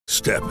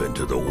Step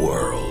into the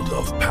world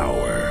of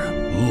power,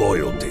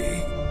 loyalty,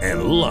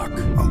 and luck.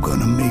 I'm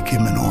gonna make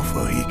him an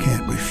offer he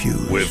can't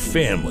refuse. With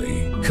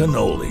family,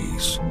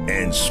 cannolis,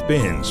 and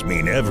spins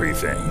mean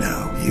everything.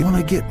 Now, you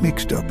wanna get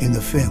mixed up in the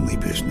family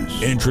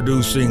business.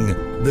 Introducing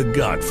The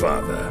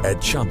Godfather at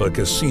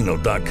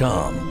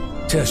ChumbaCasino.com.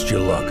 Test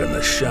your luck in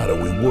the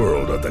shadowy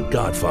world of The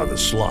Godfather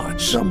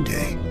slot.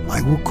 Someday,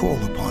 I will call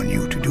upon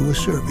you to do a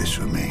service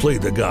for me. Play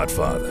The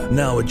Godfather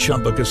now at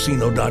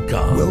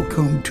ChumbaCasino.com.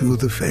 Welcome to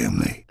the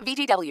family.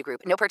 VGW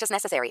Group. No purchase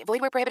necessary. Void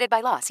where prohibited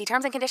by law. See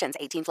terms and conditions.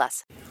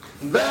 18+.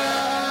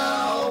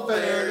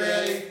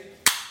 Vaaalverde.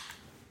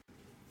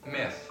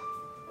 Myth.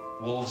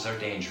 Wolves are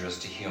dangerous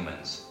to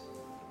humans.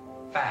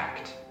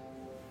 Fact.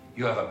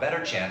 You have a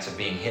better chance of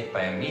being hit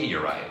by a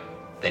meteorite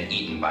than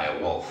eaten by a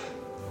wolf.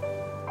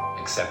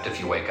 Except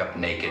if you wake up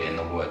naked in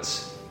the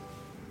woods.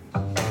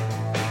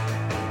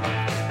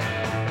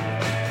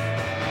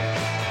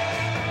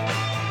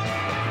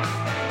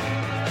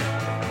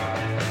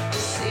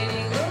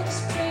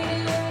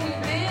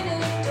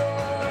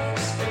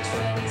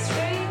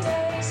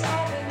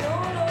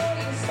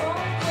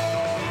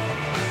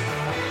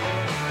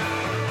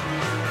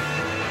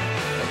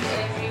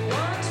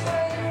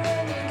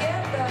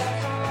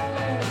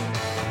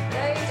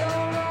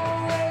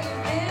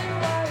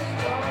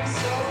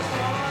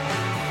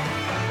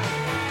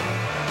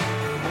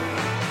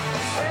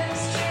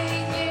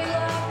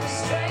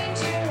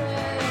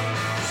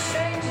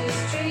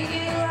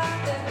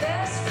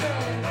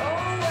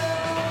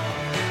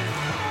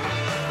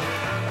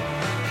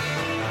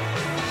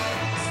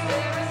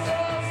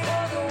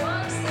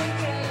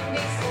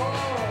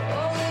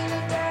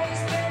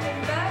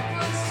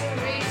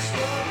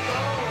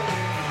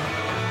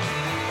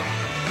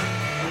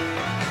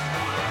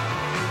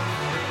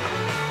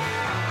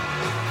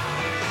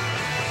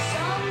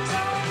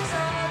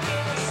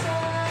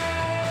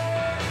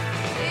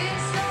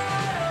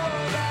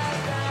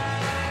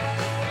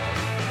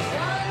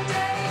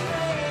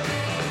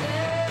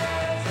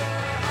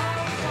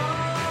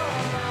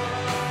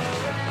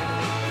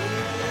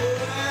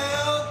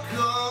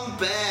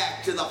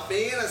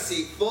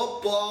 Fantasy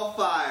Football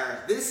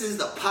Fire. This is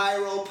the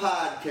Pyro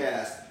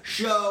Podcast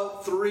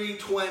Show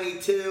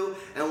 322,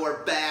 and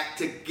we're back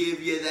to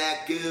give you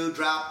that goo,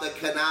 drop the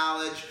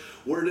knowledge.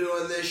 We're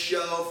doing this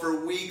show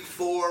for Week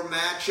 4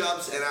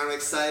 matchups, and I'm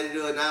excited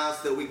to announce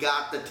that we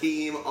got the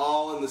team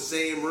all in the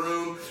same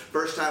room.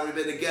 First time we've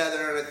been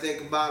together in I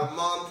think about a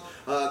month.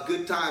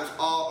 Good times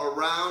all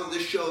around.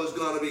 This show is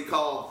going to be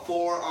called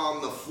 4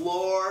 on the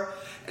Floor,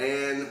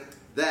 and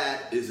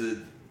that is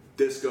a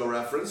disco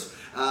reference.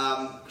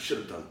 Should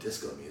have done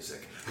disco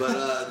music. But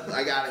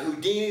I got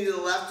Houdini to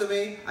the left of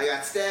me. I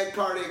got Stag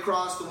Party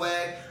across the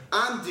way.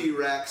 I'm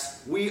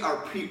D-Rex. We are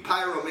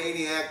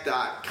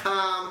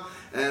Pyromaniac.com.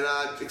 And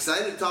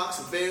excited to talk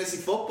some fantasy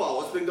football.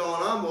 What's been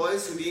going on,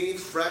 boys?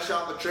 Houdini's fresh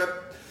off a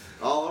trip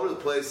all over the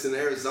place in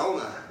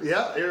Arizona.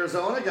 Yep,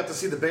 Arizona. Got to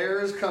see the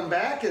Bears come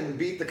back and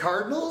beat the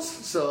Cardinals.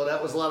 So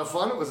that was a lot of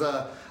fun. It was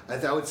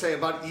I would say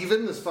about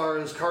even as far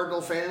as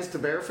Cardinal fans to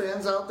Bear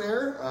fans out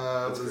there.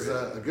 It was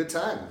a good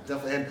time,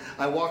 definitely. And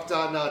I walked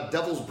on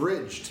Devil's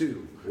Bridge,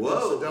 too.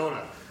 Whoa. In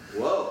Sedona.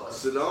 Whoa,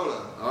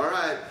 Sedona. All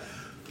right.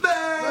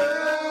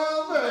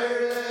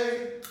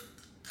 Vaaalverde.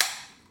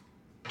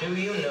 Do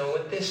you know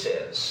what this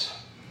is?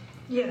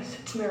 Yes,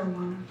 it's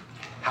marijuana.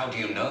 How do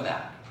you know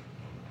that?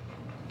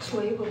 It's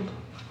labeled.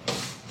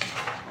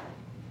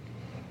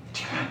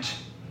 Damn it.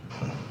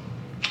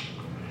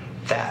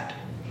 That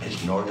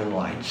is Northern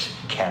Lights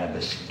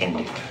Cannabis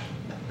Indica.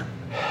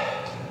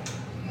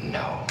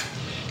 No.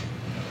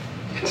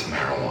 It's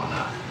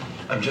marijuana.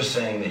 I'm just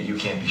saying that you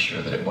can't be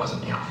sure that it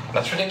wasn't you.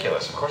 That's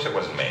ridiculous. Of course it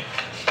wasn't me.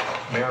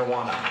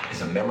 Marijuana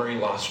is a memory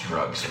loss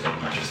drug, so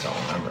maybe you just don't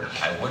remember.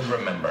 I would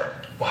remember.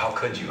 Well, how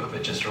could you if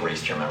it just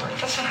erased your memory?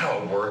 That's not how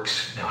it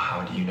works. Now,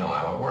 how do you know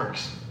how it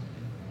works?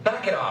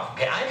 Knock it off.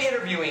 Okay, I'm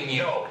interviewing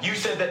you. No, you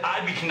said that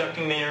I'd be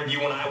conducting the interview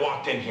when I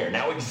walked in here.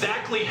 Now,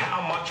 exactly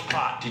how much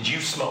pot did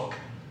you smoke?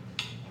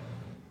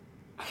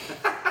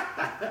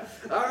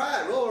 All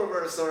right, role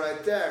reversal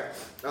right there.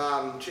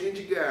 Change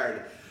of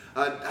guard.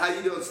 How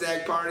you doing,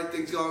 Stag Party?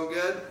 Things going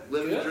good?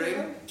 Living the dream?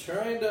 Man.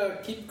 Trying to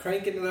keep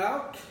cranking it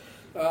out.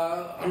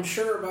 I'm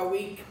sure about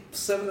week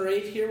 7 or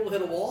 8 here we'll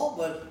hit a wall,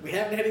 but we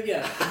haven't hit it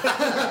yet.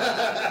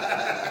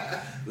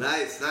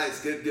 Nice.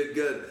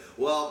 Good.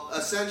 Well,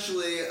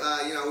 essentially,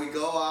 we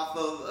go off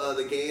of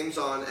the games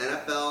on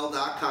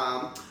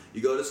NFL.com.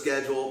 You go to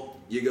schedule,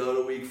 you go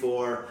to week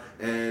 4,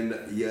 and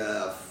you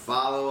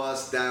follow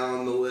us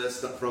down the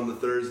list from the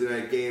Thursday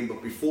night game.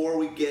 But before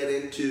we get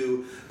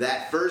into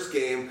that first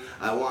game,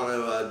 I want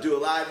to do a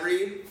live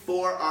read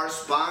for our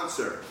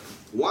sponsor.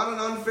 Want an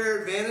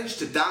unfair advantage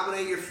to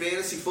dominate your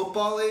fantasy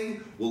football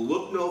league? Well,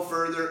 look no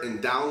further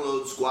and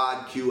download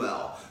Squad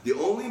QL, the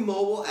only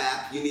mobile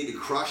app you need to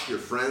crush your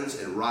friends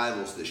and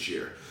rivals this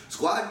year.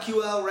 Squad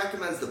QL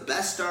recommends the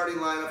best starting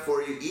lineup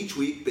for you each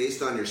week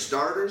based on your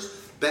starters,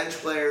 bench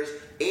players,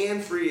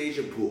 and free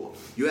agent pool.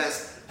 You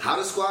How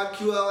does Squad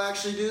QL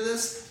actually do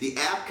this? The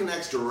app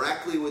connects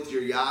directly with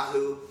your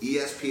Yahoo,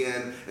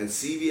 ESPN, and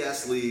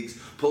CBS leagues,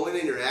 pulling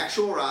in your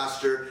actual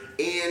roster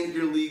and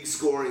your league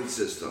scoring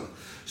system.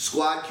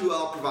 Squad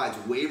QL provides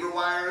waiver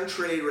wire and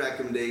trade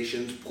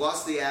recommendations,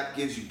 plus the app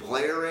gives you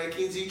player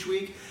rankings each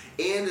week,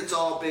 and it's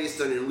all based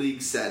on your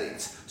league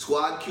settings.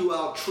 Squad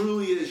QL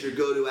truly is your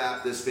go-to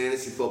app this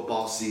fantasy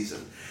football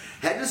season.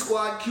 Head to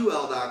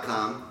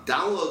squadql.com,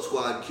 download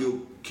Squad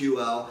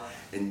QL,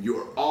 and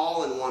your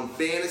all-in-one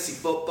fantasy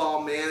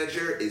football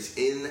manager is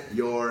in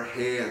your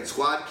hands.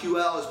 Squad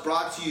QL is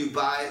brought to you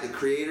by the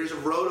creators of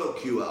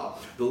RotoQL,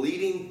 the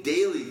leading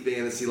daily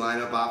fantasy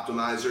lineup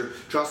optimizer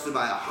trusted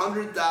by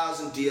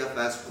 100,000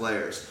 DFS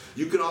players.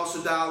 You can also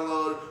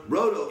download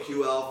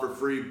RotoQL for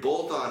free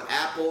both on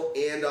Apple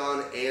and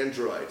on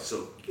Android.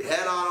 So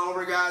head on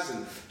over, guys,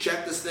 and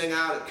check this thing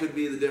out. It could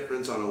be the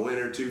difference on a win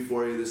or two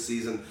for you this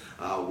season.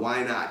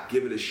 Why not?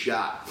 Give it a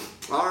shot.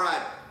 All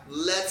right.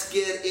 Let's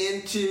get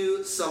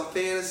into some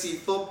fantasy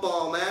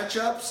football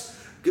matchups.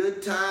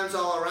 Good times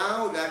all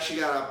around. We've actually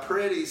got a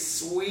pretty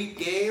sweet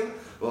game.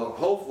 Well,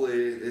 hopefully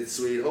it's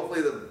sweet.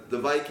 Hopefully the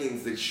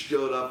Vikings that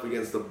showed up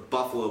against the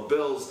Buffalo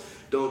Bills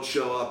don't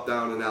show up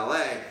down in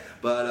L.A.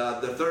 But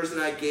the Thursday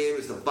night game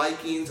is the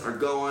Vikings are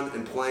going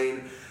and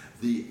playing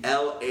the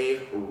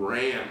L.A.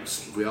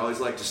 Rams. We always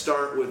like to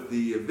start with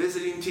the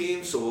visiting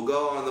team, so we'll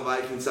go on the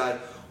Viking side.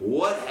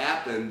 What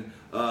happened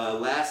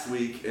last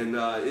week, and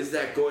is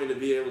that going to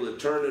be able to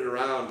turn it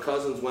around?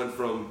 Cousins went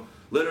from,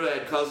 literally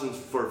had Cousins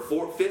for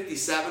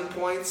 57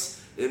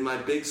 points in my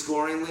big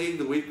scoring league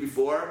the week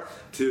before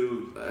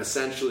to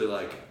essentially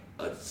like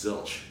a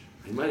zilch.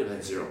 He might have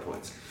had 0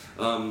 points.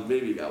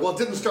 Maybe he got Well, it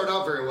didn't start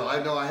out very well.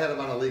 I know I had him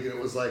on a league, and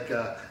it was like,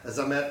 as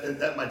I'm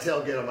at my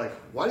tailgate, I'm like,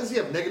 why does he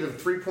have negative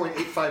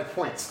 3.85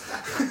 points?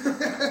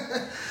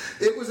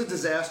 It was a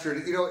disaster.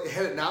 You know,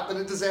 had it not been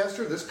a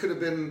disaster, this could have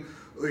been,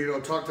 you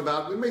know, talked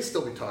about. It may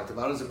still be talked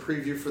about as a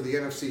preview for the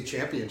NFC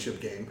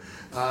Championship game.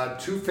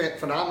 Two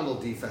phenomenal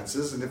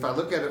defenses, and if I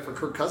look at it for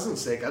Kirk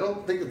Cousins' sake, I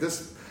don't think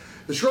that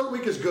the short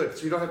week is good,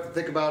 so you don't have to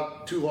think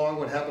about too long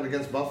what happened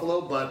against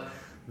Buffalo, but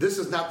this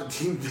is not the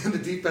team and the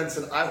defense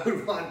that I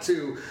would want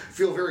to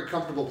feel very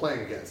comfortable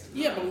playing against.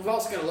 Yeah, but we've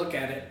also got to look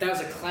at it. That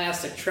was a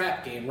classic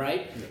trap game,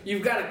 right? Yeah.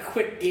 You've got a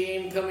quick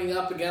game coming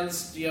up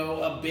against, you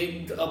know, a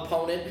big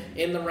opponent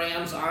in the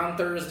Rams on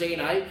Thursday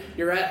night.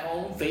 You're at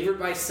home, favored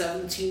by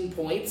 17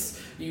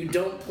 points. You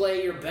don't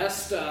play your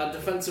best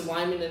defensive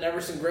lineman in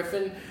Everson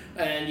Griffin,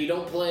 and you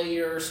don't play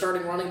your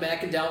starting running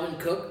back in Dalvin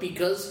Cook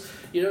because,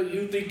 you know,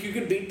 you think you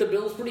can beat the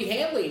Bills pretty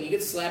handily, and you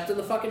get slapped in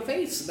the fucking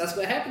face. That's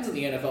what happens in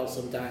the NFL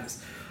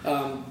sometimes.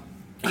 You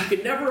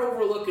can never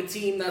overlook a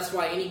team. That's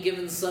why Any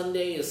Given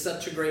Sunday is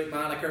such a great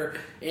moniker.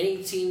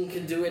 Any team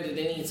can do it at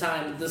any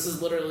time. This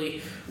is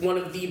literally one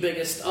of the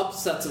biggest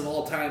upsets of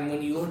all time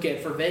when you look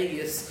at for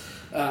Vegas.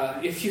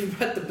 If you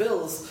bet the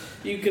Bills,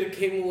 you could have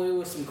came away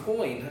with some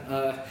coin.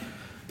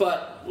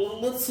 But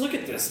let's look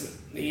at this.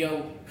 You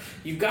know,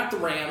 you've got the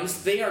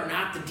Rams. They are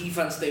not the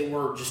defense they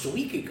were just a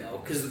week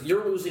ago because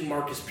you're losing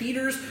Marcus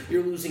Peters.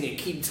 You're losing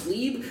Aqib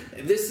Talib.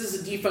 This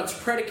is a defense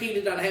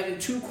predicated on having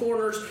two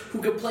corners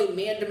who can play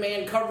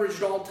man-to-man coverage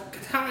at all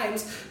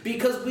times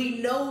because we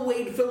know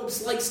Wade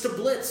Phillips likes to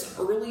blitz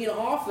early and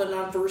often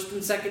on first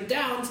and second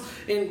downs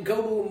and go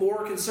to a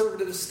more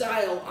conservative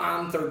style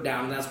on third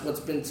down. That's what's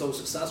been so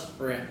successful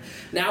for him.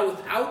 Now,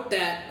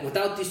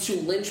 without these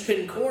two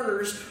linchpin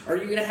corners, are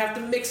you going to have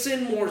to mix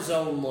in more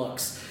zone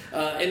looks?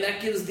 And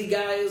that gives the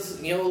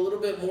guys, you know, a little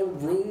bit more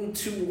room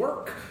to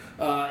work.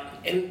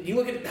 And you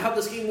look at how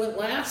this game went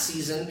last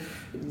season.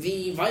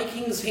 The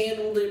Vikings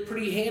handled it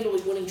pretty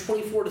handily, winning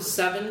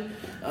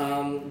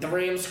 24-7. The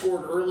Rams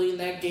scored early in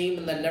that game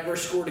and then never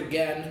scored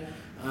again.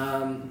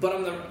 But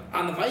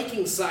on the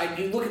Vikings side,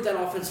 you look at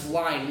that offensive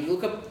line, you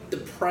look up the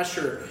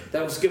pressure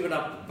that was given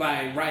up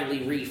by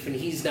Riley Reif, and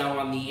he's now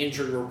on the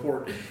injured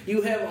report.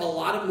 You have a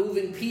lot of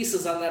moving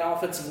pieces on that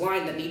offensive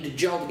line that need to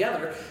gel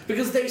together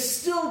because they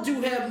still do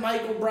have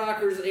Michael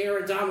Brockers,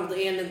 Aaron Donald,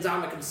 and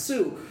Ndamukong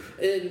Suh.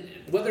 And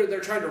whether they're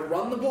trying to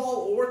run the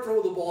ball or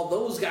throw the ball,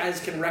 those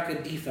guys can wreck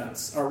a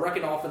defense or wreck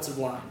an offensive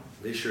line.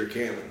 They sure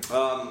can.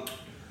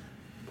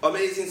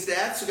 Amazing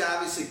stats. So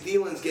obviously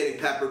Thielen's getting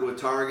peppered with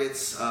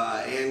targets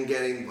and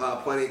getting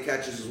plenty of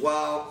catches as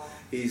well.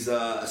 He's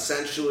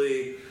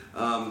essentially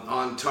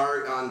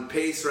on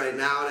pace right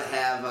now to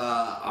have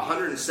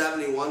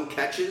 171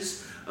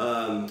 catches.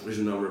 There's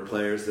a number of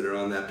players that are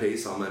on that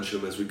pace. I'll mention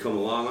them as we come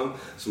along.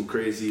 Some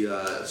crazy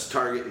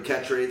target and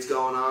catch rates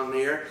going on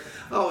here.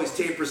 Always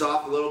tapers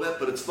off a little bit,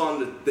 but it's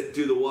fun to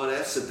do the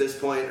what-ifs at this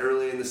point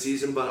early in the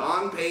season. But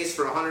on pace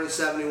for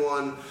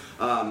 171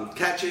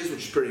 catches,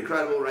 which is pretty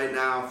incredible right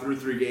now. Through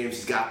 3 games,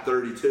 he's got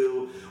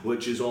 32,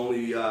 which is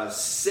only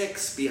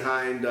 6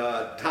 behind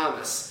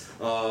Thomas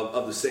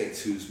of the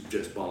Saints, who's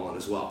just balling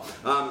as well.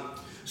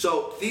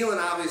 So Thielen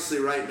obviously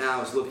right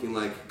now is looking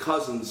like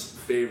Cousins'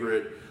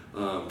 favorite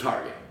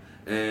target.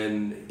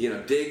 And,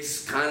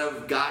 Diggs kind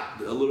of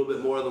got a little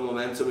bit more of the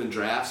momentum in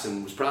drafts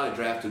and was probably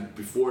drafted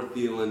before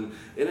Thielen.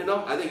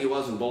 I think he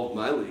was in both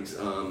my leagues.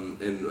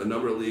 In a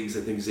number of leagues,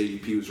 I think his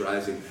ADP was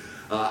rising.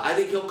 I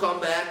think he'll come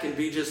back and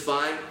be just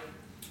fine.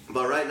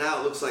 But right now,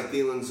 it looks like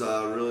Thielen's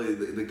really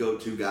the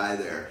go-to guy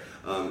there.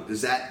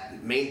 Does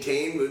that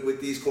maintain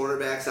with these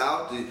cornerbacks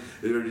out? Or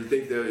do you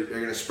think they're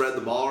going to spread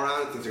the ball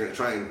around? Do you think they're going to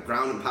try and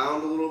ground and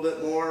pound a little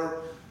bit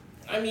more?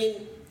 I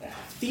mean,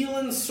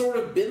 Thielen's sort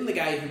of been the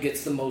guy who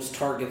gets the most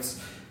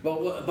targets.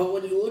 But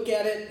when you look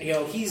at it,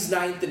 he's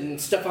 9th and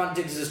Stephon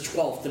Diggs is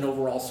 12th in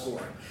overall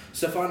scoring.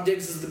 Stephon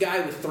Diggs is the guy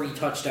with 3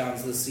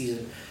 touchdowns this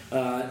season.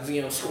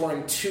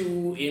 Scoring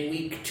 2 in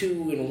week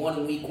 2 and 1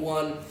 in week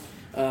 1.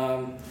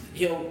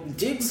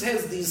 Diggs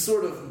has these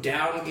sort of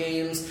down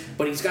games,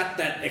 but he's got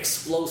that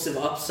explosive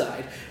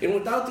upside. And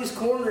without these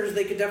corners,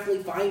 they could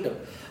definitely find him.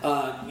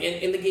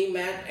 In the game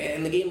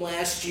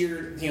last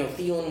year,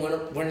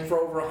 Thielen went for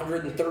over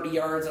 130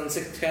 yards on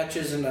 6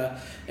 catches and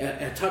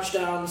a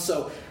touchdown.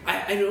 So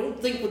I don't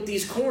think with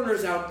these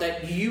corners out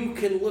that you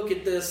can look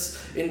at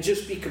this and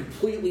just be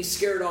completely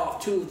scared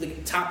off 2 of the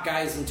top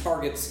guys in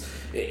targets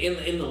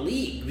in the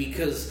league,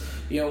 because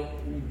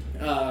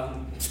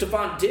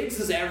Stephon Diggs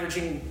is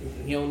averaging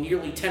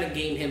nearly 10 a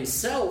game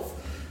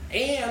himself,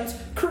 and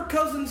Kirk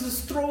Cousins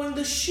is throwing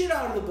the shit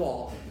out of the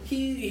ball.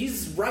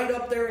 He's right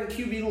up there in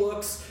QB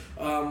looks.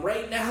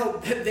 Right now,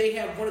 they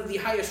have one of the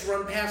highest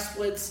run-pass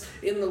splits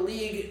in the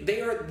league.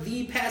 They are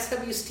the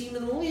pass-heaviest team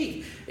in the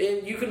league,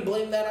 and you can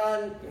blame that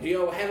on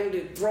having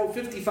to throw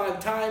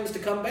 55 times to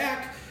come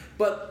back.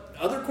 But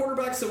other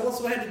quarterbacks have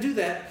also had to do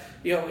that.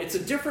 It's a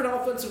different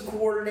offensive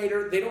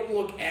coordinator. They don't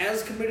look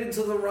as committed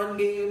to the run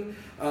game.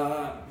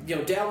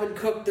 Dalvin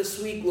Cook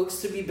this week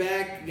looks to be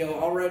back,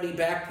 already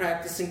back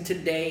practicing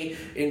today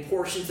in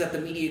portions that the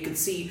media could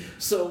see.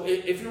 So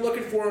if you're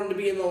looking for him to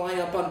be in the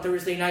lineup on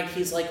Thursday night,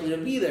 he's likely to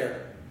be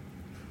there.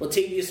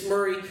 Latavius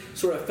Murray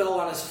sort of fell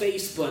on his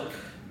face, but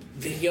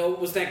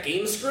was that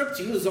game script?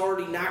 He was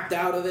already knocked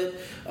out of it.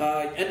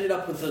 Ended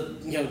up with a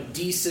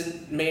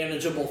decent,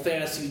 manageable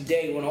fantasy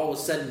day when all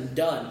was said and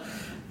done.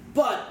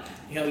 But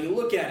you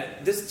look at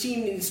it, this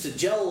team needs to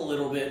gel a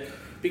little bit,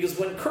 because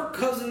when Kirk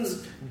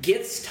Cousins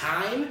gets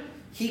time,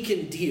 he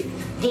can deal.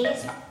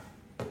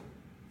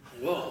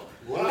 Whoa.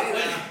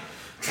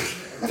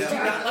 Did you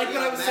not like what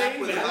I was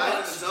saying that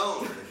much?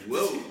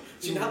 Whoa.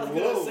 Did you not like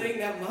what I was saying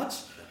that much?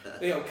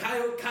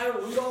 Kyle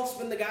Rudolph's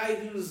been the guy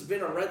who's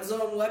been a red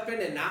zone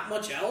weapon and not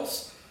much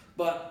else.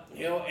 But,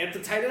 at the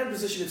tight end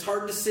position, it's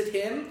hard to sit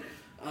him.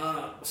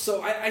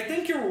 So I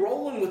think you're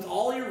rolling with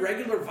all your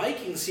regular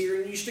Vikings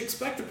here, and you should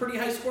expect a pretty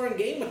high-scoring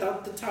game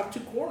without the top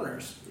 2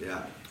 corners.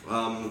 Yeah.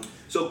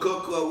 So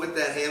Cook, with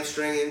that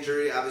hamstring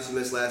injury, obviously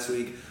missed last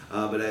week,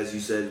 but as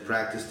you said,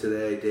 practice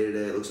today,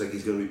 day-to-day, it looks like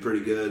he's going to be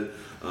pretty good.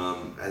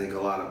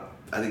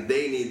 I think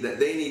they need that.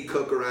 They need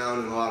Cook around,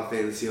 and a lot of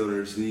fantasy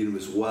owners need him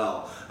as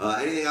well.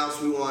 Anything else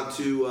we want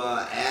to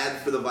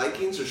add for the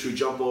Vikings, or should we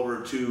jump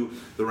over to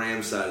the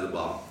Rams side of the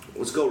ball?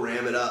 Let's go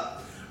ram it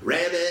up.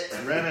 Ram it.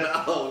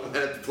 Oh, I'm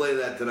going to have to play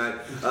that tonight.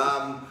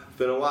 It's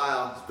been a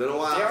while. They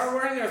are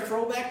wearing their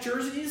throwback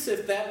jerseys,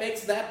 if that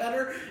makes that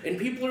better. And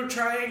people are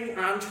trying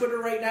on Twitter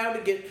right now to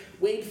get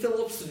Wade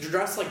Phillips to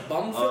dress like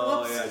Bum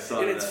Phillips. Oh, yeah, I saw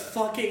and that. It's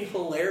fucking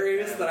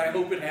hilarious that I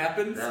hope it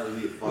happens. That would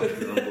be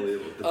fucking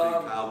unbelievable. The big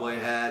cowboy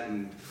hat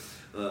and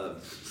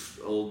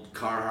old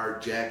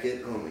Carhartt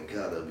jacket. Oh, my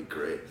God, that would be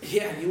great.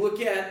 Yeah, you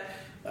look at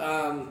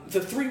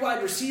the 3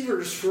 wide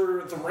receivers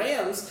for the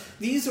Rams.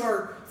 These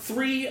are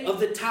 3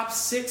 of the top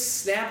 6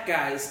 snap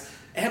guys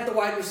at the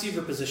wide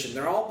receiver position.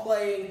 They're all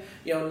playing,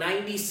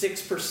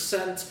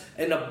 96%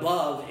 and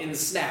above in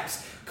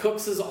snaps.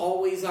 Cooks is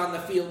always on the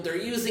field. They're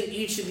using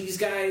each of these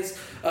guys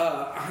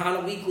on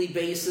a weekly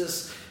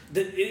basis.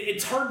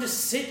 It's hard to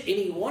sit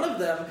any one of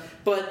them,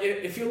 but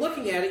if you're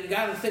looking at it, you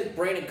got to think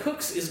Brandon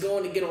Cooks is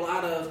going to get a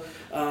lot of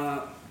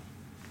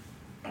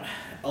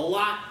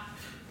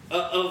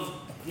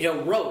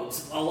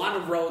roads. A lot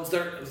of roads.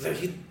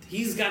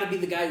 He's got to be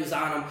the guy who's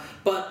on him.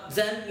 But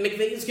then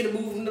McVay's going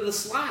to move him to the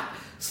slot.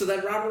 So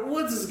then Robert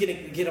Woods is going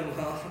to get him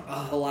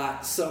a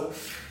lot. So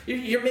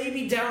you're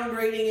maybe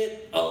downgrading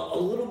it a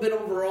little bit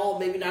overall.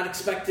 Maybe not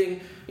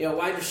expecting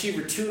wide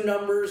receiver 2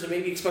 numbers, and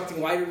maybe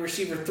expecting wide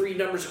receiver 3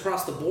 numbers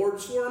across the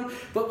board for him.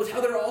 But with how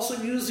they're also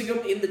using him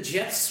in the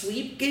jet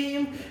sweep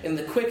game, in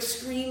the quick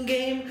screen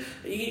game,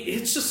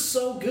 it's just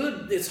so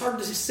good. It's hard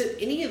to sit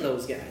any of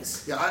those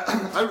guys. Yeah,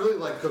 I really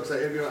like Cooks.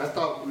 I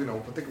thought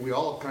I think we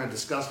all kind of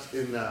discussed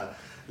in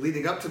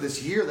leading up to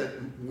this year that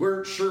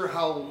weren't sure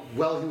how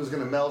well he was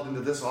going to meld into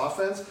this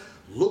offense.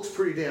 Looks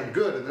pretty damn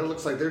good, and it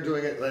looks like they're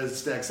doing it, as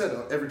Stack said,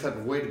 every type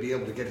of way to be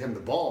able to get him the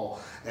ball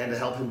and to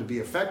help him to be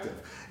effective.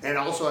 And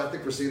also, I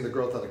think we're seeing the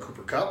growth out of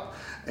Cooper Kupp,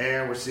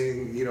 and we're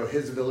seeing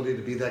his ability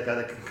to be that guy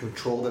that can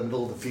control the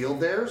middle of the field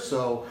there.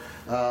 So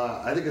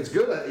I think it's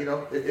good.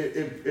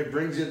 It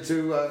brings you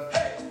to.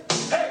 Hey!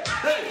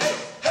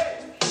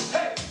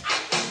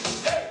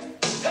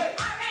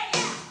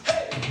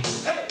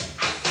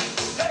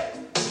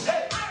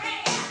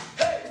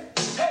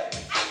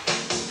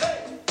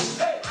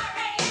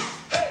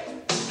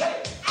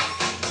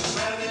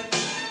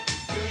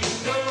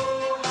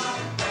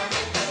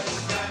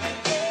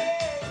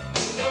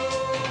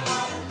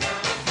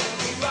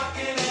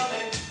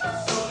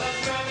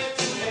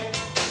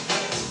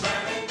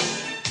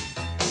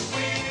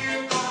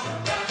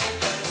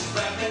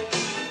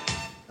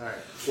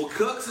 Well,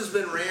 Cooks has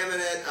been ramming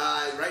it.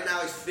 Right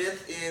now he's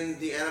 5th in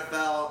the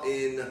NFL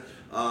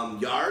in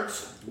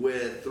yards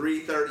with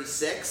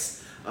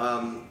 336.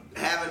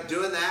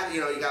 Doing that,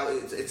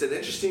 it's an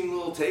interesting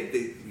little take.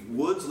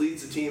 Woods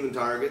leads the team in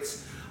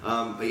targets.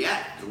 But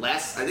yeah,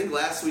 I think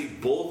last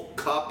week both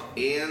Kupp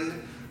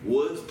and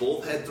Woods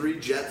both had 3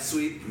 jet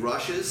sweep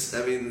rushes.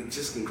 I mean, it's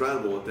just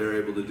incredible what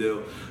they're able to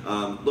do.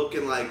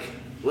 Looking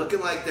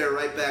like they're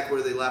right back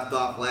where they left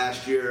off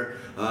last year,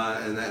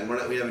 and that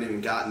we haven't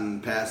even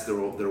gotten past their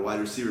wide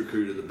receiver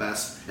crew to the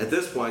best at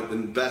this point, the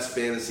best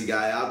fantasy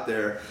guy out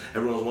there.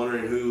 Everyone's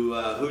wondering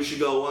who should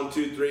go 1,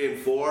 2, 3,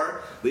 and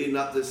 4 leading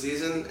up this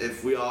season.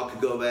 If we all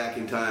could go back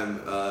in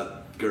time,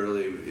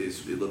 Gurley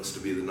it looks to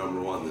be the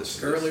number 1 this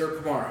season. Gurley or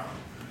Kamara?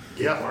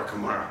 Yeah, or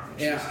Kamara.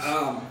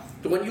 Yeah.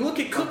 When you look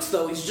at Cooks,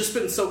 though, he's just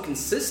been so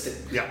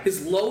consistent. Yeah.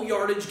 His low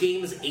yardage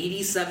game is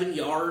 87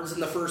 yards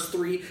in the first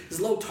 3. His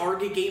low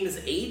target game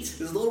is 8.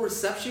 His low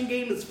reception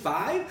game is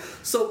 5.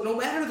 So no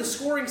matter the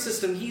scoring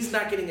system, he's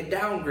not getting a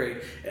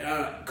downgrade.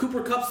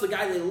 Cooper Kupp's the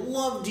guy they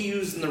love to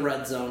use in the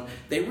red zone.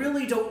 They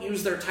really don't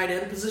use their tight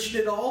end position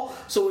at all,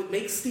 so it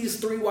makes these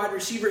 3 wide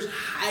receivers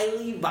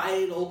highly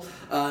vital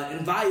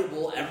and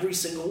viable every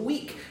single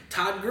week.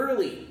 Todd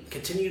Gurley,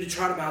 continue to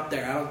trot him out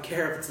there. I don't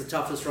care if it's the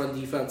toughest run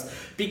defense,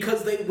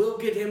 because they will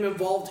get him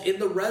involved in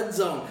the red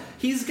zone.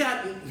 He's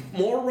got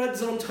more red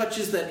zone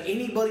touches than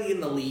anybody in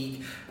the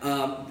league.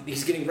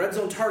 He's getting red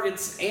zone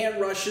targets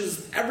and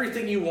rushes,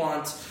 everything you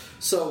want.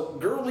 So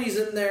Gurley's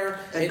in there.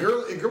 And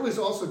Gurley's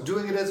also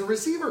doing it as a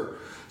receiver.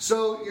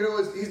 So,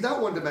 he's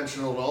not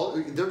one-dimensional at all.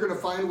 They're going to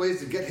find ways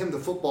to get him the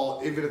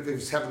football, even if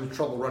he's having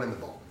trouble running the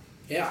ball.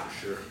 Yeah.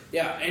 For sure.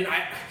 Yeah, and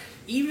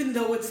even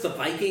though it's the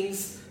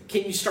Vikings,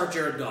 can you start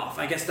Jared Goff?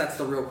 I guess that's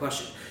the real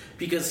question.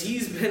 Because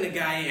he's been a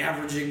guy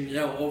averaging,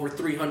 over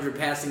 300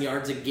 passing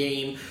yards a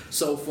game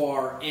so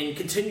far and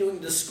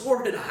continuing to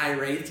score at a high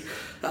rate.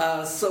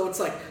 So it's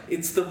like,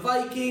 it's the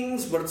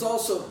Vikings, but it's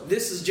also,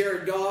 this is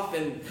Jared Goff,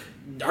 and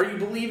are you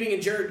believing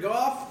in Jared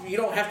Goff? You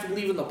don't have to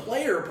believe in the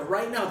player, but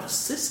right now the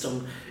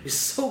system is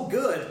so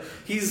good.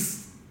 He's,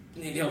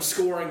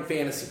 scoring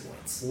fantasy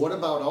points. What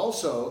about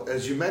also,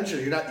 as you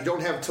mentioned, you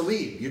don't have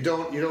Talib, you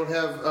don't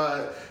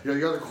have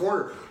your other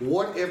corner.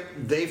 What if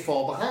they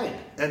fall behind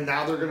and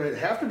now they're going to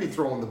have to be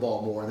throwing the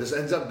ball more, and this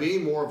ends up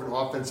being more of an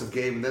offensive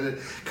game, and then it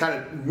kind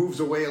of moves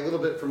away a little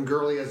bit from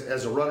Gurley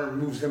as a runner,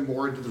 moves him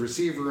more into the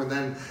receiver, and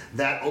then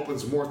that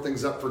opens more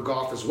things up for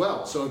Goff as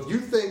well. So if you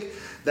think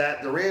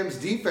that the Rams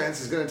defense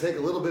is going to take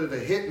a little bit of a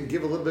hit and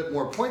give a little bit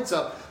more points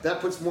up,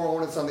 that puts more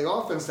onus on the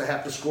offense to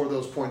have to score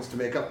those points to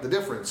make up the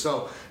difference.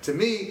 So to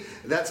me,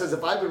 that says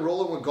if I've been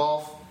rolling with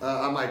Goff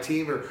on my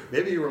team, or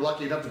maybe you were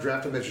lucky enough to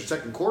draft him as your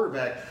second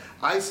quarterback,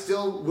 I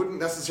still wouldn't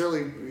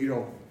necessarily,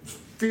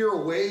 fear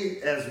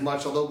away as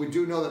much, although we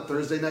do know that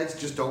Thursday nights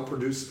just don't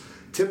produce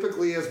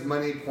typically as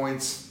many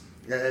points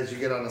as you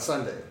get on a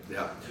Sunday.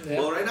 Yeah.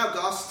 Well, right now,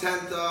 Goff's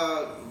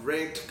 10th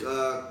ranked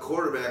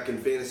quarterback in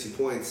fantasy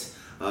points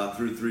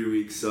through 3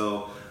 weeks,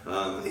 so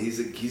he's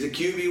a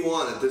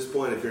QB1 at this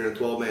point if you're in a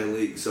 12-man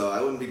league. So I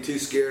wouldn't be too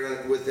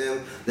scared with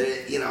him.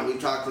 We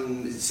talked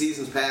in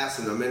seasons past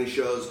and on many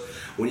shows,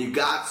 when you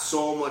got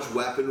so much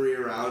weaponry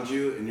around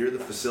you and you're the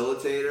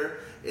facilitator,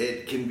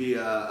 it can be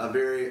a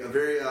very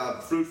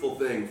fruitful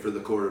thing for the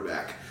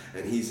quarterback.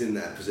 And he's in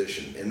that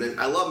position. And then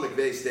I love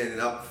McVay standing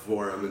up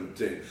for him and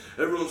saying,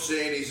 everyone's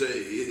saying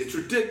it's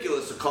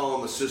ridiculous to call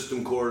him a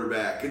system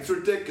quarterback. It's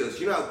ridiculous.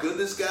 You know how good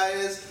this guy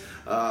is?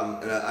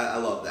 And I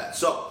love that.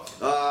 So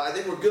I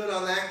think we're good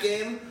on that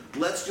game.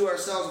 Let's do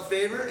ourselves a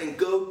favor and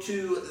go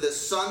to the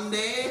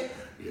Sunday.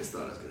 You guys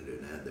thought I was going to do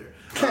an ad there.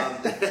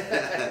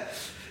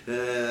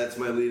 That's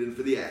my lead-in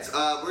for the ads.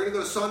 We're going to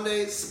go to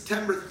Sunday,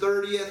 September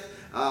 30th.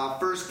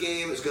 First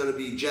game is going to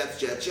be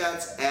Jets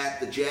at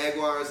the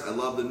Jaguars. I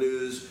love the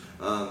news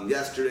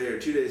yesterday or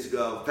 2 days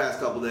ago, past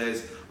couple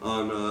days,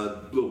 on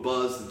a little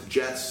buzz that the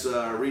Jets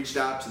reached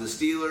out to the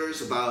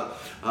Steelers about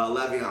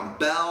Le'Veon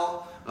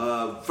Bell.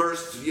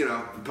 First,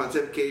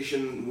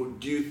 pontification,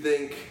 would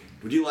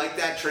you like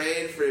that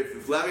trade?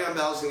 If Le'Veon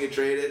Bell's going to get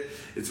traded,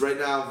 it's right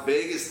now,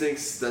 Vegas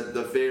thinks that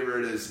the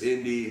favorite is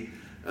Indy,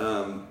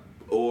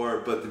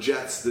 but the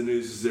Jets, the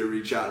news is they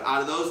reach out.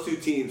 Out of those two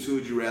teams, who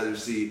would you rather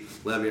see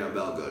Le'Veon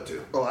Bell go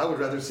to? Oh, I would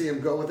rather see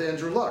him go with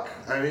Andrew Luck.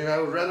 I mean, I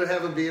would rather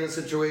have him be in a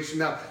situation.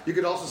 Now, you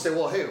could also say,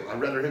 well, hey, I'd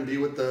rather him be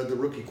with the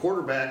rookie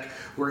quarterback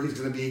where he's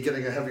going to be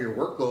getting a heavier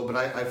workload, but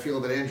I feel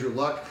that Andrew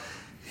Luck,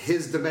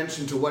 his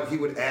dimension to what he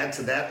would add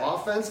to that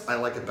offense, I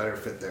like a better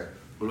fit there.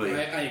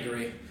 I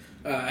agree.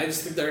 I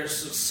just think there's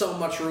so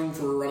much room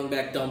for running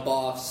back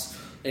dump-offs,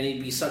 and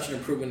he'd be such an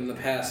improvement in the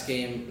pass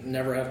game,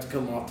 never have to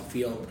come off the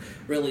field,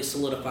 really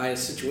solidify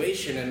his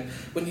situation. And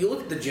when you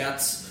look at the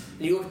Jets,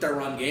 and you look at their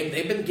run game,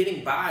 they've been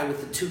getting by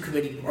with the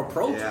two-committee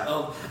approach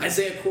of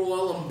Isaiah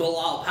Crowell and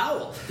Bilal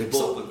Powell. They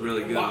both look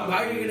really good.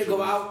 Why are you going to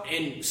go out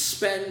and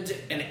spend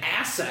an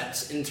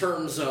asset in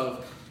terms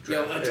of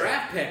a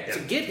draft pick to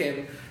get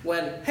him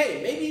when,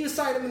 hey, maybe you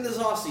sign him in this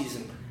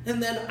offseason,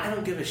 and then I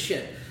don't give a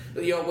shit.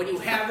 When you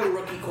have a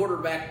rookie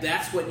quarterback,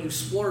 that's when you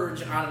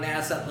splurge on an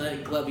asset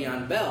like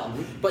Le'Veon Bell.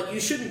 Mm-hmm. But you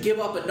shouldn't give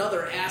up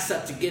another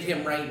asset to get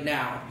him right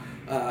now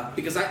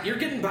because you're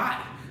getting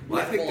by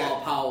with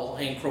Bilal Powell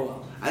and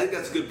Crowell. I think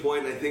that's a good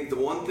point. I think the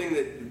one thing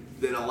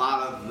that a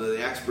lot of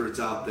the experts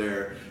out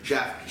there,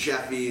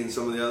 Sheffy and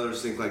some of the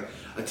others, think like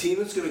a team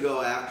that's going to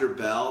go after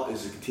Bell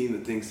is a team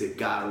that thinks they've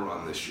got to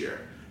run this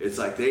year. It's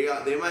like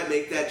they might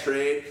make that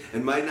trade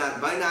and might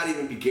not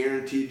even be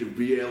guaranteed to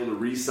be able to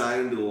re-sign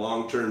him to the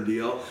long-term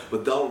deal,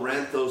 but they'll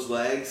rent those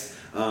legs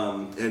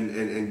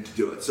and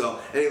do it. So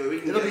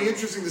anyway, it'll be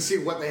interesting to see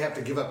what they have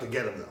to give up to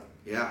get him,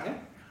 though. Yeah.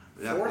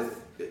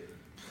 Fourth,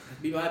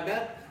 be my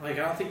bet. I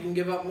don't think you can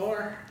give up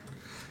more.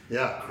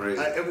 Yeah,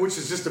 crazy. Which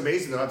is just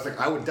amazing, though.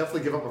 I would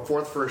definitely give up a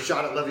fourth for a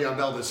shot at Le'Veon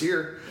Bell this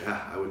year.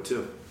 Yeah, I would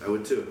too.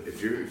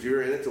 If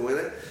you're in it to win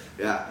it,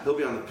 yeah, he'll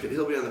be on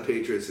the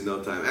Patriots in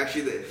no time.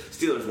 Actually, the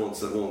Steelers won't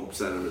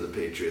send him to the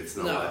Patriots.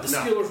 The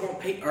Steelers won't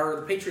pay,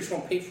 or the Patriots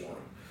won't pay for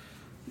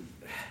him.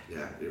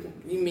 Yeah,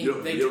 you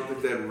don't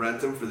think they'd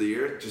rent him for the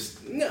year?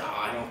 No,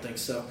 I don't think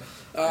so.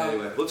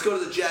 Anyway, let's go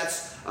to the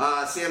Jets.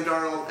 Sam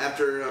Darnold,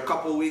 after a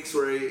couple of weeks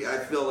where I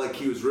felt like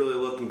he was really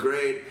looking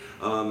great,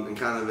 and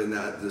kind of in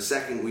the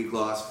second week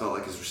loss, felt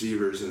like his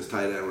receivers and his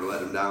tight end were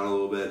letting him down a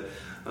little bit.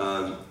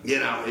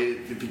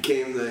 It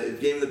became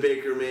the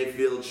Baker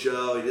Mayfield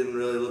show. He didn't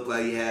really look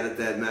like he had it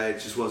that night. It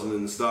just wasn't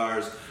in the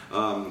stars.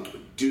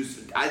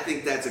 I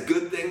think that's a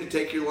good thing to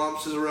take your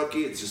lumps as a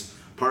rookie. It's just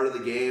part of the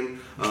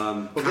game.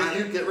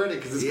 You get ready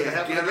because it's going to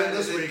happen again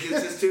this week.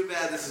 It's just too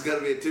bad this is going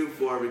to be a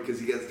 2-4 because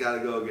he got to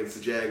go against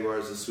the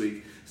Jaguars this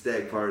week.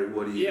 Stag party.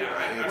 What do you?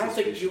 I don't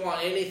think you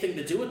want anything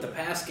to do with the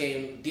pass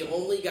game. The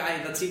only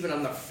guy that's even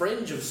on the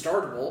fringe of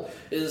startable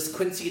is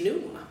Quincy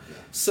Newman.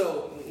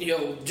 So,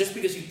 just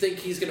because you think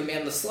he's going to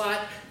man the slot,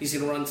 he's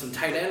going to run some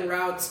tight end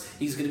routes,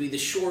 he's going to be the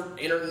short,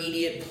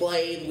 intermediate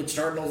play, which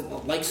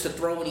Darnold likes to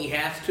throw when he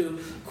has to.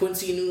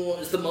 Quincy Newman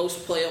is the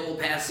most playable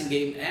passing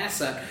game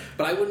asset,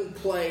 but I wouldn't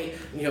play,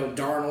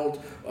 Darnold.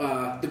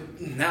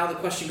 Now the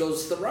question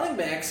goes to the running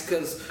backs,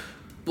 because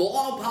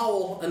Bilal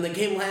Powell in the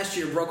game last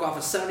year broke off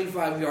a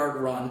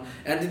 75-yard run,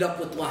 ended up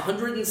with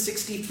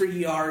 163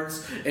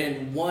 yards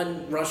and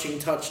 1 rushing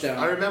touchdown.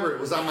 I remember, it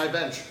was on my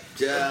bench.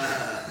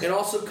 Yeah. And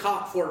also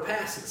caught 4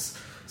 passes.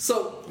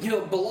 So,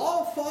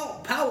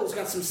 Bilal Powell's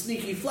got some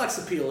sneaky flex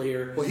appeal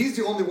here. Well, he's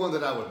the only one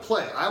that I would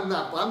play. I'm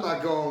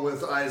not going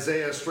with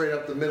Isaiah straight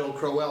up the middle,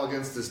 Crowell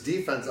against this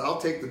defense. I'll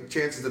take the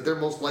chances that they're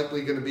most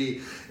likely going to be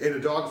in a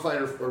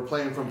dogfight or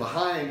playing from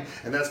behind,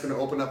 and that's going to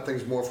open up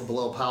things more for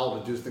Bilal Powell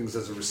to do things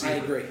as a receiver. I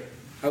agree.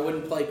 I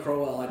wouldn't play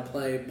Crowell. I'd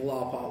play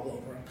Bilal Powell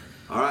over him.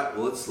 All right,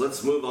 well,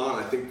 let's move on.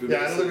 I think I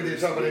don't think we need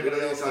to talk about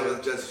anybody else. Talk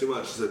about the Jets too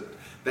much. It's a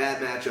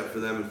bad matchup for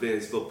them in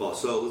fantasy football.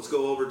 So let's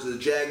go over to the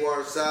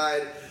Jaguars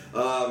side.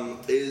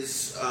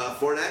 Is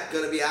Fournette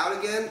going to be out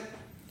again?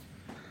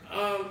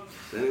 Does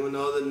anyone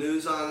know the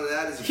news on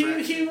that?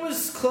 He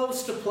was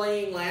close to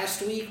playing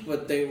last week,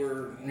 but they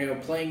were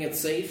playing it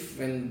safe,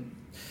 and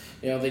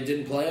they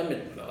didn't play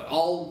him.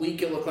 All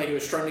week it looked like it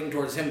was trending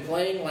towards him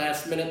playing.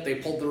 Last minute they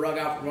pulled the rug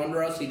out from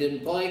under us. He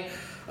didn't play.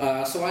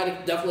 So I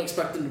definitely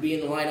expect him to be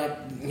in the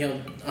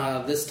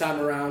lineup, this time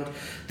around.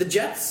 The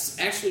Jets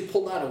actually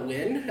pulled out a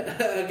win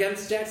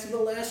against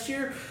Jacksonville last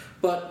year,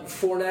 but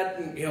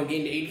Fournette, gained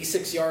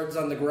 86 yards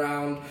on the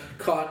ground,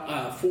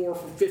 caught 4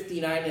 for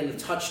 59 and a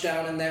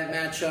touchdown in that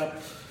matchup.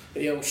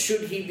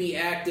 Should he be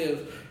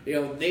active,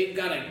 they've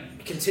got to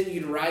continue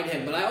to ride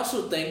him. But I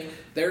also think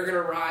they're going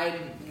to ride,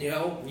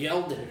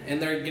 Yeldon,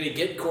 and they're going to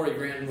get Corey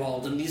Grant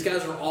involved, and these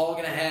guys are all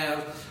going to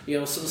have,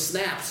 some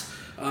snaps.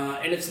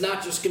 And it's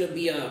not just going to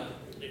be a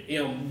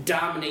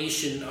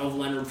domination of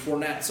Leonard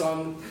Fournette.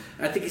 So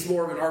I think he's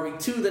more of an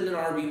RB2 than an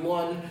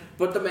RB1,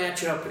 but the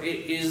matchup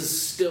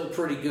is still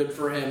pretty good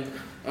for him.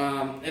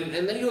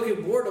 And then you look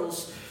at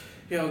Bortles.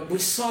 We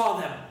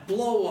saw that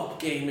blow-up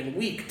game in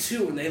week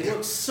 2, and they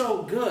looked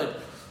so good.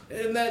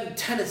 And then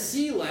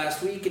Tennessee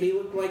last week, and he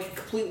looked like a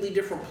completely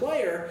different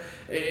player.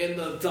 And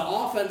the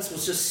offense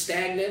was just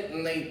stagnant,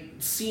 and they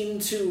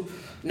seemed to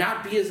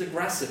not be as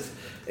aggressive.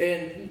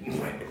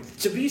 And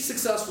to be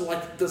successful,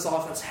 like this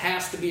offense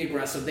has to be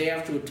aggressive. They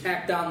have to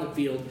attack down the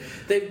field.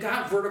 They've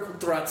got vertical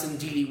threats in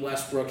D.D.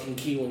 Westbrook and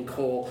Keelan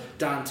Cole,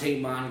 Dante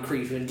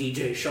Moncrief, and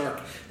DJ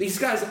Shark. These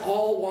guys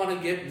all want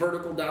to get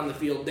vertical down the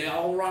field. They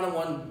all run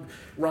on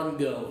run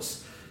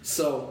goes.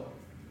 So,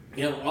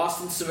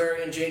 Austin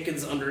Severian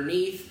Jenkins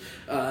underneath,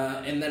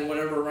 and then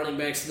whatever running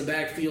backs in the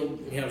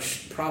backfield,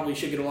 probably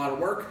should get a lot of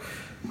work.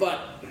 But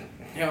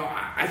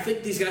I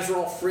think these guys are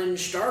all fringe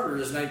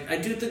starters, and I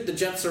do think the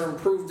Jets are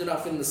improved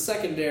enough in the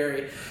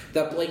secondary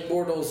that Blake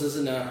Bortles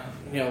isn't a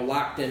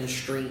locked in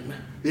stream.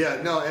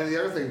 Yeah, no, and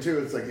the other thing too,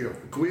 it's like,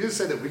 can we just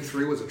say that week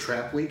 3 was a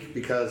trap week?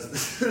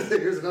 Because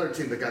here's another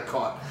team that got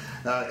caught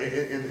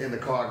in the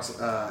cogs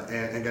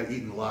and got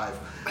eaten alive.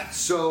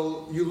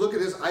 So you look at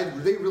this,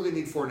 they really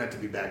need Fournette to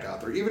be back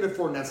out there. Even if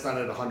Fournette's not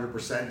at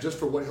 100%, just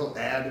for what he'll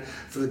add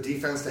for the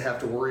defense to have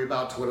to worry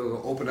about, to what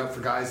it'll open up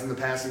for guys in the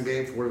passing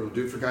game, for what it'll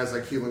do for guys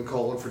like Keelan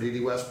Cole and for D.D.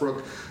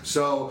 Westbrook.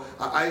 So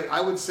I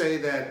would say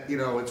that,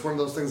 it's one of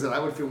those things that I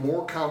would feel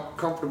more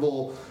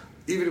comfortable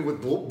even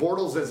with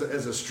Bortles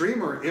as a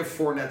streamer, if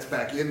Fournette's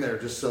back in there,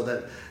 just so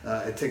that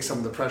it takes some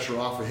of the pressure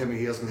off of him and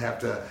he doesn't have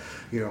to,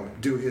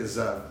 do his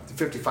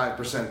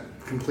 55%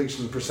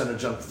 completion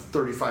percentage on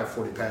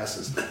 35-40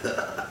 passes.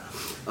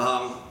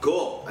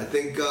 Cool. I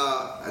think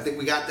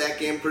we got that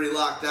game pretty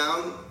locked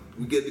down.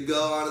 We good to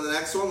go on to the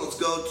next one. Let's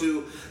go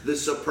to the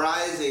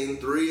surprising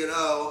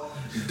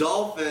 3-0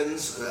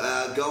 Dolphins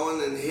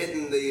going and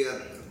hitting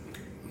the.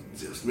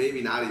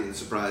 Maybe not even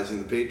surprising.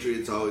 The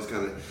Patriots always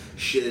kind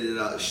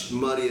of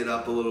muddy it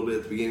up a little bit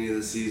at the beginning of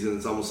the season.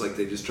 It's almost like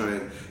they just try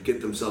and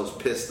get themselves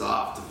pissed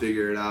off to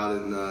figure it out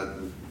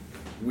in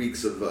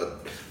weeks of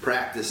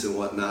practice and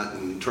whatnot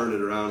and turn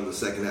it around in the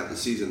second half of the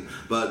season.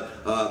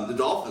 But the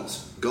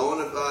Dolphins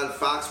going at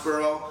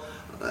Foxborough,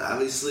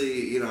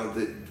 obviously,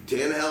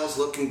 Tannehill's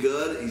looking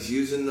good. He's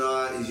using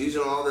all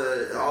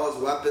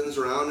his weapons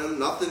around him.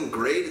 Nothing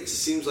great. It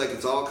just seems like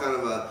it's all kind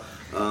of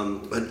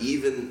an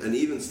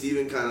even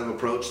Steven kind of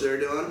approach they're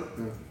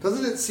doing.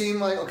 Doesn't it seem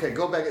like,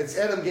 go back, it's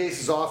Adam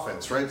Gase's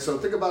offense, right? So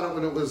think about it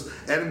when it was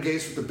Adam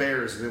Gase with the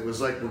Bears, and it was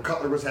like when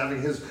Cutler was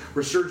having his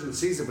resurgent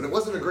season, but it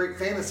wasn't a great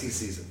fantasy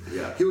season.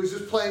 Yeah. He was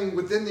just playing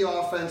within the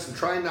offense and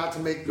trying not to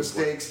make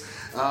mistakes,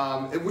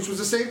 which was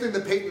the same thing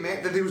that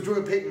he was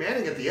doing with Peyton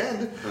Manning at the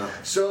end.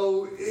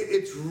 So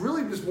it's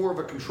really just more of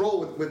a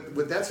control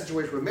with that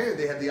situation with Manning.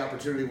 They had the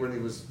opportunity when he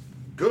was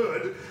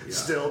good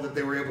still that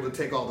they were able to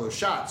take all those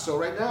shots. So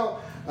right now,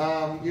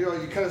 you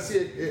kind of see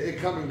it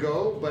come and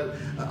go, but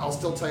I'll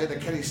still tell you that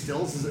Kenny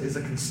Stills is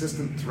a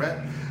consistent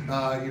threat.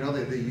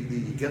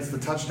 He gets the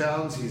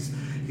touchdowns. He's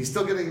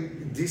still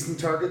getting decent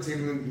targets.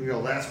 Even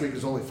last week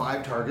was only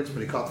 5 targets,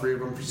 but he caught 3 of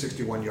them for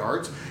 61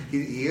 yards.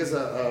 He is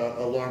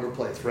a longer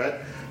play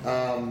threat.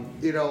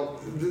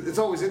 It's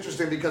always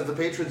interesting because the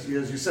Patriots,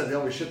 as you said, they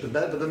always shit the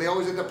bed, but then they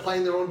always end up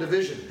playing their own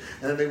division,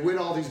 and then they win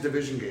all these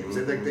division games.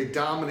 They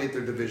dominate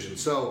their division.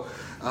 So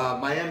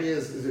Miami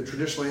has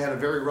traditionally had a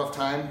very rough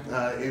time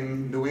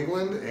in New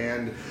England,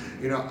 and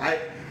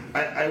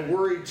I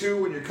worry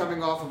too when you're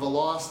coming off of a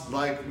loss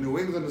like New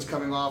England is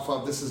coming off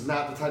of. This is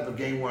not the type of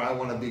game where I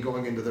want to be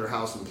going into their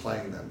house and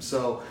playing them.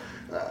 So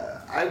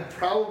I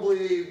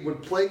probably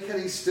would play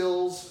Kenny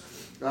Stills.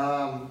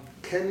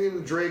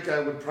 Kenyon Drake I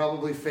would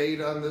probably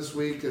fade on this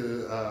week,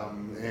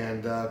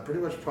 and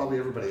pretty much probably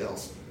everybody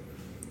else.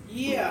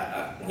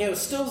 Yeah,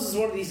 Stills is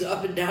one of these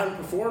up and down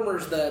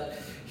performers that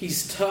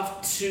he's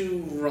tough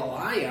to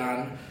rely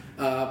on,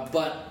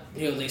 but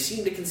they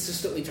seem to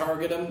consistently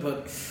target him,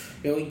 but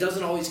he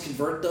doesn't always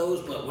convert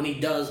those, but when he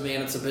does,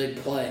 man, it's a big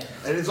play.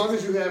 And as long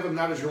as you have him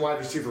not as your wide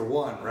receiver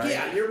 1, right?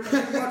 Yeah, you're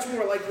much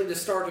more likely to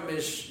start him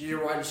as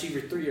your wide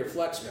receiver 3 or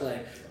flex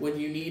play when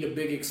you need a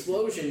big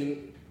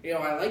explosion.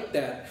 I like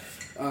that.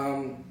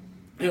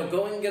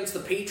 Going against the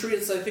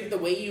Patriots, I think the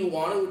way you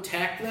want to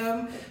attack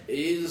them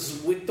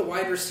is with the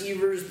wide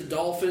receivers. The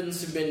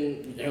Dolphins have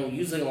been,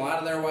 using a lot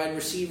of their wide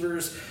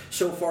receivers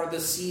so far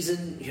this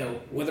season.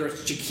 Whether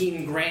it's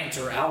Jakeem Grant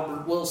or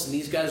Albert Wilson,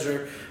 these guys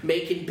are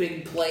making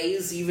big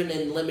plays even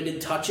in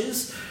limited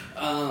touches.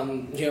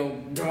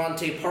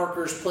 Devontae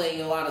Parker's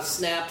playing a lot of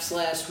snaps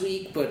last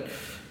week, but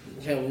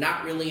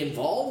not really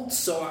involved.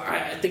 So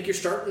I think you're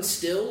starting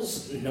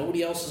Stills.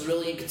 Nobody else is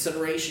really in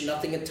consideration.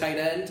 Nothing at tight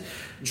end.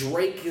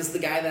 Drake is the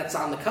guy that's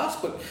on the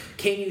cusp, but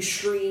can you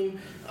stream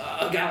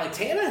a guy like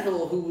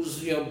Tannehill, who's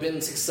been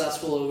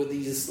successful over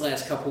these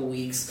last couple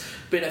weeks,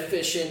 been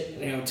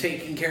efficient,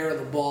 taking care of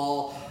the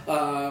ball,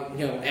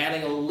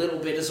 adding a little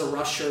bit as a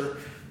rusher.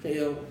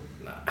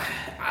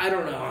 I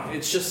don't know.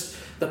 It's just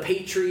the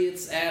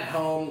Patriots at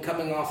home,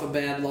 coming off a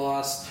bad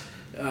loss.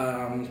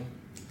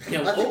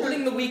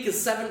 Opening the week as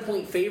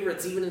 7-point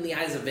favorites, even in the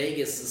eyes of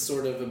Vegas, is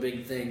sort of a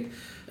big thing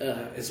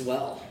as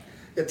well.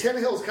 Yeah,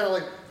 Tannehill is kind of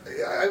like,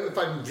 if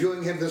I'm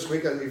viewing him this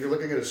week, if you're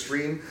looking at a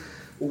stream,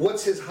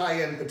 what's his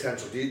high-end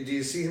potential? Do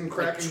you see him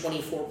cracking?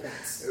 Like 24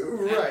 points.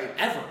 Right.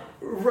 Ever.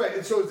 Right,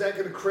 and so is that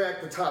going to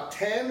crack the top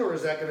 10, or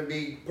is that going to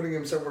be putting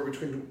him somewhere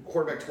between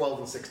quarterback 12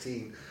 and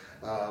 16?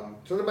 So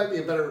there might be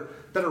a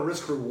better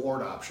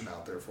risk-reward option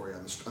out there for you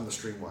on the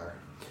stream wire.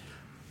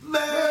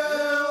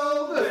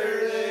 Vaaalverde.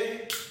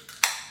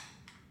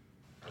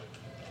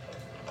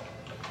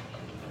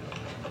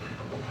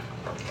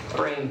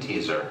 Brain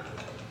teaser.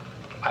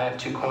 I have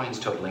 2 coins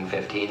totaling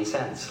 15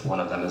 cents.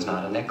 One of them is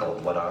not a nickel.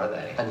 What are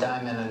they? A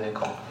dime and a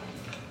nickel.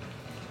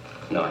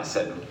 No, I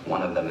said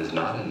one of them is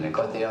not a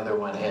nickel. But the other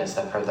one is.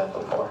 I've heard that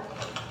before.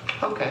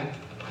 Okay.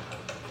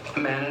 A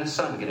man and his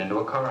son get into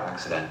a car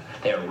accident.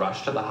 They are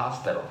rushed to the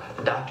hospital.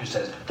 The doctor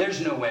says,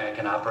 "There's no way I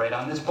can operate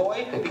on this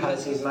boy."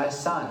 Because he's my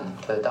son.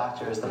 The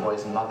doctor is the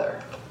boy's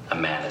mother. A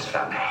man is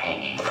found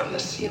hanging from the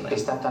ceiling. He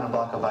stepped on a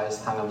block of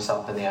ice, hung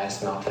himself, and the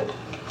ice melted.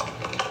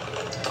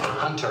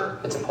 Hunter.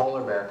 It's a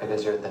polar bear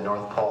because you're at the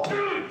North Pole.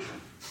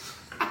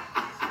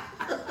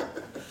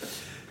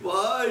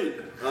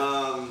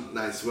 What?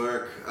 Nice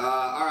work.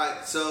 All right,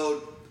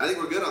 so I think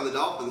we're good on the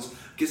Dolphins.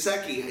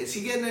 Gesicki, is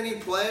he getting any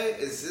play?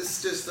 Is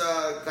this just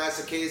a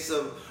classic case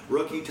of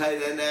rookie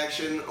tight end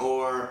action,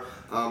 or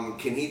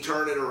can he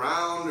turn it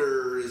around,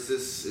 or is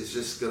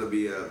just going to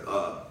be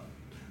a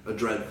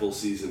dreadful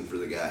season for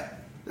the guy?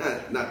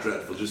 Not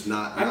dreadful, just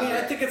not.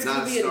 I think it's going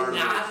to be a starter.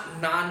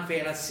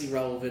 non-fantasy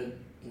relevant,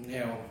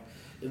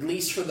 at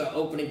least for the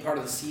opening part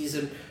of the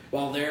season.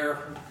 While they're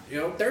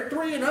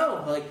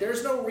 3-0, like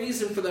there's no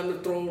reason for them to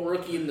throw a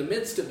rookie in the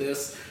midst of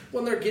this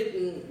when they're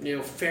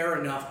getting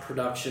fair enough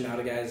production out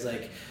of guys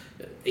like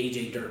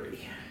AJ Derby.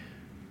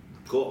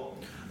 Cool.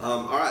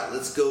 All right,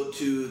 let's go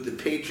to the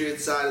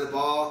Patriots side of the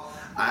ball.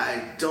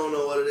 I don't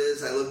know what it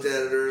is. I looked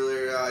at it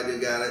earlier. I did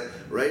got it.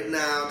 Right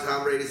now,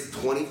 Tom Brady's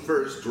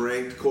 21st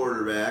ranked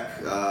quarterback.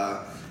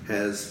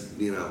 Has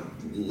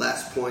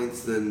less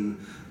points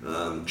than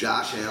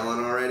Josh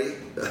Allen already.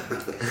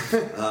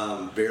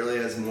 Barely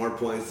has more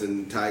points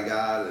than Ty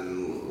God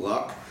and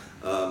Luck.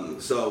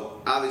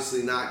 So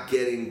obviously not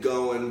getting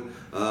going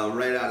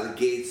right out of the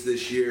gates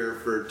this year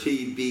for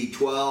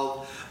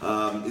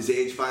TB12. Is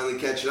age finally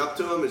catching up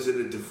to him? Is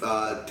it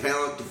a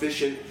talent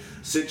deficient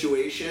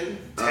situation?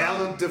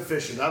 Talent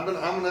deficient. I'm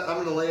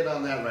gonna lay it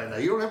on that right now.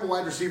 You don't have a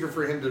wide receiver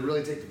for him to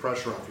really take the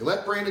pressure off. You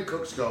let Brandon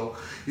Cooks go.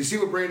 You see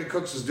what Brandon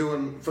Cooks is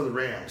doing for the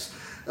Rams.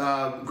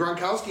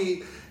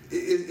 Gronkowski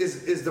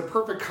is the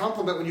perfect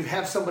complement when you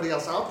have somebody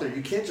else out there.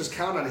 You can't just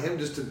count on him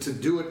just to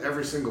do it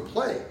every single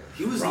play.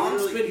 He was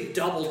Gronk's literally been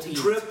double teamed.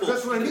 Triple.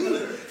 That's what I mean.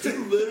 He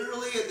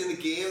literally in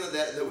the game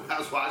that I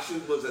was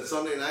watching was that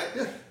Sunday night.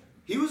 Yeah.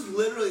 He was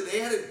literally, they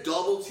had a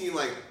double team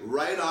like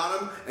right on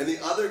him, and the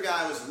other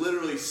guy was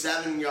literally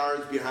 7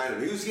 yards behind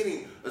him. He was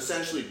getting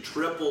essentially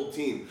triple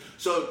team.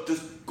 So does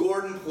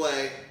Gordon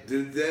play?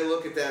 Do they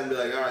look at that and be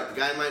like, all right, the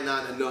guy might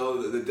not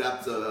know the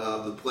depth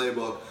of the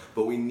playbook,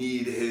 but we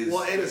need his...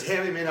 Well, and his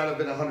hammy may not have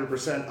been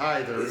 100%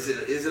 either. Is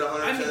it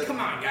 100%? I mean, come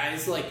on,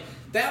 guys. Like,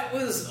 that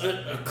was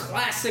a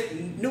classic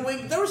New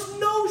England. There was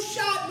no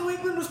shot New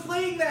England was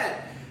playing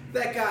that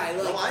guy.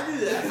 Like, no, I knew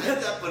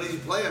that, but he's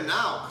playing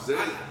now.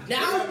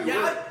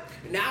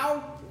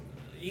 Now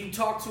you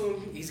talk to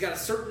him, he's got a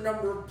certain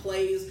number of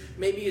plays,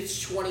 maybe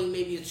it's 20,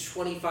 maybe it's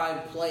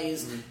 25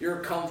 plays you're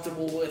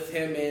comfortable with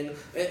him in,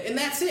 and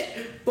that's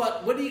it.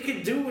 But what you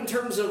can do in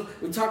terms of,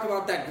 we talk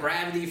about that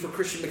gravity for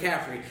Christian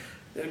McCaffrey.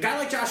 A guy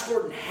like Josh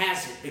Gordon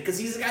has it because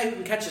he's a guy who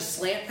can catch a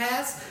slant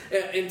pass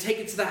and take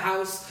it to the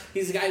house.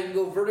 He's a guy who can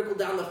go vertical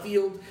down the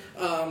field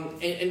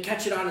and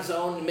catch it on his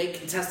own and make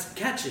contested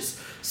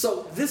catches.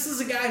 So this is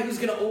a guy who's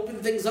going to open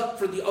things up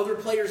for the other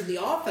players in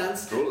the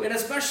offense. Totally. And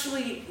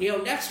especially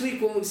next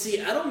week when we see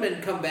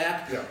Edelman come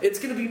back, it's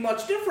going to be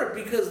much different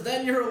because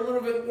then you're a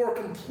little bit more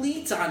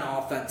complete on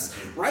offense.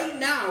 Right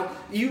now,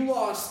 you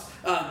lost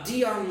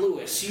Dion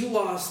Lewis. You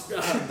lost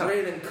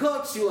Brandon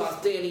Cooks. You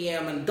lost Danny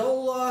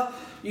Amendola.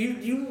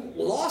 You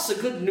lost a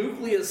good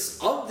nucleus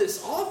of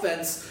this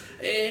offense,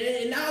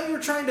 and now you're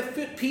trying to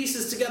fit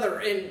pieces together.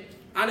 And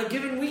on a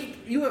given week,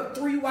 you have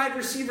 3 wide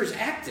receivers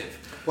active.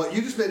 Well,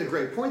 you just made a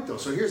great point, though.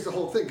 So here's the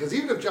whole thing. Because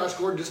even if Josh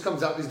Gordon just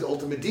comes out and he's the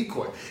ultimate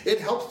decoy, it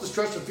helps to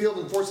stretch the field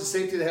and forces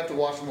safety to have to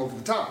watch him over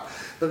the top.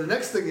 But the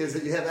next thing is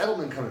that you have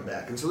Edelman coming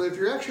back. And so if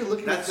you're actually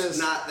looking at this...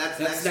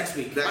 That's next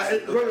week.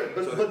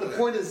 But the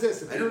point is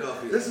this.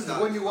 This is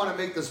when you want to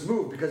make this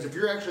move. Because if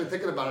you're actually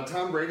thinking about it,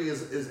 Tom Brady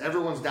is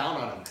everyone's down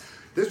on him.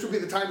 This would be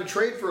the time to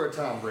trade for a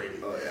Tom Brady.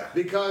 Oh, yeah.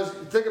 Because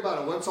think about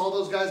it. Once all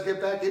those guys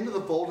get back into the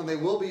fold, and they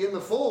will be in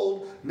the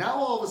fold, now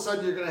all of a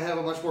sudden you're going to have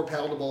a much more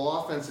palatable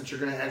offense that you're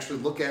going to actually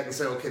look at and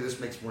say, okay, this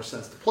makes more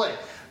sense to play.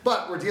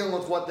 But we're dealing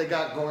with what they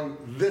got going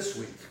this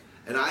week.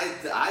 And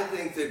I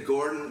think that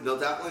Gordon, they'll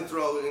definitely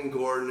throw in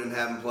Gordon and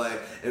have him play.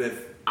 And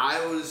if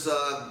I was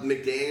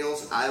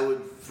McDaniels, I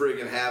would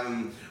friggin' have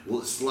him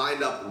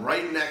lined up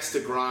right next to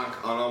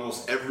Gronk on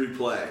almost every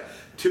play.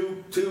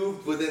 Two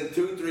within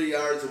 2-3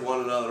 yards of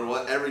one another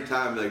every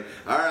time. Like,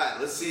 all right,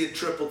 let's see a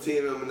triple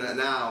team him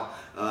now.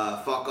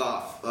 Fuck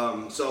off.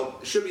 So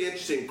it should be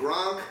interesting.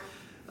 Gronk,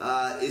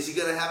 is he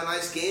going to have a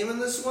nice game in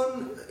this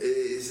one?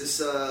 Is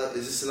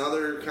this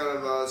another kind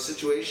of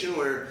situation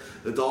where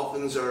the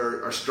Dolphins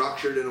are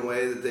structured in a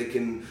way that they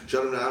can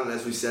shut him down? And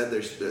as we said,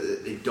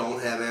 they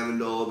don't have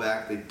Amendola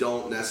back. They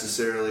don't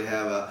necessarily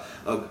have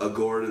a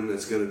Gordon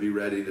that's going to be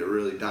ready to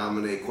really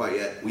dominate quite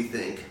yet. We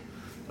think.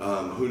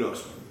 Who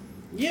knows?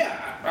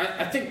 Yeah,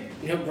 I think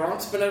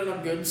Gronk's been in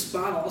a good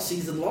spot all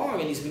season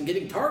long, and he's been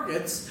getting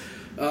targets.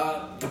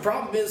 The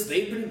problem is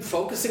they've been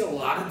focusing a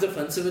lot of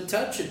defensive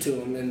attention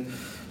to him, and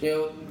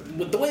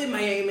with the way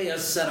Miami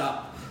is set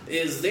up,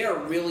 is they are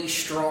really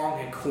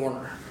strong at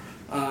corner.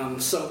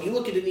 So you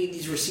look at any of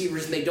these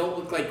receivers, and they don't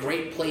look like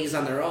great plays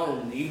on their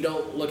own. You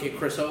don't look at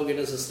Chris Hogan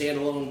as a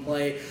standalone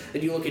play,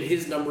 and you look at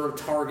his number of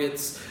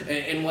targets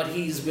and what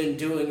he's been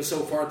doing so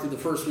far through the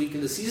first week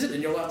of the season,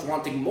 and you're left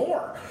wanting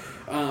more.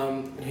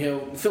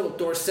 Philip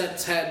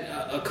Dorsett's had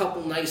a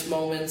couple nice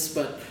moments,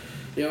 but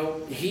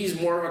he's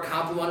more of a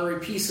complimentary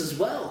piece as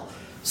well.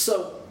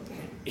 So,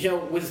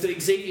 with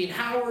Xavier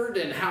Howard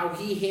and how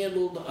he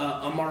handled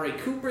Amari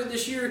Cooper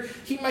this year,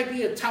 he might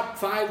be a top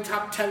 5,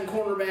 top 10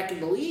 cornerback in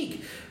the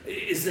league.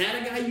 Is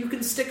that a guy you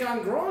can stick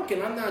on Gronk?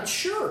 And I'm not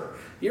sure.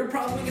 You're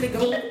probably going to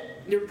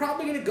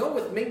go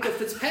with Minkah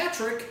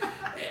Fitzpatrick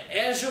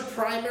as your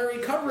primary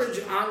coverage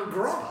on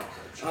Gronk.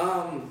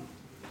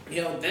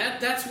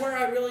 That's where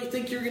I really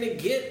think you're going to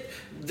get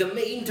the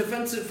main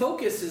defensive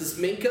focus is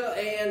Minkah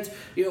and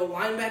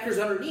linebackers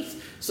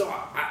underneath. So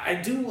I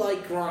do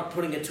like Gronk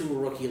putting it to a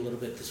rookie a little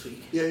bit this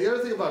week. Yeah, the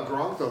other thing about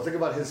Gronk, though, think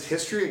about his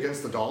history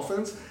against the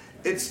Dolphins.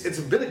 It's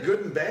a bit of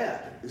good and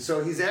bad.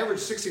 So he's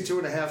averaged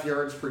 62.5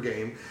 yards per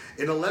game.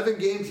 In 11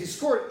 games, he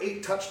scored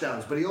 8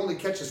 touchdowns, but he only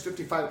catches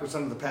 55%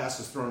 of the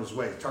passes thrown his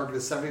way.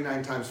 Targeted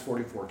 79 times,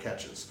 44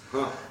 catches.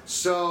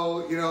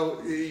 So,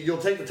 you'll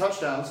take the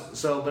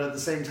touchdowns. But at the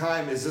same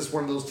time, is this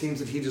one of those teams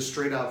that he just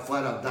straight out,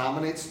 flat out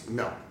dominates?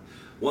 No.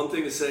 One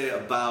thing to say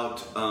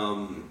about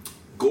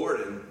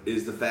Gordon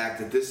is the fact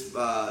that this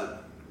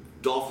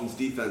Dolphins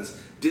defense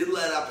did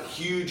let up a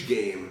huge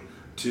game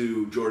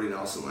to Jordy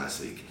Nelson last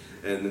week.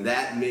 And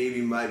that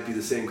maybe might be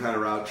the same kind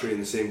of route tree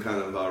and the same kind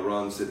of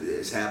runs that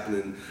is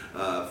happening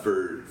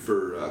for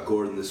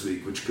Gordon this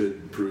week, which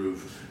could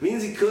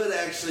means he could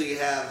actually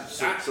have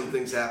some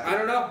things happen. I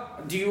don't know.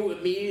 Do you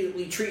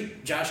immediately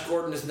treat Josh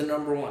Gordon as the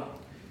number one?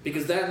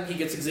 Because then he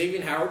gets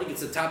Xavier Howard, he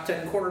gets a top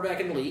 10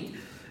 cornerback in the league,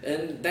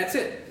 and that's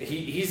it.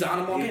 He's on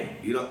him all game.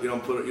 You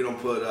don't put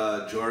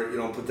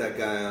that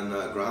guy on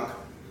Gronk.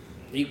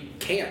 You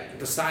can't.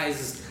 The size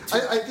is.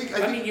 I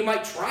think you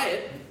might try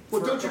it.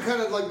 Well, don't you kind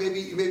of like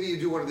maybe you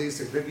do one of these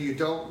things? Maybe you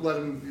don't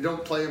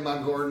play him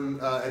on Gordon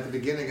at the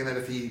beginning, and then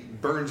if he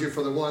burns you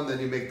for the one,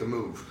 then you make the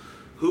move.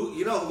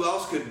 Who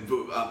else could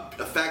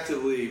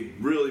effectively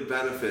really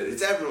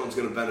benefit? Everyone's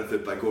going to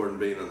benefit by Gordon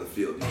being on the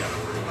field. You got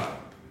to worry about it.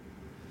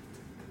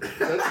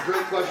 That's a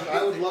great question.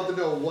 I would love to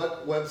know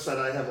what website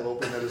I have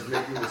open that is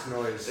making this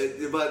noise.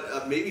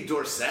 But maybe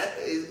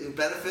Dorsett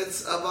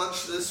benefits a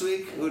bunch this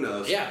week. Who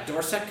knows? Yeah,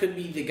 Dorsett could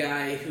be the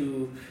guy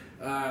who.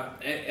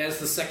 As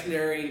the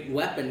secondary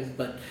weapon,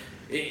 but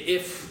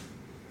if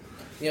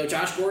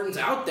Josh Gordon's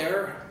out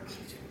there,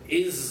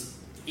 is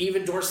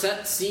even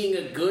Dorsett seeing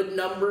a good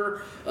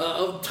number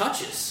of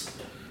touches?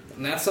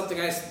 And that's something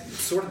I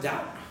sort of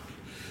doubt.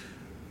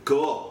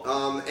 Cool.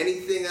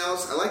 Anything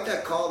else? I like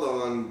that call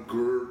though on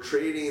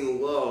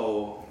trading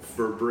low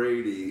for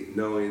Brady,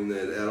 knowing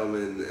that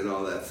Edelman and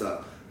all that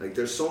stuff. Like,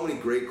 there's so many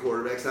great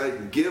quarterbacks now. You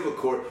can give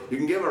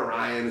a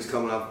Ryan who's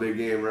coming off a big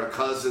game, or a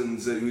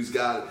Cousins who's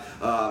got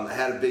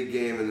had a big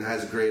game and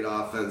has a great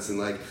offense, and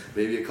like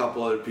maybe a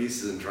couple other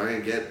pieces, and try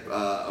and get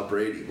a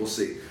Brady. We'll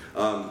see.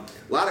 A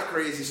lot of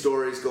crazy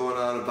stories going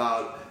on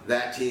about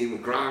that team.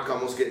 Gronk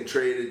almost getting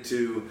traded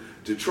to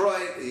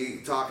Detroit.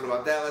 Talking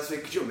about that last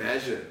week. Could you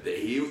imagine it?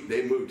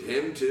 They moved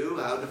him too?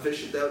 How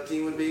deficient that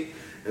team would be.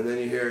 And then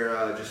you hear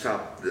just how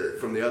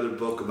from the other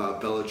book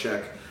about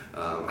Belichick.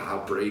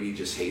 How Brady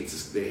just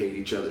they hate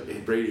each other.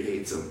 Brady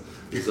hates him.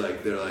 He's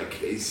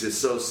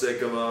just so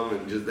sick of him,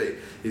 and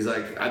he's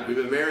like, we've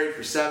been married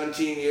for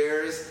 17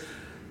 years.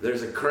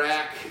 There's a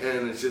crack,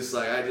 and it's just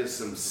like, I just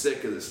am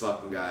sick of this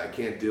fucking guy. I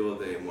can't deal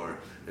with it anymore.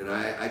 And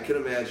I can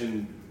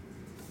imagine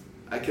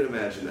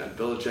that.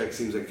 Belichick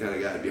seems like the kind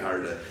of guy to be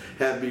hard to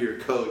have be your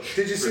coach.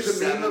 Did you see the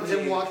meme of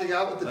him walking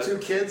out with the two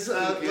kids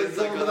over with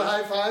a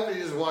high five, and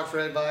he just walks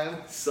right by him?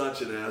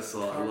 Such an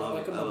asshole. I love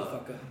it.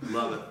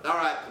 Love it. All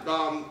right.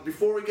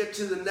 Before we get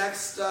to the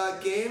next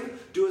game,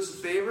 do us a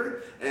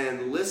favor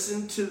and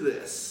listen to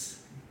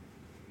this.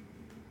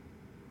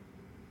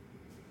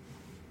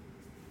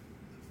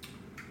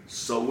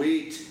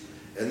 Sweet.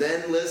 And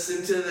then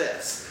listen to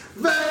this.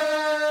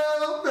 Vaaalverde.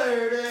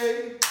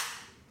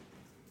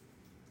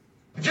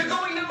 If you're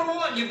going number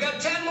one, you've got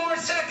 10 more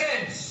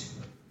seconds.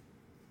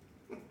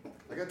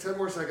 I got 10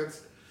 more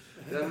seconds.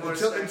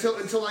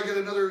 Until I get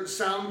another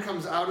sound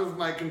comes out of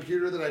my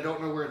computer that I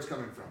don't know where it's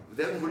coming from.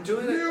 We're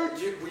doing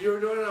it. You were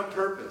doing it on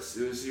purpose.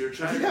 You're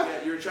trying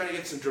to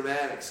get some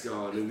dramatics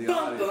going in the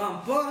audience.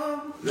 Bum,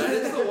 bum. That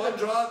is the one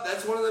draw.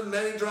 That's one of the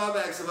many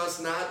drawbacks of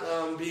us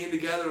not being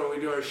together when we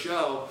do our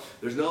show.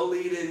 There's no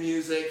lead-in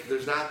music.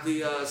 There's not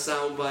the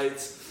sound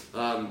bites.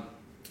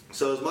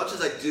 So as much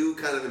as I do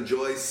kind of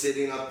enjoy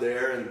sitting up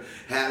there and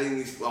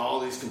having all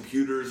these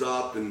computers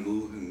up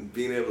and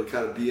being able to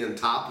kind of be on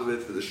top of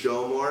it for the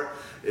show more,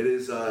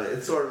 it's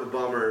sort of a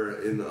bummer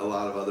in a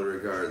lot of other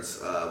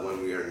regards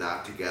when we are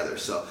not together.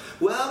 So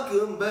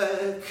welcome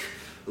back.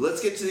 Let's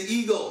get to the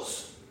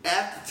Eagles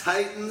at the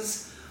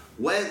Titans.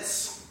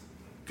 Wentz,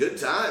 good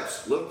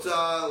times. Looked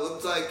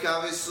like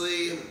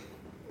obviously,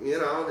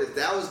 if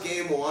that was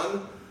game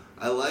one.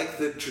 I like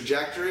the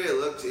trajectory.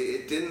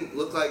 It didn't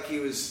look like he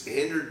was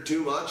hindered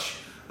too much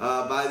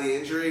by the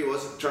injury. He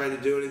wasn't trying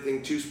to do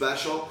anything too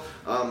special.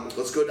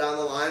 Let's go down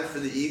the line for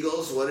the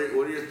Eagles. What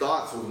are your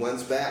thoughts with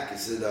Wentz back?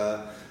 Is it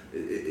a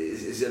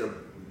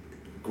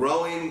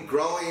growing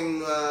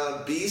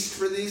beast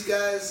for these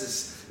guys?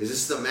 Is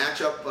this the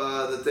matchup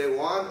that they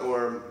want,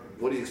 or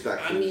what do you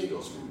expect from the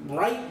Eagles?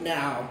 Right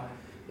now,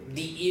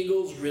 the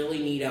Eagles really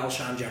need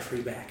Alshon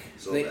Jeffrey back.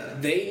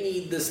 They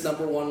need this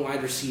number one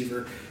wide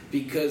receiver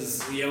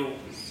because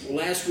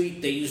last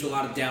week they used a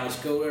lot of Dallas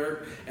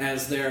Goedert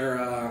as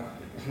their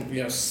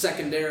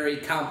secondary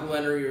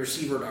complementary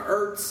receiver to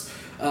Ertz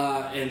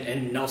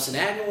and Nelson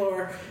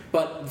Aguilar,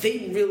 but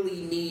they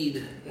really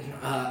need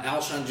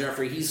Alshon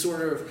Jeffrey. He's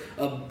sort of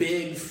a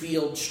big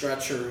field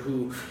stretcher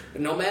who,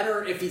 no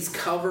matter if he's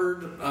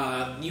covered,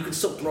 you can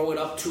still throw it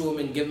up to him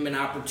and give him an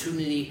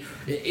opportunity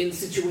in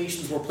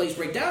situations where plays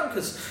break down.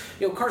 Because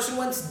Carson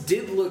Wentz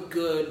did look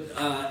good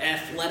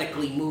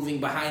athletically moving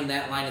behind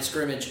that line of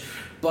scrimmage,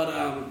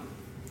 but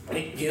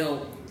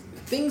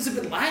things have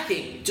been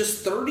lacking.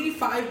 Just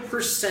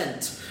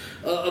 35%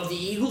 of the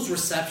Eagles'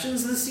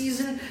 receptions this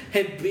season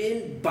have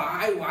been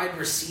by wide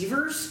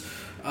receivers.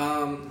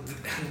 And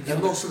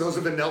most of those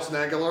have been Nelson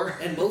Aguilar.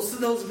 And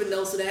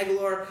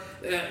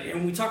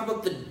we talk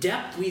about the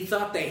depth we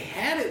thought they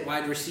had at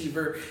wide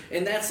receiver,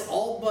 and that's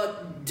all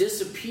but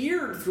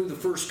disappeared through the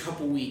first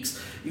couple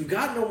weeks. You've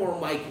got no more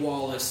Mike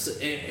Wallace,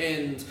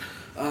 and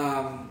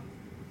how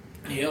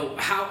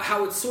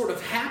it sort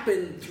of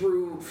happened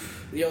through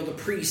the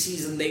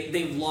preseason.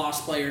 They've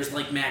lost players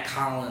like Matt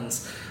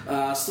Collins,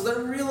 so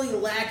they're really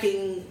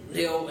lacking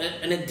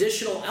an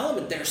additional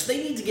element there. So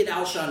they need to get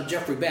Alshon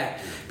Jeffrey back,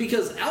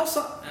 because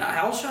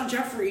Alshon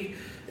Jeffrey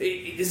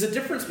is a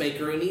difference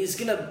maker, and he's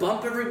going to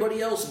bump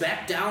everybody else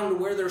back down to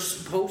where they're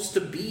supposed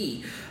to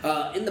be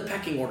in the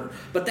pecking order.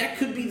 But that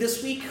could be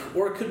this week,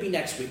 or it could be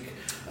next week.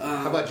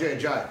 How about Jay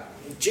Ajayi?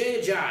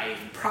 Jay Ajayi,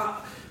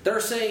 they're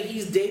saying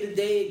he's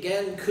day-to-day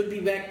again, could be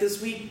back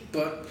this week,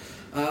 but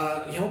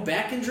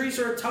back injuries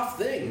are a tough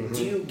thing. Mm-hmm.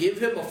 Do you give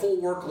him a full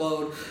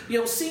workload?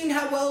 Seeing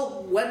how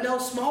well Wendell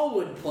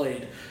Smallwood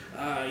played,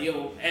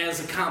 as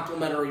a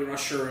complimentary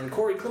rusher, and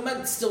Corey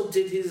Clement still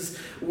did his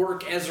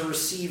work as a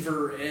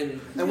receiver,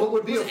 and what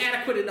would be was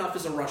adequate enough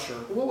as a rusher.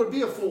 What would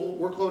be a full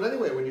workload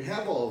anyway when you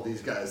have all of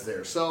these guys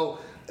there? So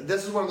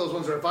this is one of those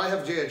ones where if I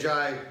have Jay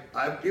Ajayi,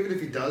 even if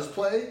he does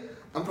play,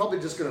 I'm probably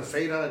just going to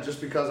fade on it just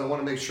because I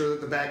want to make sure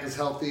that the back is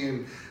healthy,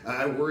 and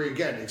I worry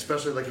again,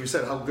 especially like you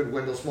said, how good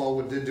Wendell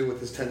Smallwood did do with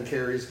his 10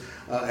 carries,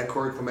 and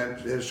Corey Clement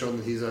has shown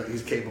that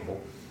he's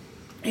capable.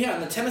 Yeah,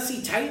 and the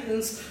Tennessee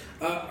Titans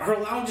are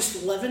allowing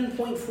just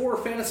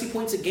 11.4 fantasy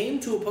points a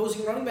game to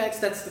opposing running backs.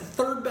 That's the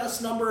third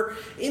best number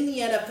in the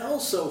NFL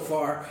so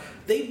far.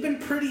 They've been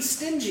pretty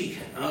stingy.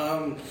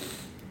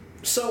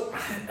 So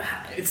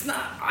it's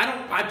not.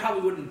 I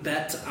probably wouldn't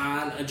bet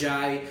on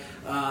Ajayi.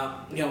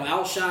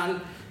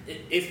 Alshon,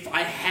 if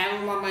I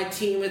have him on my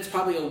team, it's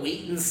probably a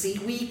wait-and-see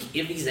week.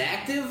 If he's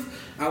active,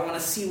 I want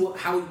to see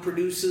how he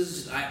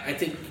produces. I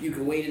think you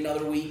could wait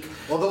another week.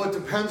 Although it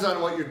depends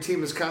on what your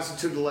team is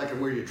constituted like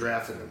and where you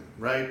drafted him,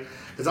 right?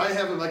 Because I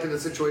have him like in a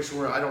situation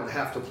where I don't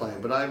have to play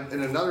him, but I'm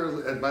in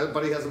another. My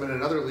buddy has him in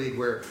another league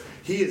where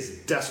he is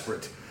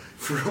desperate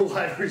for a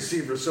wide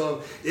receiver.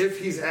 So if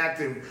he's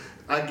active,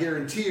 I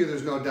guarantee you,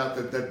 there's no doubt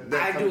that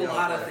I do a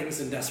lot of things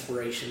in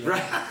desperation.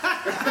 Right.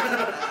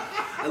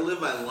 I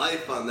live my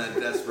life on that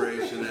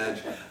desperation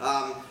edge.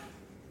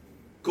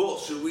 Cool.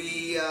 Should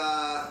we?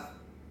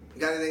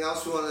 Got anything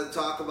else we want to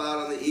talk about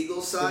on the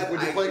Eagles side?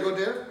 Would you play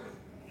Goddard?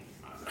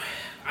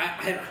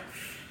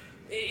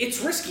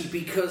 It's risky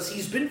because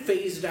he's been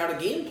phased out of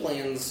game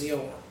plans,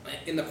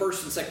 in the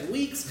first and second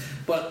weeks.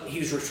 But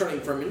he's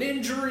returning from an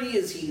injury.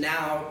 Is he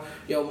now,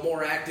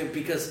 more active?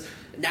 Because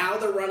now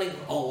they're running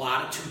a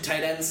lot of 2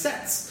 tight end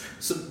sets,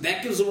 so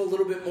that gives him a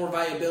little bit more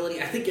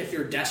viability. I think if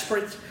you're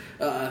desperate,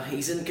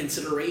 he's in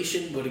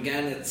consideration. But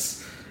again,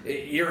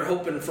 you're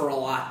hoping for a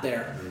lot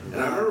there.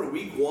 And I remember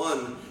week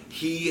 1,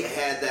 he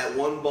had that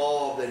one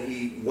ball that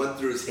he went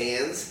through his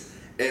hands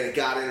and it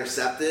got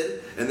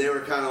intercepted, and they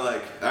were kind of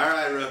like, all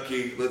right,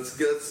 rookie, let's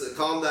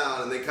calm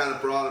down, and they kind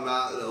of brought him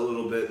out a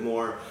little bit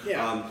more.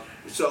 Yeah.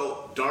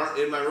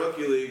 In my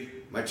rookie league,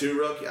 my 2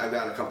 rookie, I've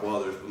got a couple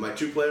others, but my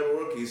 2 playable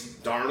rookies,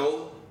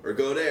 Darnold or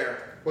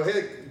Goddard. Well,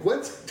 hey,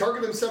 Wentz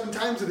targeted him 7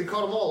 times and he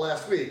caught them all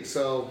last week,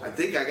 so... I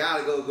think I got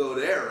to go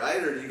there,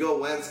 right? Or do you go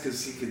Wentz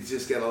because he could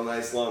just get a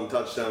nice long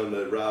touchdown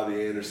to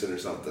Robbie Anderson or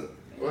something?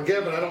 Well,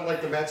 again, but I don't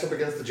like the matchup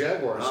against the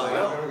Jaguars, so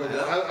I'm going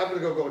to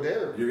go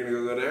Goddard. You're going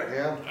to go Goddard?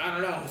 Yeah. I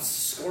don't know. It's a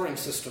scoring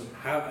system.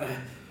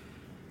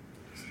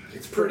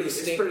 It's pretty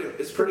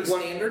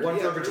standard. 1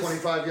 for every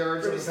 25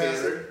 yards on the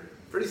passer.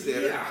 Pretty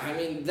standard. Yeah, I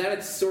mean, that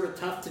it's sort of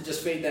tough to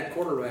just fade that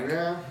quarterback.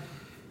 Yeah.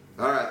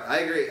 All right,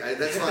 I agree.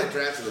 That's why I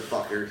drafted the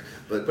fucker.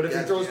 But if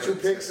he throws 2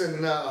 picks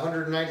and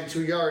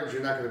 192 yards,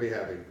 you're not going to be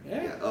happy.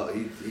 Yeah. Oh,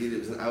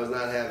 I was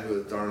not happy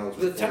with Darnold's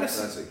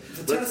performance.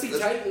 The Tennessee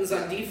Titans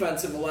on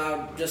defense have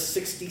allowed just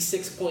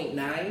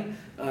 66.9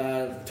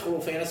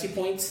 total fantasy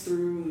points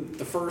through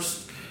the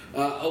first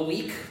a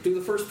week. Through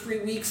the first 3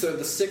 weeks, they're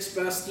the 6th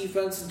best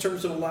defense in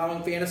terms of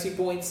allowing fantasy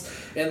points,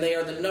 and they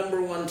are the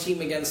number 1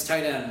 team against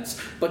tight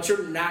ends. But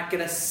you're not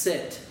going to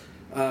sit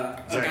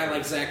a guy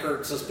like Zach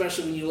Ertz,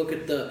 especially when you look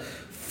at the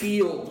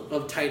field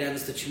of tight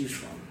ends to choose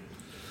from.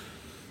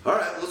 All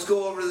right, let's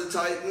go over the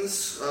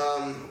Titans.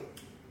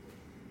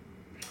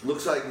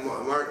 Looks like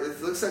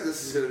it looks like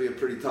this is going to be a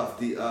pretty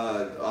tough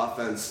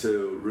offense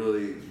to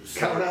really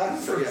count on.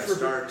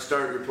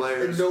 Start your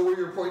players and know where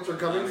your points are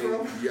coming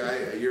from.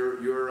 Yeah,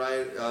 you're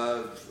right.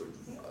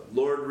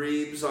 Lord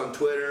Reeves on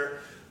Twitter.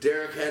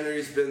 Derrick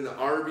Henry's been the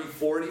RB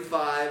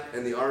 45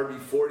 and the RB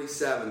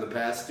 47 the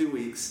past 2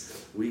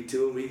 weeks, week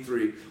 2 and week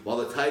 3, while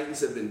the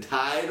Titans have been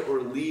tied or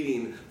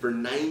leading for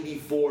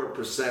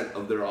 94%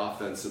 of their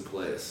offensive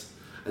plays.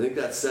 I think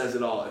that says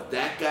it all. If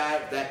that guy,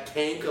 that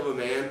tank of a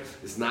man,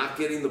 is not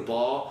getting the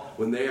ball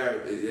when they are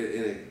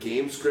in a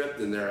game script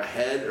and they're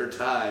ahead or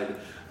tied,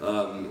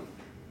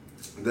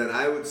 then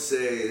I would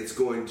say it's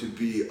going to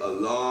be a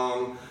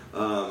long...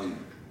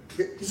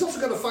 he's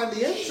also got to find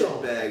the end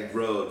zone. Bag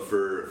road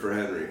for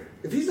Henry.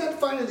 If he's not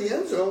finding the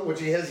end zone, which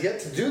he has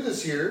yet to do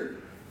this year,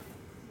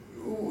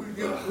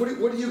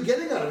 what are you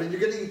getting out of it? You're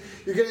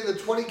getting the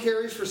 20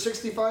 carries for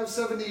 65,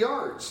 70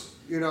 yards.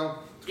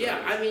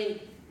 Yeah, I mean...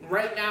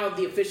 Right now,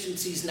 the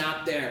efficiency's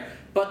not there,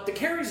 but the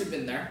carries have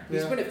been there.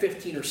 He's been at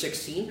 15 or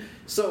 16,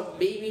 so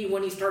maybe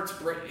when he starts,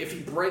 if he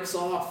breaks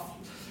off,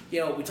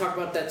 we talk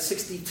about that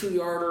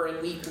 62-yarder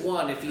in week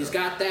 1. If he's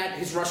got that,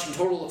 his rushing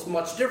total looks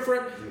much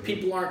different. Mm-hmm.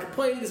 People aren't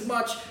complaining as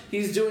much.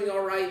 He's doing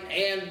all right,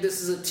 and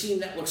this is a team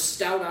that looks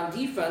stout on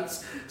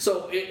defense.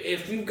 So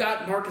if you've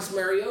got Marcus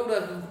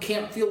Mariota, who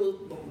can't feel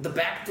the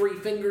back 3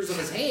 fingers of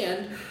his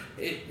hand...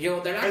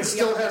 they're not. And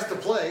still has to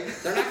play.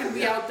 They're not going to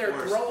be out there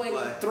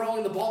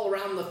throwing the ball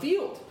around the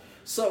field.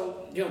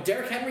 So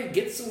Derrick Henry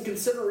gets some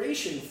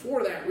consideration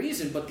for that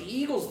reason. But the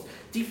Eagles'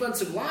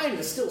 defensive line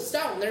is still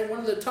stout, and they're one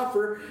of the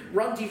tougher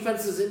run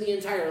defenses in the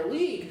entire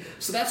league.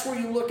 So that's where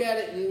you look at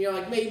it, and you're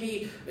like,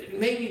 maybe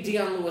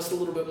Deion Lewis a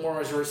little bit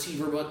more as a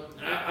receiver. But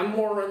I'm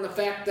more on the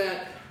fact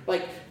that.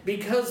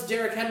 Because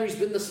Derrick Henry's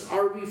been this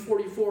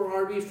RB44,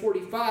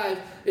 RB45,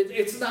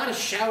 it's not a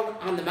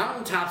shout on the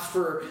mountaintops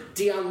for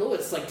Deion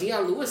Lewis.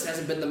 Deion Lewis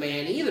hasn't been the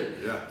man either.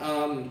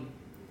 Yeah.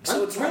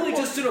 So it's really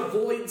just an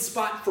avoid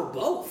spot for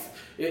both,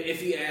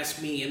 if you ask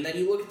me. And then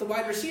you look at the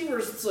wide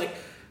receivers, it's like,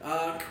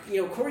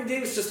 Corey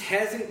Davis just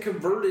hasn't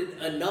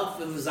converted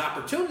enough of his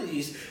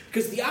opportunities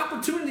because the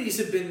opportunities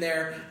have been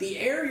there, the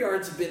air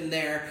yards have been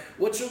there.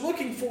 What you're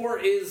looking for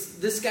is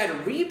this guy to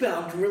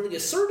rebound and really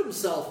assert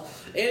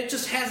himself, and it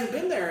just hasn't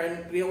been there.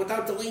 And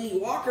without Delaney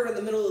Walker in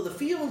the middle of the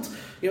field,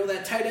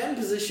 that tight end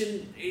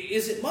position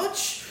isn't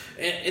much.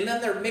 And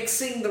then they're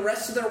mixing the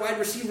rest of their wide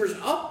receivers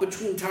up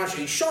between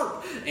Tajay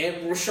Sharp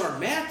and Rashard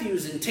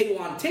Matthews, and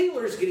Taywan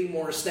Taylor's getting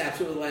more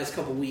snaps over the last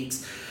couple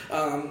weeks.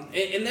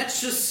 And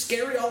that's just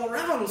scary all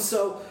around.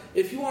 So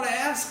if you want to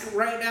ask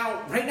right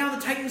now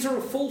the Titans are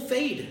a full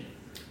fade.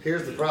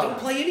 Here's the problem. Don't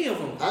play any of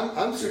them.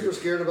 I'm super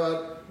scared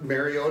about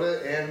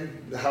Mariota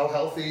and how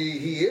healthy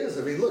he is.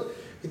 I mean, look,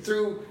 he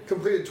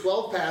completed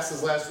 12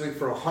 passes last week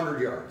for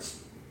 100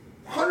 yards.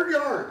 100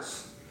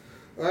 yards.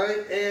 All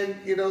right, and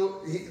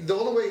the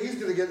only way he's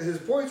going to get his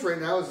points right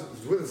now is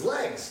with his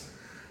legs.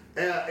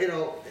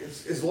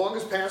 His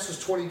longest pass was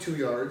 22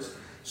 yards.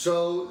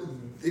 So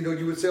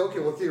you would say, okay,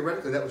 well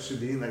theoretically that should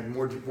be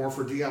more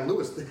for Deion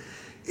Lewis.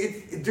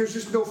 There's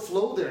just no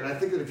flow there, and I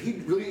think that if he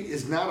really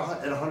is not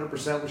at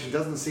 100%, which he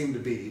doesn't seem to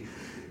be,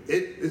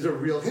 it is a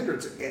real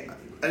hindrance.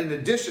 In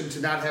addition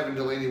to not having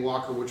Delaney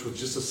Walker, which was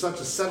just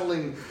such a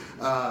settling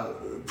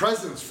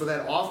presence for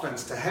that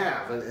offense to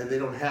have, and they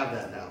don't have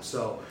that now.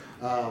 So.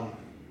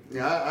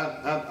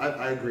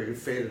 I agree.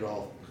 Fade it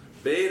all.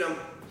 Fade them.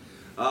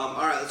 All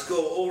right, let's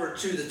go over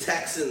to the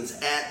Texans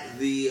at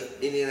the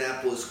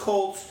Indianapolis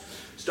Colts.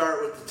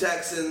 Start with the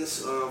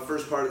Texans.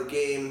 First part of the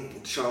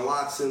game, Deshaun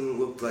Watson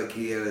looked like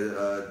he had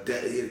a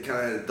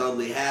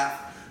Dudley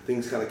half.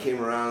 Things kind of came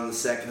around in the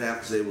second half.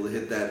 Was able to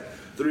hit that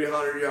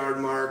 300-yard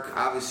mark.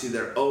 Obviously,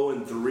 they're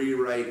 0-3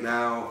 right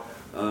now.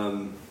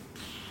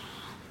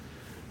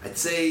 I'd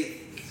say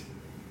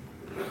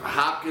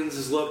Hopkins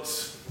has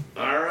looked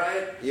all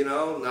right,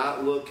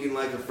 not looking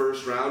like a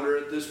first rounder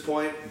at this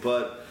point,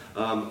 but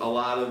a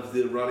lot of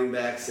the running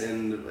backs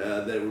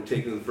that were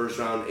taken in the first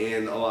round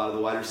and a lot of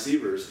the wide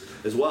receivers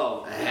as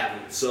well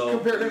haven't. So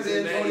compared him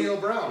to Antonio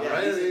Brown,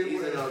 right?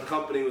 He's in a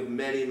company with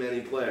many,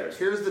 many players.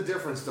 Here's the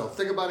difference, though.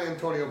 Think about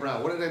Antonio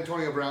Brown. What did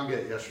Antonio Brown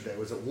get yesterday?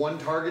 Was it 1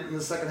 target in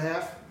the second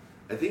half?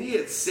 I think he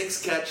had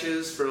 6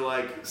 catches for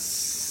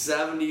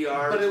 70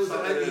 yards. But it was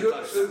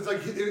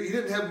like he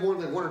didn't have more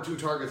than 1 or 2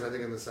 targets, I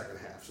think, in the second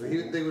half. So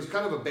they was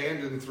kind of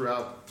abandoned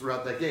throughout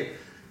that game.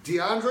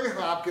 DeAndre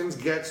Hopkins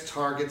gets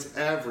targets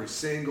every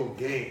single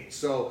game.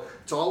 So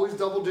it's always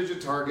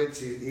double-digit targets.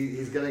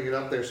 He's getting it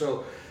up there.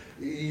 So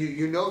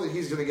you know that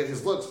he's going to get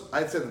his looks.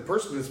 I'd say the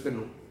person that's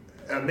been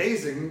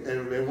amazing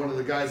and one of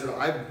the guys that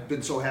I've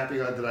been so happy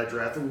that I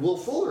drafted, Will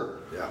Fuller.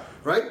 Yeah.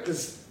 Right?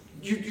 Because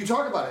you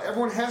talk about it.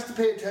 Everyone has to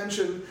pay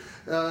attention,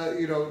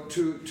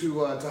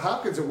 to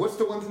Hopkins. And what's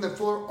the one thing that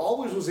Fuller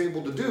always was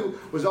able to do?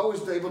 Was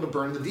always able to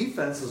burn the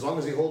defense as long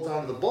as he holds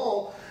on to the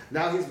ball.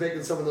 Now he's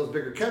making some of those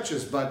bigger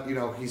catches, but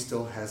he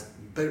still has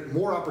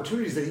more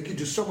opportunities that he could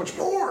do so much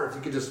more if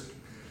he could just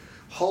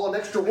haul an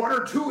extra one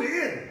or two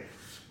in.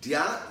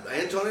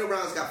 Antonio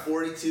Brown's got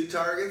 42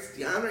 targets.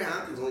 DeAndre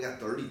Hopkins only got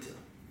 32.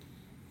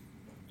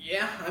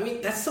 Yeah, I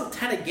mean, that's still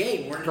 10 a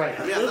game. Right.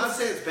 I mean, I'm not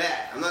saying it's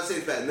bad.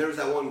 And there was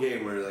that one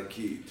game where, or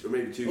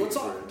maybe two games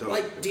where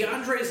Antonio.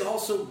 DeAndre is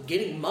also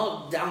getting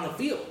mugged down the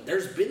field.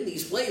 There's been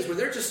these plays where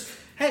they're just,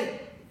 hey,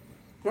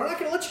 we're not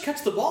going to let you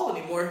catch the ball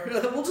anymore.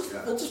 We'll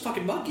just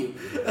fucking mug you.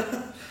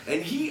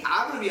 And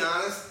I'm going to be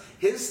honest,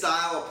 his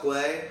style of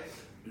play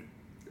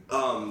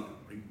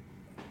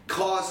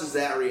causes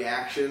that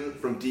reaction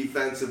from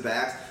defensive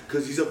backs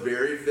because he's a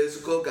very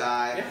physical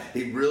guy. Yeah.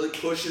 He really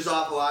pushes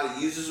off a lot.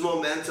 He uses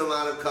momentum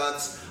out of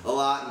cuts a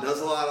lot and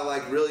does a lot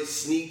of really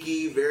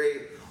sneaky,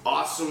 very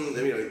awesome.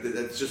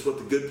 That's just what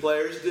the good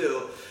players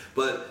do.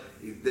 But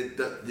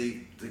the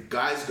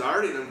guys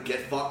guarding him get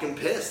fucking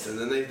pissed, and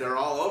then they're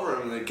all over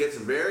him, and it gets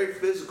very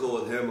physical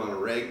with him on a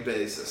regular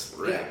basis.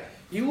 Right? Yeah.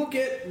 You look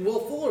at Will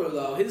Fuller,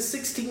 though. His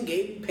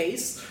 16-game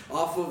pace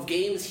off of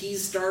games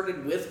he's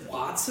started with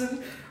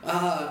Watson,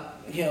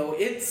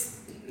 it's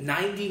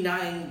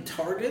 99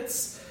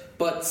 targets,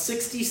 but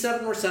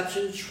 67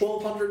 receptions,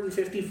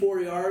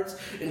 1,254 yards,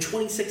 and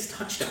 26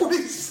 touchdowns.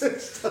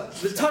 26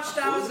 touchdowns. The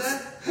touchdowns,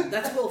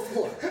 that's Will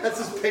Fuller. That's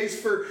his pace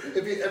for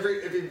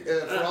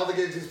for all the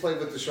games he's played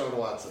with Deshaun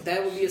Watson.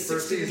 That would be a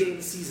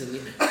 16-game season.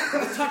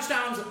 The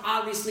touchdowns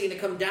obviously going to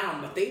come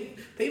down, but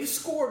they've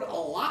scored a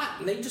lot,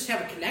 and they just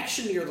have a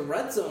connection near the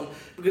red zone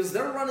because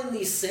they're running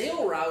these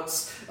sail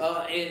routes,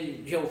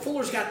 and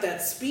Fuller's got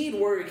that speed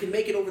where he can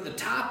make it over the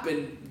top,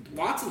 and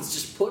Watson's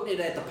just putting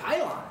it at the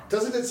pylon.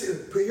 Doesn't it?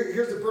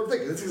 Here's the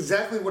perfect thing. It's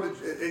exactly what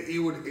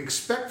you would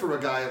expect from a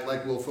guy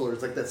like Will Fuller.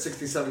 It's like that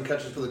 67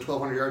 catches for the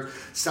 1,200 yards.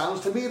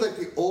 Sounds to me like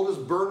the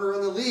oldest burner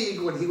in the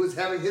league when he was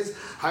having his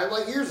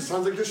highlight years. It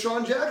sounds like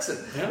Deshaun Jackson.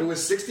 Yeah. It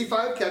was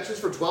 65 catches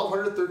for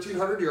 1,200,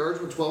 1,300 yards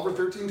with 12 or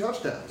 13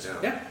 touchdowns.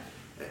 Yeah.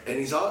 And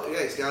he's got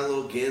a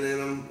little gin in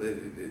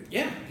him.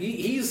 Yeah,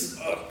 he's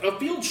a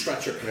field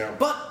stretcher. Yeah.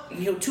 But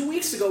 2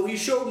 weeks ago he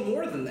showed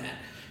more than that.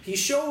 He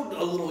showed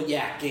a little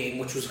yak game,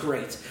 which was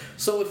great.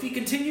 So if he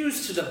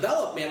continues to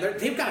develop, man,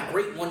 they've got a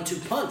great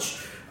 1-2 punch.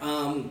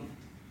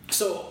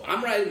 So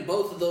I'm riding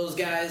both of those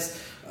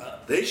guys.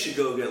 They should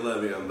go get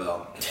Le'Veon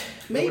Bell.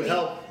 Maybe. That would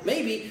help.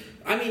 Maybe.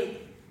 I mean,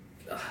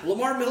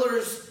 Lamar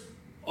Miller's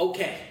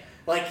okay.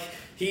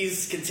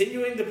 He's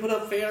continuing to put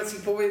up fantasy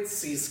points.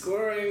 He's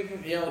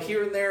scoring,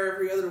 here and there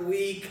every other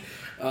week.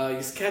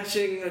 He's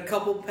catching a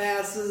couple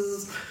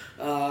passes.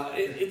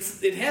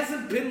 It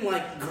hasn't been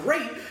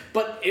great,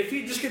 but if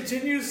he just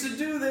continues to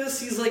do this,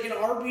 he's like an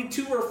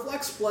RB2 or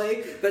flex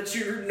play that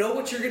you know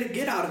what you're going to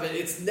get out of it.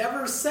 It's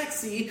never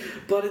sexy,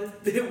 but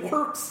it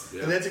works.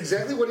 Yeah. And that's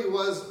exactly what he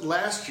was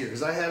last year.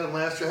 Because I had him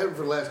last year. I had him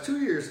for the last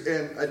 2 years,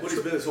 and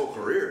he's been his whole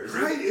career.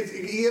 Right?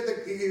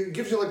 He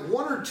gives you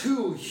one or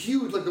two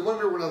huge, like the one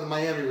where went on to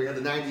Miami where he had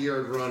the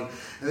 90-yard run,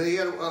 and then he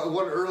had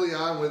one early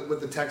on with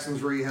the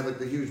Texans where he had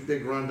the huge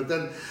big run. But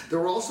then there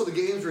were also the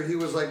games where he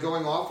was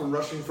going off and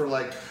rushing for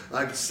like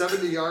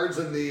 70 yards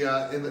in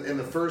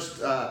the first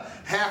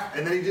half,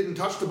 and then he didn't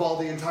touch the ball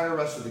the entire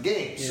rest of the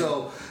game. Yeah.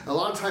 So a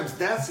lot of times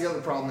that's the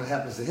other problem that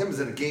happens to him is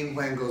that a game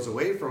plan goes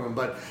away from him.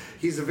 But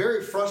he's a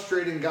very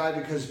frustrating guy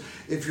because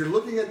if you're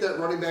looking at that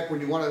running back when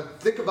you want to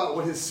think about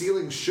what his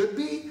ceiling should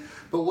be,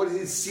 but what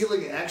his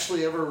ceiling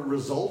actually ever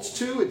results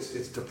to,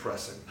 it's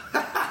depressing.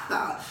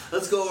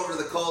 Let's go over to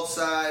the Colts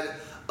side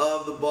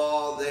of the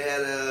ball.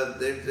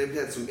 They've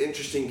had some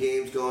interesting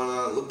games going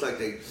on. It looked like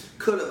they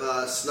could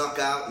have snuck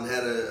out and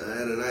had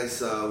a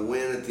nice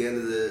win at the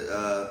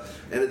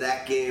end of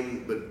that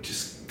game, but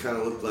just kind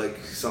of looked like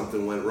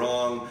something went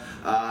wrong.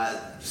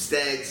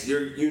 Stags,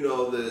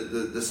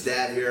 the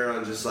stat here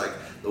on just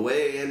the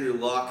way Andrew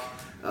Luck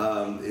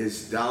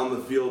his down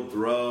the field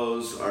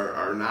throws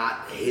are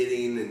not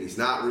hitting, and he's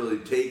not really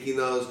taking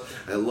those.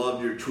 I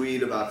loved your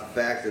tweet about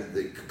the fact that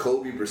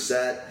Jacoby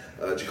Brissett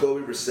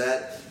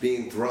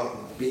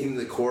being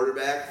the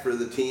quarterback for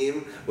the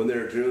team when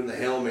they're doing the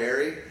Hail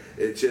Mary.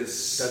 It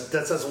just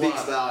that says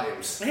speaks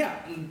volumes. Yeah,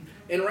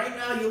 and right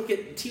now you look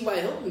at T.Y.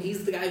 Hilton,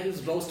 he's the guy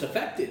who's most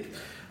effective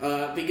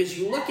because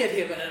you look at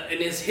him and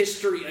his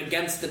history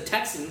against the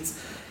Texans.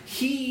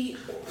 He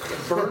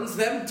burns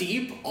them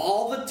deep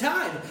all the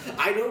time.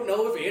 I don't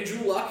know if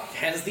Andrew Luck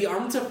has the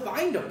arm to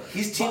find him.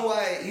 He's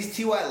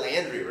T.Y.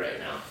 Landry right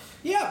now.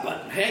 Yeah,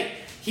 but hey,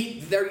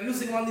 they're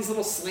using one of these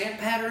little slant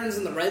patterns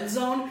in the red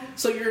zone,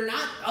 so you're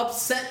not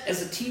upset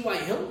as a T.Y.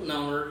 Hilton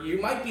owner. You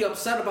might be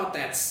upset about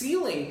that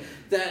ceiling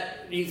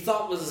that you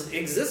thought was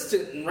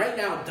existent, and right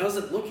now it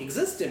doesn't look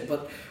existent.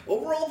 But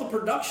overall, the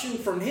production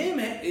from him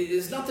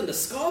is nothing to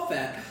scoff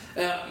at.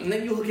 And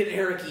then you look at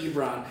Eric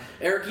Ebron.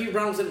 Eric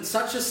Ebron was in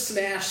such a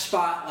smash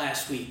spot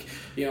last week.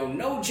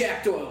 No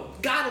Jack Doyle.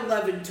 Got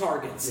 11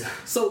 targets. Yeah.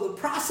 So the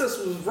process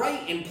was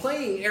right in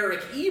playing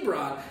Eric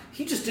Ebron.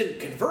 He just didn't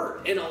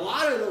convert. And a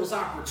lot of those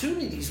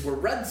opportunities were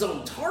red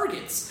zone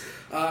targets.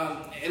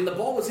 And the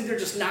ball was either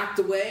just knocked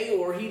away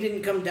or he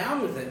didn't come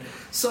down with it.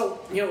 So,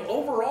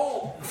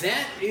 overall,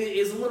 that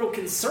is a little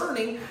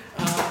concerning.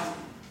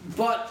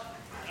 But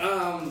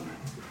the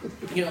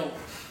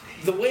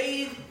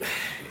way,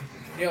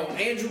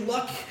 Andrew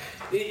Luck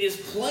is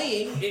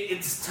playing,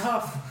 it's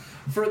tough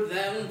for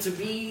them to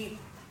be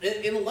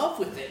in love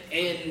with it.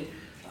 And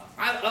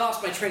I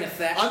lost my train of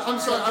thought. I'm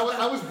sorry,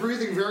 I was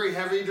breathing very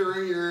heavy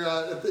during your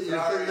thing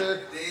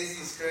there.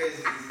 Daisy's crazy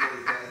these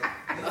days, guys.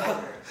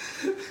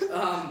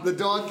 The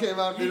dog came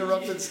out and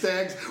interrupted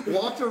Staggs,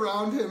 walked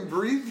around him,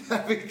 breathed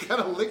heavy, kind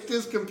of licked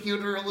his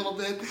computer a little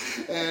bit,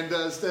 and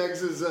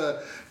Staggs is...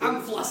 I'm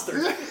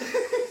flustered.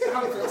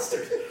 I'm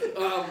flustered.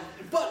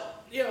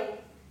 But,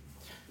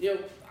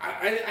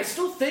 I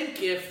still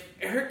think if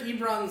Eric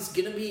Ebron's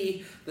going to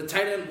be the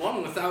tight end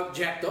one without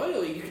Jack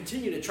Doyle, you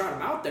continue to trot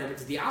him out there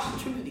because the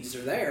opportunities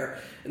are there,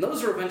 and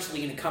those are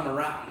eventually going to come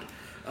around.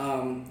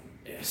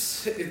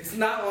 It's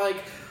not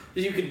like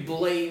you could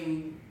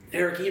blame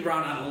Eric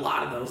Ebron on a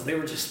lot of those. They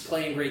were just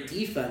playing great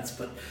defense,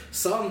 but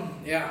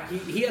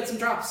he had some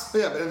drops.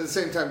 Yeah, but at the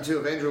same time, too,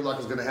 if Andrew Luck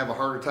is going to have a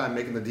harder time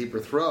making the deeper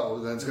throw,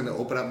 then it's going to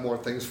open up more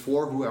things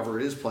for whoever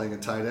is playing a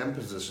tight end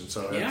position.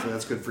 So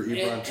that's good for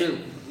Ebron, too.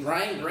 And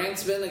Ryan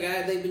Grant's been a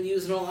guy they've been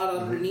using a lot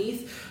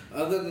underneath.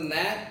 Other than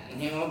that,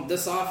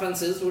 this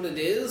offense is what it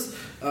is.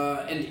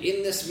 And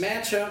in this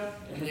matchup,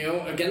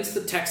 against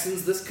the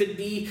Texans, this could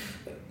be...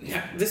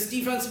 this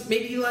defense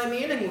made Eli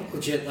Manning look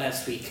legit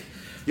last week.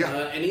 Yeah.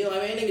 And Eli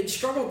Manning had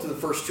struggled through the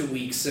first 2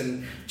 weeks,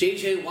 and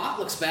J.J. Watt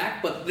looks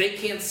back, but they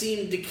can't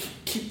seem to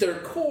keep their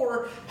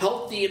core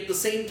healthy at the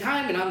same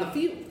time and on the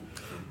field.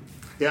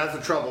 Yeah, that's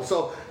the trouble.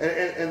 So,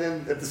 and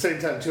then at the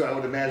same time, too, I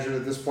would imagine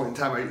at this point in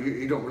time,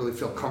 you don't really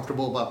feel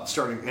comfortable about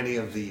starting any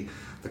of the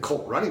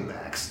Colt running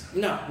backs.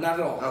 No, not at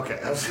all. Okay.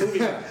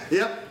 Moving on.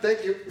 Yep,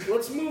 thank you.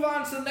 Let's move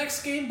on to the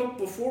next game, but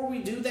before we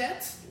do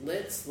that,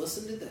 let's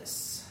listen to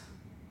this.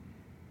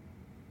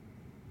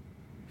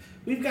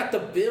 We've got the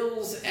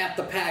Bills at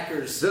the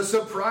Packers. The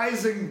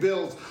surprising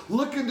Bills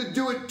looking to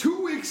do it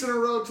 2 weeks in a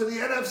row to the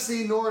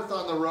NFC North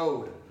on the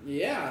road.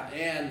 Yeah,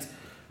 and,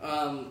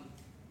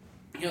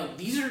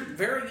 these are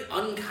very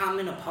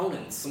uncommon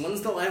opponents.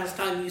 When's the last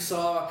time you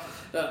saw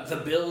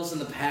the Bills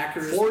and the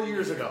Packers? 4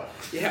 years ago.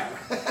 Yeah.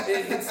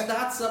 It's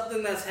not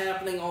something that's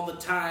happening all the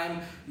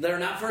time. They're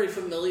not very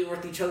familiar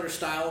with each other's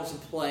styles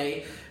of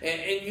play.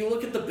 And you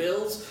look at the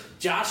Bills,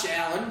 Josh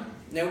Allen,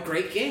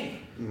 great game.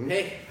 Mm-hmm.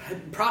 Hey,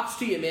 props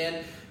to you,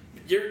 man.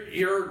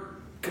 You're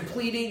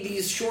completing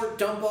these short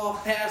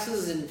dump-off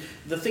passes, and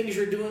the things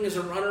you're doing as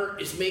a runner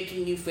is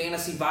making you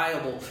fantasy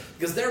viable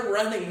because they're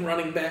running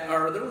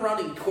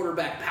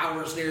quarterback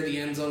powers near the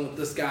end zone with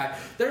this guy.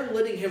 They're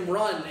letting him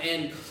run,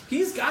 and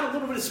he's got a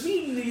little bit of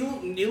speed.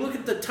 And you look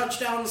at the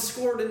touchdowns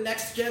scored in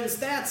next-gen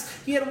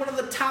stats. He had one of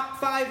the top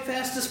 5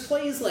 fastest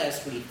plays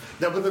last week.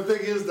 No, but the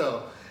thing is,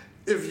 though,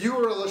 if you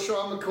were a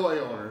LaShawn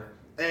McCoy owner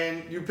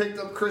and you picked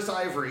up Chris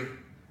Ivory,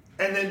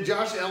 and then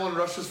Josh Allen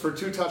rushes for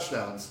 2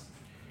 touchdowns.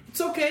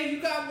 It's okay.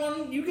 You got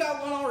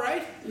one all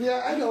right.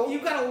 Yeah, I know. You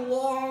got a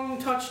long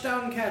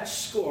touchdown catch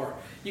score.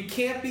 You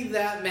can't be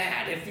that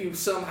mad if you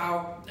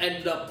somehow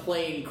ended up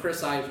playing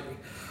Chris Ivory.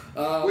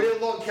 We had a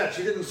long catch.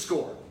 He didn't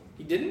score.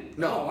 He didn't?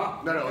 No. Oh,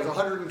 wow. No. It was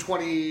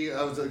 120. He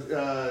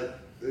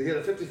had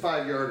a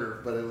 55-yarder,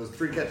 but it was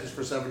 3 catches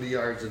for 70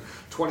 yards and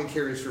 20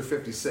 carries for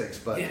 56.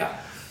 But yeah.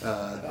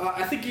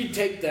 I think you'd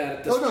take that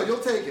at this point. No, you'll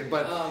take it.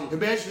 But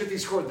imagine if he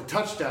scored the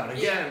touchdown.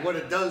 Again, what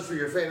it does for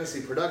your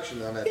fantasy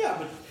production on it. Yeah,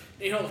 but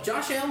if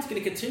Josh Allen's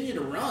going to continue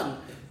to run,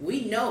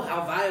 we know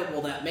how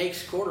valuable that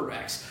makes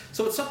quarterbacks.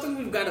 So it's something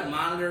we've got to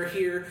monitor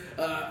here.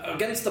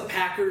 Against the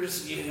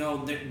Packers,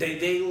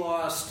 they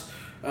lost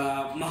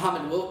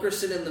Muhammad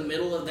Wilkerson in the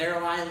middle of their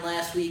line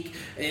last week,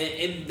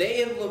 and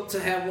they have looked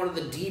to have one of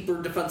the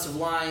deeper defensive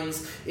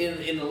lines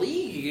in the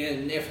league.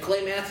 And if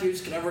Clay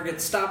Matthews can ever get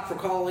stopped for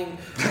calling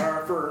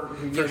or for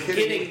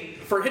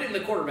hitting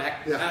the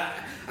quarterback,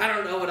 I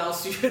don't know what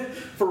else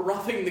for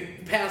roughing the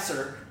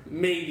passer.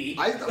 Maybe.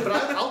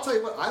 I'll tell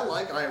you what, I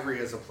like Ivory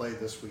as a play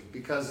this week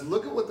because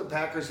look at what the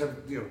Packers have.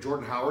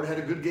 Jordan Howard had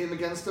a good game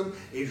against them.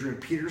 Adrian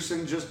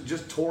Peterson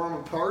just tore him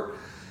apart.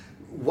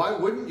 Why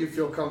wouldn't you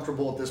feel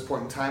comfortable at this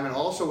point in time? And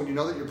also when you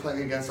know that you're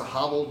playing against a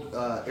hobbled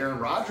Aaron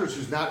Rodgers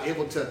who's not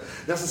able to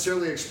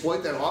necessarily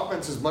exploit that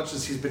offense as much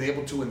as he's been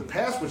able to in the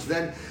past, which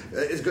then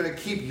is going to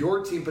keep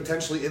your team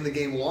potentially in the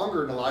game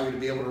longer and allow you to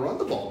be able to run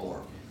the ball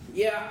more.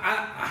 Yeah,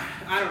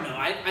 I don't know.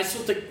 I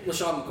still think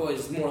LaShawn McCoy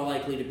is more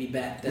likely to be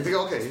back. You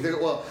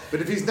think,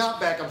 but if he's not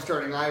back, I'm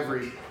starting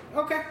Ivory.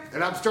 Okay.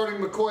 And I'm starting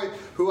McCoy,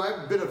 who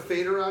I've been a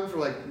fader on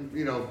for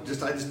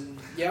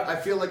I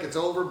feel like it's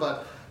over,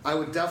 but I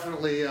would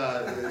definitely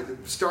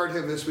start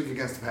him this week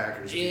against the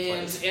Packers.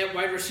 And at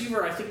wide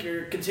receiver, I think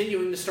you're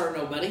continuing to start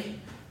nobody.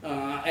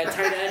 At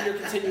tight end, you're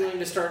continuing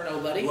to start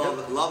nobody.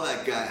 Love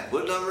that guy.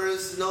 What number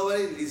is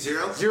nobody? He's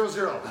 0?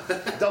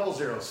 0-0. Double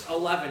zeros.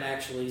 11,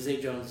 actually. Zay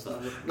Jones'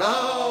 number.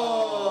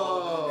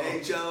 No!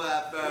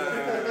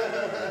 H-O-F-R.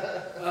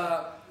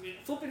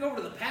 Flipping over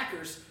to the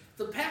Packers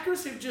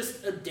have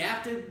just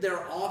adapted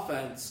their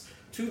offense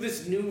to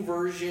this new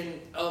version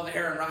of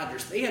Aaron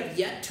Rodgers. They have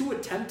yet to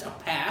attempt a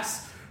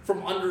pass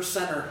from under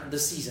center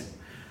this season.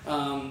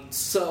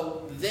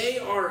 So they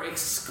are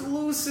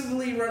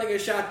exclusively running a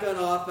shotgun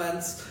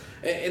offense,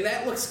 and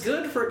that looks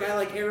good for a guy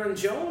like Aaron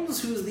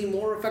Jones, who's the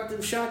more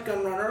effective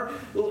shotgun runner.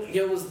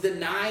 Was the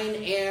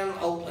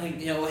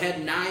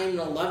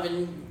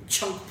 9-11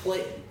 chunk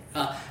play.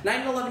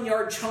 9-11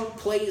 yard chunk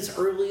plays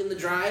early in the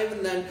drive,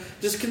 and then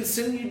just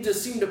continued to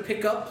seem to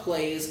pick up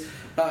plays.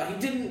 He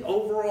didn't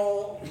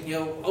overall,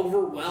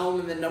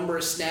 overwhelm in the number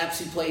of snaps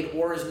he played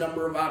or his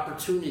number of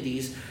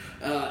opportunities.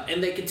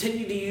 And they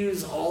continue to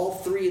use all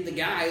three of the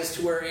guys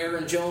to where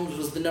Aaron Jones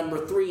was the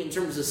number 3 in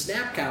terms of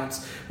snap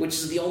counts, which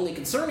is the only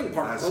concerning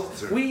part.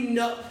 We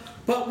know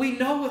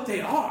what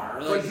they are.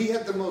 But he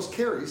had the most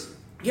carries.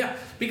 Yeah,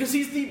 because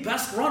he's the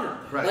best runner.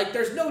 Right.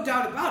 There's no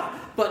doubt about it.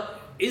 But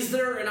is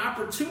there an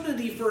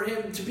opportunity for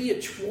him to be a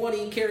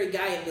 20-carry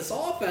guy in this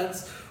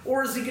offense,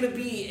 or is he going to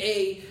be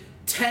a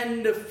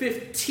 10 to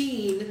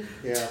 15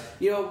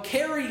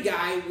 carry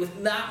guy with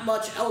not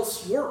much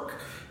else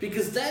work?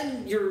 Because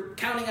then you're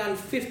counting on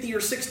 50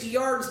 or 60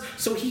 yards,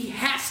 so he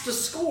has to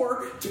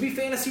score to be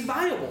fantasy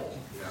viable.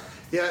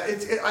 Yeah,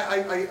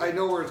 I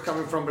know where it's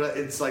coming from, but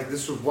it's like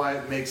this is why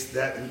it makes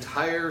that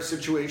entire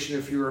situation,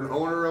 if you're an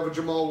owner of a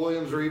Jamal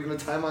Williams or even a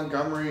Ty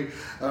Montgomery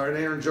or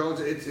an Aaron Jones,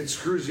 it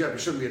screws you up. It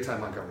shouldn't be a Ty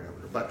Montgomery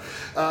owner, but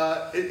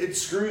it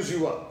screws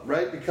you up,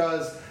 right?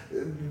 Because,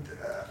 and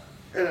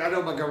I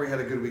know Montgomery had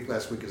a good week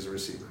last week as a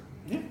receiver,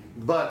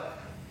 but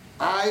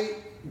I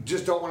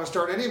just don't want to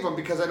start any of them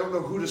because I don't know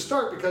who to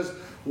start, because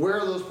where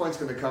are those points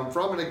going to come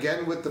from? And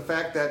again, with the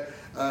fact that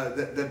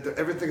that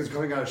everything is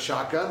coming out of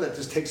shotgun, that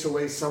just takes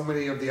away so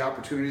many of the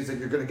opportunities that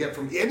you're going to get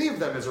from any of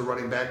them as a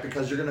running back,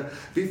 because you're going to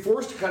be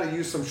forced to kind of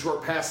use some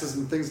short passes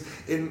and things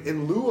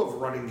in lieu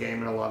of running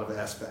game in a lot of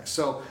aspects.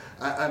 So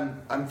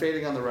I'm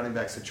fading on the running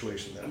back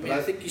situation there.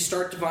 I think you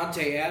start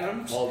Devontae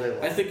Adams all day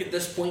long. I think at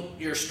this point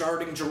you're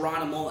starting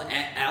Geronimo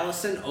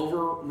Allison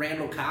over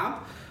Randall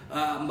Cobb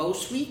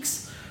most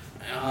weeks.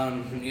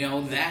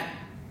 That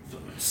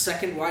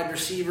second wide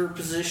receiver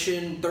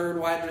position, third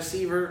wide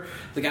receiver,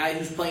 the guy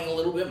who's playing a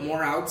little bit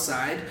more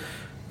outside,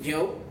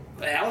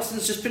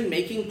 Allison's just been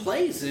making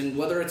plays, and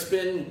whether it's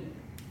been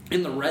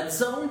in the red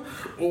zone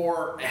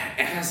or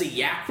as a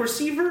yak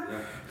receiver,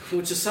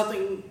 which is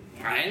something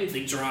I didn't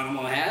think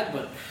Geronimo had,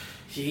 but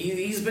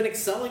he's been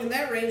excelling in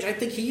that range. I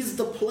think he's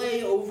the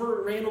play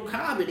over Randall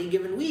Cobb any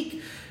given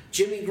week.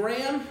 Jimmy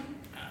Graham,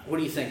 what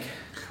do you think?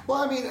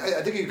 Well, I mean,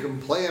 I think you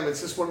can play him.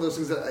 It's just one of those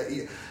things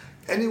that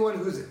anyone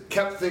who's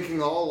kept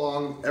thinking all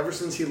along, ever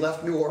since he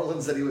left New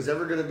Orleans, that he was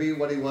ever going to be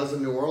what he was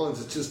in New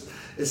Orleans,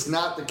 it's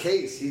not the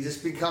case. He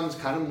just becomes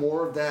kind of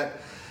more of that,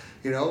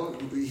 he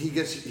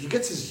gets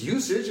his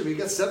usage. I mean, he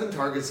got 7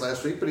 targets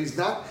last week, but he's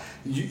not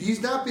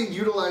being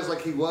utilized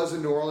like he was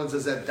in New Orleans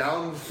as that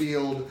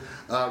downfield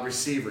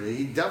receiver.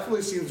 He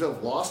definitely seems to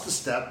have lost a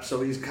step,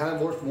 so he's kind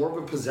of more of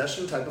a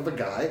possession type of a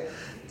guy,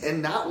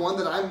 and not one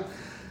that I'm.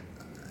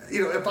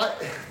 If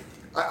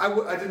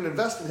I didn't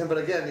invest in him, but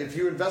again, if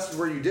you invested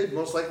where you did,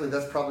 most likely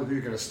that's probably who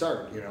you're going to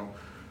start,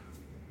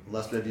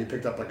 Unless maybe you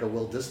picked up like a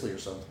Will Dissly or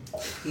something.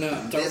 No,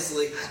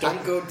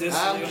 don't go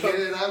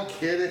Dissly. I'm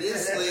kidding.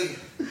 Dissly.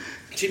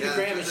 Jimmy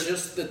Graham is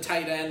just the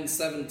tight end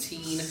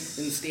 17 in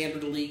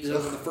standard leagues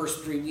over the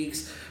first 3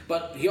 weeks,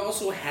 but he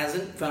also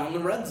hasn't found the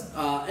red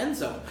end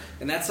zone,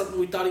 and that's something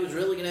we thought he was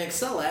really going to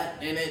excel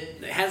at, and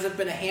it hasn't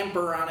been a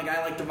hamper on a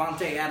guy like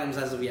Devontae Adams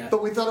as of yet.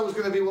 But we thought it was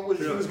going to be what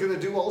he was going to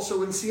do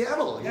also in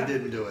Seattle, and he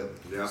didn't do it.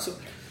 Yeah.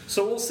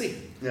 So we'll see.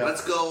 Yeah.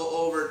 Let's go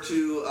over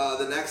to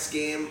the next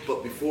game,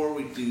 but before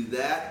we do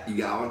that, you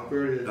got one?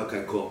 Where did?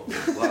 Okay, cool.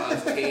 Well,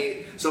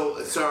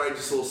 so, sorry,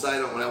 just a little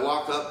side note. When I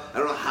walked up, I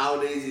don't know how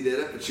Daisy did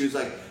it, but she was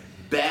like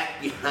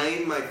back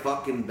behind my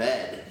fucking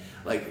bed,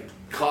 like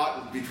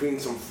caught between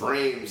some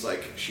frames.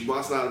 Like she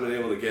must not have been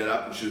able to get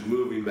up, and she was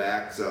moving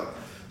back. So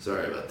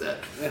sorry about that.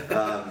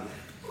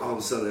 All of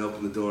a sudden, I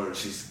opened the door, and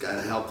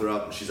I helped her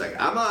up, and she's like,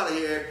 "I'm out of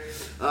here."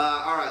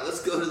 All right,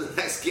 let's go to the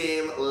next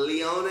game.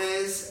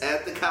 Leones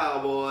at the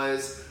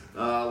Cowboys.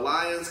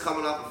 Lions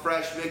coming off a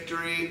fresh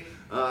victory.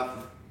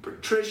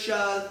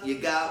 Patricia, you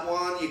got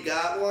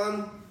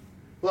one?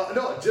 Well,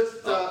 no,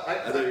 just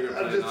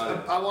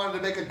I wanted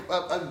to make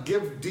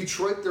give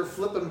Detroit their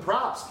flipping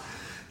props.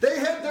 They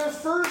had their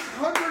first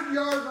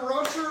 100-yard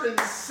rusher in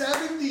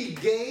 70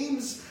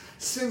 games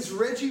since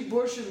Reggie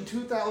Bush in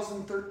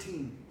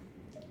 2013.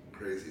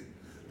 Crazy.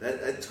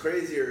 That's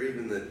crazier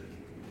even that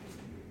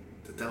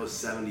was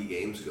 70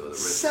 games ago.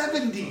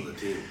 70. On the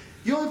team.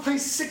 You only play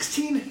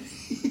 16.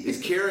 Is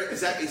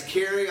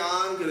Carry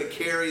on going to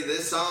carry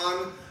this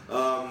on?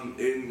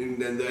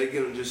 And then they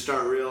can just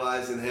start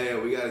realizing, hey,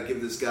 we got to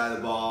give this guy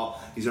the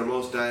ball. He's our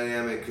most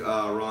dynamic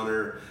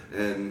runner,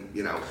 and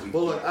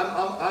Well, look,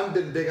 I've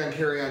been big on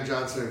Kerryon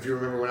Johnson. If you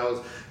remember when I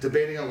was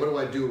debating on what do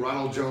I do,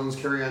 Ronald Jones,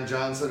 Kerryon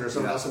Johnson, or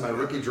something else in my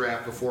rookie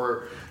draft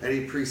before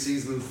any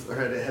preseason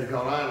had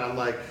gone on, I'm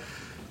like,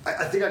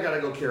 I think I got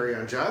to go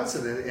Kerryon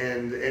Johnson,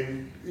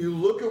 and you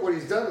look at what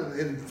he's done,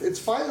 and it's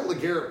fine that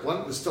LeGarrette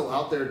Blount is still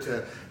out there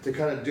to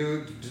kind of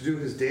do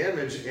his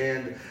damage,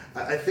 and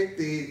I think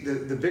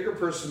the bigger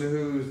person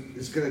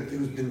who's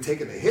been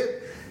taking the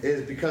hit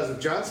is because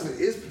of Johnson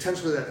is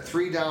potentially that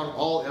 3-down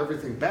all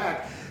everything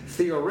back,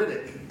 Theo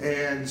Riddick,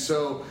 and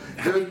so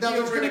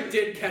Theo Riddick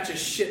did catch a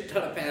shit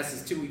ton of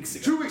passes 2 weeks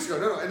ago. 2 weeks ago,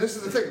 no, and this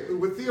is the thing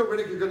with Theo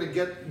Riddick, you're going to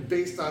get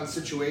based on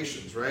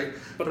situations, right?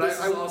 But this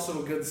is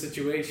also a good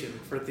situation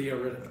for Theo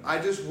Riddick. I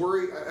just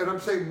worry, and I'm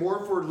saying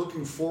more for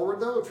looking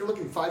forward though. If you're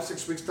looking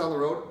 5-6 weeks down the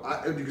road,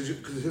 because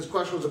his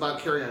question was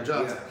about Kerryon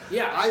Johnson,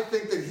 yeah, I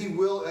think that he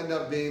will end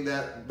up being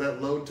that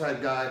load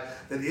type guy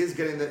that is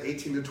getting that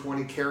 18 to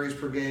 20 carries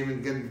per game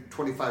and getting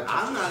 25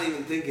 touchdowns. I'm not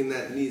even thinking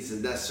that needs to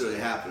necessarily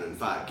happen in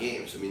 5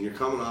 games. I mean, you're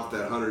coming off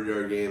that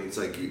 100-yard game. It's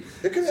like you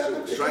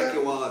strike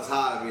it while it's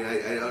hot. I mean,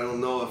 I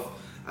don't know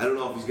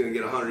if he's going to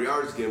get 100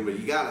 yards again, but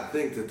you got to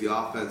think that the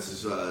offense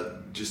is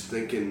just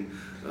thinking.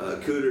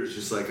 Cooter's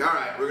just like, all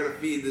right, we're going to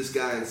feed this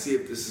guy and see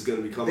if this is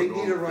going to become. They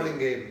need a running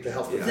game to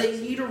help them. They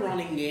need a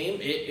running game.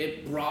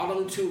 It brought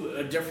them to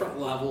a different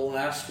level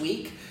last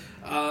week.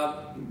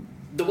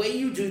 The way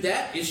you do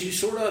that is you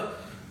sort of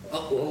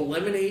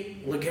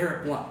eliminate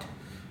LeGarrette Blount.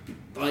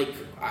 Like,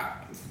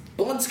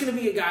 Blunt's going to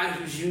be a guy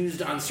who's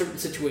used on certain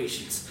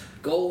situations.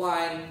 Goal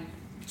line,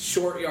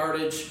 short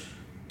yardage.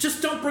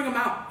 Just don't bring him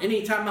out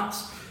anytime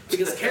else.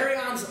 Because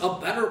Kerryon's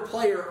a better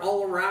player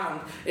all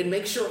around and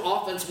makes your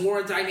offense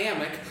more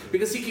dynamic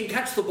because he can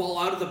catch the ball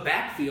out of the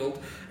backfield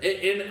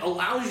and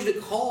allows you to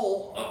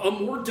call a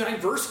more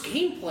diverse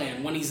game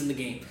plan when he's in the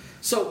game.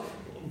 So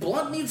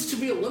Blount needs to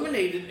be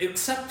eliminated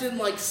except in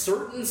like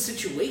certain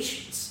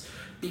situations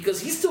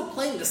because he's still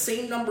playing the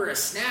same number of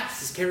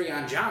snaps as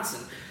Kerryon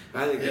Johnson.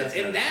 I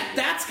think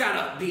that's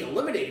got to be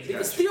eliminated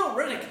because Theo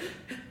Riddick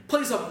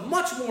plays a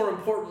much more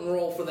important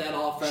role for that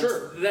offense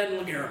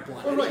than LeGarrette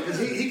Blount. Well, right, because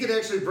he can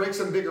actually break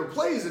some bigger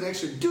plays and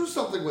actually do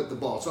something with the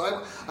ball.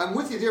 So I'm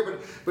with you there,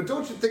 but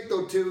don't you think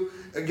though too?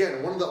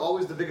 Again,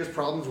 always the biggest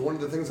problems. One of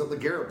the things that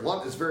LeGarrette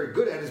Blount is very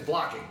good at is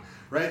blocking,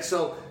 right?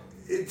 So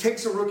it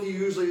takes a rookie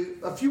usually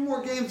a few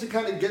more games to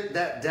kind of get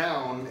that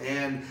down,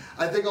 and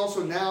I think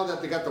also now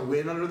that they got the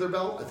win under their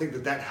belt, I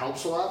think that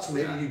helps a lot. So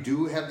maybe you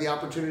do have the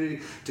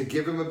opportunity to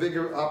give him a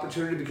bigger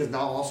opportunity because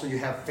now also you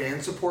have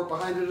fan support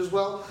behind it as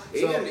well.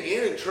 And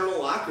internal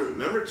locker room.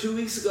 Remember 2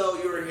 weeks ago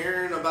you were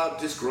hearing about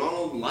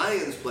disgruntled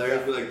Lions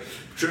players be like,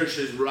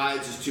 Patricia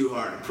rides us too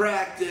hard in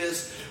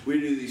practice. We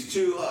do these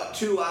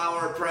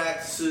 2-hour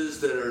practices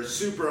that are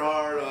super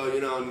hard,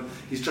 and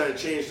he's trying to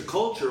change the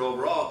culture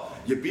overall.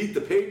 You beat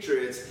the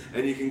Patriots,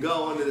 and you can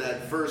go into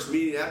that first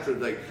meeting after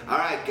like, all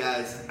right,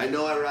 guys, I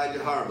know I ride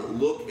you hard, but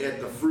look at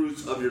the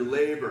fruits of your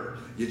labor.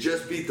 You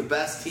just beat the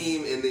best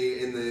team in the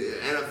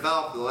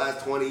NFL for the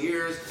last 20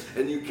 years,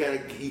 and you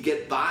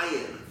get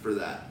buy-in for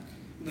that.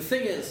 The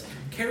thing is,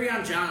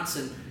 Kerryon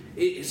Johnson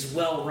is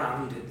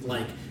well-rounded.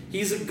 Like,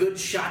 he's a good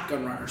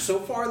shotgun runner. So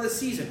far this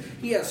season,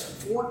 he has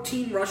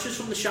 14 rushes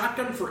from the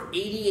shotgun for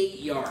 88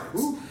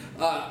 yards.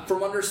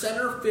 From under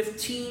center,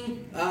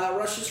 15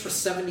 rushes for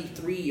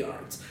 73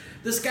 yards.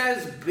 This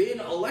guy's been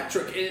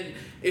electric, and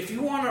if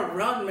you want to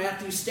run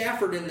Matthew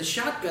Stafford in the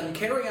shotgun,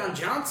 Kerryon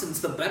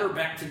Johnson's the better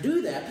back to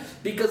do that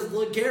because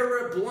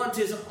LeGarrette Blount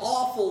is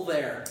awful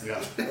there.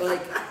 Yeah.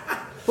 Like,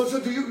 well,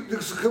 so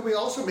could we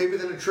also maybe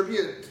then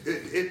attribute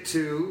it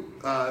to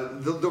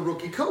the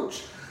rookie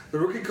coach? The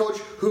rookie coach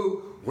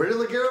who, where did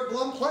LeGarrette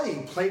Blount play?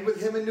 He played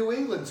with him in New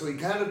England, so he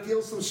kind of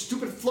feels some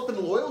stupid flipping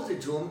loyalty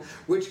to him,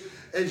 which,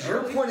 as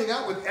you're pointing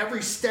out with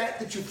every stat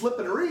that you flip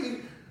and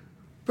read,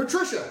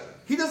 Patricia,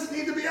 he doesn't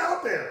need to be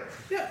out there.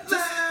 Yeah.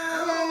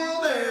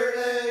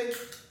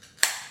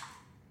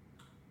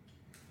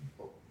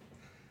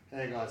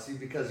 Hang on, see,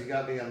 because you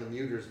got me on the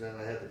muters, man,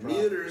 I had the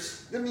problem.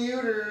 The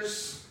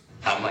muters.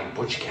 I'm like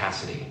Butch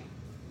Cassidy,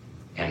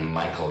 and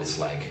Michael is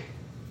like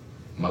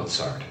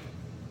Mozart.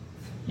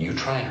 You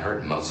try and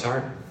hurt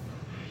Mozart,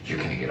 you're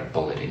gonna get a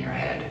bullet in your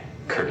head,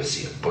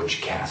 courtesy of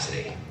Butch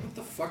Cassidy. What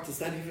the fuck does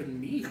that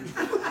even mean?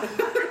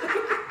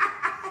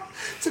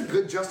 It's a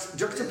good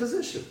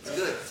juxtaposition.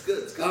 It's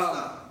good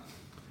stuff.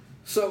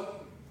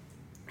 So,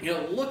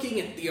 looking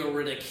at Theo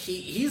Riddick,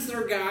 he's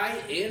their guy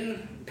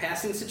in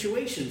passing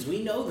situations.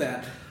 We know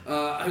that.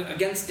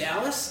 Against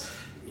Dallas,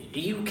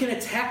 you can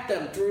attack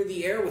them through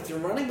the air with your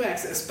running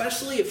backs,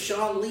 especially if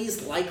Sean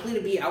Lee's likely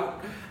to be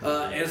out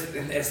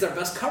as their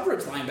best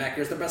coverage linebacker,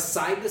 as their best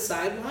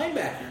side-to-side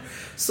linebacker.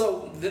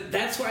 So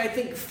that's why I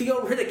think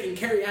Theo Riddick and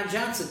Kerryon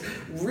Johnson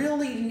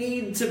really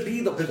need to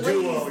be the plays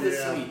duo,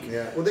 this week.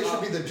 Yeah. Well, they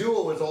should be the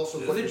duo is also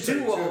what the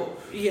duo,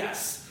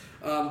 yes,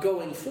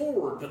 going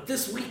forward. But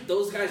this week,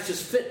 those guys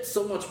just fit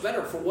so much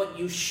better for what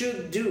you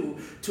should do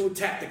to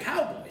attack the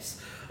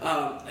Cowboys.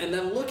 And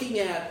then looking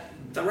at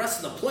the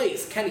rest of the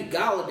plays, Kenny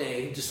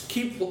Golladay, just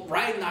keep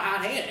riding the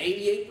hot hand.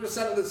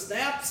 88% of the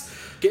snaps,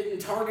 getting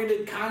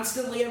targeted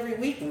constantly every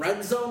week.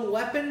 Red zone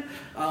weapon.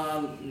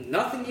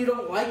 Nothing you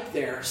don't like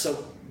there.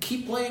 So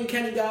keep playing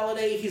Kenny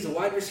Golladay. He's a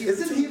wide receiver.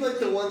 Isn't he like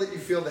the one that you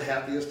feel the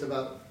happiest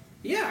about?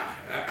 Yeah.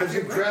 Because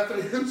you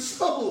drafted him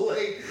so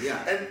late.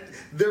 Yeah. And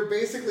they're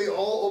basically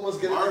all almost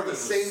getting the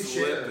same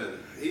share.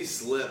 He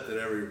slipped in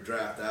every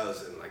draft I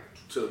was in, like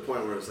to the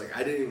point where it's like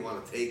I didn't even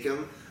want to take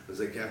him. It was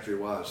like after a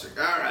while, it's like,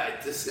 all right,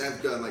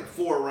 I've done like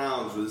 4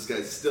 rounds where this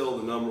guy's still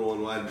the number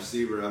 1 wide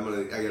receiver. I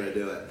gotta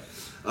do it.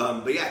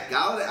 But yeah,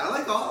 Golladay, I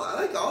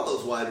like all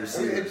those wide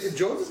receivers. And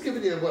Jones has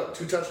given you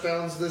 2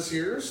 touchdowns this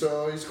year,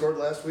 so he scored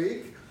last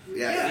week.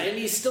 Yeah, and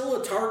he's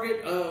still a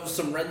target of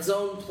some red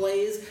zone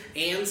plays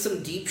and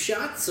some deep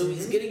shots, so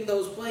he's getting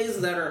those plays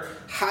that are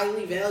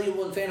highly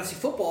valuable in fantasy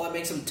football. That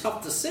makes him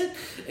tough to sit,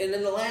 and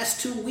in the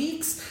last 2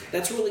 weeks,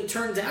 that's really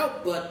turned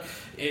out, but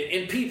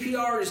in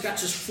PPR, he's got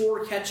just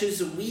 4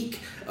 catches a week,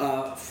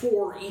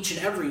 4 each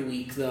and every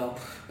week, though.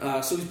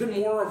 So he's been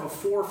more of a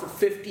 4 for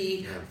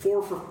 50,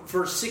 4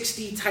 for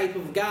 60 type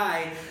of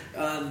guy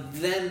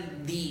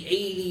than the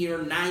 80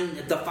 or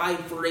 9, the 5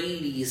 for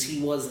 80s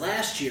he was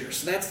last year.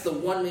 So that's the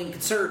one main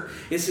concern,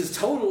 is his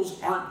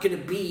totals aren't going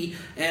to be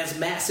as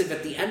massive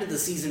at the end of the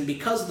season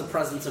because of the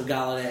presence of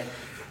Golladay.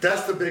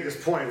 That's the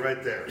biggest point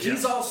right there.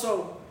 He's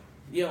also,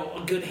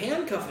 a good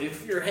handcuff.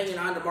 If you're hanging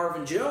on to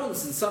Marvin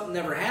Jones and something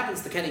never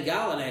happens to Kenny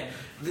Golladay,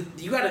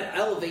 you got to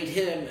elevate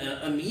him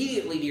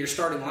immediately to your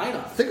starting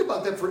lineup. Think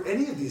about that for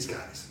any of these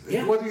guys.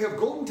 Yeah. Whether you have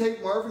Golden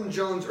Tate, Marvin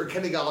Jones, or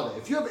Kenny Golladay,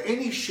 if you have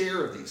any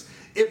share of these,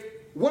 if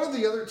one of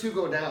the other 2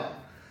 go down,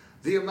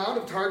 the amount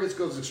of targets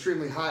goes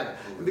extremely high.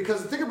 And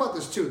because think about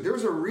this too, there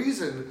was a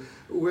reason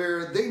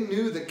where they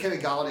knew that Kenny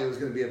Golladay was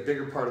going to be a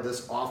bigger part of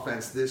this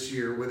offense this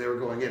year when they were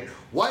going in.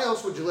 Why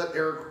else would you let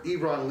Eric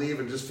Ebron leave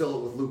and just fill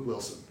it with Luke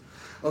Wilson?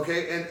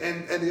 Okay,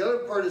 and the other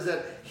part is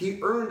that he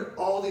earned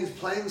all these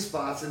playing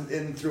spots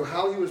and through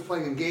how he was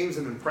playing in games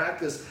and in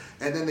practice,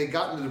 and then they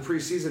got into the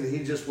preseason and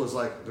he just was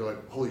like, they're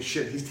like, holy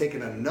shit, he's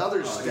taking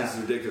another step.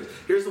 He's ridiculous.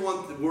 Here's the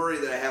one worry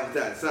that I have with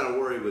that. It's not a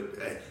worry,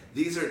 but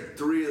these are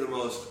 3 of the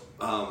most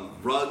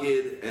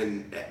rugged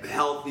and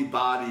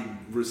healthy-bodied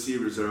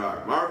receivers there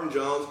are. Marvin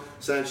Jones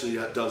essentially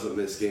doesn't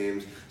miss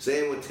games.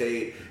 Same with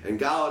Tate. And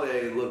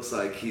Golladay looks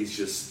like he's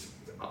just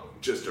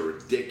a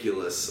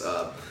ridiculous,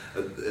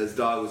 as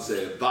Dog would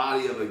say, a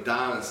body of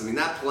Adonis. I mean,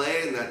 that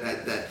play and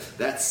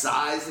that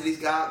size that he's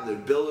got, the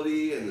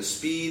ability and the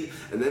speed,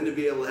 and then to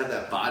be able to have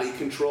that body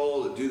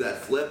control, to do that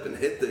flip and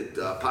hit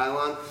the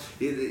pylon,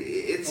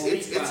 it's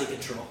body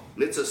control.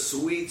 It's a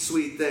sweet,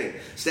 sweet thing.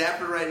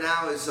 Stafford right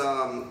now is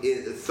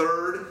in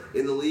 3rd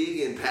in the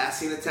league in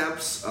passing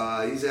attempts.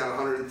 He's at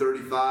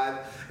 135,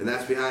 and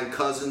that's behind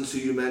Cousins, who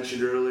you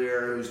mentioned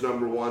earlier, who's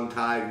number 1,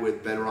 tied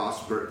with Ben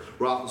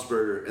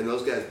Roethlisberger, and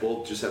those guys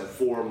both just have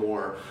 4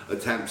 more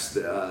attempts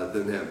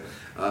than him.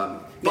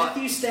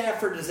 Matthew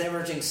Stafford is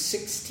averaging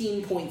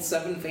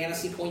 16.7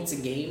 fantasy points a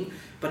game,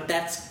 but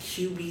that's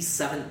QB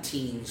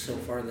 17 so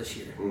far this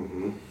year.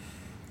 Mm-hmm.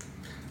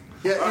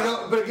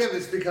 Yeah, but again,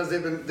 it's because they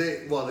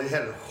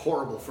had a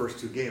horrible first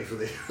 2 games where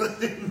they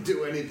didn't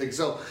do anything.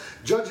 So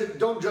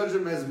don't judge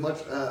them as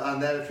much on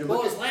that. If you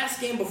look his last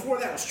game before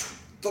that was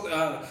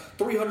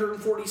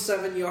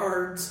 347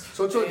 yards.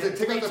 So take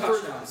out the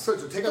first. So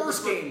take out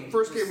first the game.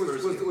 First game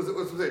was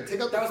take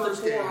out the that was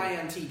first the 4 game.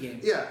 INT game.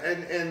 Yeah,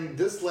 and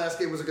this last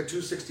game was like a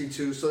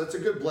 262. So that's a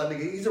good blending.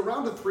 He's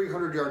around a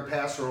 300-yard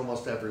passer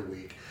almost every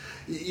week.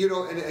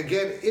 And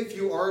again, if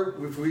we're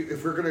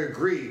going to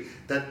agree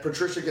that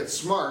Patricia gets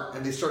smart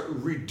and they start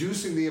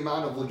reducing the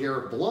amount of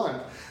LeGarrette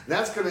Blount,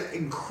 that's going to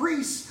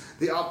increase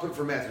the output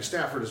for Matthew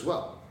Stafford as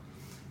well.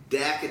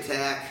 Dak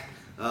attack.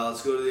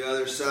 Let's go to the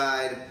other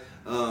side.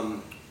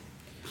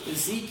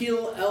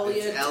 Ezekiel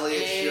Elliott. It's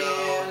Elliott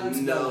show.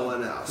 No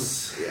one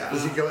else. Yeah.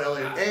 Ezekiel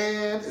Elliott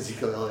and.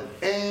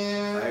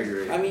 I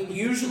agree. I mean,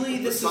 usually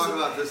Let's talk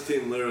about this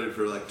team literally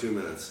for like 2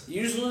 minutes.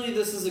 Usually,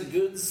 this is a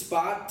good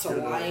spot to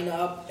line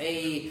up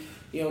a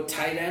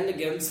tight end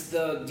against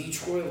the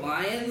Detroit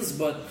Lions,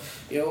 but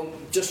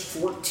just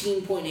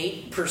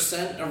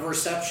 14.8% of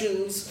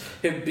receptions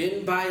have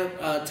been by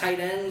tight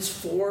ends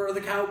for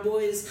the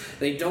Cowboys.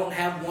 They don't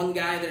have one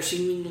guy; they're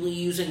seemingly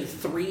using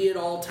 3 at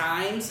all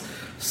times.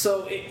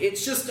 So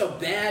it's just a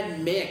bad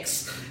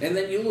mix. And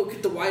then you look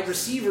at the wide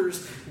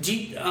receivers.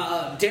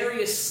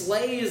 Darius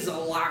Slay is a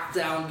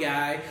lockdown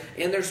guy,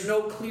 and there's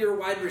no clear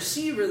wide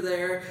receiver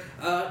there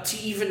to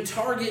even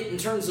target in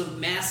terms of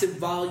massive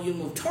volume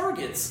of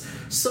targets.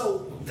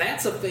 So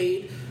that's a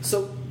fade.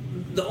 So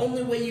the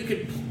only way you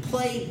could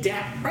play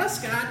Dak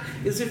Prescott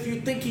is if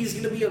you think he's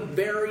going to be a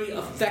very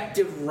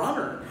effective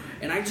runner.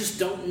 And I just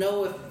don't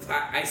know if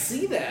I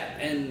see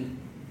that. And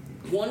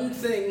one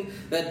thing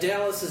that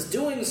Dallas is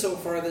doing so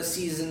far this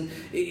season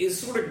is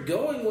sort of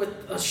going with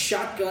a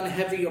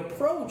shotgun-heavy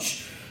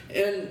approach.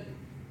 And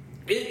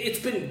it's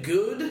been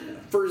good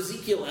for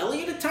Ezekiel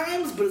Elliott at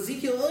times, but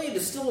Ezekiel Elliott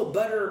is still a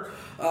better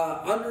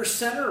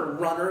under-center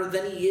runner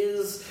than he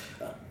is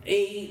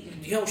a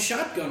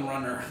shotgun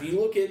runner. You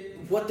look at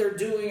what they're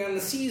doing on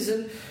the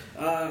season.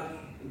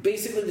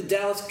 Basically, the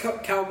Dallas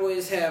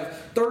Cowboys have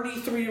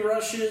 33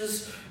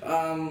 rushes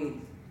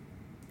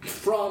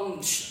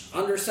from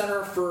under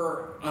center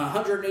for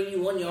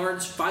 181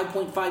 yards,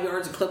 5.5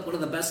 yards a clip, one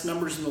of the best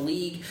numbers in the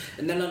league.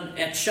 And then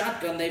at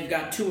shotgun, they've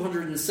got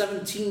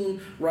 217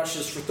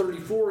 rushes for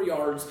 34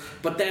 yards,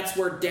 but that's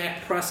where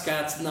Dak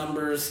Prescott's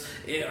numbers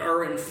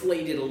are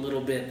inflated a little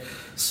bit.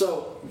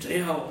 So,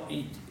 then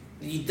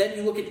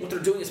you look at what they're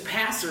doing as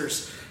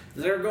passers.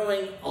 They're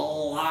going a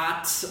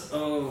lot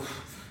of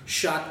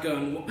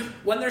shotgun.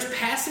 When there's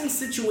passing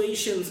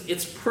situations,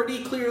 it's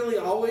pretty clearly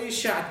always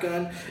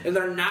shotgun, and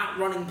they're not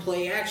running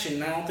play action.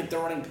 And I don't think they're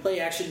running play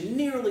action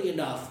nearly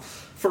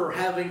enough for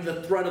having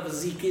the threat of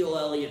Ezekiel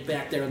Elliott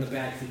back there in the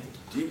backfield.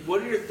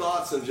 What are your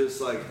thoughts on just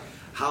like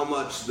how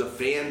much the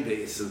fan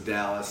base of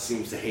Dallas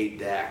seems to hate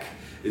Dak?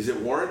 Is it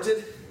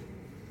warranted?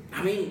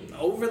 I mean,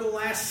 over the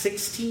last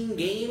 16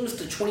 games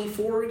to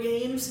 24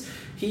 games,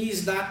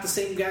 he's not the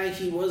same guy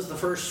he was the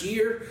first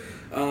year,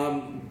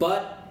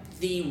 but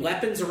the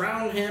weapons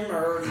around him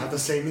are not the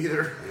same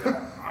either.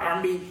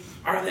 I mean,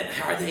 are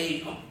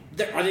they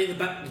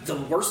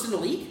the worst in the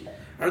league?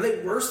 Are they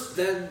worse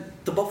than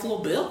the Buffalo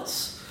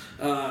Bills?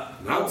 No.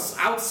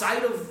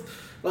 Outside of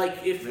are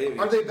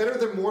they better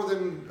than more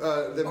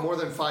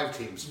than 5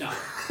 teams? No.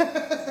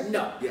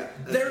 Yeah,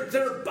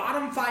 they're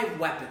bottom 5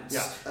 weapons.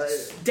 Yeah,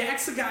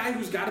 Dak's a guy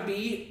who's got to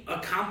be a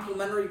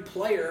complementary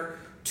player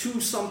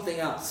to something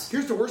else.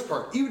 Here's the worst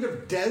part. Even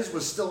if Dez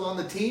was still on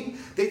the team,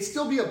 they'd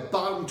still be a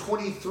bottom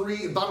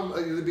 23, bottom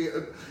 8,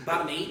 right?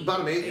 Bottom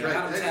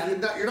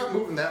 10. You're not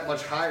moving that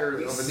much higher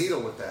of a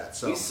needle with that.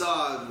 So we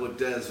saw what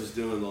Dez was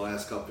doing the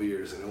last couple of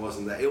years, and it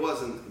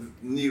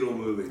wasn't needle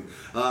moving.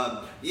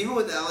 Even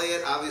with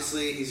Elliott,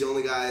 obviously he's the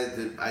only guy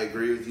that I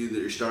agree with you that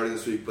you're starting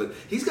this week, but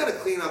he's got to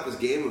clean up his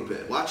game a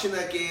bit. Watching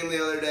that game the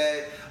other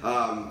day,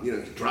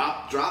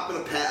 dropping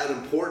an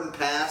important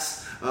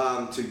pass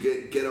to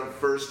get a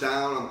first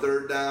down on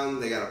third down.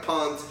 They got a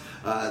punt.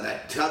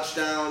 That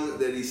touchdown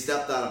that he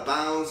stepped out of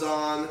bounds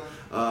on.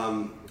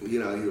 He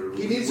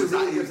needs to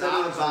really get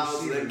out of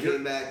bounds and then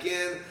came back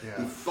in.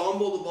 Yeah. He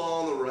fumbled the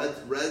ball in the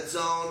red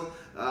zone.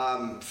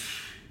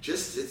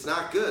 It's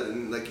not good.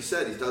 And like you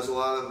said, he does a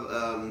lot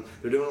of.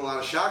 They're doing a lot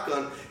of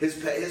shotgun. His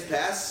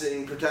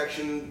passing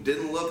protection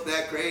didn't look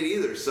that great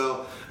either.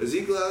 So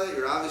Ezekiel Elliott,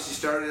 you're obviously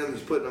starting him.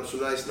 He's putting up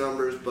some nice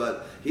numbers,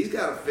 but he's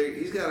got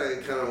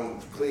to kind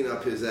of clean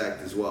up his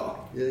act as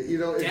well. Yeah,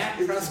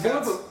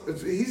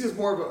 he's just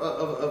more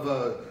of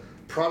a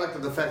product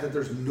of the fact that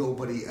there's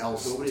nobody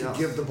else to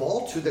give the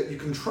ball to that you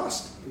can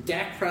trust.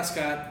 Dak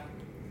Prescott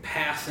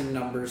passing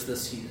numbers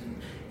this season.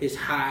 His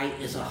high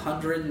is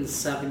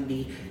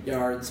 170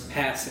 yards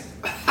passing.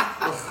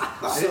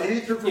 And he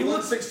threw for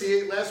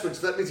 168 last week,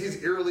 so that means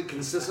he's eerily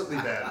consistently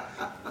bad.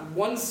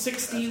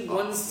 160,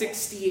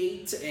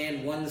 168,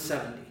 and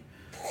 170.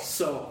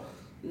 So,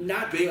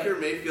 not Baker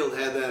good. Mayfield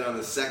had that on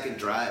the second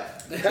drive.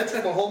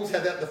 Patrick Mahomes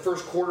had that in the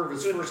first quarter of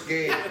his first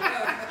game.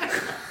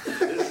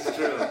 This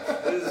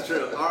is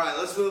true. All right,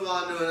 let's move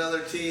on to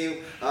another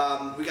team.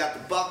 We got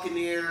the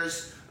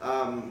Buccaneers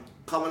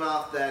coming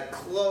off that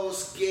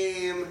close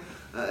game.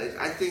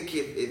 I think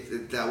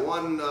if that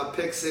one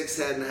pick six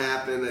hadn't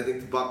happened, I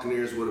think the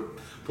Buccaneers would have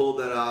pulled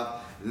that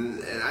off.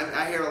 And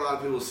I hear a lot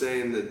of people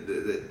saying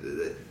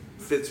that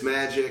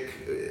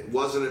Fitzmagic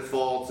wasn't at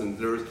fault, and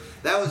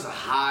that was a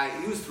high.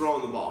 He was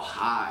throwing the ball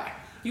high.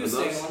 He was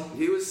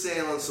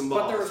sailing some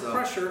balls. But there was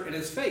pressure in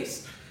his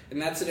face.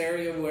 And that's an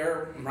area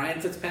where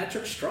Ryan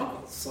Fitzpatrick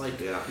struggles.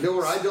 You know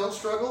where I don't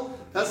struggle?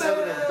 That's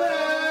having a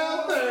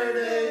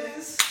Vaaalverde.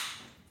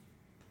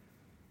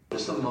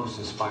 What's the most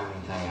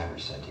inspiring thing I ever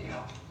said to you?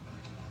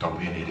 Don't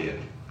be an idiot.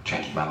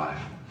 Changed my life.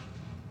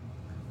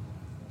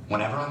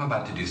 Whenever I'm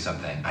about to do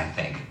something, I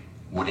think,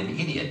 would an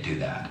idiot do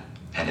that?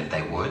 And if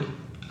they would,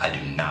 I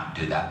do not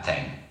do that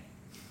thing.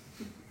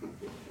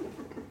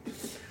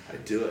 I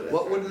do it.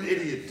 What would an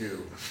idiot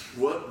do?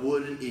 What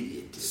would an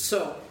idiot do?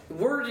 So,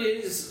 word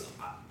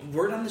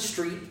on the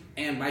street,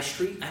 and by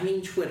street I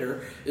mean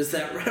Twitter, is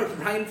that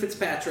Ryan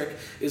Fitzpatrick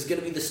is going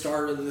to be the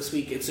starter this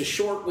week. It's a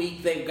short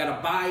week. They've got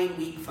a bye in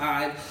week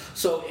 5.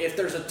 So if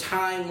there's a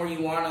time where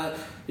you want to,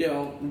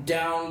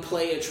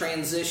 downplay a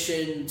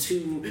transition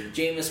to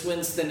Jameis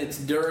Winston, it's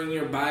during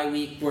your bye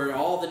week where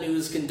all the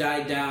news can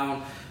die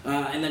down,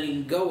 and then you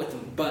can go with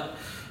them. But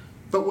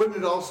wouldn't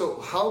it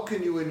also, how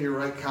can you in your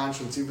right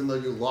conscience, even though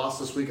you lost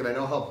this week, and I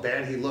know how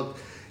bad he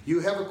looked, you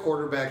have a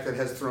quarterback that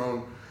has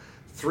thrown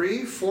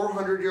 3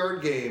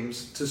 400-yard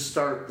games to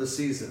start the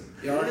season.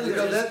 Yardage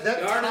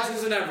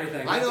isn't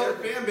everything. I know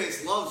their fan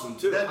base loves them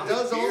too. That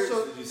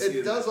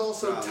does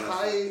also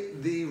tie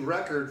the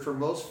record for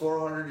most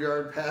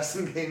 400-yard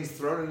passing games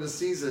thrown in a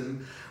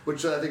season,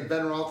 which I think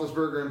Ben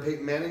Roethlisberger and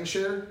Peyton Manning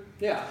share.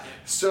 Yeah.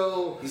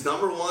 So he's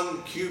number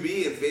 1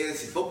 QB in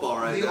fantasy football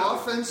right now.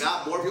 The offense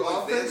got more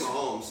points than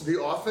Mahomes.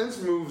 The offense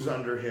moves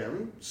under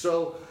him.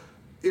 So.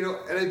 And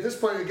at this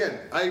point, again,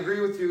 I agree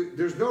with you.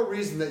 There's no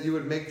reason that you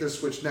would make this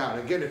switch now.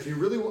 And again, if you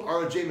really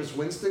are a Jameis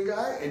Winston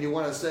guy and you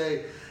want to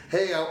say,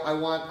 hey,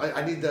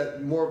 I need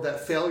that more of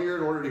that failure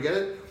in order to get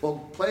it.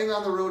 Well, playing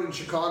on the road in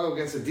Chicago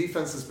against a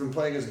defense that's been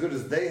playing as good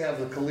as they have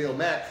with Khalil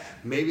Mack,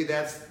 maybe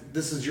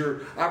this is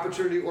your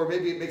opportunity, or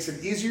maybe it makes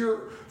it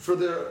easier for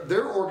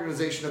their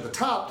organization at the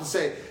top to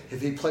say, if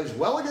he plays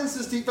well against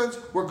this defense,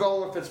 we're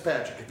going with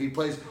Fitzpatrick. If he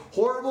plays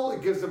horrible,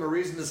 it gives them a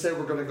reason to say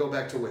we're going to go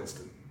back to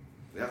Winston.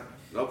 Yeah,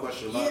 no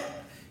question about it.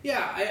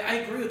 Yeah, I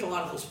agree with a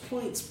lot of those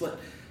points, but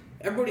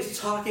everybody's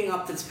talking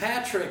up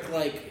Fitzpatrick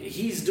like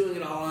he's doing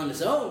it all on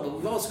his own, but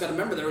we've also got to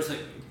remember there was a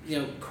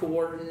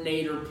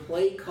coordinator,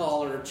 play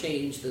caller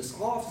change this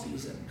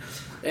offseason.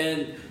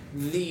 And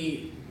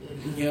the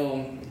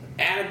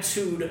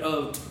attitude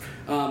of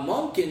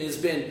Monken has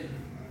been,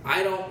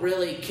 I don't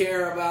really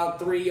care about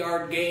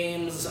 3-yard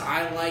games.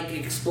 I like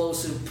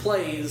explosive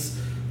plays.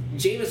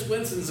 Jameis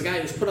Winston's a guy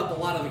who's put up a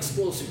lot of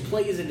explosive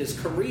plays in his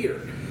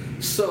career.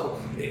 So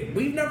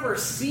we've never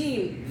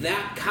seen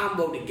that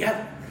combo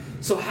together.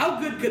 So how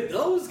good could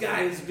those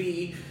guys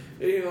be?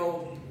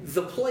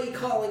 The play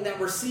calling that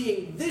we're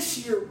seeing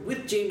this year with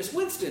Jameis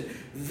Winston,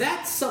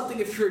 that's something,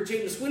 if you're a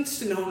Jameis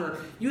Winston owner,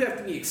 you have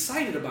to be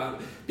excited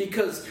about,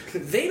 because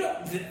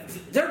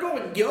they're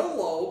going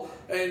YOLO,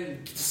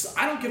 and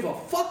I don't give a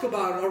fuck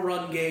about a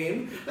run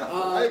game. No,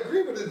 I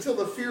agree, but until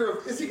the fear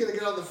of, is he going to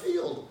get on the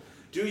field?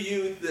 Do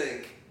you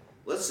think,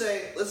 let's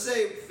say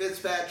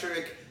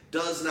Fitzpatrick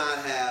does not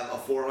have a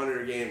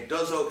 400 game,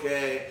 does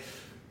okay,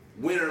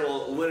 win or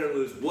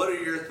lose, what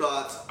are your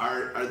thoughts?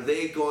 Are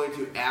they going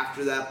to,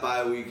 after that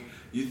bye week,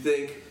 you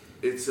think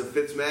it's a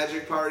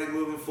Fitzmagic party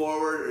moving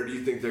forward, or do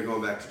you think they're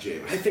going back to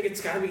Jameis? I think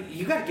it's got to be,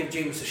 you got to give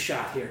Jameis a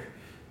shot here,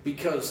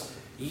 because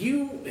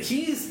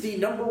he's the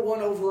number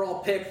 1 overall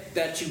pick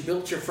that you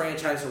built your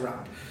franchise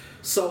around.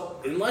 So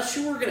unless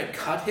you were going to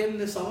cut him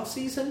this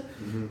offseason,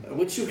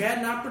 which you had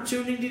an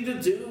opportunity to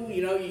do,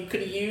 you could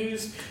have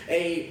used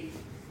a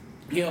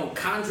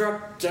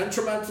contract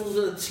detrimental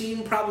to the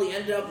team, probably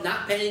ended up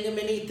not paying him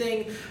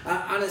anything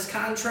on his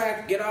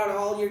contract, get out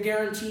all your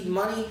guaranteed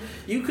money.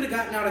 You could have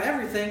gotten out of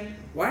everything.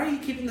 Why are you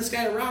keeping this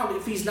guy around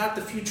if he's not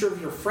the future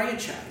of your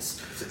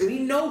franchise? We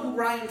know who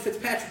Ryan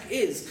Fitzpatrick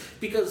is,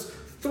 because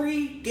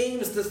 3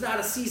 games does not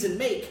a season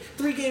make.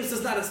 3 games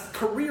does not a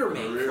career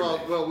make.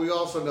 Well, we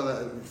also know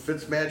that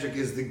Fitzmagic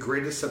is the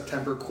greatest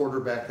September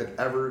quarterback that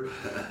ever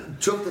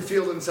took the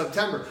field in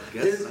September.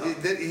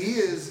 That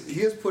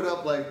he has put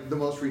up like the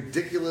most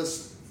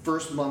ridiculous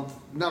first month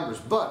numbers.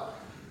 But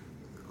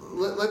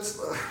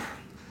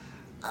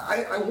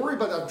I worry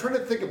about that. I'm trying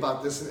to think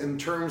about this in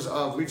terms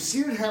of, we've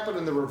seen it happen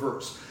in the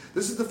reverse.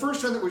 This is the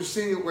first time that we've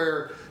seen it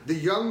where the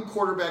young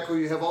quarterback who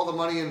you have all the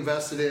money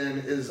invested in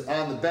is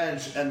on the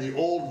bench, and the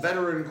old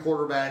veteran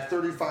quarterback,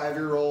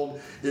 35-year-old,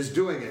 is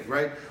doing it,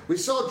 right? We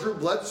saw Drew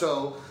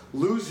Bledsoe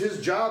lose his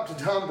job to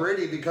Tom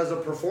Brady because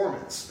of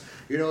performance.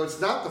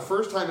 It's not the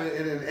first time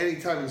in any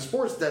time in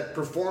sports that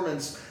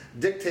performance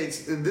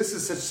dictates, and this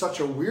is such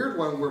a weird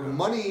one where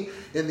money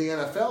in the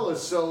NFL is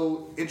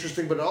so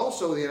interesting, but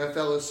also the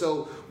NFL is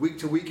so week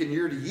to week and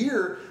year to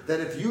year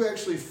that if you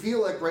actually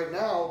feel like right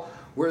now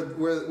where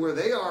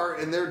they are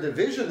in their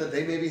division that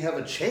they maybe have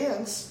a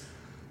chance,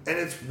 and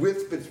it's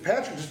with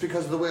Fitzpatrick just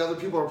because of the way other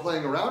people are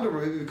playing around him,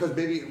 or maybe because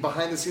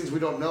behind the scenes we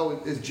don't know,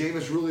 is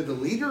Jameis really the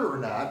leader or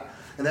not?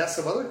 And that's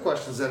some other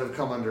questions that have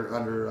come under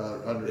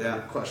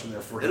question there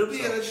for him. It'll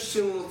be an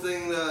interesting little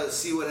thing to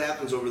see what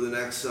happens over the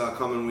next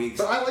coming weeks.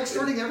 But I like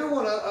starting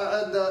everyone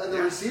in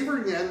the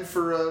receiving end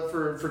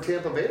for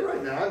Tampa Bay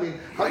right now. I mean,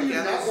 how do you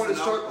not want to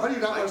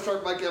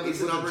start Mike Evans? He's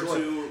the number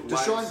 2.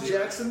 Deshaun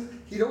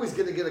Jackson, he's always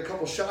going to get a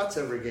couple shots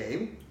every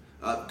game.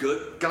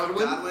 Good.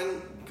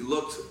 Godwin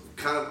looked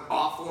kind of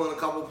awful in a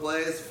couple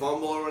plays,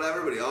 fumble or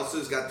whatever, but he also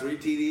has got 3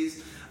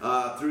 TDs.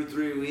 Through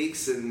 3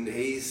 weeks, and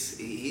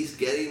he's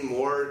getting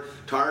more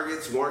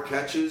targets, more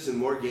catches, and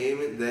more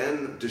game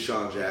than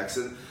Deshaun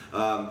Jackson.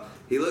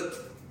 He looked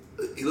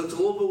a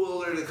little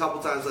bewildered a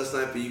couple times last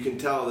night, but you can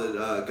tell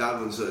that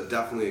Godwin's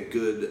definitely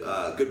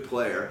a good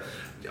player.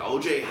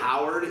 O.J.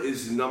 Howard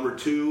is number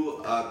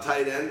 2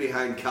 tight end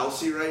behind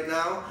Kelsey right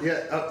now.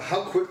 Yeah,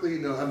 how quickly,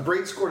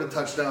 Brate scored a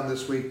touchdown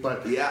this week,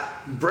 but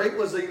Brate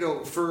was,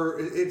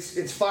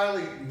 it's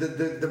finally,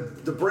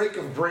 the break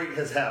of Brate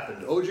has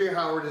happened. O.J.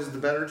 Howard is the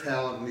better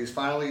talent, and he's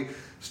finally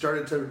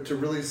started to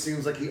really,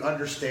 seems like he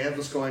understands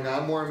what's going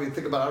on more. I mean,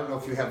 think about, I don't know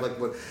if you have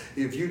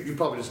if you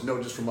probably just know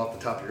just from off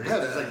the top of your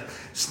head. It's like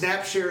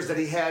snap shares that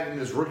he had in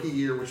his rookie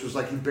year, which was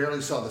like he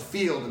barely saw the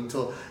field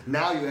until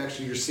now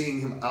you're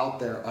seeing him out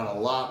there on a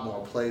lot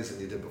more plays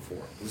than you did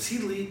before. Was he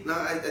lead? No,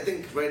 I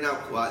think right now,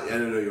 I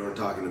don't know, you weren't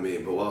talking to me,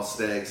 but while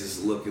Staggs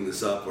is looking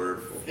this up,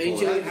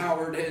 A.J.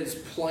 Howard has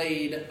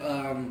played,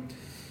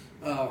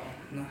 no,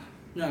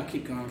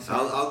 keep going.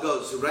 I'll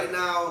go. So right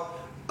now,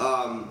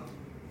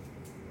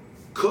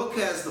 Cook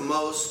has the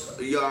most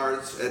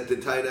yards at the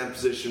tight end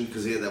position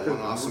because he had that one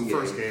awesome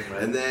first game,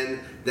 right? And then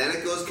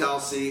it goes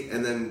Kelsey,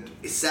 and then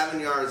 7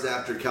 yards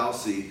after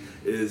Kelsey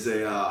is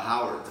a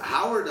Howard.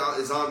 Howard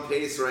is on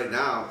pace right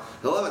now.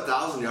 He'll have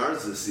 1,000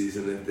 yards this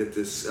season if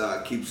this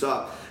keeps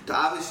up.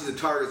 Obviously, the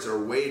targets are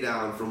way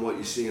down from what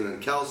you're seeing on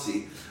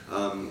Kelsey.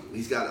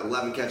 He's got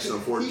 11 catches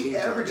on 14 He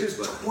averages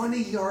targets,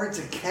 20 yards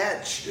a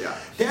catch. Yeah.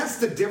 That's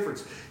the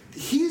difference.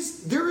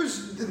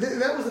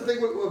 That was the thing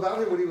about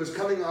him when he was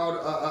coming out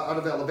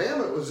of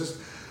Alabama. It was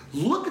just,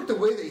 look at the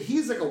way that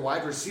he's like a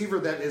wide receiver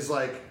that is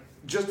like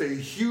just a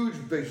huge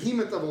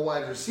behemoth of a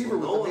wide receiver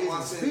with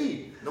amazing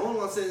speed. No one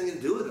wants anything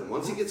to do with him.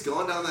 Once he gets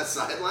going down that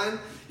sideline,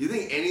 you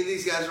think any of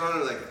these guys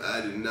running are like,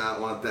 I do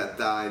not want that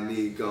thigh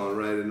knee going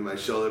right into my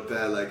shoulder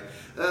pad. Like,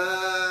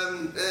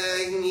 I'll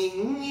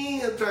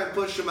try and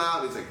push him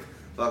out. He's like,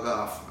 fuck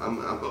off. I'm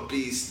a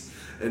beast.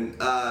 And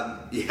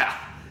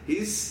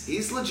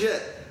he's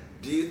legit.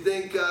 Do you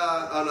think?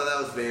 Oh no, that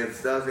was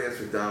Vance. That was Vance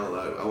McDonald.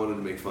 I wanted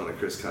to make fun of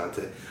Chris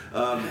Conte.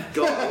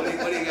 Go on.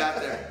 What do you got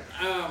there?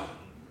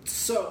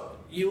 So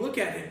you look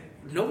at it.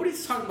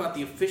 Nobody's talking about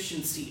the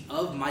efficiency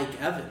of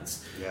Mike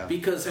Evans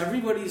because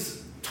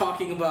everybody's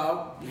talking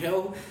about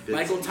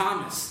Michael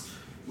Thomas.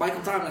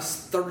 Michael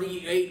Thomas,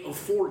 38 of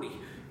 40.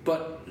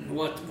 But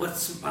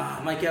what's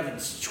Mike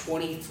Evans,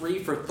 23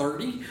 for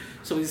 30?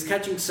 So he's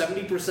catching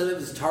 70% of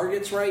his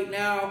targets right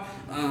now.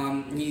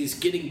 He's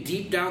getting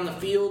deep down the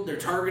field. They're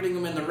targeting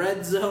him in the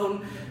red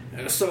zone.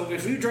 So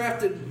if you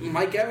drafted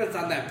Mike Evans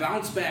on that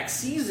bounce-back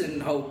season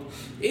hope,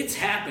 it's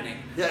happening.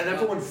 Yeah, and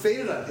everyone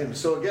faded on him.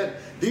 So again,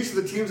 these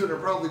are the teams that are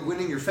probably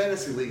winning your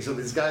fantasy league. So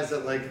these guys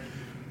that like,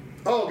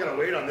 oh, gotta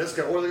wait on this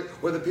guy, or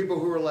the people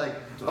who are like,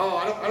 oh,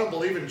 I don't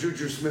believe in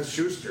Juju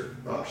Smith-Schuster.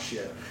 Oh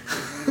shit.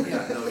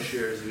 Got no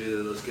shares of either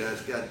of those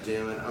guys. God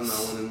damn it, I'm not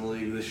winning the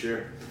league this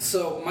year.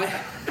 So Mike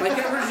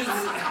Evans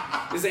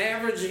is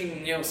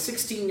averaging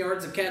 16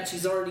 yards a catch.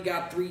 He's already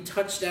got 3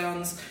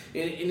 touchdowns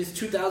in his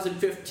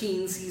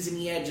 2015 season.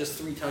 He had just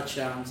 3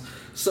 touchdowns.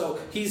 So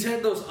he's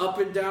had those up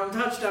and down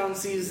touchdown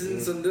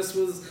seasons, and this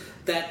was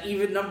that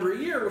even number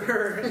year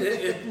where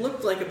it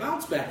looked like a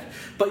bounce back.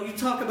 But you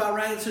talk about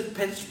Ryan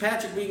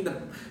Fitzpatrick being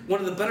one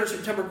of the better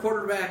September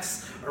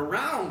quarterbacks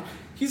around.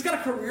 He's got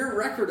a career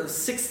record of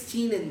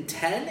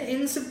 16-10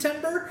 in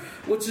September,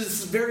 which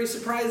is very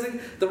surprising.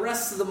 The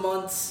rest of the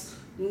months,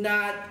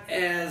 not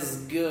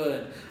as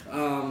good.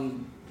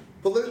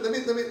 But let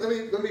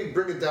me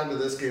bring it down to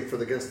this game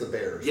against the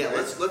Bears. Yeah,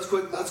 right? let's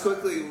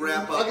quickly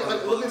wrap up.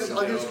 I'll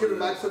just give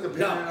my quick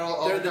opinion.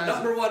 They're the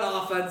number 1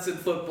 offense in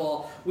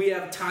football. We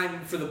have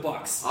time for the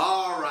Bucs.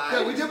 All right.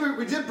 Yeah,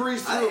 we did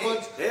breeze through a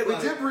bunch. We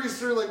did breeze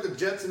through like the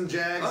Jets and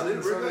Jags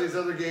and some of these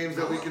other games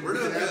that we can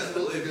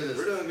absolutely do this.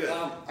 We're doing good.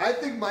 I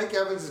think Mike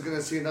Evans is going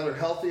to see another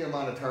healthy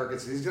amount of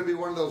targets. He's going to be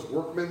one of those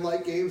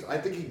workman-like games. I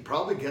think he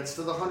probably gets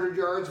to the 100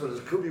 yards, but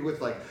it could be with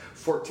like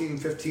 14,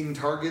 15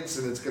 targets,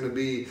 and it's going to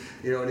be,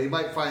 and he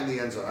might find the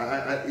end zone.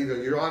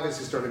 You're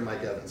obviously starting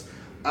Mike Evans.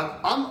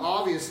 I'm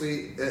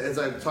obviously, as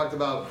I've talked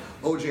about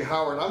O.J.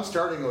 Howard, I'm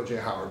starting O.J.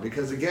 Howard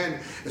because, again,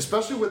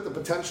 especially with the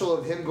potential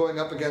of him going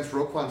up against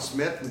Roquan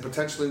Smith and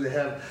potentially to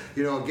have,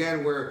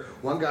 again, where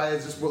one guy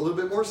is just a little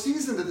bit more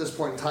seasoned at this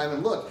point in time.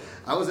 And look,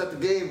 I was at the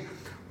game.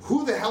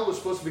 Who the hell was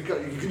supposed to be?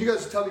 Can you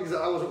guys tell me because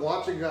I wasn't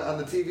watching on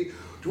the TV?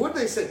 What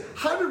did they say?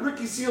 How did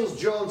Ricky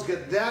Seals-Jones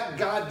get that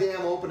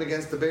goddamn open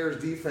against the Bears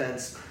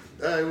defense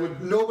with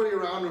nobody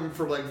around him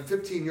for like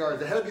 15 yards?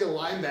 There had to be a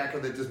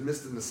linebacker that just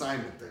missed an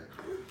assignment there.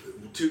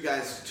 Two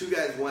guys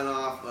went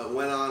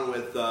on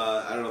with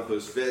I don't know if it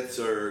was Fitz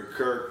or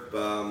Kirk,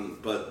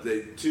 but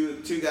the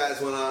two guys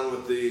went on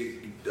with the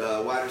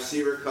wide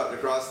receiver cutting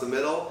across the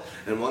middle,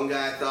 and one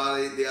guy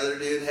thought the other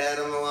dude had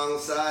him along the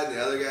side, and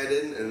the other guy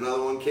didn't, and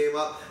another one came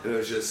up, and it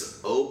was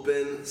just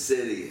open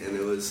city, and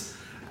it was.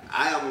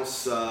 I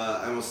almost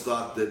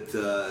thought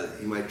that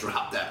he might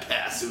drop that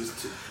pass. It was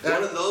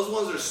one of those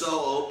ones are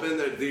so open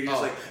that you're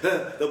just like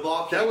the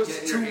ball can't that was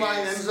get in to your my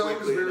hands end zone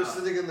because we were enough.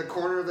 sitting in the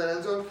corner of that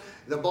end zone.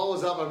 The ball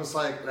was up. I'm just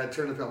like, and I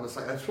turned it. I'm just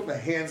like, I just put my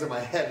hands on my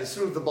head as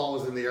soon as the ball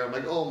was in the air. I'm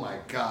like, oh my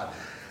god.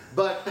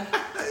 But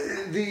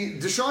the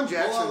Deshaun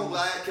Jackson. Hold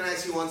on, can I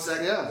ask you 1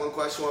 second? Yeah. One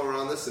question while we're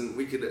on this, and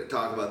we could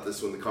talk about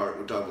this when we talk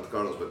about the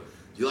Cardinals. But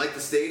do you like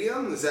the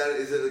stadium? Is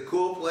it a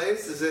cool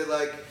place? Is it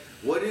like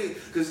what do you?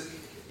 Because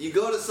you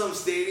go to some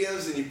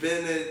stadiums and you've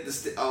been at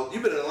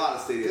you've been in a lot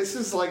of stadiums. This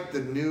is like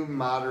the new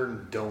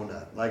modern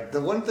donut. Like the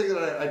one thing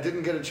that I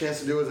didn't get a chance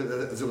to do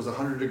is it was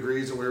 100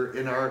 degrees and we were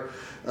in our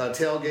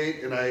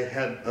tailgate and I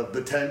had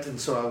the tent and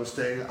so I was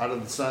staying out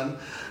of the sun,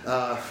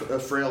 a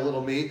frail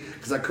little me,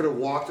 because I could have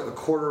walked a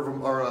quarter of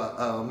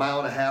a mile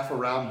and a half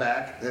around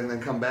back and then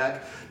come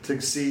back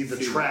to see the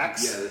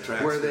tracks,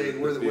 where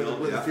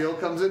the field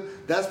comes in.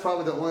 That's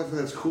probably the only thing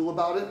that's cool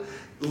about it.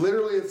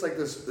 Literally, it's like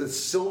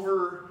this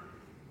silver,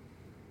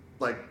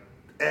 like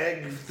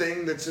egg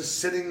thing that's just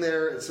sitting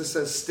there. It just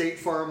says State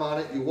Farm on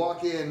it. You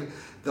walk in,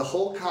 the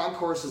whole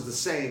concourse is the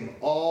same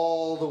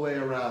all the way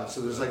around. So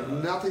there's like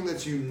nothing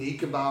that's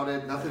unique about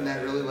it. Nothing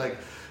that really like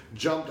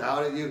jumped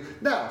out at you.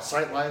 Now,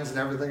 sight lines and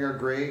everything are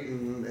great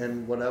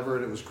and whatever,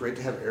 and it was great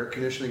to have air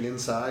conditioning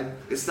inside.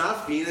 It's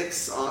not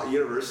Phoenix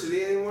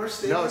University anymore,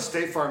 State? No, it's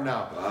State Farm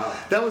now. Wow.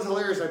 That was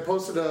hilarious. I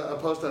posted a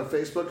post on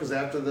Facebook because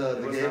after the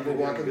game, we're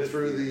walking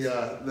through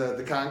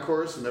the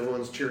concourse and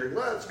everyone's cheering,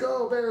 "Let's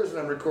go Bears!" and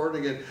I'm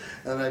recording it,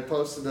 and I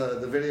posted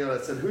the video and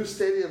I said, "Whose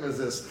stadium is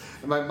this?"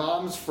 And my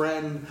mom's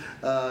friend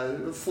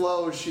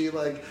Flo, she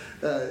lives,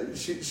 or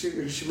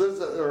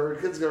her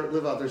kids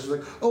live out there. She's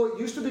like, "Oh, it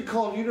used to be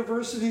called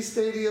University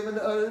Stadium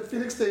and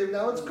Phoenix Stadium.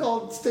 Now it's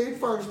called State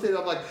Farm Stadium."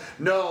 I'm like,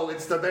 "No,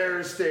 it's the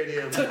Bears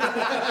Stadium."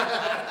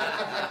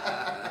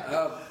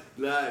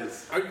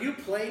 Nice. Are you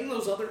playing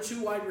those other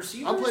two wide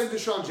receivers? I'm playing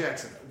Deshaun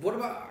Jackson. What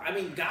about?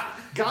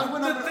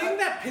 Godwin. The thing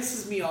that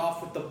pisses me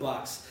off with the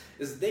Bucs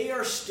is they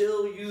are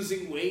still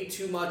using way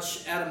too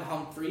much Adam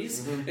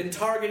Humphries and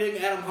targeting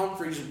Adam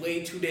Humphries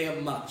way too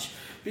damn much,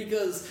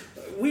 because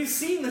we've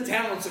seen the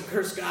talents of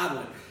Chris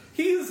Godwin.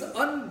 He is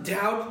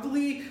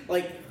undoubtedly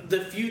like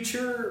the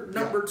future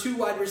number 2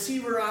 wide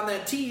receiver on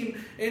that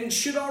team and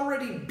should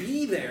already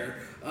be there.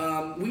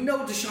 We know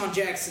Deshaun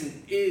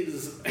Jackson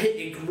is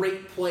a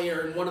great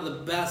player and one of the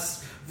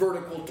best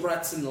vertical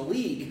threats in the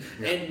league.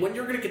 Yeah. And when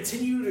you're going to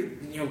continue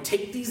to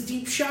take these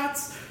deep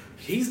shots,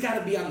 he's got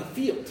to be on the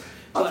field.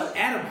 But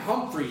Adam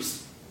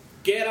Humphries,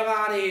 get him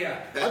out of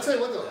here. I'll tell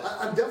you what, though.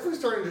 I'm definitely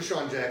starting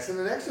Deshaun Jackson.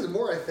 And actually, the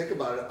more I think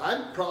about it,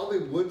 I probably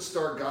would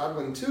start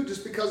Godwin, too,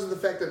 just because of the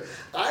fact that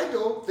I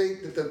don't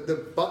think that the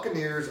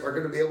Buccaneers are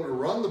going to be able to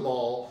run the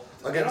ball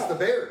against the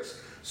Bears.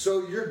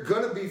 So you're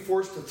going to be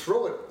forced to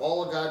throw it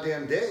all a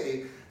goddamn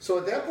day. So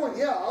at that point,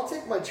 yeah, I'll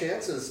take my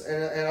chances,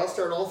 and I'll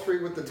start all 3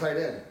 with the tight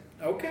end.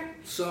 Okay.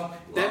 So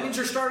that means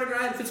you're starting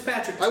Ryan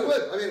Fitzpatrick, too. I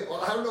would. I mean,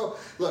 I don't know.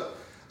 Look,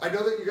 I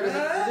know that you're going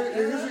to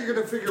here's what you're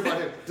going to figure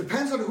about him.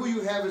 Depends on who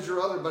you have as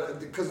your other, but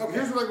because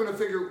here's what I'm going to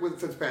figure with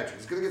Fitzpatrick.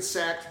 He's going to get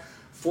sacked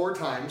 4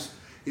 times.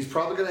 He's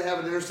probably going to have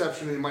an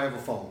interception, and he might have a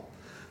fumble.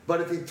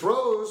 But if he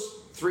throws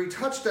 3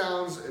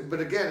 touchdowns, but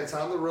again, it's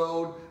on the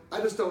road, I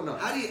just don't know.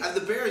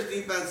 The Bears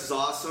defense is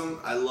awesome.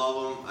 I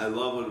love them. I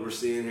love what we're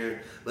seeing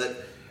here.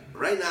 But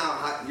right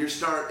now,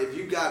 if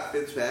you got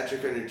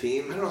Fitzpatrick on your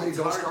team, I don't know how you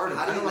don't start him.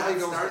 How do you not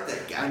start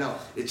that guy? I know.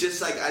 It's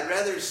just like I'd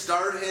rather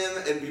start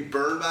him and be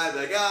burned by it.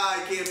 Like,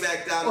 I can't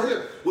back down.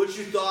 What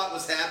you thought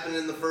was happening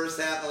in the first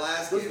half of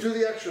last game. Let's do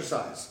the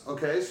exercise.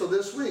 Okay, so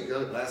this week,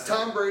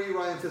 Tom Brady,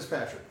 Ryan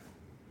Fitzpatrick.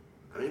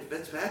 I mean,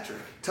 Fitzpatrick.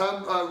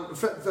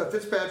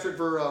 Fitzpatrick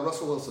for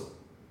Russell Wilson.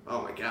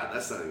 Oh my God,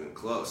 that's not even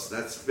close.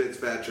 That's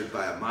Fitzpatrick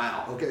by a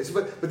mile. Okay, so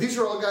but these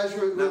are all guys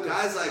who are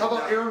guys like. How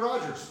about Aaron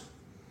Rodgers?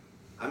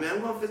 I mean, I'm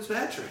going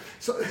Fitzpatrick.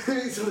 So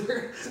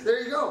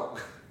there you go.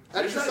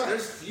 There's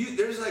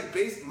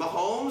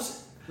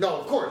Mahomes. No,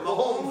 of course,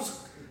 Mahomes.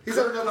 He's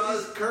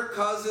Kirk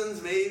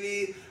Cousins,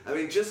 maybe. I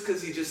mean, just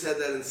because he just had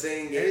that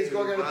insane game. And he's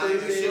going on a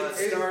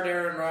Thursday. Start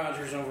Aaron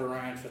Rodgers over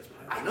Ryan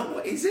Fitzpatrick. I know,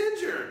 he's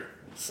injured.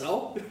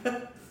 So.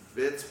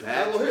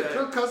 Fitzpatrick.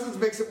 Kirk Cousins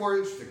makes it more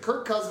interesting.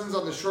 Kirk Cousins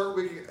on the short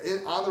week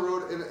on the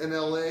road in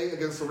L.A.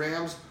 against the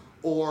Rams,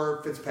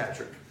 or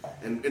Fitzpatrick.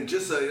 And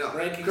just so you know,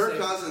 Kirk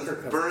Cousins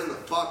burned the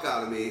fuck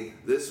out of me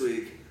this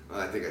week.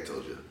 I think I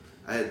told you.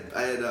 I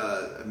had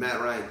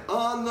Matt Ryan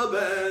on the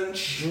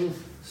bench.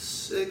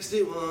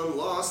 61,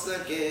 lost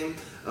that game.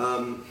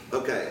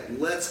 Okay,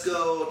 let's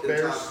go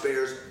and talk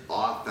Bears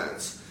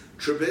offense.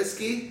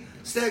 Trubisky,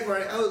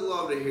 Stagbright, I would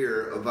love to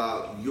hear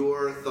about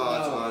your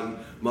thoughts on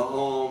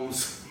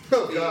Mahomes.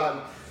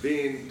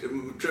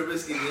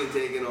 Trubisky being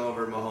taken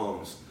over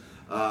Mahomes.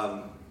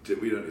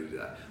 We don't need to do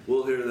that.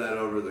 We'll hear that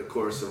over the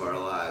course of our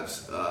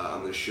lives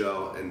on the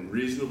show, and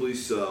reasonably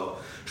so.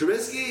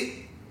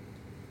 Trubisky,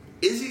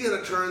 is he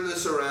going to turn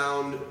this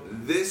around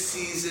this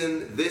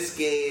season, this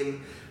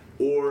game,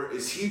 or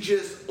is he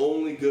just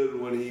only good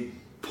when he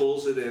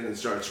pulls it in and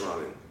starts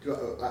running?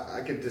 I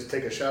could just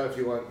take a shot if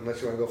you want,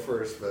 unless you want to go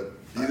first, but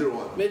either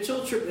one.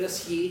 Mitchell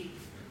Trubisky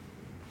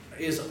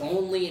is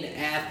only an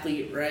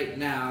athlete right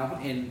now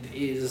and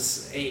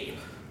is a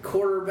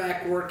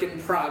quarterback work in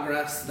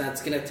progress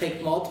that's going to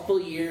take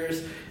multiple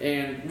years,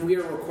 and we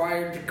are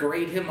required to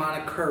grade him on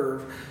a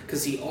curve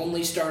because he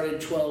only started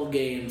 12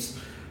 games.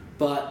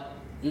 But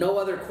no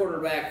other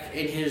quarterback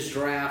in his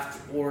draft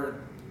or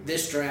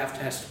this draft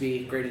has to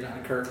be graded on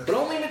a curve, but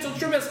only Mitchell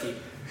Trubisky.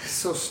 It's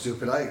so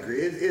stupid. I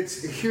agree.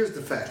 Here's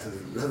the fact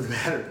of the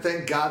matter.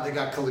 Thank God they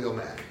got Khalil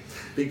Mack,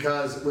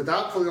 because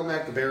without Khalil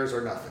Mack, the Bears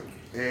are nothing.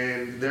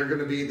 And they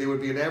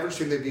would be an average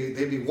team. They'd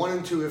be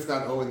 1-2, if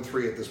not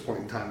 0-3 at this point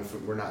in time, if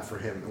it were not for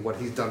him and what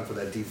he's done for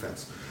that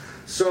defense.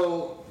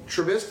 So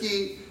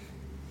Trubisky,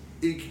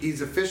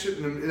 he's efficient,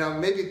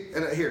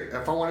 and here,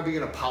 if I want to be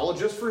an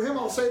apologist for him,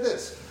 I'll say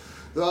this: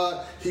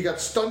 he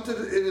got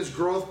stunted in his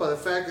growth by the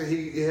fact that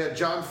he had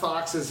John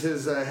Fox as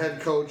his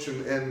head coach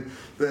and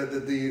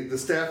the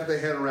staff that they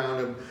had around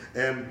him,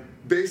 and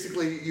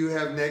basically you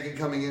have Nagy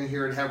coming in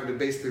here and having to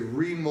basically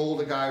remold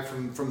a guy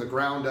from the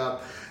ground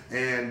up.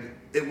 And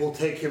it will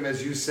take him,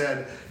 as you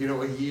said,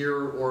 a year,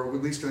 or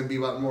at least going to be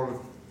about more of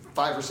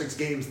 5 or 6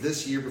 games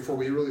this year before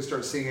we really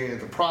start seeing any of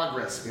the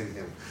progress in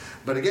him.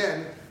 But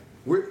again,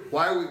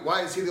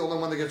 Why is he the only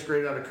one that gets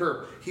graded on a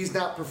curve? He's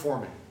not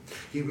performing.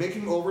 He's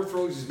making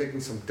overthrows. He's making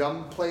some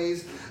dumb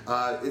plays.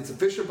 It's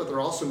efficient, but they're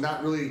also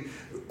not really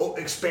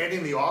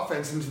expanding the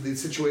offense into the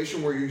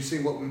situation where you're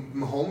seeing what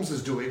Mahomes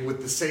is doing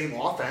with the same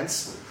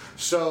offense.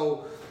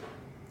 So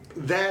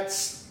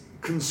that's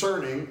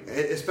concerning,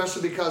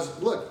 especially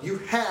because, look, you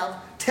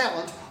have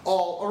talent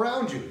all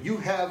around you.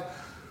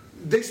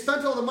 They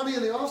spent all the money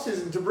in the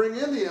offseason to bring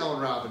in the Allen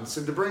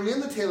Robinson, to bring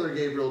in the Taylor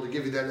Gabriel to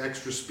give you that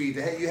extra speed.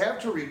 You have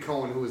Tariq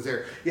Cohen, who was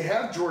there. You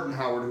have Jordan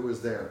Howard, who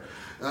was there.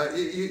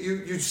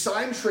 You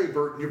signed Trey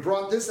Burton. You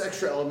brought this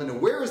extra element in.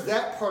 Where has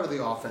that part of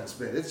the offense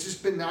been? It's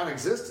just been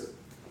non-existent.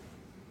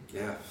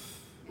 Yeah.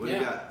 What do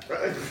you got?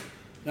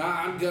 No,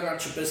 I'm good on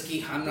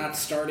Trubisky. I'm not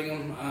starting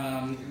him.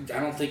 I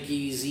don't think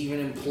he's even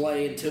in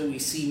play until we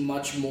see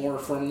much more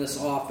from this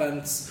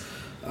offense.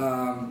 Let's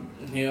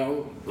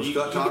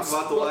talk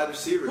about the wide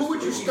receivers. Who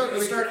would you start?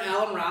 You start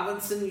Allen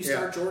Robinson, you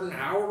start Jordan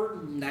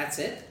Howard, and that's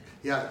it.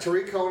 Yeah,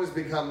 Tariq Cohen has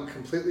become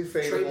completely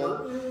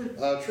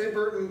fadeable. Trey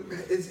Burton,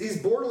 he's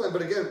borderline,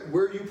 but again,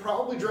 where you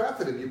probably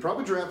drafted him. You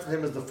probably drafted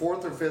him as the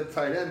 4th or 5th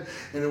tight end,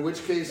 and in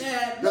which case...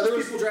 Yeah,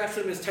 most people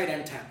drafted him as tight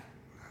end 10.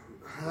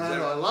 I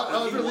don't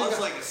know. He was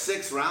like a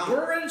 6th rounder.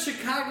 We're in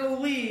Chicago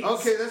leagues.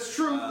 Okay, that's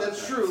true.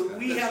 That's true.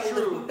 That's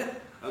true.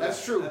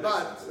 That's true.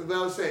 But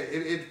I would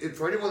say,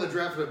 for anyone that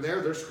drafted him there,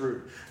 they're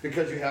screwed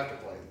because you have to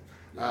play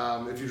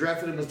him. If you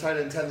drafted him as tight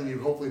end 10, then you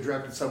hopefully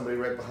drafted somebody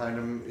right behind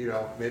him.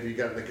 Maybe you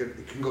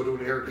can go to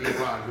an Eric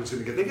Ebron who's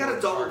going to get. They got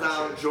to double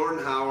down.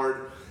 Jordan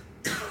Howard.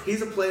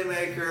 He's a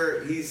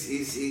playmaker.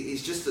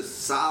 He's just a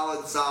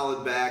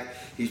solid back.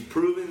 He's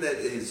proven that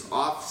his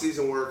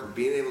off-season work of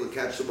being able to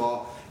catch the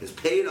ball has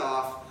paid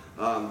off.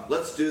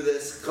 Let's do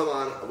this. Come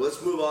on.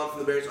 Let's move on from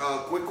the Bears.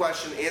 Quick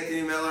question.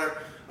 Anthony Miller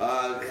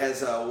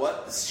has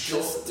what?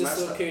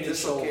 Dislocated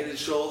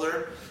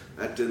shoulder.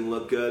 That didn't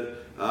look good.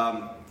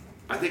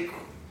 I think...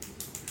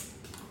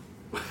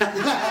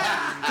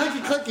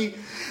 clicky.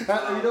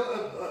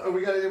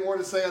 We got any more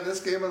to say on this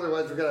game?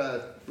 Otherwise, we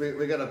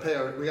gotta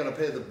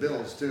pay the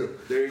bills too.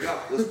 There you go.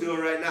 Let's do it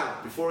right now.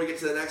 Before we get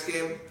to the next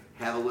game,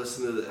 have a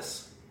listen to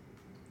this.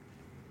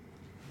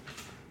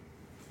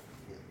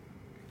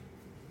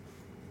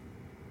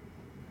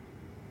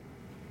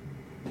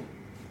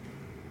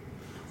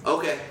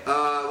 Okay,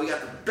 we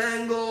got the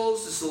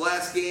Bengals. This is the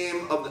last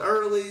game of the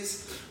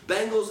earlies.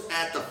 Bengals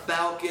at the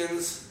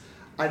Falcons.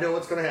 I know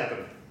what's going to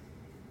happen.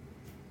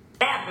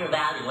 After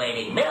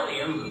evaluating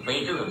millions of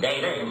pieces of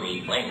data in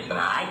the swings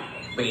tonight,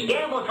 the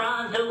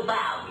Gambletron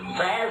 2000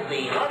 says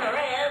the winner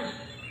is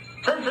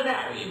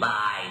Cincinnati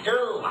by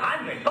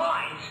 200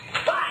 points.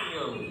 By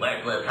you,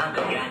 worthless hunk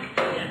of junk.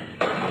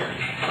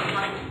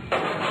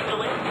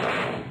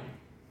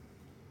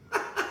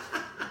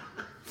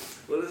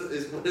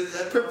 What is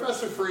that?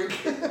 Professor Freak.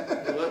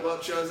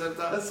 What show is that?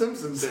 The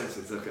Simpsons.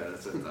 Simpsons, okay,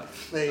 that's what I thought.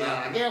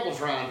 The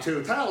Gambletron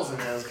 2000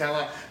 is kind of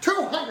like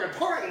 200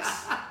 points.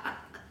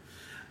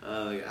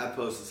 I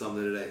posted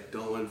something today.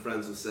 Don't win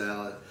friends with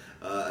salad.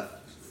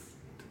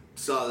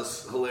 Saw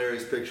this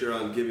hilarious picture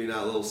on giving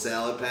out little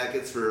salad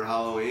packets for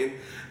Halloween,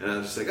 and I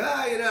was just like,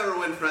 you never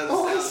win friends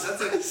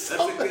with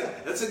salad.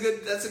 That's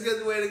a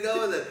good way to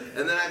go with it.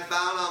 And then I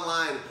found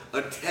online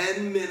a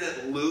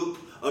 10-minute loop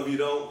of you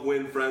don't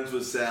win friends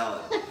with salad,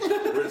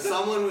 where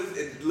someone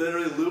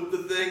literally looped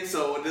the thing,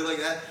 so it did like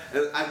that,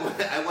 and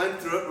I went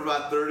through it for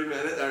about 30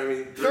 minutes.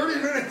 30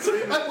 minutes.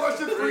 I watched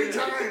it 3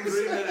 times.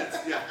 3 minutes.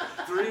 Yeah,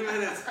 3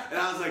 minutes, and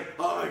I was like,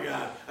 oh my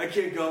god, I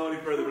can't go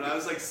any further. But I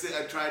was like,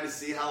 I tried to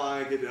see how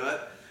long I could do it,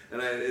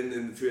 and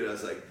in the tweet I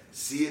was like,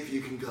 see if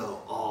you can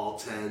go all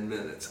 10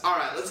 minutes. All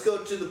right, let's go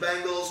to the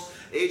Bengals.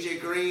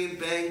 AJ Green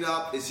banged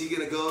up. Is he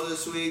going to go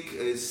this week?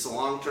 Is a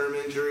long-term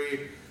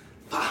injury?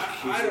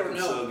 I don't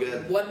know. So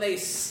good. When they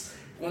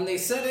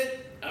said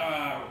it,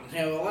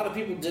 a lot of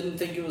people didn't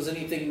think it was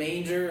anything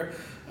major.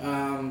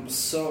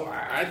 So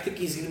I think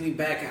he's going to be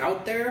back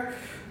out there.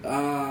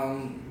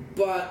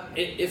 But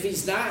if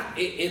he's not,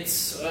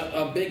 it's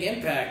a big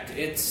impact.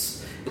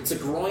 It's a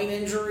groin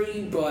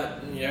injury,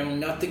 but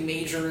nothing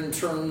major in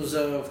terms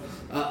of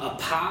a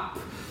pop.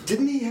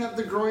 Didn't he have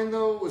the groin,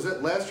 though? Was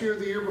it last year or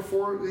the year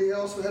before he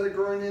also had a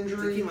groin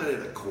injury? I think he might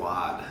have had a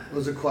quad. It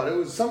was a quad. It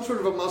was some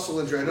sort of a muscle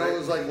injury. I know it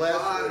was like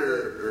last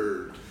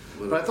year.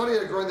 But I thought he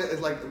had a groin that it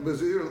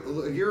was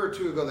either a year or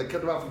two ago. They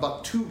kept him out for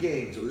about 2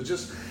 games.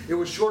 It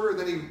was shorter,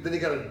 then he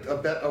got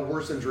a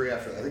worse injury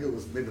after that. I think it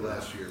was maybe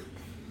last year.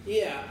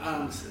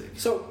 Yeah.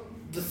 So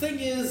the thing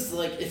is,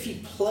 if he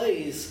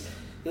plays,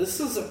 this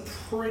is a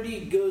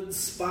pretty good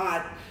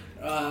spot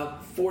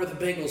for the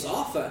Bengals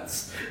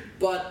offense.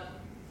 But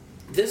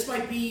this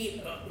might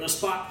be a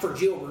spot for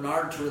Gio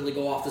Bernard to really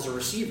go off as a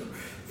receiver.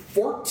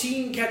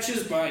 14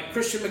 catches by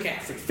Christian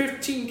McCaffrey,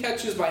 15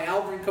 catches by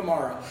Alvin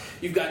Kamara.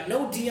 You've got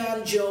no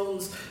Deion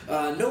Jones,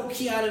 no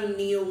Keanu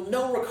Neal,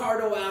 no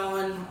Ricardo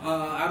Allen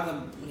out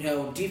of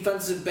the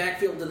defensive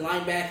backfield and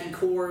linebacking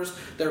cores.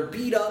 They're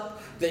beat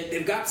up.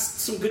 They've got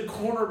some good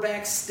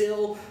cornerbacks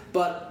still,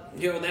 but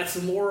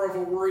that's more of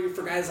a worry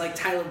for guys like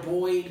Tyler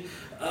Boyd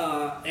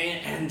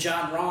and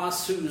John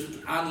Ross,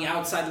 who's on the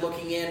outside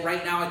looking in.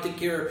 Right now, I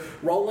think you're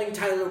rolling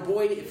Tyler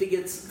Boyd. If he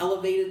gets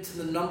elevated to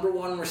the number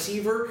one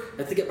receiver,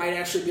 I think it might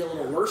actually be a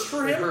little worse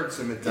for him. It hurts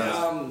him, it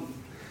does.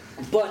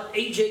 But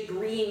A.J.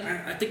 Green,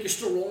 I think you're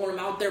still rolling him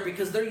out there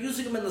because they're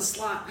using him in the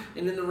slot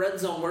and in the red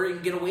zone where he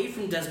can get away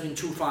from Desmond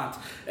Trufant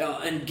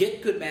and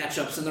get good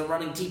matchups, and they're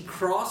running deep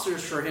crossers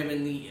for him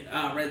in the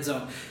red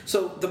zone.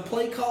 So the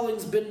play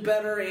calling's been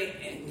better.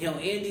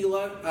 Andy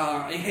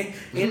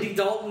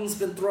Dalton's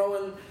been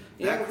throwing.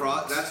 That's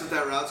what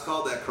that route's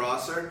called, that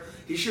crosser.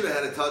 He should have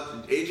had a touch.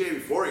 AJ,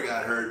 before he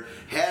got hurt,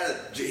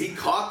 he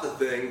caught the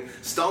thing,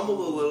 stumbled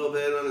a little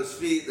bit on his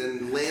feet,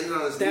 then landed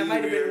on his knee. That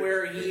might have been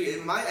where he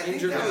I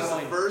think that was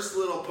the first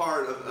little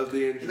part of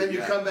the injury. And then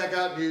you come back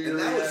out and you're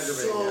that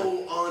was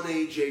so on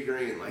AJ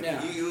Green.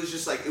 He was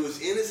just it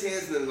was in his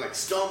hands and then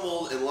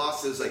stumbled and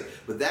lost his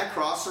but that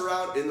crosser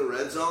route in the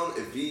red zone,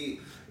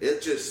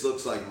 it just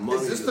looks like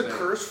money. Is this the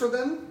curse for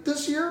them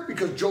this year?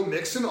 Because Joe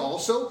Mixon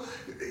also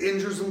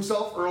injures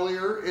himself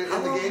earlier in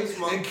the game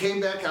and came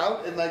back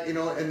out and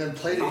and then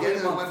played again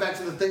and then went back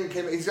to the thing and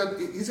came. He's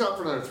out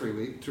for another 3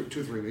 weeks,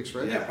 2-3 weeks,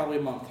 right? Yeah, probably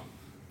a month.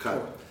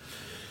 Okay.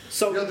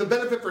 So the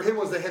benefit for him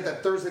was they had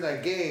that Thursday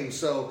night game.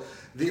 So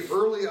the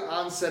early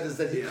onset is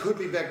that he could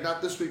be back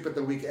not this week but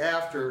the week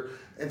after.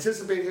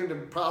 Anticipate him to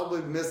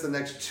probably miss the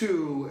next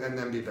 2 and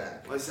then be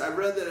back. I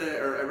read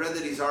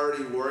that he's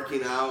already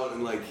working out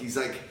and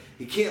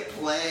he can't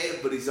play,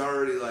 but he's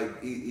already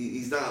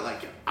he's not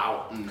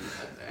out and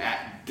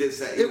at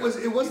this. It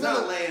wasn't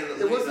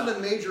a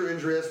major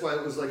injury. That's why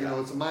it was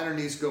it's a minor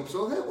knee scope.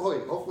 So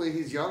hopefully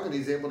he's young and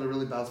he's able to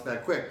really bounce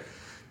back quick.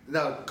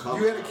 Now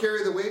you had to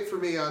carry the weight for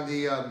me on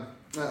the.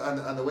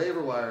 On the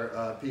waiver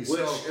wire piece.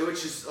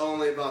 Which is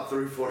only about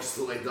 3/4 of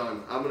the way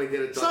done. I'm going to get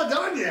it done. It's not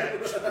done yet.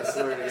 I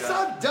swear to God. It's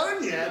not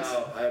done yet.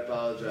 No, I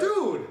apologize.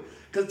 Dude,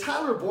 because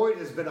Tyler Boyd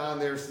has been on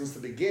there since the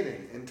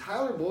beginning. And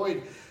Tyler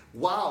Boyd,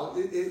 wow,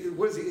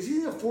 what is he? Is he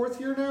in the 4th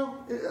year now?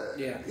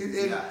 Yeah.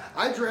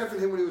 I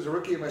drafted him when he was a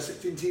rookie in my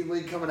 16-team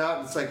league coming out.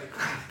 And it's God,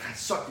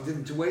 sucked. He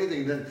didn't do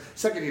anything. Then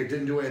 2nd year,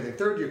 didn't do anything.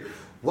 3rd year,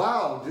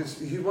 wow,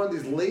 he's one of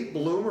these late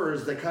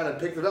bloomers that kind of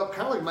picked it up,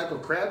 kind of like Michael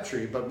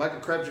Crabtree, but Michael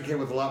Crabtree came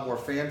with a lot more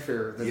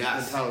fanfare than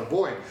Tyler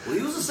Boyd. Well,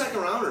 he was a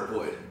 2nd rounder,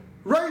 Boyd.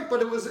 Right, but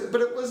it wasn't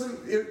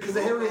because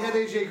they already had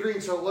AJ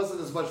Green, so it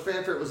wasn't as much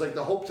fanfare. It was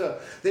the hope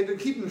to. They've been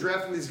keeping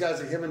drafting these guys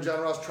like him and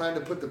John Ross, trying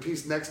to put the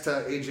piece next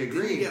to AJ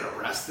Green. Didn't he get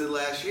arrested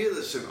last year?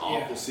 This is an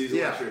awful season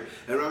last year.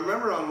 And I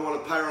remember on one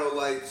of Pyro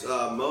Light's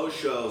Mo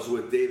shows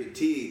with David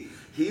T.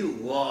 He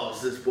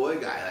loves this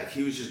Boyd guy.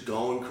 He was just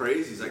going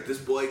crazy. He's this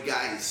Boyd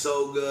guy. He's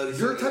so good.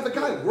 You're the type of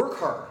guy. Work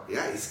hard.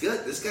 Yeah, he's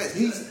good. This guy's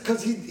good.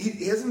 Because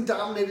he hasn't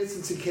dominated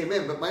since he came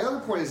in. But my other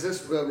point is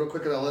this, real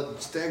quick, and I'll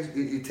let Staggs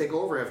you take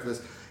over after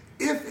this.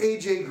 If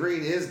A.J.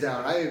 Green is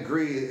down, I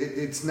agree.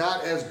 It's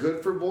not as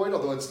good for Boyd,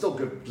 although it's still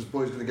good because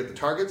Boyd's going to get the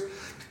targets. The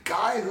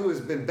guy who has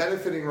been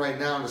benefiting right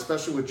now, and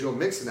especially with Joe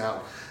Mixon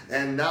out,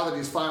 and now that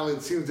he's finally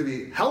seems to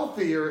be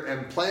healthier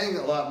and playing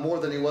a lot more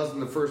than he was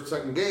in the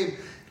second game,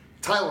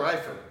 Tyler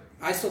Eifert.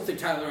 I still think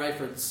Tyler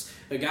Eifert's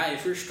a guy.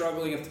 If you're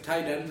struggling at the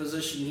tight end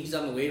position, he's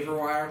on the waiver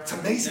wire. It's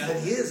amazing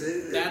that he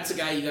is. That's a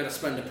guy you got to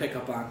spend a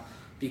pickup on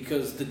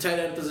because the tight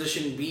end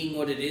position being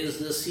what it is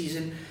this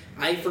season,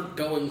 Eifert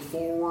going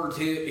forward,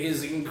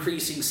 his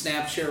increasing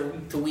snap share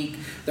week to week,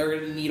 they're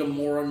going to need him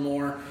more and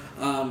more.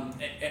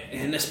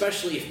 And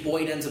especially if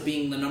Boyd ends up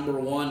being the number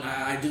 1,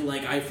 I do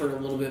like Eifert a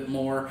little bit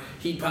more.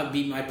 He'd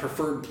probably be my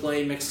preferred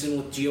play mixed in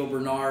with Gio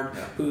Bernard,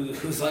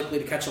 who's likely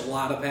to catch a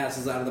lot of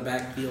passes out of the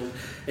backfield.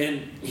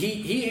 And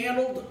he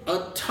handled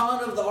a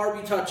ton of the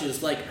RB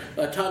touches,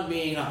 a ton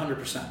being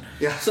 100%.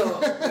 Yeah.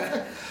 So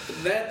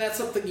that's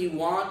something you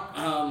want.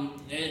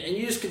 And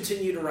you just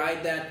continue to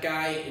ride that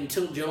guy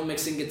until Joe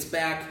Mixon gets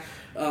back.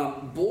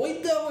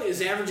 Boyd, though,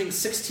 is averaging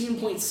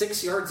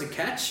 16.6 yards a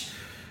catch.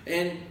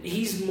 And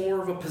he's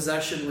more of a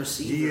possession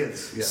receiver. He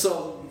is, yeah.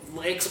 So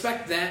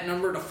expect that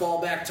number to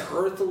fall back to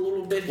earth a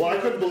little bit. Well, I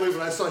couldn't believe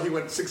when I saw he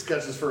went 6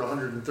 catches for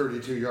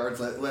 132 yards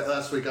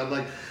last week. I'm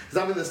because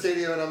I'm in the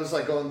stadium and I'm just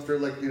going through,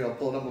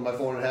 pulling up on my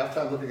phone at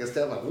halftime, looking at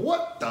stats. I'm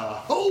what the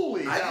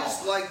holy hell? I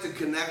just like the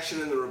connection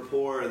and the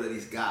rapport that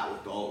he's got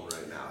with Dalton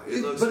right now. It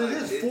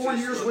is 4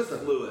 years with him.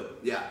 Fluid,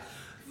 yeah.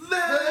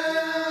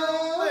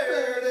 Vaaalverde's.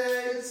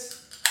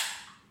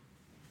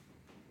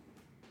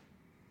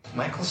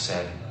 Michael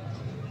said,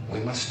 we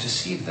must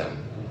deceive them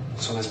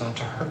so as not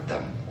to hurt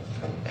them.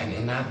 And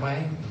in that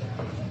way,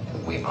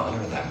 we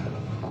honor them.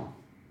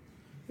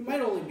 It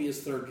might only be his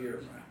 3rd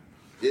year.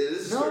 Yeah,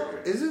 this is third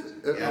year. Is it?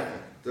 Yeah, Okay.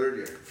 3rd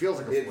year. Feels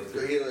like a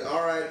 4th year.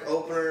 All right,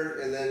 opener,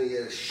 and then you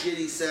get a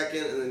shitty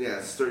 2nd, and then,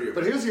 it's 3rd year.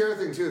 But here's the other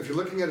thing, too. If you're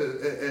looking at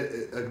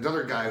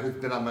another guy who's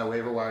been on my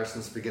waiver wire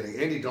since the beginning,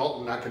 Andy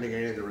Dalton not getting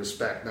any of the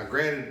respect. Now,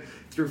 granted,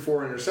 threw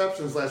 4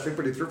 interceptions last week,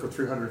 but he threw for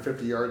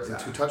 350 yards and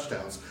 2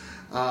 touchdowns.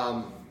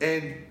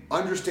 And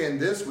understand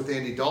this with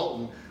Andy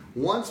Dalton,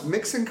 once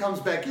Mixon comes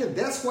back in,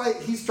 that's why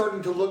he's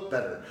starting to look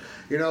better.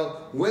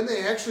 When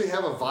they actually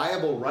have a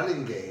viable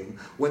running game,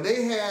 when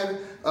they had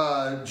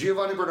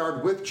Giovanni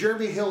Bernard with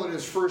Jeremy Hill in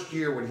his first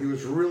year when he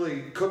was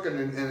really cooking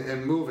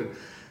and moving,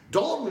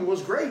 Dalton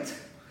was great.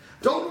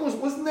 Dalton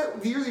wasn't that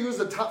the year he was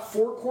the top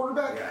 4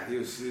 quarterback? Yeah, he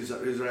was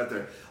right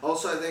there.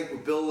 Also, I think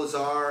with Bill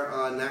Lazar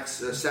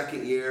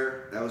second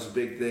year, that was a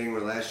big thing.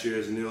 Where last year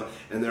is a new,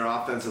 and their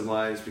offensive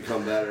lines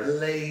become better.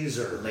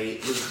 Laser,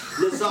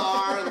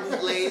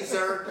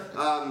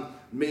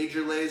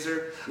 Major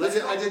Laser.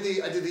 I did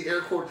the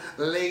air quote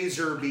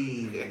laser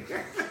beam.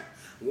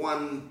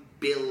 1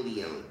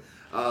 billion.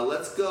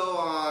 Let's go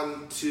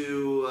on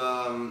to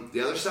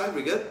the other side.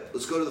 We good?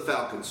 Let's go to the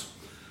Falcons.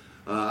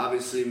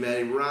 Obviously,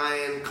 Matty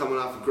Ryan coming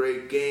off a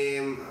great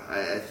game.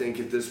 I think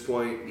at this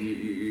point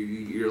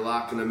you're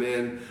locking him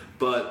in.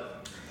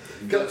 But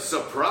the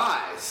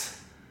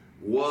surprise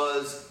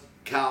was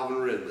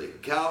Calvin Ridley.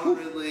 Calvin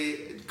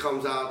Ridley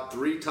comes out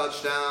 3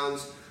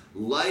 touchdowns,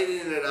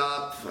 lighting it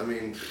up. I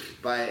mean,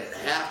 by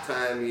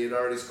halftime he had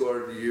already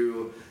scored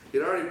you.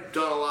 He'd already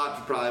done a lot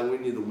to probably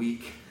win you the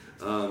week.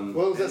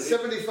 Well, it was a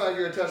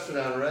 75-yard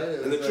touchdown, right?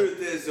 And the truth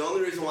is, the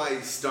only reason why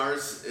he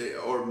starts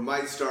or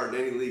might start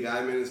in any league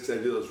I'm in is because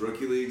I do those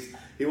rookie leagues.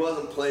 He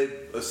wasn't played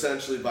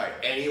essentially by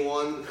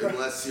anyone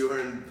unless you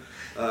were in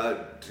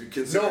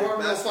considered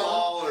best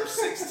ball or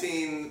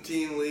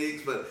 16-team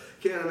leagues. But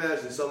can't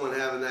imagine someone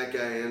having that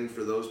guy in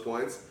for those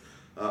points.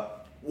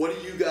 What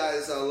do you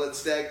guys? Let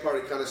Stag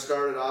Party kind of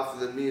start it off,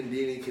 and then me and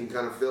Deanie can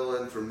kind of fill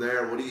in from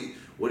there.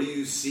 What do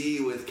you see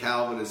with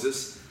Calvin? Is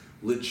this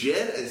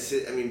legit?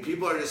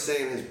 People are just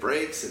saying his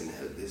breaks and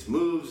his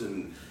moves,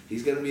 and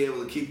he's going to be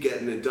able to keep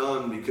getting it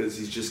done because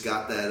he's just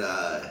got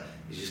that.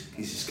 He's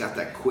just got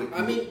that quick.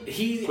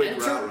 Quick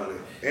route running.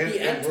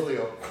 And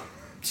Julio.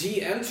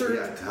 He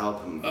entered to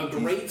help him. A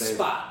great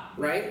spot,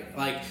 right?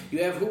 Like,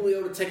 you have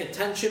Julio to take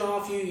attention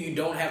off you. You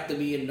don't have to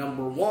be a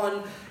number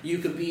 1. You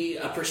could be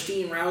a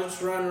pristine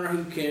route runner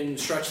who can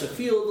stretch the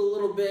field a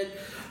little bit.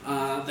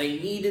 They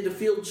needed a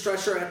field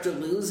stretcher after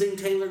losing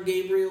Taylor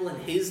Gabriel and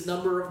his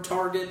number of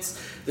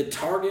targets. The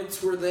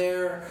targets were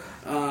there.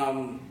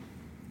 And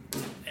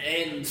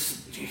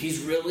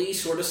he's really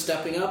sort of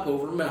stepping up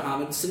over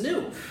Mohamed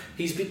Sanu.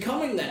 He's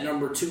becoming that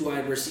number 2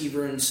 wide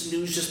receiver, and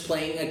Sanu's just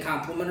playing a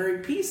complementary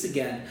piece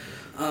again.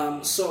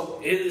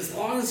 So as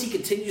long as he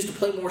continues to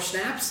play more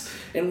snaps,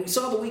 and we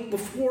saw the week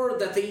before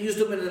that they used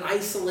him in an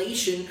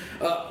isolation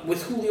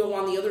with Julio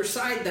on the other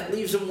side, that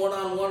leaves him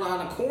one-on-one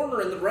on a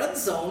corner in the red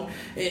zone,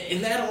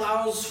 and that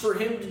allows for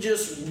him to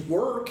just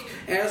work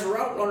as a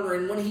route runner,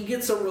 and when he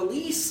gets a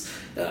release,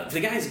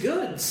 the guy's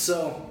good.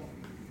 So,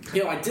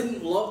 I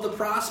didn't love the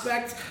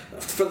prospect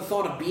for the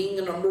thought of being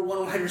a number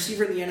 1 wide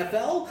receiver in the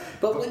NFL,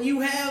 but when you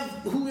have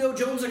Julio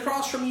Jones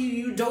across from you,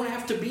 you don't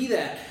have to be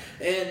that.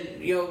 And,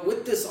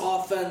 with this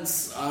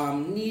offense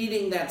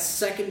needing that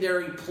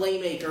secondary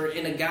playmaker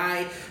in a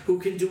guy who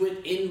can do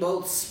it in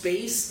both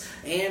space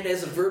and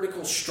as a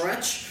vertical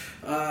stretch,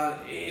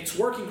 it's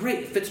working great.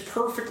 It fits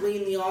perfectly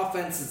in the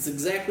offense. It's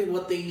exactly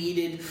what they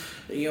needed.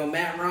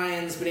 Matt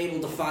Ryan's been able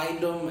to find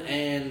them,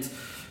 and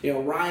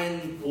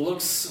Ryan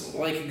looks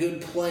like a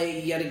good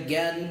play yet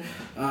again.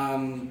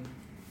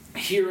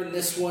 Here in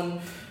this one,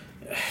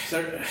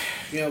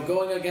 they're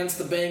going against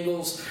the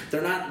Bengals.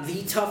 They're not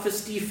the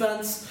toughest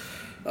defense,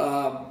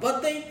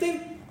 but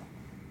they've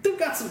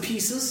got some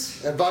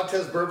pieces. And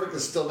Vontaze Burfict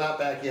is still not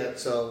back yet,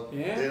 so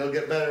it'll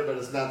get better, but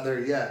it's not there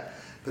yet.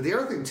 But the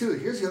other thing too,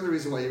 here's the other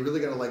reason why you really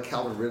got to like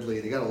Calvin Ridley,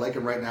 and you got to like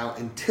him right now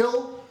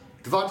until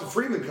Devonta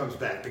Freeman comes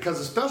back,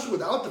 because especially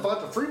without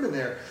Devonta Freeman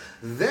there,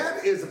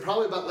 that is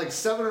probably about like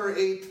 7 or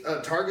 8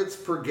 targets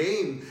per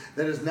game.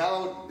 That is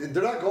now,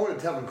 they're not going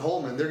to Tevin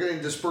Coleman. They're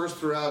getting dispersed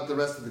throughout the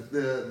rest of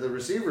the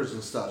receivers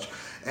and such.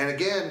 And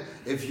again,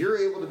 if you're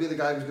able to be the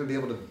guy who's going to be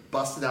able to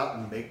bust it out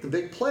and make the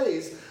big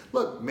plays,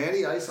 look,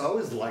 Matty Ice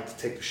always liked to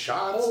take the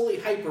shots. Holy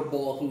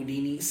hyperbole,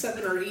 Houdini,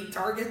 7 or 8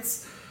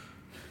 targets.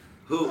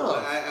 Who?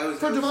 No,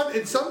 for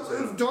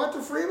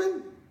Devonta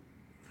Freeman.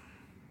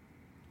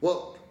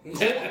 Well.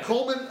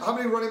 Coleman, how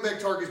many running back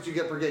targets do you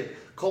get per game?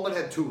 Coleman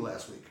had 2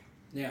 last week.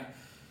 Yeah.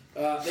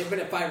 They've been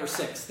at 5 or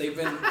 6. They've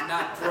been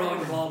not throwing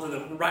the ball to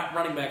the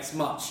running backs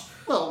much.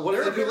 Well, what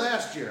did they do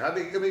last year? I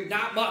mean,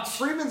 not much.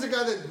 Freeman's a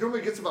guy that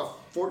normally gets about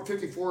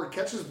 54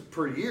 catches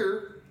per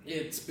year.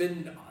 It's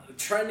been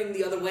trending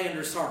the other way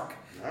under Sark.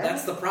 Right.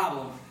 That's the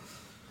problem.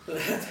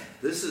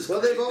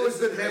 They've always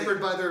been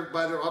hampered by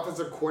their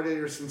offensive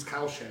coordinator since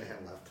Kyle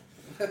Shanahan left.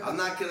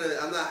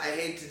 I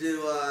hate to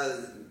do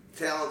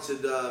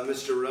talented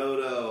Mr.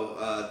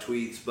 Roto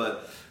tweets,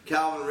 but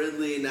Calvin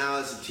Ridley now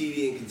has a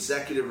TD in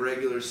consecutive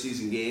regular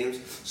season games,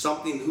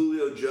 something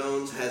Julio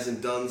Jones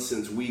hasn't done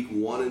since week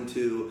 1 and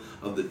 2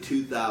 of the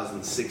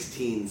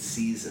 2016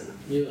 season.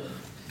 Yeah.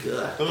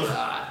 Good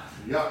God.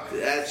 Yuck.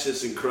 That's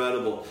just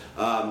incredible.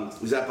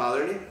 Is that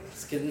bothering you?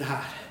 It's getting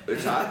hot.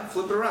 It's hot?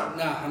 Flip it around.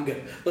 No, I'm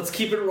good. Let's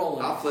keep it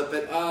rolling. I'll flip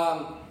it.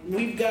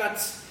 We've got,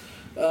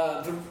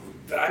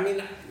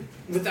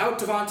 without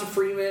Devonta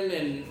Freeman,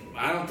 and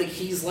I don't think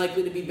he's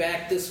likely to be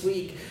back this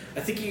week, I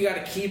think you got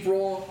to keep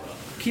rolling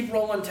keep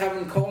rolling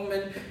Tevin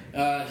Coleman.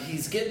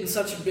 He's getting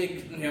such a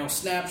big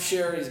snap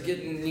share. He's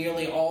getting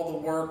nearly all the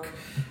work.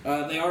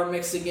 They are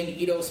mixing in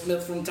Ito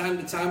Smith from time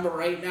to time, but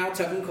right now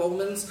Tevin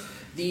Coleman's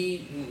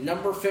the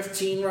number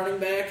 15 running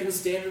back in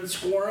standard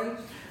scoring.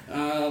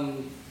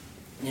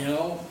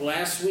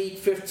 Last week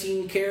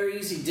 15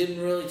 carries. He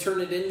didn't really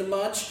turn it into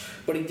much,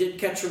 but he did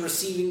catch a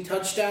receiving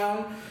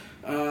touchdown.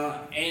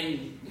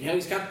 And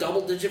he's got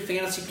double-digit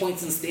fantasy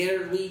points in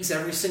standard leagues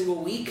every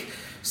single week.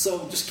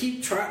 So just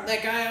keep trotting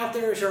that guy out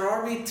there as your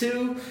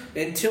RB2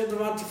 until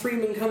Devonta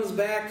Freeman comes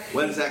back.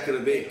 When's that going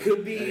to be? It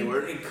could be.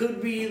 Anywhere? It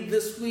could be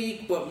this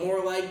week, but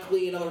more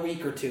likely another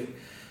week or two.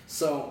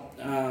 So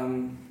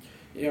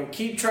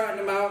keep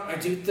trotting him out. I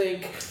do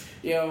think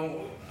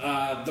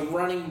the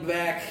running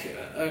back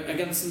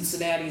against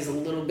Cincinnati is a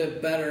little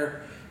bit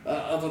better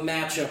of a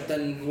matchup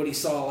than what he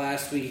saw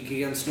last week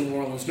against New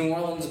Orleans. New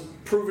Orleans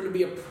proven to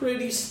be a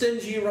pretty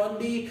stingy run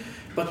D,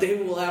 but they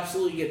will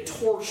absolutely get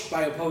torched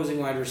by opposing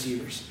wide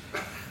receivers.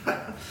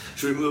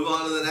 Should we move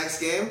on to the next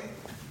game?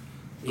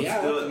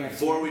 Let's do it.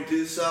 Before we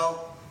do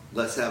so,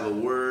 let's have a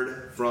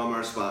word from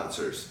our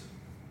sponsors.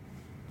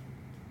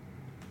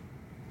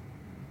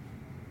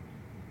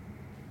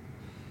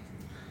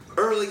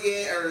 Early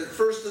game, or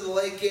first of the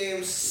late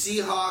games,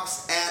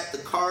 Seahawks at the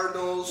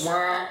Cardinals.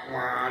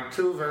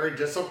 Two very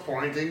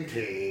disappointing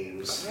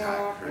teams.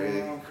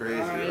 Crazy,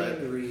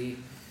 right?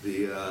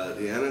 The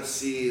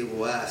NFC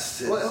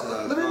West.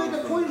 Let me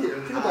make a point here.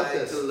 Think about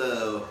this. To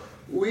low.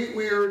 We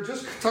were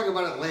just talking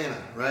about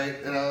Atlanta,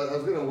 right? And I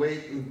was going to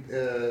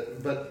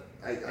wait, but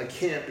I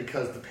can't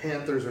because the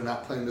Panthers are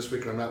not playing this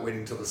week, and I'm not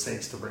waiting until the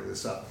Saints to bring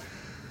this up.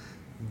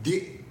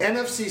 The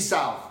NFC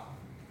South.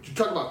 You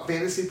talk about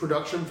fantasy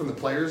production from the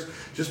players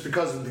just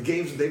because of the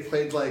games that they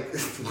played,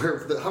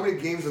 how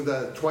many games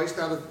twice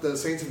now that the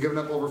Saints have given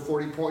up over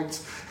 40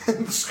 points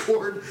and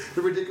scored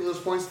the ridiculous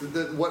points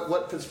that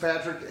what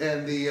Fitzpatrick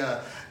and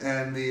the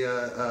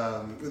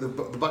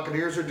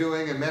Buccaneers are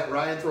doing, and Matt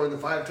Ryan throwing the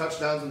 5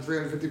 touchdowns and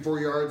 354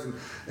 yards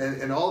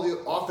and all the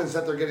offense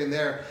that they're getting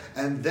there.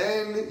 And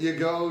then you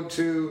go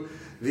to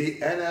the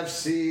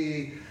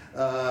NFC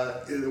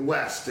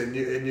West, and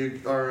you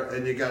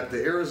got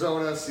the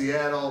Arizona,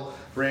 Seattle,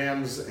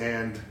 Rams,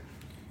 and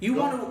you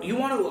want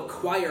to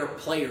acquire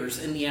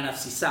players in the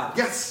NFC South.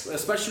 Yes,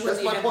 especially when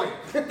that's my point.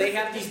 They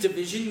have these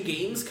division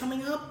games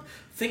coming up.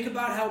 Think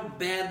about how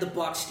bad the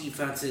Bucs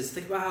defense is.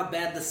 Think about how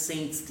bad the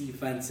Saints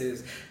defense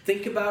is.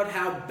 Think about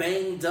how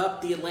banged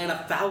up the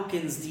Atlanta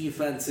Falcons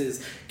defense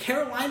is.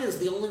 Carolina's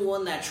the only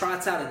one that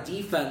trots out a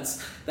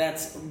defense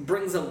that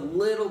brings a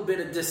little bit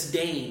of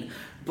disdain.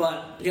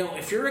 But,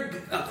 if you're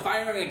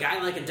acquiring a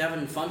guy like a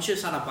Devin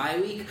Funchess on a bye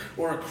week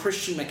or a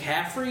Christian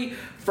McCaffrey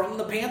from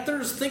the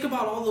Panthers, think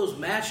about all those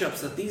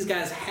matchups that these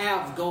guys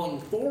have going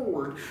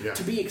forward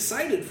to be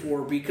excited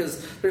for,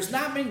 because there's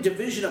not many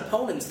division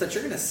opponents that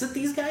you're going to sit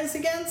these guys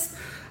against.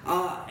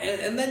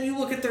 And then you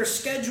look at their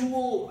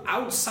schedule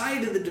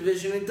outside of the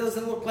division, it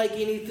doesn't look like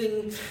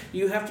anything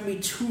you have to be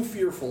too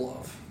fearful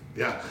of.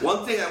 Yeah.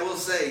 One thing I will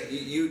say,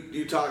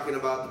 you talking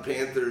about the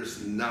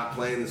Panthers not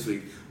playing this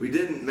week, we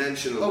didn't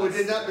mention the we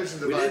did not mention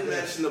the bye week. We didn't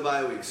mention the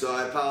bye week, so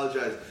I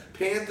apologize.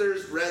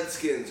 Panthers,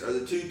 Redskins are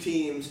the two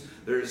teams.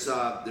 There's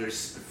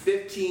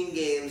 15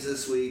 games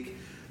this week.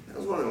 I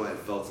was wondering why it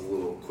felt a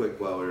little quick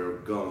while we were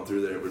going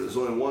through there, but there's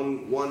only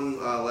one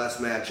last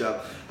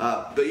matchup.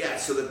 But yeah,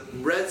 so the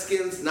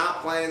Redskins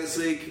not playing this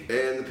week,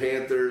 and the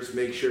Panthers,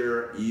 make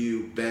sure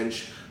you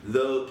bench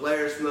the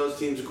players from those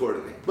teams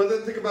accordingly. But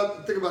then think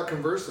about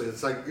conversely.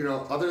 It's like,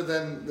 other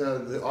than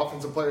the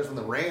offensive players from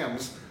the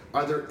Rams,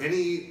 are there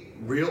any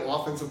real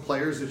offensive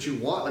players that you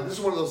want? Like, this is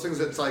one of those things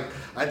that's like,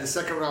 I had the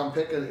second round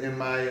pick in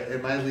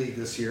my league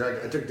this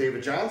year. I took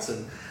David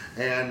Johnson,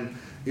 and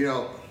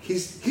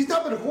he's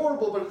not been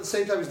horrible, but at the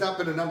same time he's not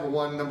been a number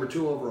 1, number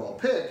 2 overall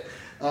pick.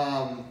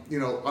 I'm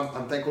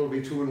thankful to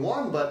be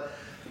 2-1, but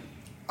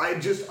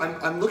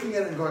I'm looking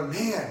at it and going,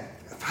 man,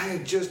 if I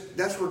had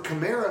that's where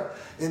Kamara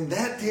in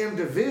that damn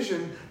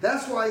division,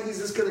 that's why he's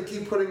just going to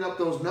keep putting up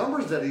those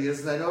numbers that he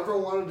is. And I never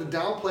wanted to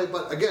downplay,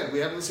 but again, we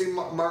haven't seen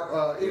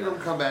Ingram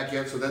come back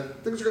yet, so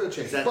that things are going to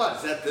change. Is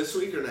that this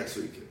week or next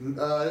week?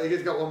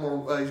 He's got one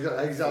more.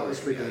 He's out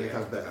this week and then he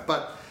comes back.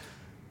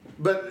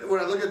 But when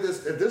I look at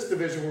this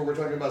division where we're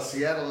talking about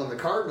Seattle and the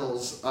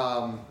Cardinals,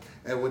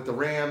 and with the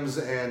Rams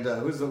and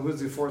who's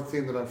the fourth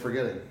team that I'm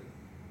forgetting?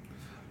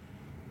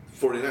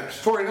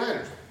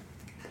 49ers.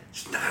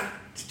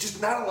 It's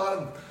just not a lot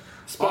of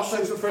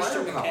especially with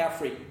Christian firepower.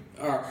 McCaffrey,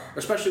 or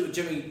especially with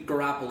Jimmy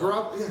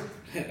Garoppolo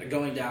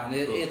going down.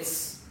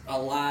 It's a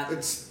lot.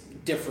 It's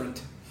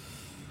different.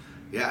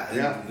 Yeah.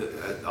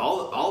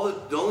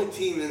 The only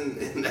team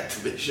in that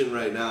division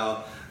right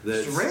now.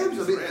 The Rams.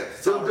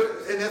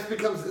 And that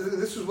becomes.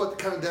 This is what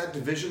kind of that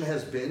division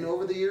has been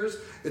over the years.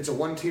 It's a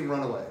one-team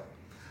runaway,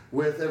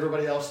 with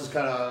everybody else's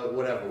kind of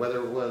whatever. Whether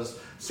it was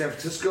San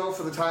Francisco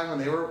for the time when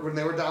they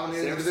were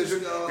dominating the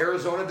division,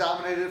 Arizona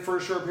dominated it for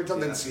a short period of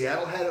time. Then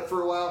Seattle had it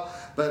for a while.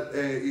 But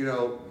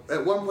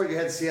at one point you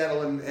had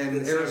Seattle and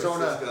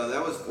Arizona.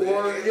 That was those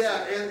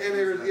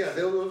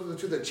were the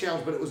two that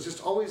challenged. But it was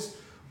just always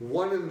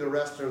one and the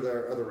rest are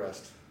the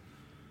rest.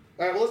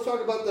 All right, well, let's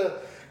talk about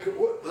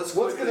what's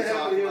going to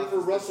happen here for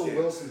Russell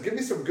Wilson. Give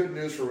me some good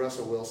news for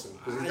Russell Wilson,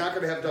 because he's not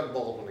going to have Doug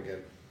Baldwin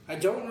again. I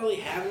don't really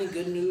have any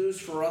good news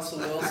for Russell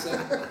Wilson.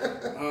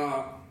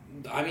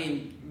 I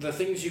mean, the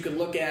things you could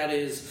look at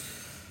is,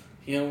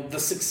 the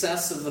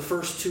success of the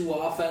first two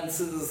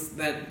offenses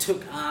that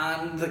took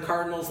on the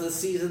Cardinals this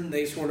season.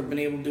 They've sort of been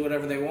able to do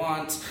whatever they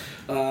want.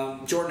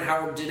 Jordan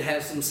Howard did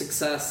have some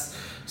success.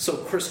 So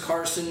Chris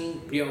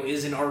Carson,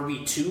 is in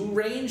RB2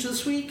 range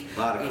this week. A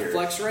lot of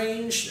flex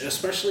range,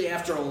 especially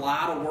after a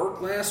lot of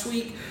work last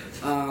week.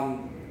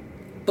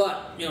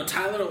 But,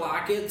 Tyler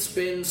Lockett's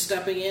been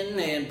stepping in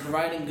and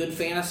providing good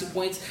fantasy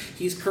points.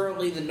 He's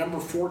currently the number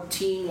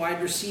 14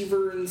 wide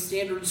receiver in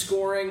standard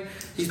scoring.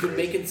 He's been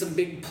making some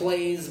big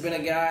plays. Been a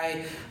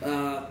guy,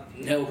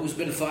 who's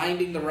been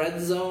finding the red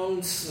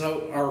zone,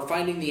 or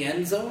finding the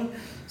end zone.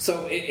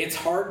 So it's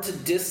hard to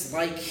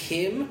dislike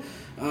him.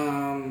 He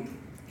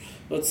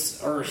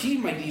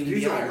might even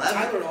be higher.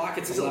 Tyler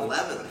Lockett's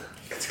 11.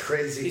 That's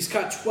crazy. He's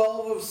got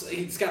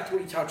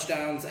 3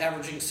 touchdowns,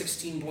 averaging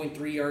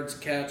 16.3 yards a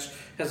catch.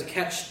 Has a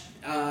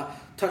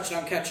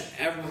touchdown catch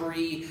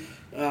every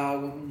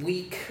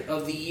week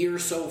of the year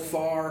so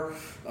far.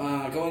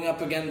 Going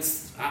up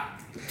against,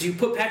 do you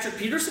put Patrick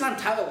Peterson on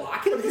Tyler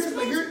Lockett?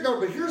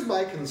 But here's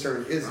my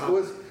concern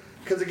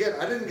because again,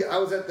 I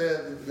was at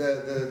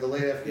the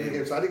late afternoon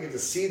game, so I didn't get to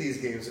see these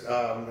games.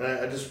 And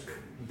I just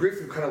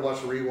briefly kind of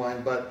watched the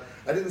rewind, but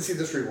I didn't see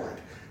this rewind.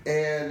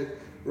 And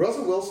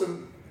Russell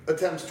Wilson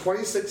attempts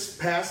 26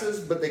 passes,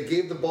 but they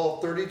gave the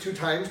ball 32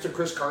 times to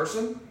Chris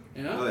Carson.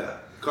 Yeah. Oh, yeah.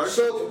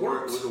 Carson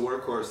was a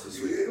workhorse this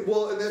week.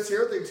 Well, and that's the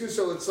other thing, too.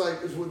 So it's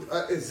like,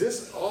 is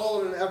this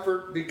all in an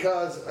effort?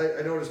 Because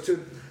I noticed,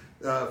 too,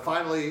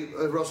 finally,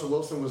 Russell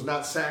Wilson was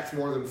not sacked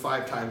more than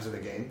 5 times in a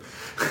game.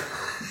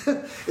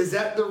 Is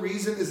that the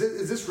reason? Is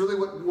this really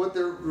what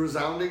they're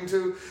resounding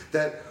to?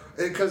 That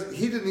because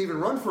he didn't even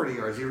run for any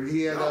yards.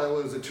 He had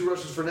 2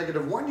 rushes for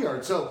 -1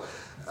 yard. So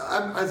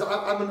I'm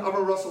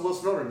a Russell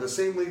Wilson owner in the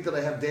same league that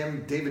I have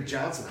David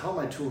Johnson. How am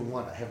I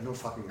 2-1? I have no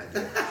fucking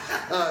idea.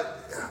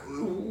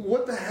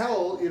 What the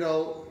hell?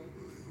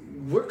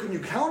 What can you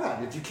count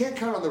on? If you can't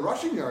count on the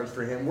rushing yards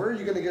for him, where are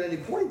you going to get any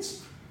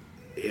points?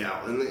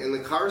 Yeah, and the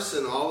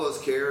Carson, all those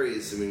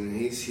carries. I mean,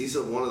 he's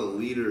one of the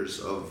leaders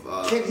of.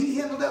 Can he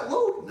handle that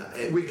load?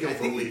 I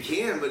think he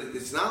can, but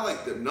it's not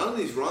like none of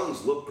these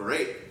runs look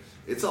great.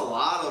 It's a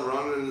lot of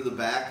running into the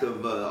back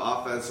of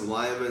offensive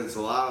linemen. It's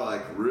a lot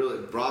of really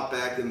brought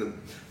back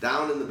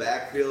down in the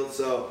backfield.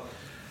 So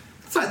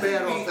I think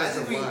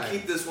we can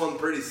keep this one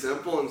pretty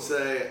simple and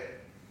say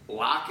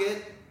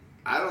Lockett.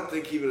 I don't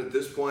think even at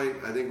this point.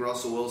 I think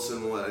Russell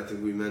Wilson. I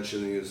think we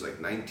mentioned he was like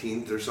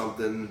 19th or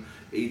something,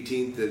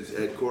 18th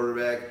at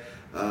quarterback.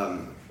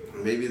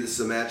 Maybe this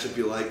is a matchup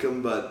you like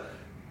him, but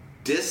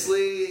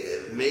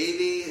Disley,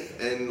 maybe,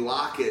 and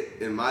Lockett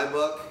in my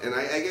book, and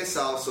I guess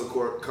also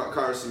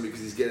Carson because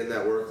he's getting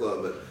that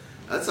workload. But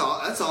that's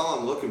all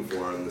I'm looking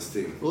for on this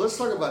team. Well, let's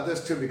talk about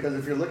this too, because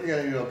if you're looking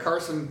at it,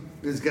 Carson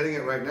is getting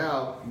it right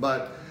now,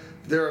 but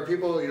there are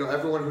people,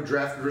 everyone who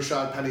drafted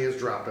Rashad Penny has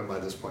dropped him by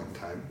this point in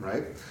time,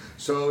 right?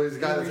 So he's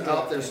got it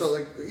out there.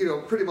 So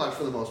pretty much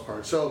for the most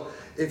part. So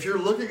if you're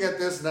looking at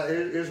this, now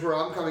here's where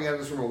I'm coming at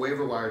this from a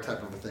waiver wire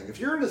type of a thing. If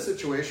you're in a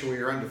situation where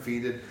you're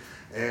undefeated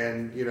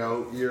and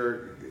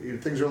your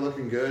things are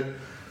looking good,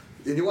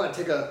 and you want to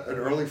take an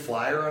early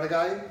flyer on a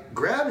guy,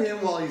 grab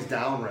him while he's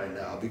down right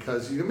now,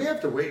 because you may have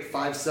to wait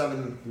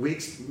 5-7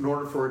 weeks in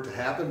order for it to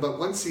happen. But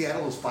once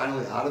Seattle is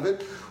finally out of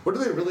it, what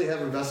do they really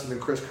have invested in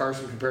Chris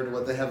Carson compared to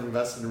what they have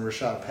invested in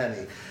Rashad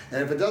Penny?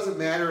 And if it doesn't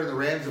matter, and the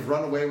Rams have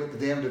run away with the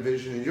damn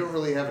division, and you don't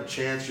really have a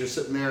chance, you're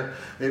sitting there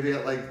maybe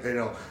at at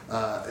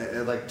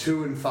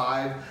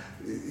 2-5.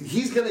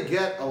 He's going to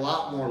get a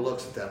lot more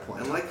looks at that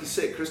point. And like you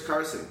say, Chris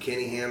Carson, can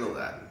he handle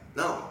that?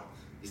 No.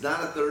 He's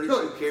not a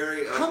 32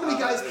 carry. How many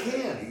guys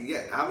can?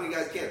 Yeah, how many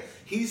guys can?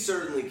 He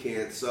certainly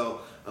can't. So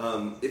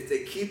if they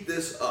keep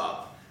this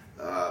up,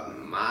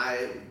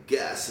 my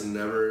guess, and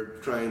never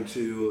trying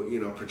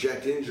to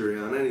project injury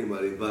on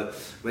anybody, but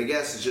my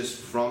guess is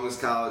just from his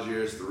college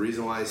years, the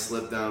reason why he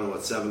slipped down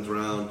 7th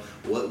round,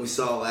 what we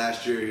saw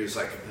last year, he was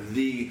like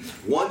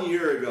 1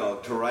 year ago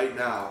to right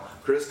now,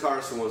 Chris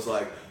Carson was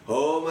like,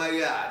 oh my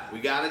God, we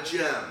got a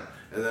gem.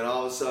 And then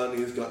all of a sudden,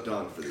 he's got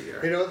done for the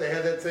year. They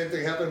had that same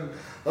thing happen.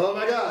 Oh,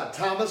 my God,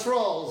 Thomas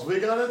Rawls, we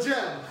got a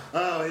gem.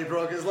 Oh, he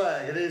broke his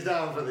leg, and he's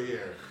down for the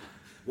year.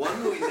 One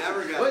who we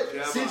never got a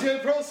gem C.J.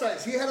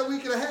 Procyse, he had a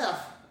week and a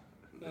half.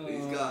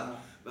 He's gone.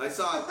 I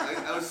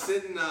was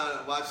sitting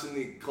watching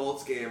the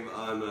Colts game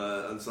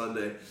on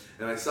Sunday,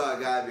 and I saw a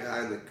guy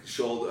behind the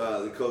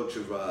shoulder, the coach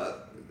of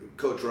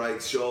Coach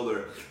Reich's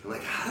shoulder. I'm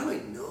like, how do I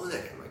know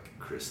that? I'm like,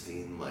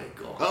 Christine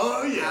Michael.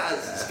 Oh, yeah. How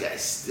is this guy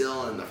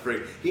still in the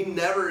freak? He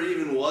never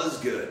even was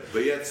good,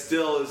 but yet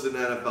still is an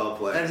NFL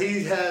player. And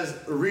he has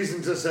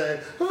reason to say,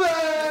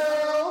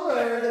 Vaaalverde.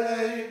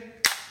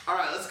 All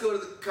right, let's go to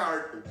the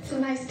card. It's a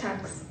nice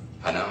tux.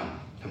 I know.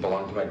 It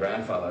belonged to my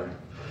grandfather.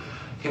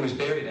 He was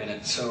buried in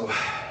it, so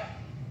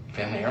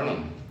family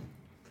heirloom.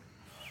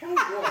 Oh,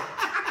 boy.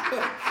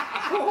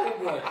 Oh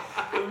boy!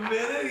 The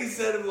minute he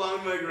said it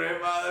belonged to my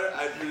grandfather,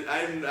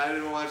 I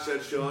didn't watch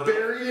that show.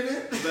 Burying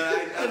it, but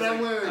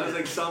I was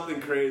like,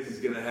 something crazy is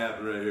gonna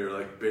happen right here,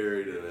 like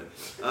buried in it.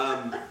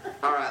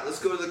 All right, let's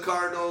go to the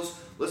Cardinals.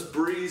 Let's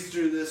breeze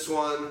through this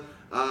one.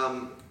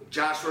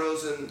 Josh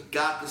Rosen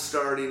got the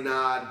starting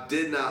nod.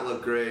 Did not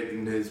look great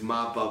in his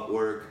mop-up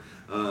work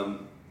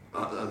on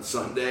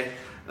Sunday.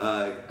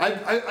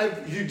 I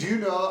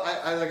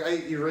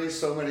erased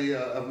so many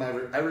of my.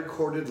 I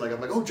recorded I'm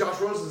like, oh, Josh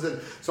Rosen's in.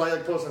 So I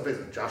post on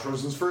Facebook, Josh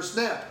Rosen's first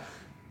snap,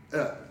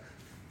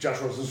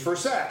 Josh Rosen's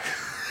first sack.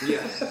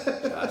 Yeah,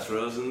 Josh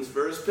Rosen's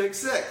first pick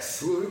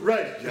six.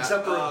 Right,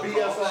 except for a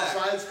BS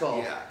offsides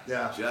call.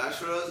 Yeah.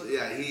 Josh Rosen.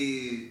 Yeah,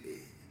 he.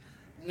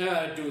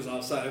 No, dude was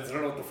offsides. I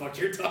don't know what the fuck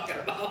you're talking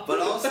about. But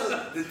also,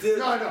 the dude.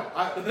 No, I know.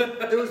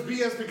 It was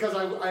BS because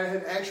I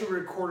had actually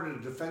recorded a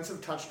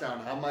defensive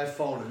touchdown on my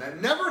phone, and that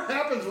never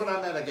happens when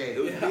I'm at a game.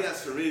 It was BS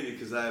for me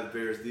because I have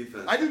Bears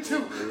defense. I do too.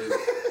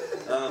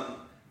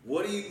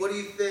 What do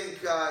you think?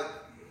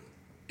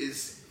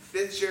 Is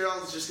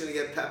Fitzgerald's just going to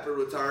get peppered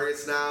with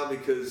targets now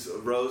because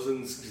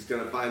Rosen's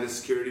going to find his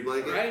security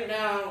blanket? Right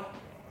now,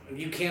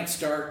 you can't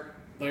start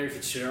Larry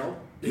Fitzgerald.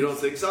 You don't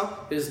think so?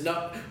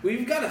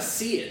 We've got to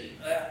see it.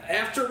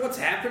 After what's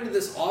happened to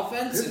this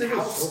offense and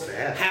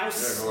how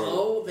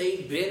slow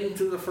they've been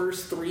through the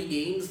first 3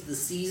 games of the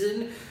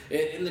season,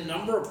 and the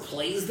number of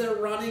plays they're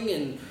running,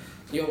 and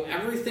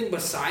everything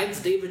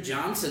besides David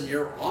Johnson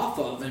you're off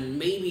of, and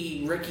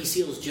maybe Ricky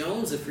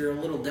Seals-Jones if you're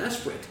a little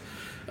desperate.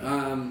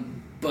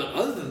 But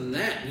other than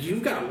that,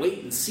 you've got to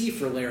wait and see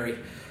for Larry.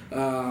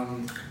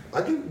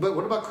 I do. But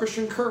what about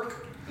Christian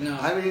Kirk? No.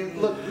 I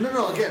mean, look,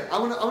 no. Again, I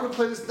want to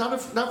play this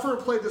not for a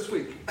play this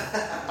week.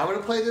 I want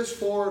to play this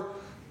for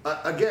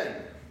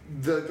again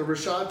the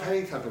Rashad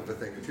Penny type of a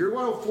thing. If you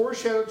want to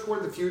foreshadow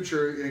toward the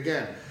future, and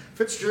again,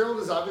 Fitzgerald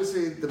is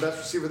obviously the best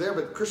receiver there,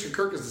 but Christian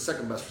Kirk is the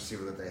second best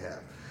receiver that they have,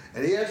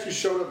 and he actually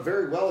showed up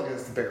very well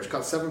against the Bears.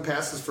 Caught 7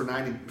 passes for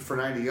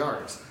 90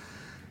 yards.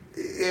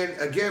 And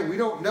again, we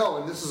don't know,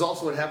 and this is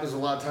also what happens a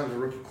lot of times with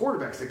rookie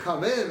quarterbacks. They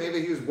come in, maybe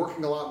he was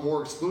working a lot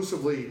more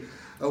exclusively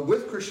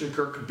with Christian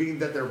Kirk, being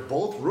that they're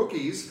both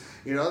rookies.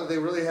 They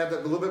really have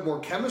that a little bit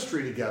more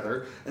chemistry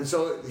together, and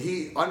so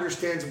he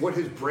understands what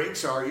his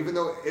breaks are. Even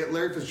though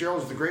Larry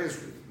Fitzgerald is the greatest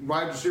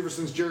wide receiver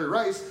since Jerry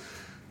Rice,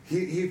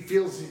 he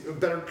feels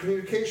better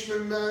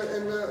communication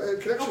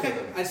and connection. Okay,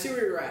 with him. I see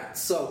where you're at.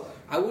 So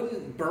I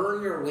wouldn't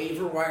burn your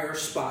waiver wire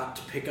spot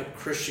to pick up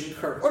Christian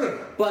Kirk. Oh, no.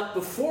 But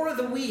before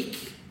the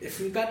week, if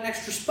you've got an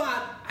extra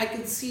spot, I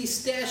can see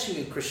stashing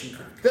in Christian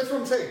Kirk. That's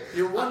what I'm saying.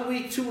 Your 1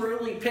 week too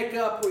early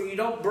pickup where you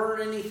don't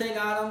burn anything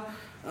on him,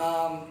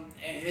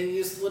 and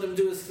you just let him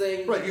do his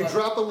thing. Right, you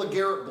drop a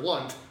LeGarrette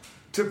Blount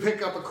to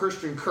pick up a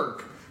Christian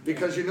Kirk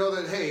because you know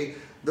that, hey,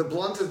 the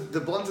blunt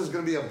is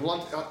going to be a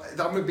blunt. I'm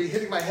going to be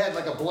hitting my head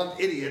like a blunt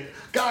idiot.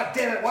 God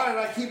damn it! Why did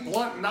I keep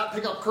Blunt and not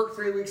pick up Kirk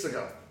 3 weeks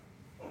ago?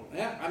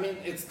 Yeah, I mean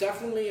it's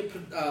definitely a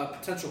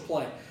potential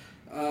play.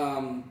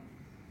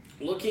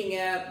 Looking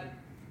at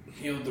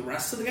the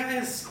rest of the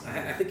guys,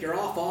 I think you're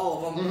off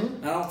all of them.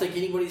 Mm-hmm. I don't think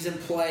anybody's in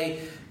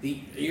play.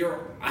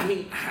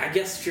 I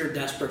guess if you're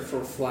desperate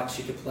for a flex,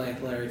 you could play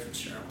Larry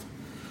Fitzgerald.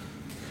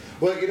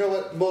 Well, you know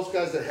what? Most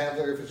guys that have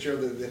Larry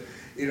Fitzgerald,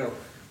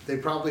 they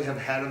probably have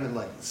had him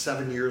in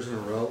 7 years in a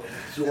row.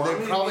 So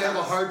they probably have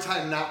a hard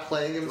time not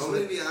playing him. Want me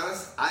to be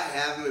honest? I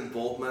have him in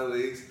both my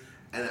leagues,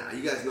 and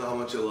you guys know how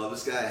much I love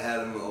this guy. I had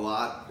him a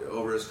lot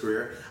over his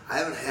career. I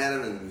haven't had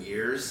him in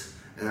years,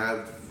 and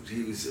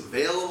he was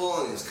available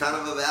and he was kind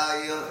of a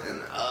value,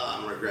 and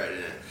I'm regretting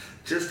it.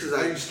 Just because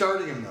Are you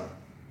starting him though?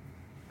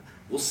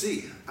 We'll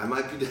see. I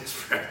might be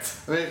desperate.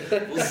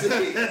 We'll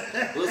see.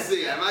 We'll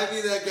see. I might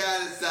be that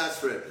guy that's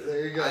desperate.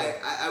 There you go.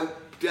 I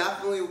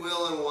definitely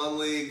will in one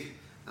league.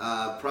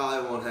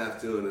 Probably won't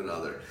have to in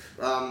another.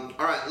 All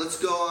right, let's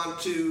go on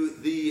to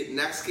the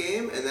next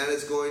game, and that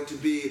is going to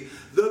be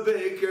the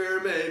Baker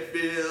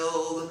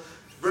Mayfield.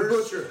 The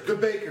butcher, the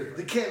baker,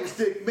 the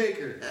candlestick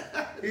maker.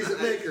 He's a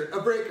maker,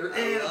 a breaker,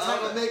 and a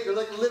title maker,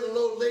 like a little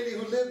old lady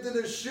who lived in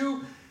a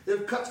shoe.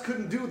 If cuts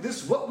couldn't do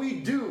this, what we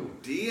do.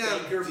 DM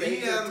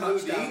Houdini.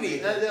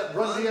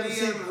 Run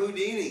DM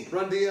Houdini.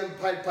 Run DM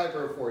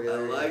Piper for you. I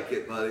like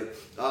it, buddy.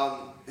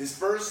 His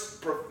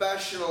first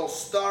professional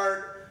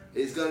start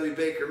is going to be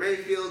Baker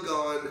Mayfield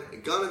going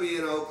to be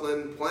in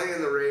Oakland,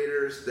 playing the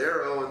Raiders.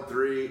 They're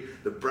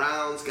 0-3. The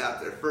Browns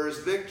got their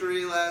first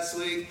victory last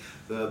week.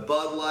 The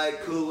Bud Light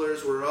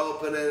coolers were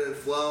opening and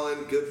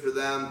flowing. Good for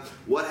them.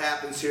 What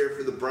happens here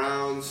for the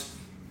Browns?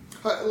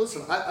 All right,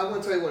 listen, I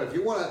want to tell you what. If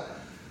you want to,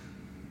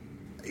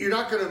 you're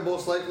not going to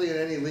most likely in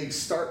any league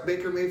start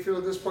Baker Mayfield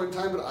at this point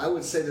in time, but I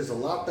would say there's a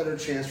lot better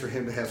chance for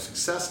him to have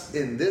success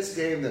in this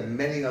game than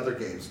many other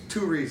games.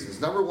 2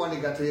 reasons. Number one,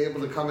 he got to be able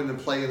to come in and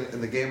play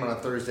in the game on a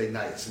Thursday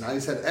night. So now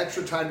he's had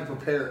extra time to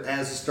prepare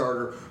as a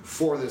starter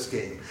for this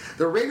game.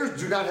 The Raiders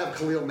do not have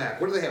Khalil Mack.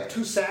 What do they have?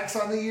 2 sacks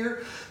on the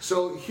year?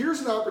 So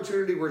here's an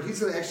opportunity where he's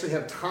going to actually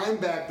have time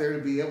back there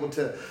to be able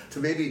to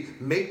maybe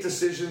make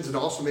decisions and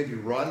also maybe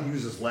run,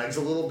 use his legs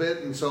a little bit.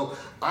 And so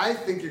I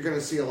think you're going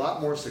to see a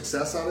lot more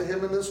success out of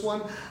him in in this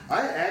one.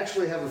 I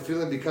actually have a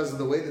feeling, because of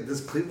the way that this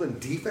Cleveland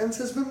defense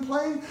has been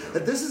playing,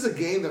 that this is a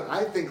game that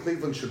I think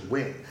Cleveland should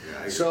win.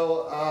 Yeah,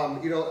 so,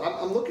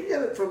 I'm looking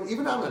at it from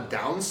even on the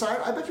downside.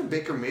 I bet you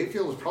Baker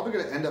Mayfield is probably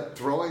going to end up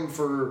throwing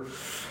for,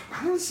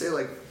 I'm going to say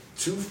like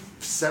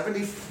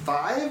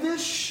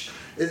 275-ish.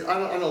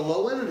 On a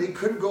low end, and he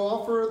couldn't go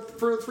off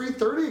for a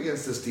 330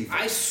 against this defense.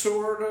 I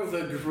sort of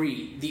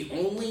agree. The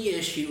only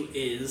issue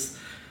is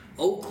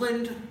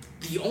Oakland,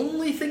 the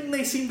only thing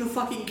they seem to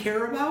fucking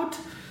care about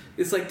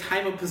is like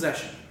time of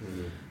possession.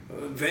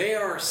 Mm-hmm. They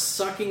are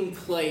sucking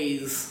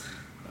plays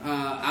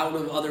out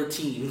of other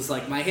teams.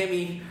 Like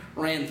Miami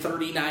ran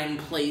 39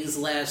 plays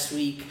last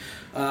week.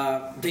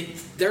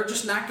 They're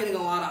just not getting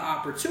a lot of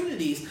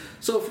opportunities.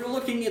 So if you're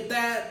looking at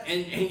that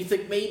and you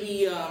think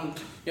maybe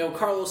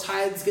Carlos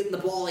Hyde's getting the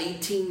ball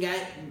 18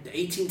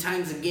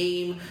 times a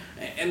game,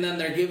 and then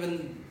they're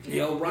giving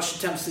rush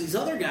attempts to these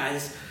other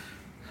guys,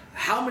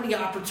 how many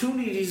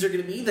opportunities are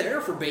going to be there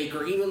for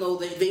Baker, even though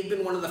they've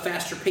been one of the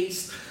faster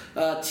paced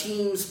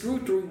teams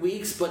through 3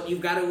 weeks, but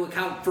you've got to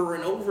account for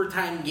an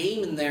overtime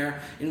game in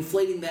there,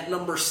 inflating that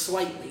number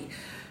slightly.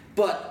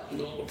 But,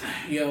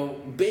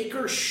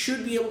 Baker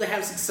should be able to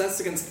have success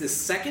against this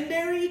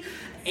secondary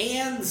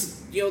and,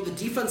 the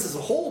defense as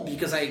a whole,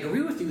 because I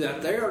agree with you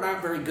that they are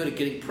not very good at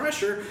getting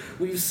pressure.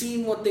 We've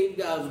seen what they've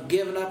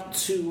given up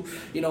to,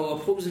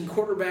 opposing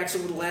quarterbacks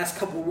over the last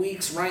couple of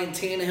weeks. Ryan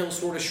Tannehill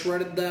sort of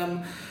shredded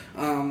them.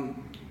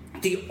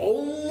 The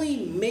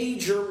only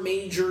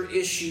major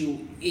issue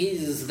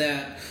is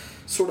that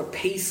sort of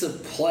pace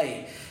of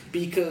play.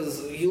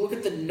 Because you look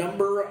at the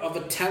number of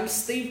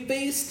attempts they've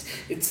faced,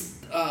 it's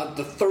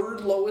the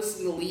third lowest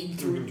in the league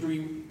through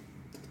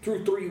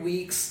 3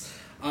 weeks.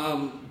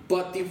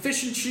 But the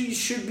efficiency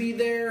should be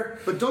there.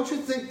 But don't you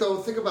think, though,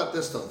 think about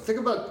this, though. Think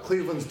about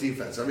Cleveland's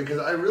defense. Because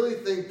I really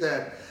think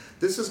that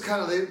this is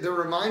kind of, they're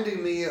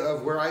reminding me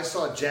of where I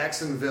saw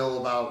Jacksonville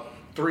about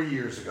 3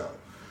 years ago.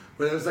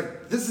 Where it was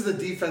like, this is a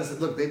defense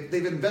that, look,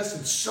 they've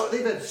invested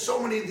they've had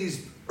so many of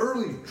these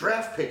early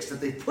draft picks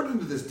that they put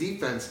into this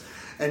defense.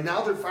 And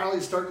now they're finally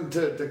starting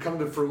to come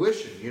to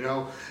fruition,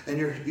 And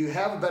you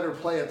have a better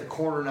play at the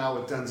corner now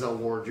with Denzel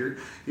Ward. You're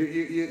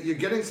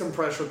getting some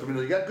pressure at the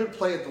middle. You got good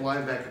play at the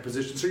linebacker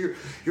position. So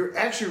you're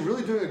actually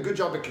really doing a good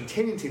job at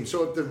containing teams.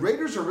 So if the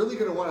Raiders are really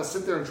going to want to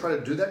sit there and try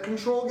to do that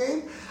control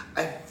game,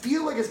 I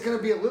feel like it's going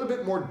to be a little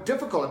bit more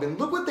difficult.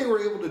 Look what they were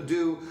able to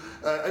do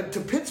to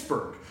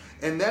Pittsburgh.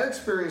 And that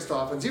experienced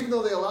offense, even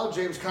though they allowed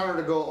James Conner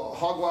to go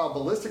hog wild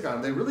ballistic on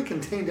him, they really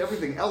contained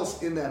everything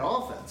else in that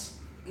offense.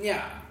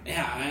 Yeah,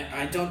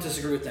 I don't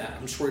disagree with that.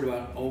 I'm just worried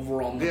about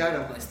overall number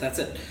of plays. That's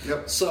it.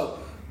 Yep. So,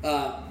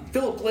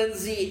 Philip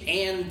Lindsay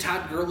and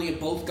Todd Gurley have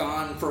both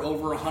gone for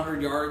over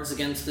 100 yards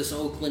against this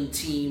Oakland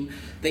team.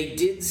 They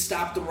did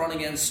stop the run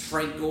against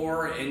Frank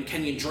Gore and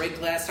Kenyon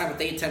Drake last time, but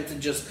they attempted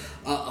just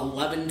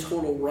 11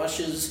 total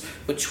rushes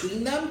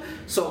between them.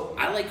 So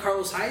I like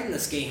Carlos Hyde in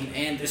this game,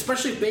 and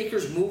especially if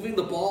Baker's moving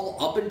the ball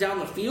up and down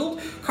the field,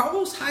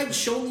 Carlos Hyde's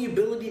shown the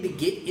ability to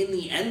get in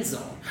the end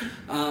zone.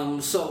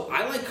 So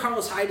I like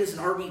Carlos Hyde as an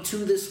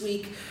RB2 this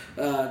week.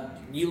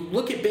 You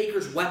look at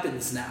Baker's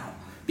weapons now,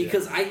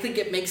 because I think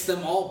it makes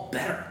them all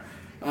better.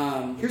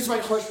 Here's my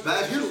question.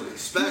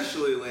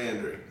 Especially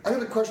Landry. I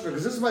have a question,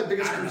 because this is my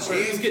biggest concern.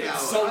 He's getting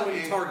so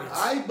many targets.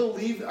 I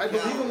believe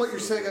in what you're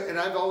saying, and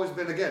I've always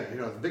been, again,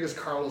 the biggest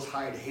Carlos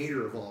Hyde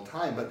hater of all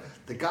time, but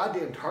the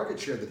goddamn target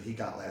share that he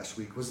got last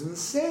week was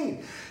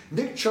insane.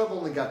 Nick Chubb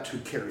only got 2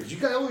 carries. You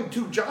got only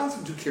Duke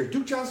Johnson 2 carries.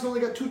 Duke Johnson only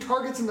got 2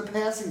 targets in the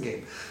passing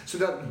game. So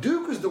now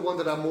Duke is the one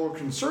that I'm more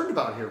concerned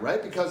about here,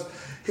 right? Because,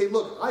 hey,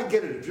 look, I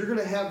get it. If you're going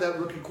to have that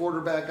rookie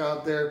quarterback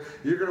out there,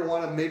 you're going to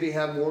want to maybe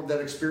have more of that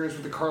experience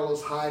with the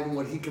Carlos Hyde and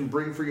what he can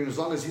bring for you, and as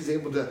long as he's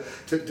able to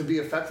be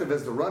effective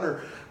as the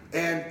runner.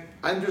 And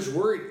I'm just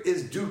worried,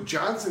 is Duke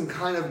Johnson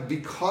kind of,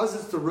 because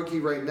it's the rookie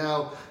right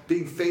now,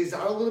 being phased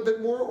out a little bit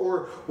more?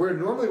 Or where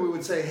normally we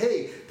would say,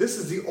 hey, this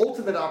is the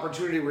ultimate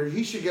opportunity where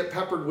he should get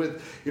peppered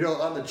with,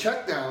 on the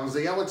checkdowns,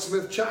 the Alex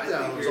Smith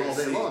checkdowns all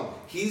day long.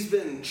 He's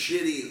been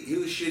shitty. He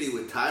was shitty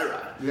with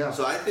Tyrod. Yeah.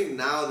 So I think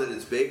now that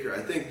it's Baker,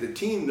 I think the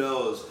team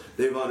knows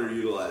they've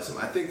underutilized him.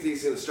 I think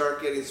he's going to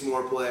start getting some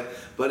more play.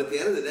 But at the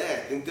end of the day, I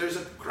think there's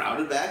a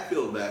crowded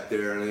backfield back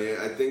there.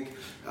 And I think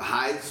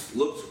Hyde's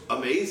looked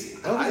amazing.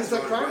 I don't think it's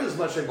that crowded as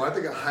much anymore. I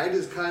think Hyde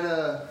is kind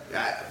of...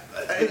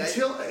 if he does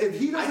it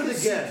again... I can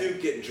see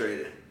Duke getting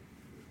traded.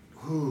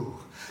 Ooh.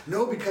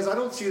 No, because I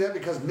don't see that,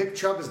 because Nick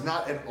Chubb is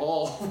not at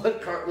all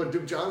what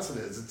Duke Johnson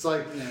is. It's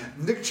like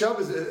Nick Chubb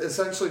is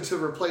essentially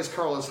to replace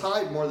Carlos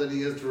Hyde more than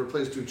he is to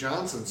replace Duke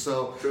Johnson.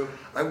 So true.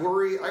 I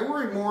worry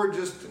more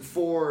just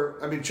for.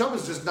 Chubb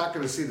is just not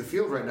going to see the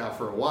field right now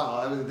for a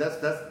while.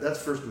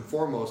 That's first and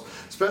foremost.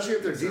 Especially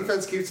if their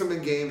defense keeps them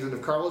in games, and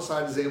if Carlos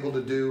Hyde is able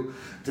to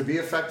be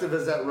effective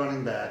as that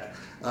running back.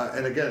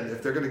 And again,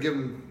 if they're going to give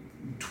him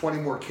 20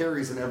 more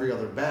carries than every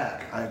other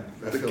back.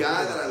 The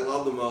guy that I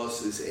love the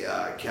most is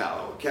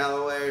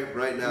Callaway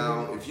right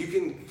now. Mm-hmm. If you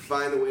can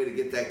find a way to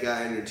get that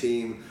guy on your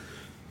team,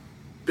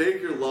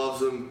 Baker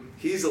loves him.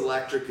 He's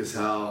electric as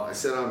hell. I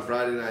said on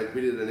Friday night,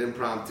 we did an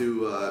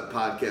impromptu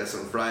podcast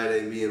on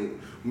Friday,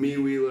 me,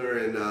 Wheeler,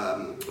 and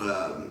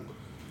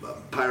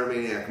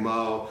Pyromaniac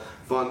Mo.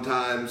 Fun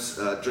times,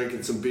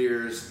 drinking some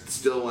beers,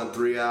 still went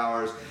 3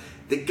 hours.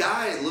 The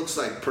guy looks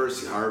like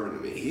Percy Harvin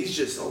to me. He's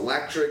just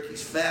electric.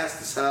 He's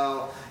fast as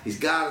hell. He's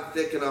got a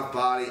thick enough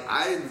body.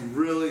 I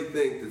really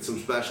think that some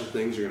special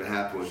things are going to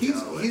happen with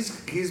Callaway.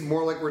 He's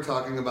more like we're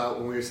talking about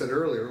when we said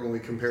earlier when we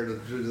compared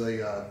it to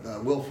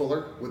the Will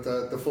Fuller with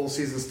the full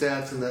season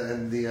stats and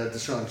the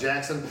Deshaun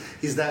Jackson.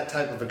 He's that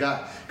type of a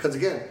guy. Because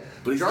again,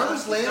 but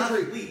Jarvis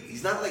Landry.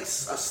 He's not like a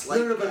slight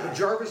No, guy. but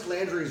Jarvis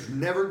Landry is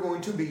never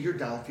going to be your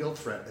downfield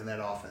threat in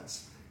that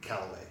offense.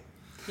 Callaway.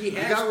 He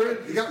has.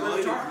 You got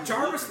rid of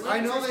Jarvis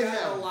Landry's I know they had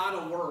have a lot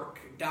of work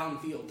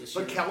downfield this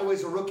year. But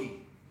Callaway's a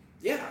rookie.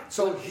 Yeah.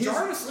 So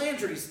Jarvis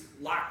Landry's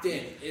locked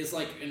in. Is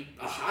like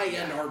a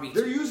high-end RB2.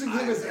 They're using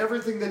him as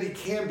everything that he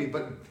can be,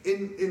 but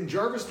in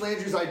Jarvis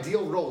Landry's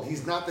ideal role,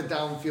 he's not the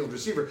downfield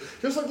receiver.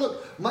 Just like,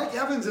 look, Mike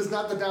Evans is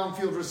not the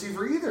downfield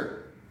receiver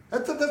either.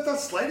 That's not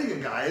slighting a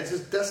guy. It's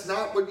just that's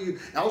not what you.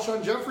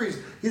 Alshon Jeffries,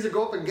 he's a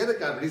go up and get it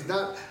guy, but he's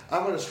not.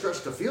 I'm going to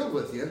stretch the field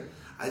with you.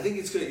 I think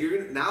it's good. You're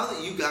gonna now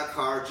that you got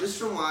Carr, just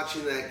from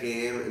watching that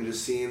game and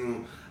just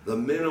seeing the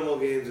minimal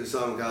games I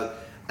saw him got.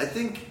 I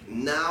think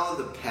now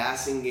the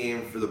passing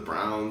game for the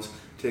Browns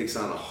takes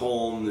on a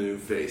whole new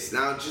face.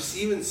 Now, just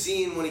even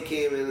seeing when he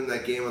came in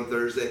that game on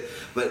Thursday,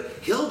 but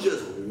he'll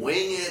just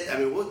wing it. I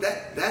mean, what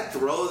that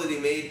throw that he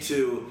made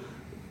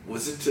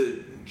was it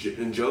to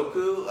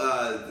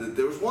Njoku?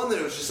 There was one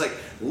that was just like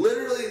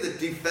literally the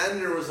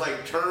defender was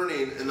like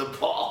turning and the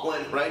ball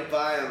went right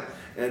by him.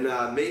 And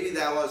maybe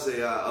that was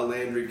a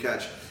Landry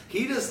catch.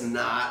 He's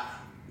not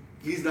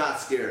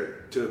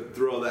scared to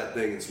throw that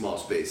thing in small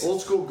spaces.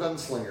 Old school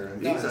gunslinger.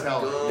 And he's a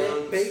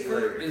gunslinger.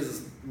 Baker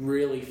is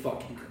really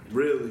fucking good.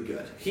 Really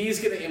good.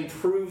 He's going to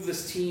improve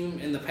this team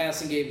in the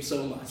passing game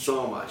so much.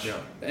 So much. Yeah.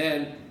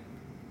 And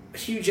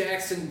Hugh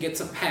Jackson gets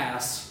a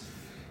pass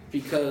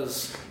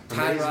because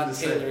Tyrod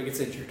Taylor gets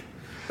injured.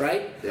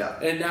 Right? Yeah.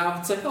 And now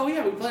it's like, oh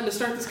yeah, we planned to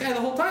start this guy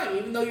the whole time,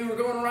 even though you were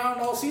going around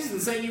all season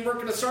saying you weren't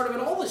going to start him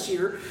at all this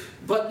year.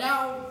 But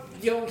now,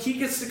 he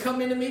gets to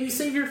come in and maybe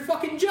save your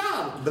fucking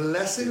job.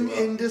 Blessing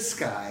in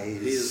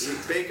disguise.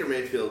 Baker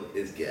Mayfield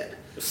is good.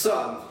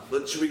 So,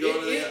 but should we go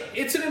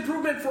it's an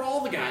improvement for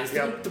all the guys.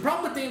 Yep. The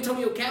problem with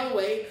Antonio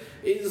Callaway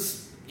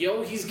is,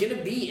 he's going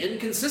to be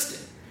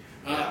inconsistent.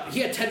 He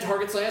had 10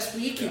 targets last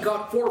week. He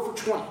got 4 for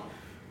 20.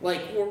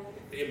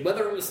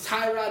 Whether it was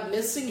Tyrod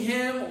missing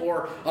him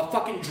or a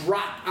fucking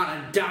drop on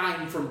a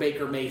dime from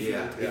Baker Mayfield.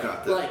 Yeah, he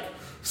got that.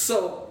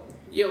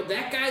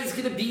 That guy's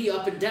going to be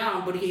up and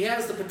down, but he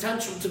has the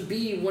potential to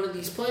be one of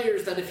these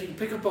players that if you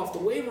pick up off the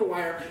waiver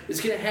wire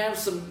is going to have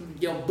some,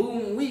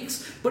 boom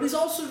weeks, but he's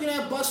also going to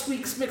have bust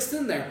weeks mixed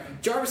in there.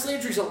 Jarvis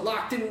Landry's a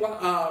locked-in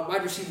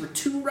wide receiver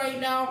 2 right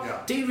now.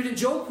 Yeah. David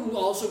Njoku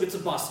also gets a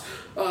bust.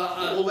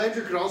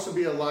 Landry could also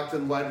be a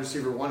locked-in wide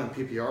receiver 1 in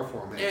PPR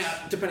formats. Yeah,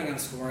 depending on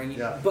scoring.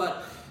 Yeah.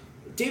 But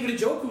David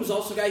Njoku is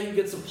also a guy who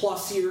gets a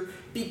plus here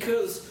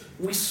because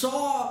we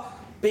saw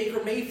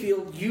Baker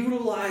Mayfield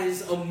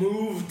utilize a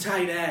move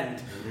tight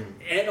end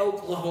at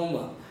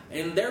Oklahoma.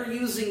 And they're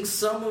using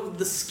some of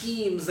the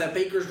schemes that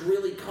Baker's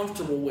really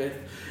comfortable with.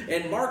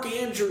 And Mark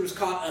Andrews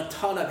caught a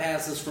ton of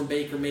passes from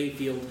Baker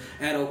Mayfield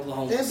at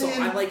Oklahoma.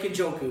 I like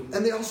Njoku.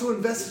 And they also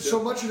invested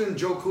so much in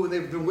Njoku, and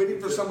they've been waiting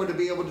for someone to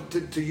be able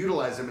to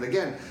utilize him. And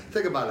again,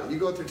 think about it. You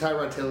go through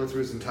Tyrod Taylor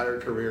through his entire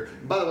career.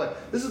 And by the way,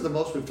 this is the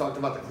most we've talked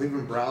about the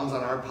Cleveland Browns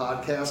on our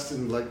podcast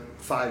in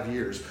 5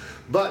 years.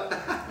 But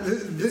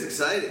it's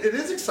exciting. It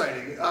is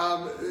exciting.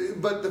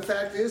 But the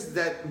fact is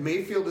that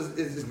Mayfield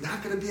is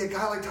not going to be a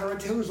guy like Tyrod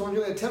Taylor who's only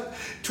going to attempt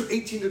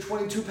 18 to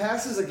 22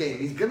 passes a game.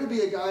 He's going to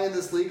be a guy in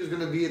this league who's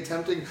going to be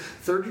attempting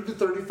 30 to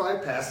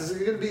 35 passes, and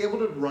he's going to be able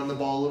to run the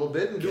ball a little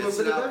bit and do a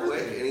bit of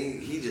everything.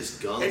 And he just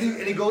guns.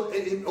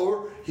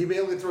 Or he may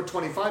only throw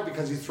 25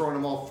 because he's throwing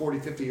them all 40,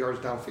 50 yards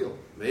downfield.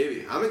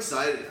 Maybe. I'm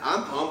excited.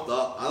 I'm pumped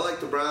up. I like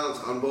the Browns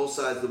on both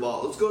sides of the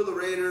ball. Let's go to the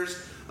Raiders.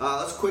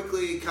 Let's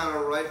quickly kind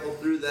of rifle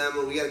through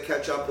them. We got to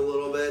catch up a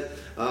little bit.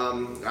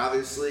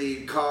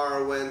 Obviously,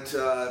 Carr went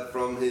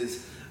from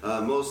his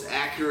most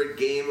accurate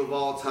game of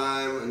all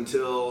time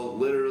until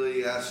literally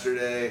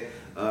yesterday.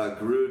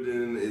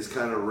 Gruden is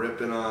kind of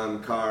ripping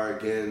on Carr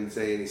again,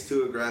 saying he's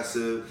too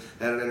aggressive.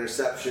 Had an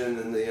interception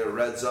in the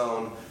red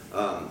zone.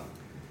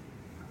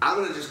 I'm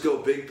going to just go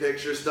big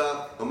picture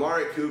stuff.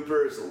 Amari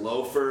Cooper is a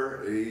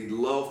loafer. He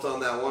loafed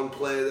on that one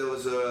play that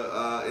was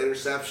a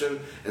interception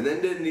and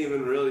then didn't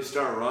even really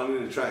start running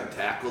to try and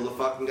tackle the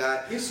fucking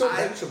guy. He's so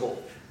benchable.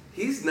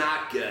 He's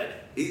not good.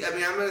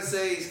 I'm going to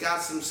say he's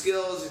got some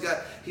skills.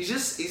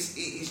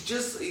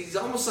 He's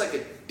almost like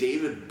a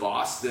David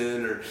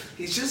Boston, or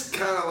he's just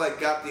kind of like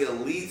got the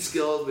elite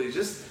skills, but he's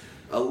just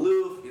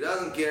aloof. He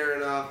doesn't care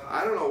enough.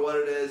 I don't know what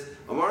it is.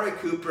 Amari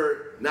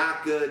Cooper,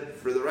 not good.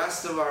 For the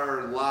rest of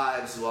our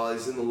lives while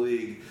he's in the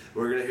league,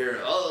 we're going to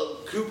hear,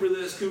 Cooper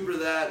this, Cooper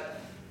that.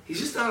 He's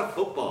just not a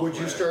football player.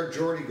 Would you start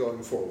Jordy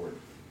going forward?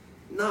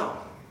 No.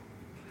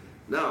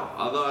 No,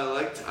 although I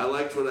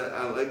liked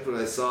what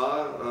I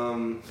saw. I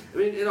mean,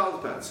 it all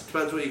depends.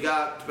 Depends what you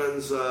got.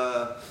 Depends.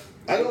 I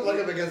don't like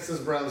him against this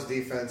Browns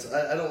defense.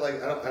 I don't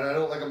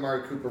like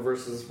Amari Cooper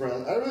versus this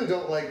Browns. I really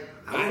don't like.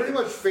 I'm pretty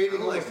much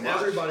fading almost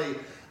everybody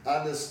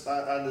on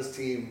this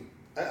team.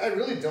 I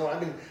really don't. I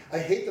mean, I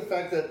hate the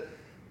fact that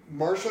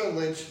Marshawn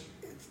Lynch.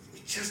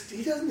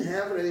 He doesn't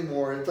have it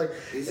anymore. It's like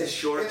he's a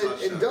short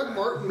touchdown. And Doug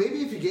Martin,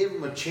 maybe if you gave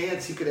him a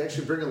chance, he could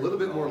actually bring a little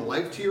bit more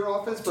life to your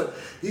offense. But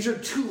these are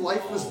two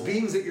lifeless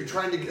beings that you're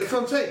trying to get. That's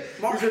what I'm saying.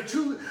 These are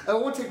two. I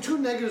want to take two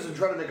negatives and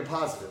try to make a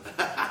positive.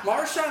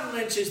 Marshawn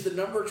Lynch is the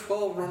number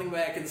 12 running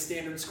back in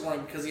standard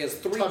scoring because he has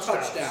 3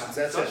 touchdowns.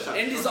 That's it.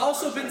 And he's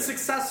also been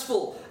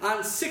successful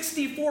on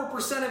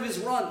 64% of his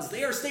runs.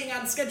 They are staying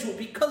on schedule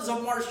because of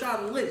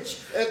Marshawn Lynch.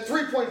 At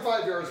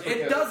 3.5 yards per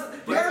carry.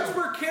 Yards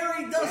per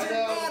carry doesn't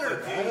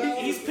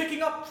matter. He's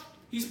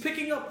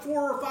picking up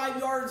 4 or 5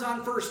 yards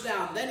on first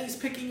down. Then he's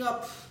picking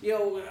up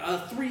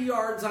 3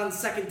 yards on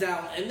second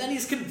down, and then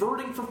he's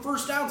converting for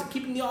first downs and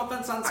keeping the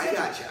offense on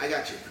schedule. I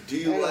got you. Do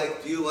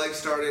you like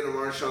starting a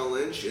Marshawn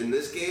Lynch in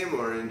this game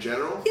or in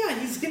general? Yeah,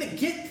 he's gonna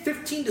get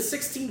 15 to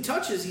 16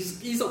 touches.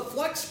 He's a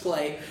flex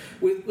play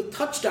with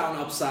touchdown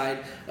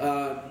upside.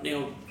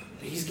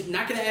 He's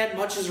not going to add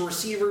much as a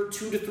receiver,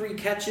 2 to 3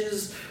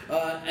 catches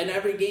in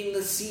every game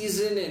this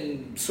season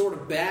and sort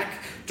of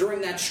back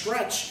during that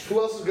stretch. Who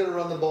else is going to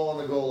run the ball on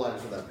the goal line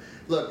for them?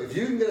 Look, if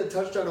you can get a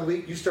touchdown a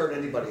week, you start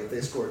anybody if they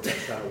score a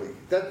touchdown a week.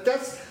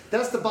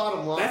 That's the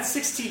bottom line. That's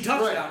 16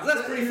 touchdowns. Right.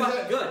 That's pretty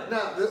fucking good.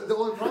 Now, the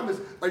only problem is,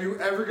 are you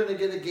ever going to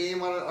get a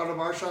game on a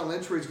Marshawn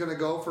Lynch where he's going to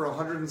go for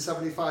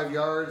 175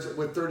 yards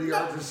with 30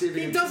 yards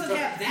receiving? He doesn't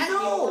have that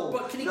anymore,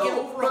 but can he get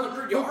over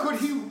 100 yards?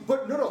 Could he?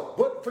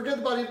 But forget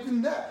about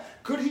even that.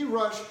 Could he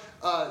rush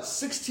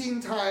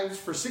 16 times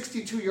for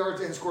 62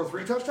 yards and score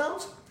 3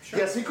 touchdowns? Sure.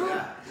 Yes, he could.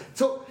 Yeah.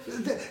 So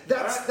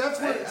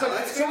that's what it's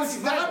like. So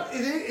it's not.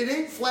 It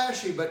ain't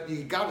flashy, but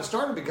you got to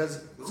start him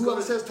because who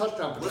else has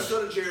touchdown potential? Let's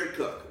go to Jared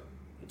Cook.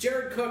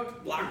 Jared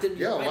Cook locked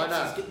into why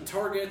not? He's getting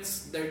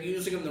targets. They're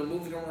using him. They're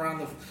moving him around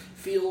the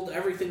field.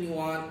 Everything you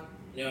want.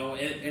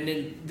 And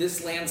in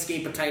this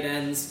landscape of tight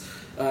ends,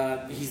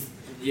 he's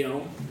the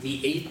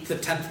 8th to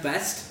 10th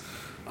best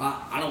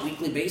on a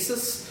weekly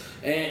basis.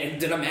 And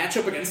did a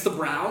matchup against the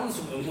Browns,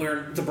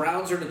 where the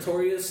Browns are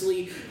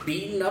notoriously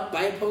beaten up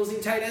by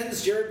opposing tight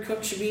ends. Jared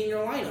Cook should be in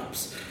your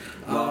lineups.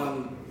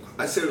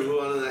 I say we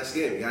move on to the next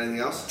game. You got anything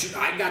else?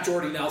 I got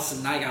Jordy Nelson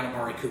and I got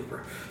Amari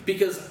Cooper.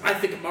 Because I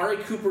think Amari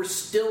Cooper's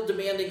still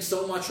demanding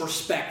so much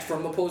respect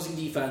from opposing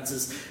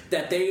defenses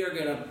that they are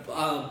going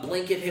to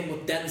blanket him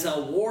with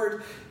Denzel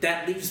Ward.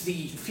 That leaves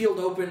the field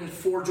open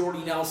for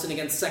Jordy Nelson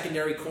against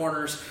secondary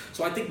corners.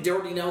 So I think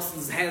Jordy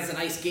Nelson has a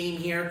nice game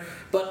here.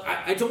 But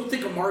I don't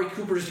think Amari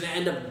Cooper's going to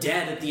end up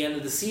dead at the end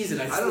of the season.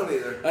 I don't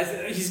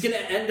either. He's going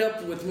to end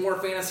up with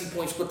more fantasy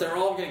points, but they're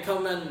all going to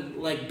come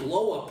in like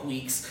blow-up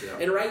weeks. Yeah.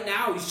 And right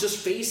now he's just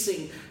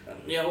facing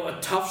a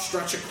tough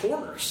stretch of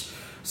corners.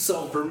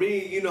 So for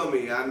me, you know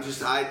me, I'm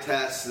just eye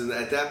test, and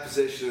at that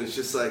position, it's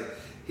just like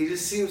he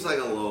just seems like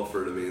a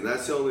loafer to me, and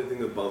that's the only thing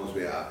that bums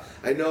me out.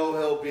 I know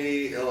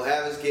he'll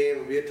have his game,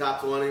 he'll be a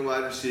top 20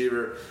 wide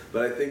receiver,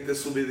 but I think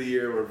this will be the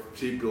year where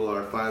people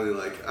are finally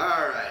like,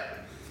 all right,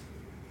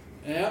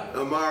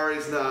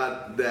 Amari's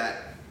not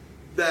that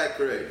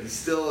great. He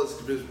still has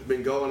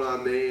been going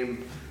on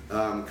name.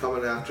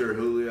 Coming after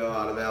Julio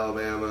out of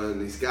Alabama, and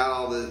he's got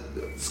all the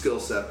skill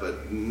set,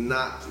 but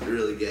not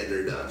really getting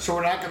her done. So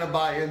we're not going to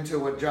buy into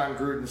what John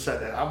Gruden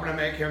said, that I'm going to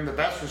make him the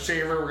best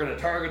receiver, we're going to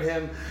target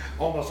him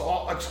almost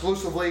all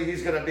exclusively,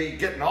 he's going to be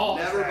getting all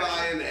Never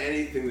buy into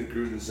anything that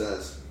Gruden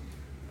says.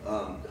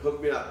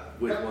 Hook me up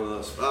with one of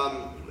those.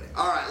 All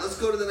right, let's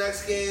go to the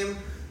next game.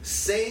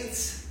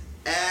 Saints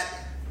at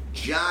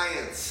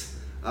Giants.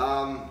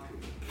 The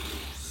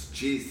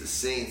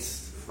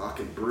Saints,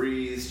 fucking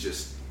Breeze,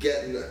 just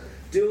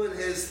doing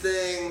his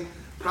thing.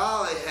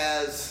 Probably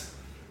has,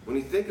 when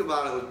you think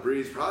about it with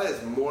Breeze, probably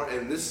has more,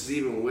 and this is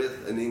even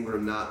with an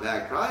Ingram not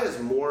back, probably has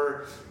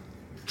more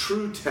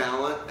true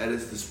talent at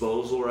his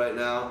disposal right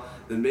now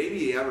than maybe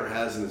he ever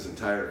has in his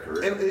entire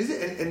career. And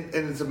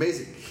it's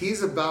amazing.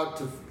 He's going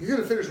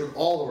to finish with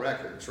all the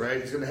records,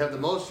 right? He's going to have the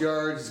most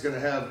yards. He's going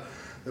to have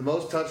the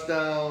most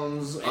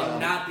touchdowns. And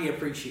not be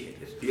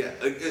appreciated. Yeah,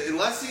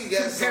 unless he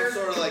gets some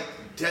sort of like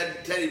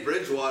Teddy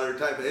Bridgewater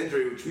type of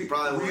injury, which we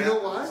probably won't. You know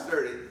why?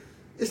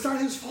 It's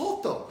not his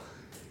fault, though.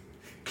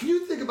 Can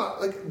you think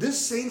about this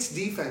Saints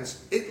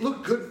defense? It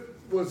looked good.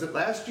 Was it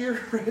last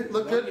year? It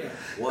looked good.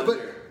 One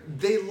year.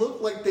 They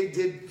looked like they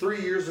did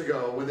 3 years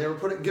ago when they were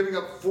giving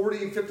up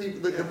 40, 50,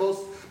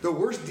 the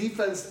worst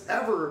defense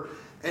ever.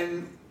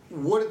 And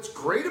what's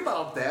great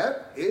about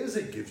that is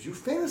it gives you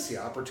fantasy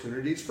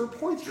opportunities for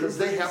points because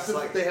they have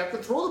to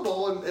throw the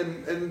ball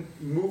and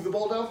move the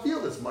ball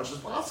downfield as much as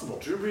possible.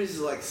 Drew Brees is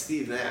like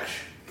Steve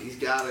Nash. He's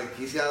got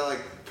to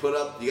put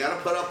up. You got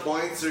to put up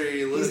points or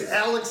you lose. He's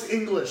Alex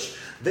English.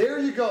 There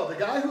you go. The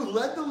guy who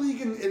led the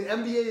league in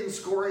NBA in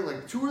scoring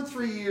 2 or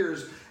 3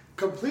 years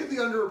completely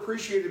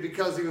underappreciated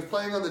because he was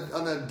playing on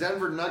the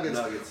Denver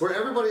Nuggets, where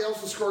everybody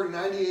else was scoring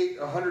 98,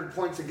 100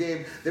 points a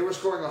game. They were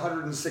scoring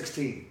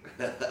 116.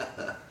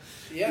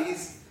 Yeah.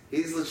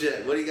 He's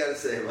legit. What do you got to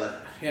say about it?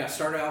 Yeah,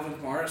 start Alvin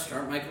Kamara,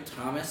 start Michael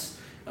Thomas.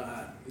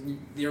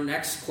 Your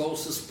next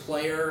closest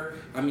player,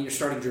 I mean, you're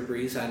starting Drew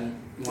Brees. I didn't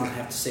want to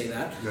have to say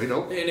that.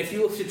 No. And if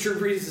you look at Drew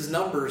Brees'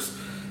 numbers,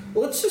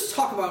 let's just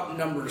talk about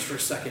numbers for a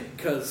second,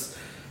 because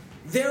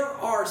there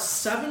are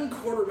 7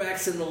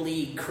 quarterbacks in the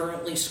league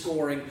currently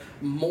scoring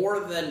more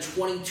than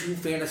 22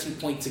 fantasy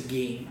points a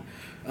game.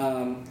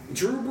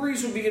 Drew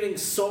Brees would be getting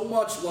so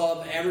much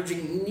love,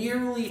 averaging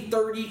nearly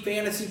 30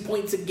 fantasy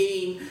points a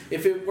game,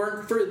 if it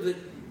weren't for the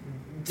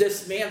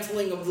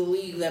dismantling of the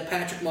league that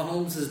Patrick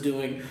Mahomes is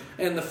doing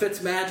and the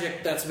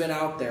Fitzmagic that's been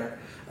out there.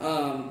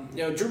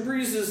 Drew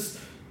Brees has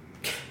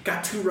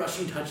got 2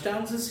 rushing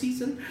touchdowns this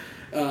season.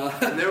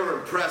 And they were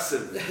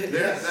impressive.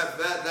 Yes.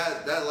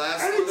 That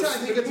last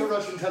anytime he gets a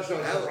rushing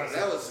touchdown,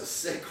 that was a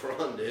sick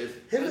run, dude.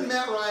 Him and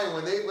Matt Ryan,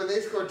 when they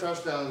score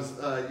touchdowns,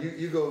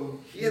 you go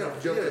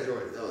jump for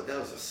joy. That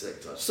was a sick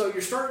touchdown. So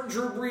you're starting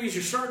Drew Brees,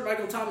 you're starting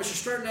Michael Thomas, you're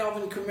starting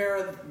Alvin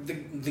Kamara.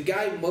 The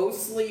guy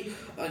mostly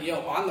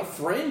on the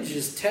fringe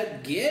is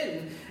Ted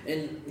Ginn,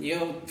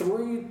 and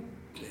through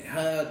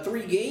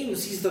 3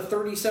 games he's the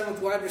 37th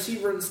wide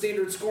receiver in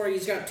standard scoring.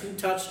 He's got 2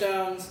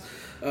 touchdowns.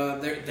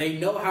 They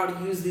know how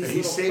to use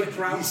these quick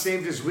routes. He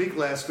saved his week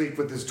last week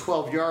with his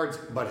 12 yards,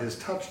 but his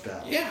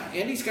touchdown. Yeah,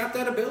 and he's got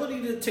that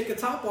ability to take a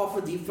top off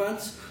of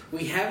defense.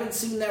 We haven't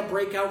seen that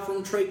breakout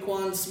from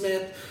Traquan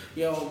Smith.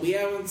 We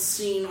haven't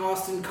seen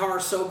Austin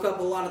Carr soak up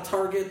a lot of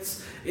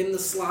targets in the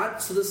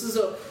slot. So this is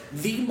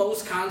the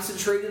most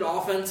concentrated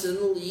offense in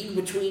the league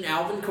between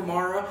Alvin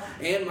Kamara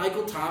and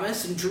Michael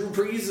Thomas. And Drew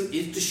Brees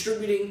is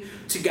distributing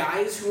to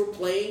guys who are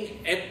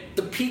playing at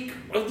the peak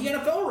of the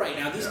NFL right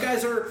now. These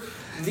guys are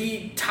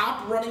the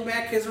top running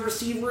back as a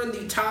receiver and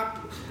the top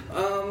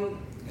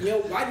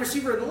wide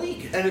receiver in the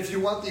league. And if you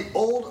want the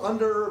old,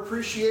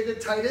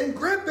 underappreciated tight end,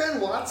 grab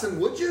Ben Watson,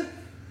 would you?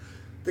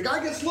 The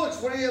guy gets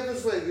looks. What do you have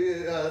this way?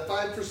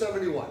 5 for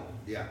 71.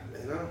 Yeah.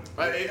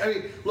 I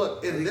mean,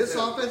 look, in this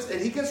offense,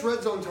 and he gets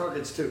red zone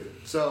targets too.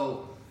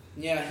 So.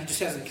 Yeah, he just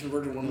hasn't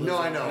converted one of those. No,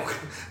 I know.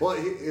 Well,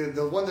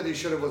 the one that he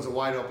should have was a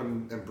wide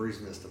open, and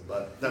Brees missed him,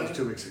 but that was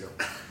 2 weeks ago.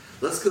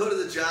 Let's go to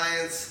the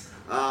Giants.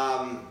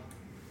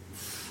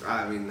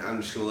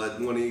 I'm just going to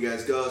let one of you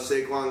guys go.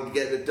 Saquon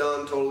getting it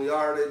done, total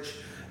yardage.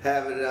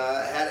 Had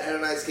a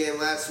nice game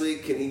last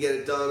week. Can he get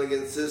it done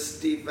against this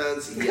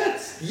defense?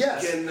 Yes.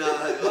 Yes. Can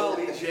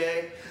OBJ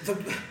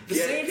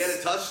get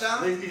a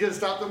touchdown? You going to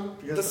stop them?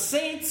 The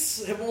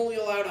Saints have only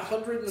allowed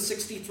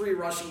 163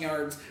 rushing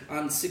yards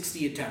on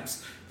 60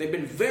 attempts. They've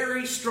been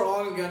very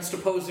strong against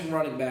opposing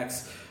running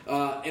backs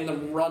in the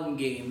run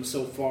game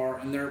so far,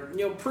 and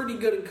they're pretty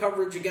good in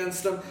coverage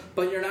against them.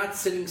 But you're not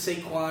sitting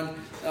Saquon.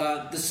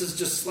 This is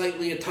just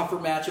slightly a tougher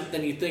matchup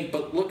than you think.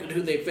 But look at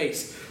who they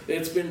face.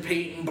 It's been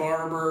Peyton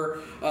Barber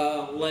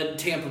led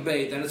Tampa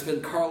Bay. Then it's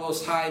been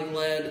Carlos Hyde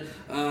led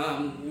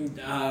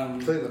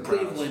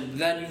Cleveland.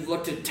 Then you've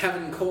looked at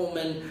Tevin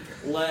Coleman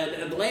led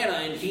Atlanta,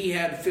 and he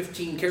had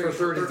 15 carries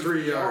for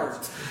 33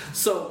 yards.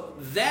 So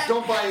that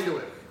don't buy into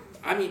it.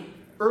 I mean,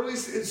 early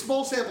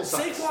small sample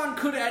size. Saquon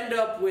could end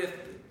up with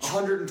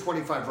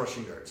 125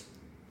 rushing yards.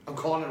 I'm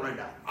calling it right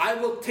now. I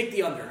will take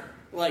the under.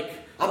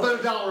 I'll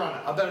bet $1 on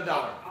it. I'll bet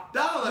 $1.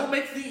 We'll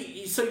make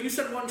so you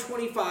said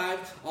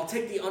 125. I'll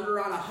take the under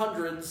on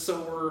 100.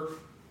 So we're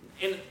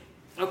in.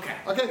 Okay.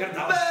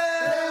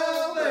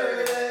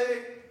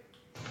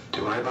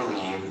 Do I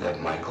believe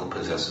that Michael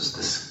possesses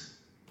this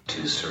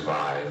to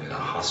survive in a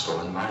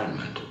hostile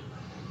environment?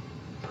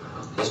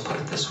 Let's put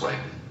it this way.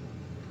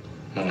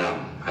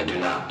 No, I do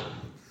not.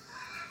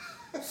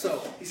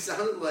 So he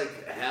sounded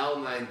like Hal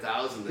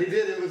 9000. He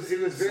did. It was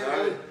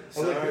very.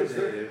 Sorry,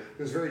 it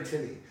was very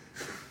tinny.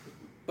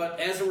 But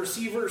as a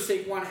receiver,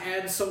 Saquon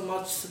adds so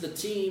much to the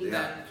team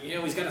that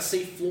he's got a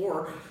safe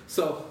floor.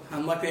 So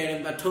I'm looking at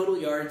him at total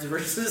yards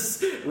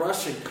versus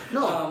rushing.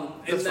 No,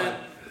 that's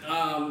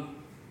fine.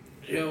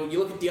 You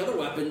look at the other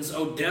weapons.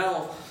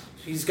 Odell,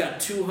 he's got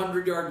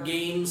 200-yard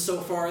games so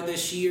far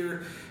this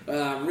year.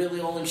 Really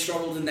only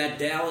struggled in that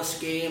Dallas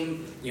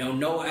game.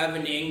 No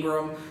Evan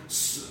Ingram.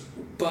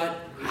 But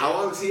how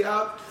long is he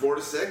out? 4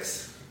 to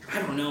 6? I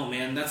don't know,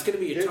 man. That's going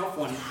to be a tough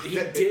one. He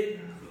did.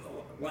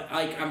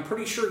 I'm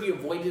pretty sure he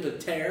avoided a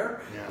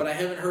tear, but I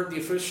haven't heard the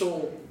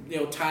official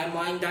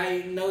timeline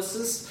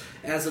diagnosis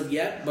as of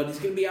yet. But he's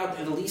going to be out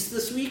at least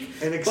this week.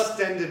 An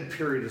extended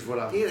period is what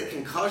I'm. He had a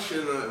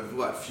concussion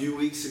a few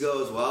weeks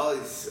ago as well.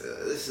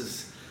 This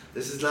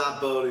is not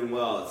boding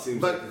well. It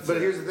seems. But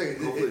here's the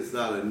thing. Hopefully, it's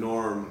not a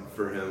norm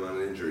for him on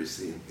an injury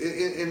scene.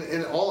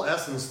 In all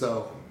essence,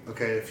 though.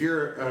 Okay, if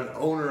you're an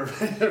owner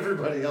of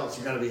everybody else,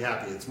 you got to be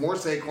happy. It's more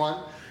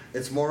Saquon,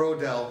 it's more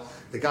Odell.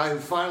 The guy who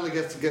finally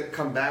gets to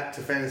come back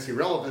to fantasy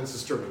relevance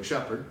is Sterling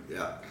Shepard.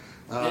 Yeah.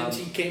 And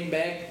he came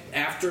back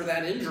after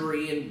that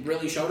injury and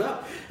really showed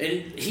up. And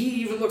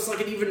he even looks like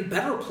an even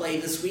better play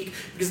this week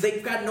because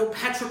they've got no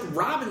Patrick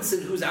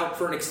Robinson, who's out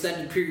for an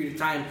extended period of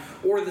time,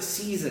 or the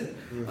season.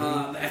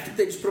 I think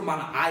they just put him on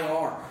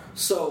IR.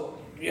 So,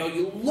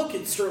 you look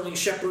at Sterling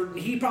Shepard, and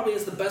he probably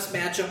has the best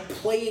matchup,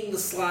 playing the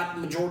slot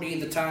the majority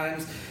of the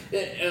times.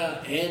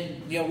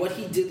 And what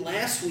he did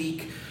last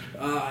week,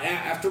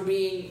 after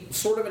being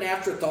sort of an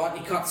afterthought,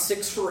 he caught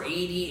 6 for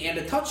 80 and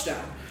a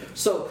touchdown.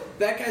 So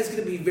that guy's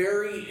going to be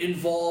very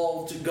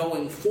involved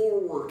going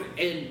forward.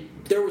 And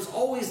there was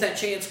always that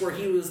chance where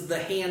he was the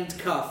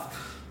handcuff,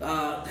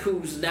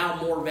 who's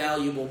now more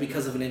valuable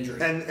because of an injury.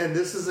 And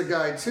this is a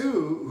guy,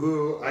 too,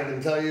 who I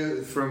can tell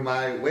you from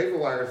my waiver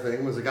wire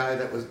thing was a guy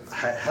that was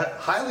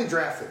highly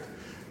drafted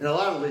in a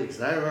lot of leagues.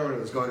 And I remember when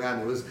it was going on.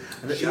 It was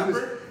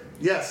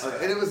yes,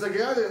 okay. And it was the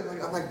guy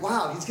that I'm like,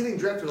 wow, he's getting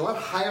drafted a lot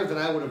higher than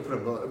I would have put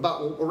him.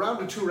 About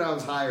around to 2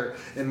 rounds higher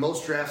in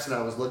most drafts that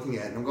I was looking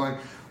at. And I'm going,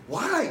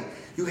 why?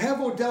 You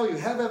have Odell, you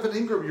have Evan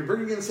Ingram, you're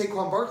bringing in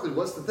Saquon Barkley.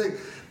 What's the thing?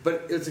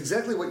 But it's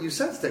exactly what you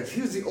said, Sticks. He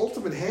was the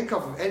ultimate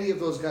handcuff if any of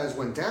those guys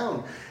went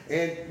down.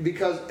 And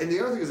the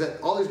other thing is that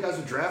all these guys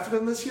who drafted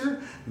him this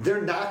year,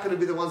 they're not going to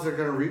be the ones that are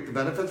going to reap the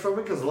benefits from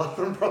it because a lot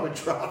of them probably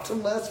dropped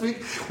him last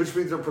week, which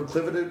means they're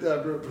precluded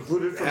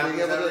from being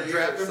able to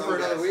draft him for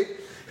another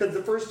week. Because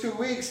the first 2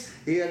 weeks,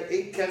 he had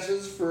 8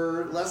 catches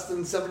for less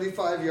than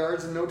 75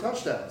 yards and no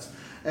touchdowns.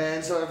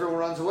 And so everyone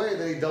runs away,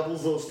 and then he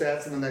doubles those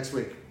stats in the next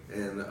week.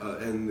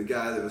 And the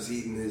guy that was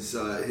eating his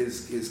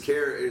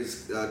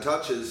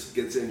touches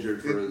gets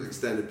injured for an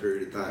extended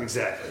period of time.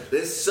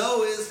 Exactly.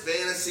 So is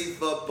fantasy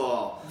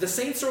football. The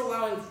Saints are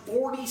allowing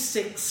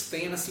 46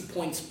 fantasy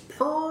points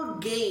per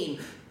game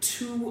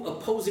to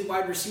opposing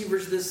wide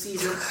receivers this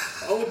season.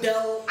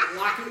 Odell,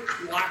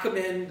 lock him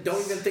in.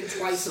 Don't even think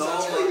twice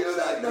about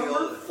it.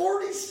 Number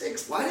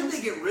 46. Why did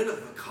they get rid of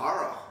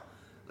Vaccaro?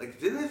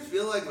 Didn't it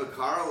feel like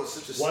Vaccaro was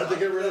such a... Why did they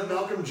get rid of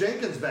Malcolm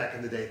Jenkins back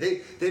in the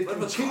day? They've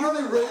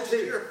continually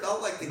rotated.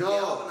 Felt like the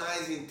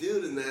galvanizing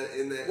dude in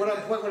that.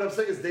 What I'm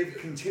saying is they've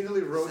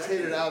continually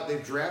rotated out.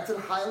 They've drafted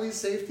highly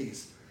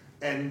safeties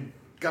and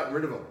got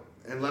rid of them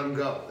and let them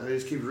go, and they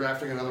just keep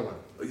drafting another one.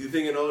 Are you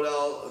thinking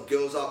Odell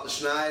goes off the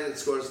schneid and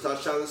scores a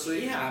touchdown this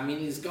week? Yeah, I mean,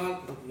 he's gone.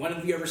 When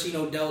have you ever seen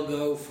Odell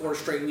go 4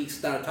 straight weeks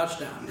without a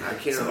touchdown? I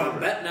can't remember. I'm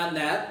betting on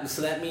that.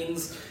 So that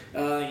means,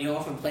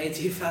 if I'm playing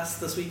TFS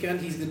this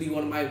weekend, he's going to be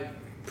one of my,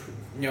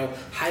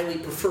 highly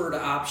preferred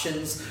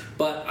options.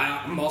 But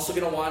I'm also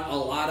going to want a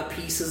lot of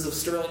pieces of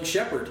Sterling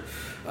Shepard.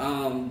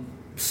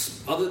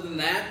 Other than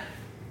that,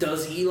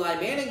 does Eli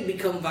Manning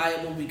become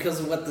viable because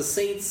of what the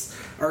Saints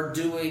are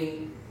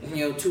doing,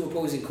 to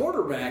opposing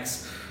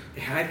quarterbacks?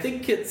 I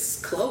think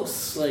it's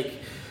close.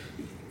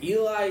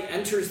 Eli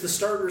enters the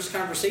starters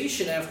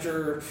conversation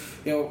after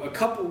a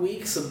couple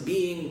weeks of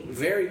being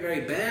very,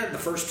 very bad the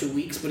first 2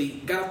 weeks, but he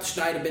got off the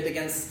schneid a bit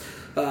against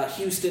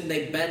Houston.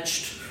 They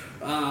benched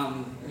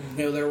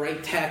their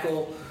right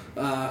tackle,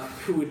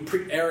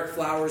 Eric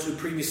Flowers, who had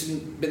previously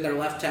been their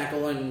left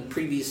tackle in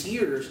previous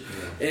years,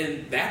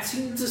 and that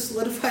seemed to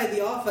solidify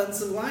the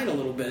offensive line a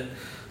little bit.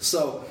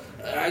 So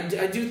I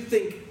do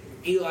think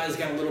Eli's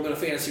got a little bit of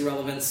fantasy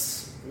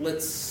relevance.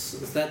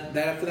 Is that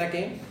after that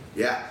game?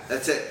 Yeah,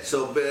 that's it.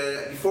 So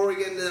before we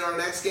get into our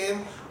next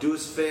game, do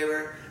us a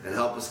favor and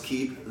help us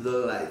keep the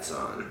lights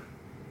on.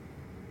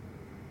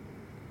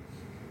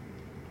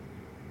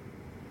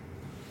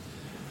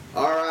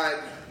 All right,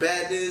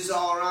 bad news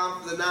all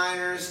around for the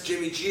Niners.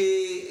 Jimmy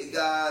G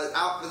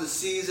out for the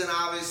season,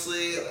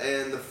 obviously,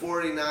 and the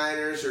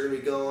 49ers are going to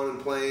be going and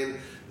playing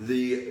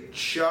the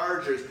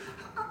Chargers.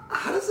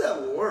 How does that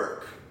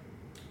work?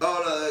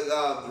 Oh,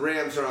 no, the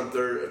Rams are on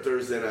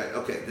Thursday night.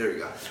 Okay, there you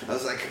go. I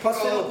was like, plus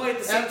they don't play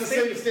at the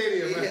same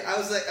stadium. Right? I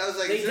was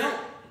like, they don't.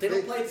 They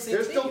don't play at the same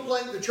they're stadium. Still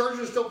playing. The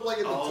Chargers still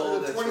playing at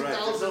the 20,000.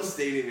 Right. There's no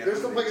stadium yet. They're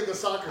still playing at the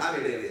soccer I'm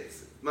stadium. an idiot.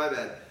 My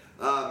bad.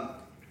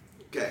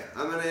 Okay,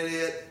 I'm an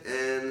idiot,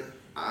 and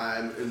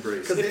I'm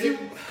embracing it.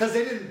 Because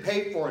they didn't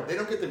pay for it. They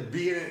don't get to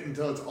be in it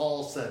until it's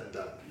all said and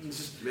done.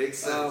 Makes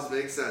sense.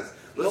 Makes sense.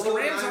 Well, the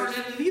Rams aren't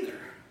in it either.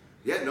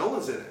 Yeah, no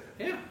one's in it.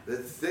 Yeah. The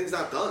thing's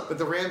not done. But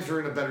the Rams are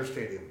in a better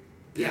stadium.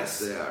 Yes,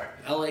 they are.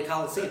 LA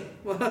Coliseum.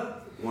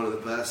 One of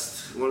the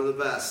best. One of the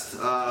best.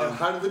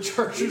 How did the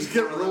Chargers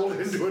get rolled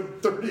into a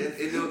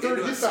 30,000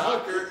 into a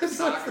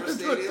soccer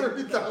stadium?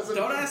 30,000.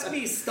 Don't ask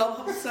me.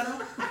 StubHub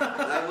Center.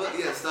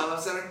 StubHub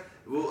Center.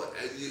 Well,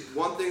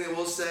 one thing they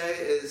will say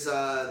is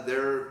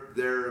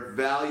their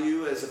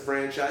value as a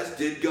franchise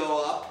did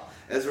go up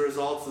as a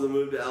result of the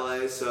move to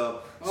LA.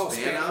 So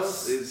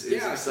Spanos is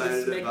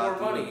excited make about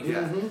more money.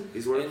 Yeah,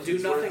 he's worth. And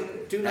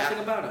do nothing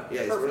about it.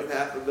 Yeah, he's worth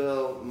 $500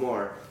 million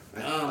more.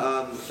 All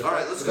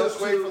right, let's go.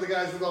 Just wait for the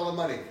guys with all the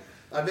money.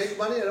 I make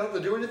money. I don't have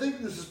to do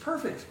anything. This is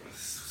perfect.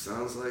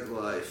 Sounds like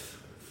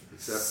life,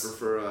 except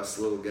for us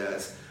little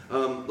guys.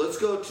 Let's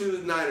go to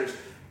the Niners.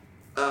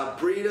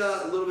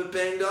 Breida a little bit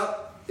banged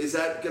up. Is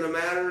that going to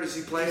matter? Is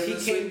he playing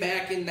this week? He came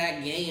back in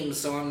that game,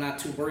 so I'm not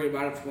too worried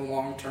about it from a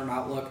long-term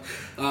outlook.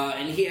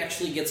 And he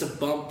actually gets a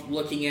bump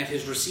looking at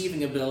his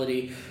receiving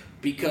ability.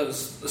 because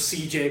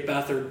C.J.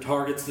 Beathard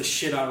targets the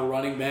shit out of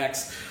running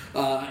backs.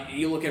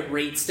 You look at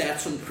rate stats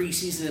from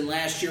preseason and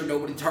last year,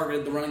 nobody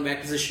targeted the running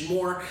back position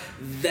more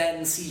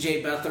than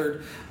C.J.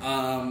 Beathard.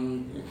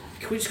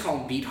 Can we just call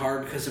him Beat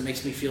Hard because it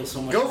makes me feel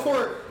so much Go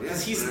for it!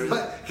 Because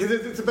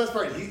it's the best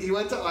part. He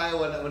went to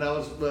Iowa when I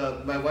was,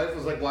 my wife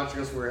was like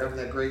watching us, we were having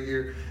that great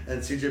year,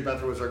 and C.J.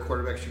 Beathard was our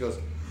quarterback. She goes,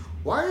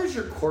 "Why is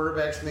your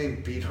quarterback's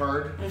name Beat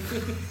Hard?"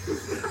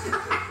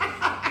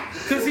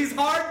 Because he's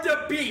hard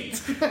to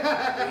beat.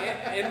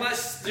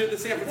 Unless you're the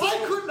San Francisco.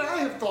 Why couldn't I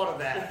have thought of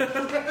that?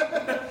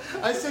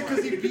 I said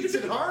because he beats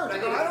it hard. I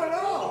go, I don't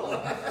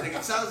know. I think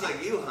it sounds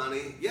like you,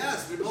 honey.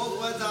 Yes, we both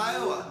went to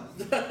Iowa.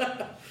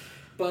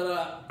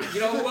 But, you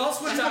know who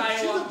else went to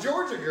Iowa? She's a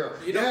Georgia girl.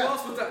 You know who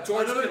else went to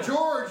George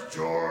Kittle.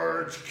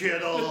 George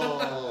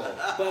Kittle.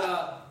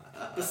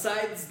 But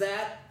besides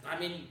that, I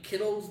mean,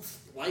 Kittle's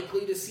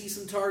likely to see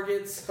some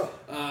targets.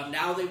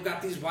 Now they've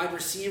got these wide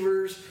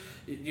receivers.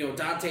 You know,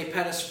 Dante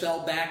Pettis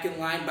fell back in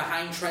line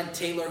behind Trent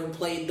Taylor, who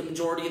played the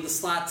majority of the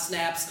slot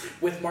snaps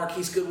with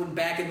Marquise Goodwin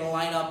back in the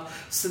lineup.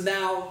 So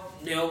now,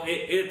 you know,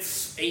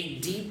 it's a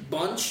deep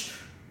bunch,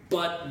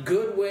 but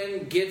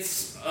Goodwin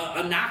gets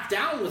a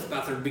knockdown with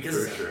Beathard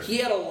because he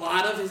had a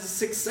lot of his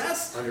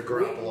success under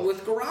Garoppolo.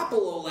 With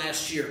Garoppolo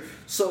last year.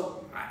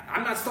 So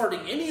I'm not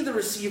starting any of the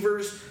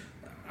receivers.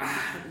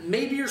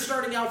 Maybe you're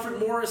starting Alfred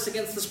Morris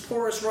against this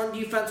porous run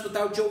defense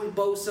without Joey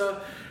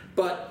Bosa,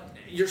 but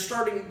you're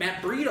starting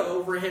Matt Breida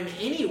over him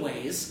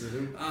anyways.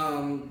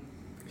 Mm-hmm.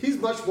 He's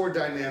much more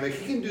dynamic.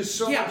 He can do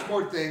so much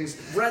more things.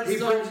 Red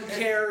zone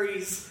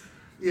carries,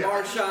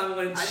 Marshawn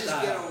Lynch I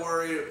just get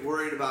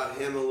worried about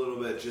him a little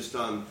bit just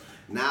on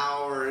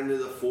now or into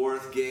the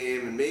fourth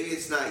game, and maybe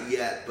it's not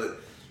yet, but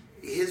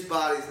his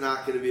body's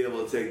not going to be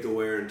able to take the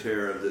wear and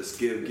tear of this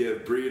give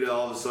Breida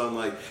all of a sudden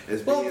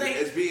as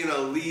being a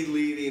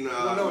leading.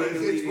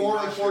 It's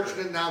more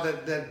unfortunate now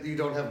that you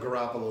don't have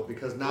Garoppolo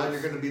because now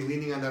you're going to be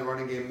leaning on that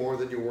running game more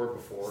than you were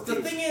before.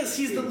 The thing is,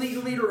 he's the league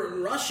leader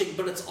in rushing,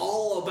 but it's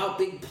all about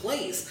big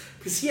plays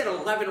because he had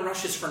 11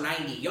 rushes for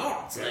 90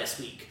 yards last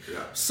week.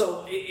 Yeah.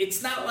 So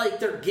it's not like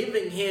they're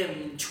giving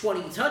him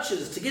 20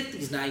 touches to get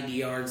these 90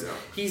 yards. Yeah.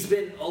 He's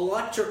been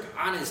electric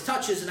on his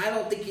touches, and I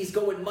don't think he's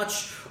going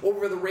much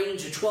over the range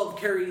of 12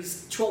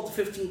 to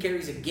 15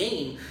 carries a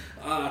game,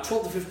 12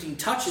 to 15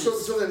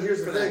 touches. So then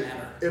here's the thing: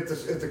 matter.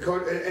 if the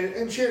coach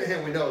and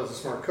Shanahan, we know is a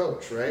smart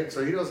coach, right?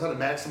 So he knows how to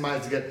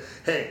maximize to get.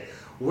 Hey,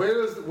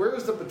 where is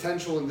the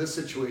potential in this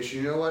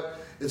situation? You know what?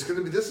 This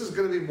is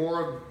going to be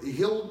more.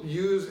 He'll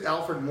use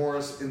Alfred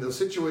Morris in those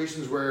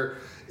situations where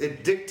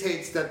it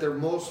dictates that they're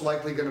most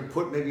likely going to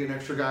put maybe an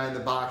extra guy in the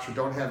box or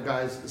don't have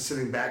guys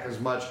sitting back as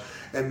much.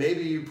 And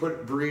maybe you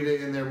put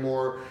Breida in there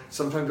more,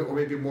 sometimes, or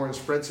maybe more in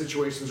spread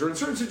situations, or in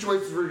certain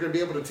situations where you're going to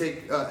be able to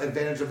take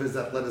advantage of his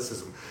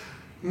athleticism.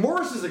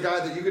 Morris is a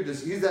guy that you could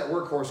just, he's that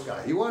workhorse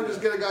guy. You want to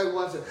just get a guy who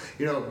wants to,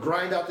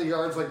 grind out the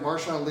yards like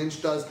Marshawn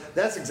Lynch does.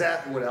 That's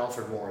exactly what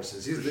Alfred Morris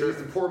is. He's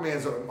the poor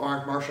man's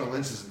Marshawn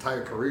Lynch's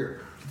entire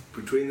career.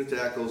 Between the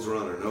tackles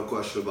runner, no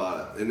question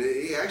about it. And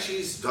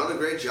he's done a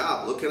great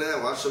job. Looking at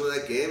it, watch some of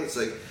that game, it's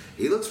like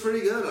he looks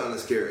pretty good on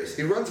his carries.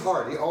 He runs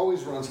hard. He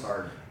always runs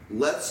hard.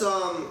 Let's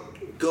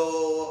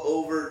go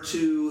over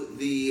to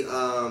the.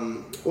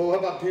 Well, how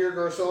about Pierre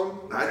Garcon?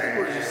 I think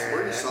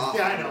we're just off.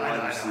 Yeah, I know.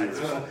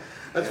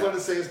 I just wanted to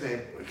say his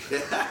name.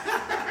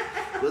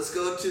 Let's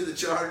go to the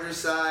Chargers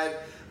side.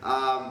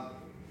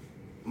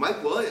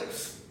 Mike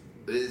Williams.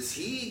 Is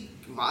he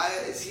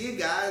a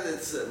guy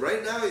that's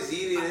right now he's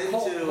eating into?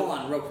 Hold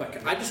on, real quick.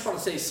 I just want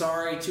to say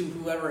sorry to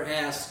whoever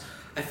asked.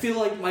 I feel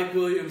like Mike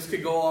Williams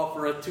could go off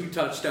for a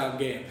 2-touchdown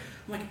game.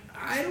 I'm like,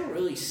 I don't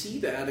really see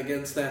that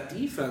against that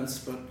defense,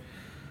 but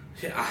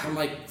I'm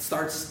like,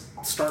 start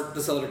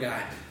this other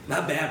guy.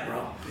 Not bad,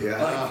 bro.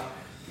 Yeah.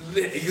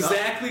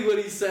 Exactly what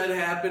he said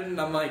happened,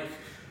 and I'm like,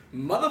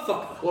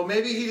 motherfucker. Well,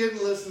 maybe he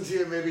didn't listen to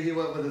you. Maybe he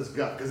went with his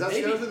gut, because that's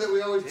the other thing that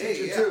we always teach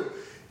you too.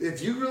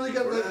 If you really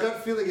got that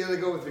gut feeling, you got to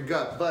go with your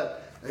gut.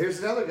 But here's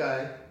another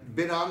guy,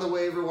 been on the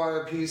waiver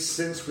wire piece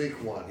since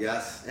week 1.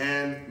 Yes.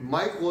 And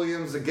Mike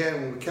Williams,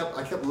 again,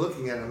 I kept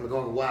looking at him and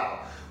going,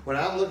 wow. When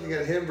I'm looking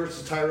at him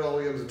versus Tyrell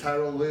Williams, and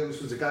Tyrell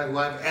Williams was a guy who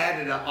I've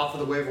added off of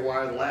the waiver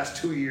wire the last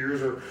 2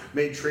 years or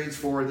made trades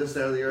for this,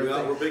 that, or the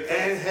other we're big fans.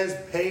 and has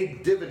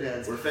paid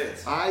dividends. We're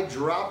fans. I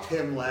dropped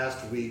him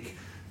last week,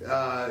 and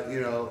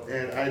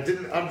I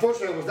didn't.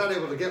 Unfortunately, I was not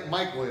able to get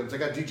Mike Williams. I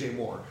got DJ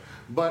Moore.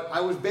 But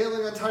I was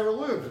bailing on Tyrell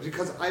Williams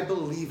because I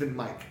believe in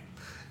Mike.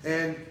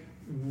 And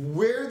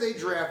where they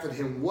drafted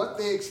him, what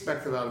they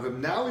expected out of him,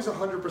 now he's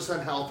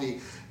 100% healthy.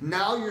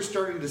 Now you're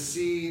starting to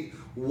see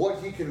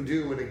what he can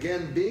do. And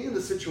again, being in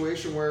the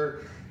situation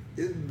where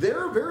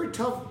they're a very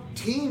tough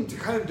team to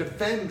kind of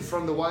defend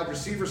from the wide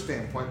receiver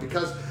standpoint,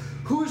 because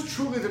who is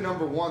truly the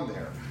number one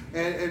there?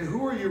 And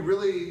who are you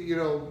really,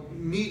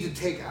 need to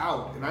take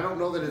out? And I don't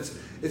know that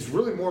it's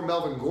really more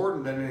Melvin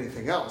Gordon than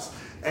anything else.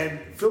 And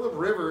Phillip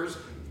Rivers,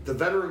 the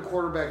veteran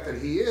quarterback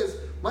that he is,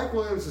 Mike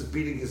Williams is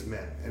beating his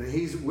men, and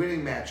he's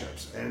winning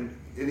matchups, and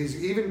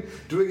he's even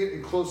doing it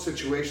in close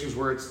situations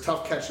where it's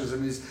tough catches,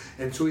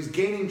 and so he's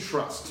gaining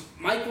trust.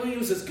 Mike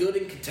Williams is good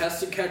in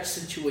contested catch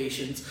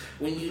situations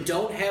when you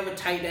don't have a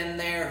tight end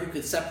there who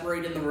could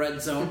separate in the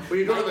red zone. When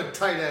you don't have a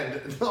tight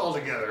end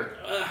altogether.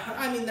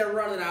 I mean, they're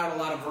running out a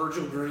lot of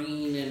Virgil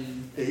Green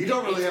and... Yeah, you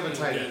don't really have a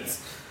tight end.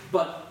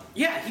 But...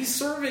 yeah, he's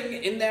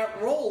serving in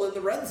that role in the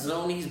red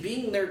zone. He's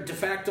being their de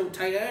facto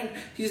tight end.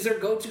 He's their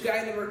go-to guy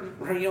in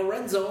the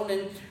red zone,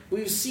 and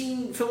we've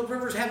seen Phillip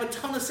Rivers have a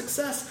ton of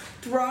success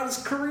throughout his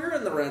career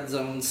in the red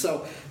zone.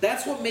 So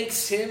that's what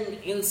makes him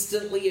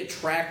instantly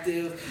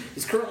attractive.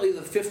 He's currently the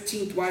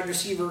 15th wide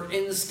receiver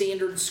in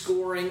standard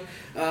scoring,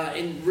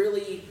 and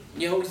really,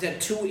 he's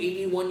had 2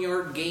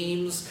 81-yard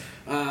games.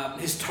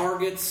 His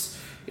targets...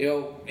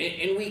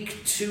 in week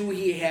 2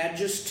 he had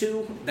just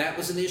 2. That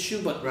was an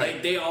issue, but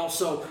they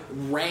also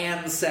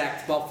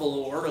ransacked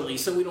Buffalo early,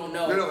 so we don't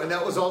know. No, and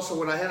that was also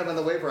when I had him on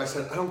the waiver. I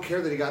said, I don't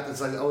care that he got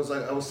this. I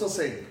was still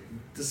saying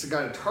this is a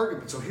guy to target.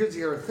 But so here's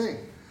the other thing.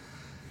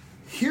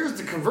 Here's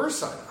the converse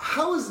side.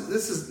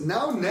 This is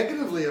now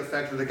negatively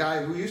affected a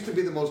guy who used to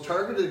be the most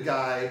targeted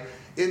guy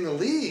in the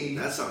league.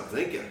 That's what I'm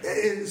thinking.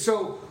 And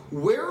so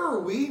where are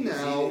we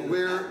now?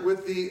 Where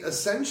with the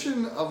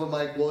ascension of a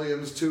Mike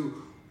Williams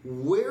to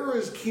where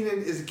is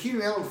Keenan? Is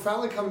Keenan Allen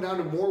finally coming down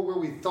to more where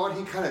we thought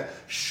he kind of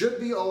should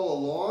be all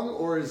along?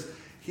 Or is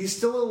he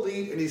still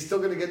elite and he's still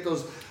going to get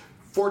those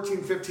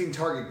 14, 15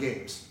 target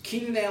games?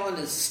 Keenan Allen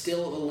is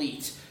still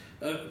elite.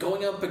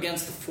 Going up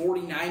against the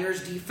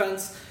 49ers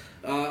defense,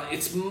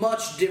 it's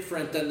much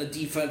different than the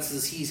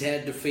defenses he's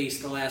had to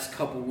face the last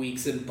couple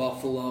weeks in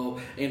Buffalo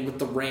and with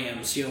the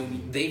Rams.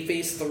 They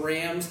faced the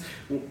Rams,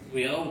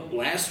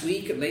 last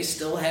week, and they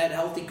still had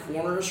healthy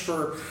corners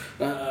for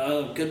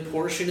a good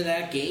portion of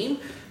that game.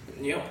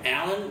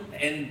 Allen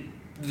and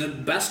the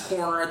best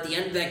corner at the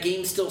end of that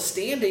game still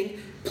standing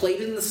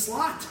played in the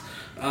slot.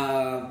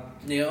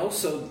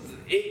 So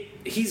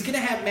he's going to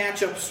have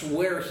matchups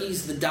where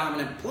he's the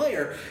dominant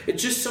player. It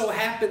just so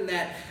happened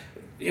that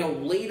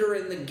later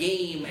in the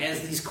game,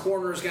 as these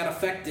corners got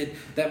affected,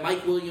 that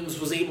Mike Williams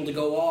was able to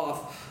go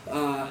off,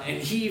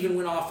 and he even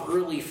went off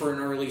early for an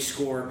early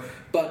score.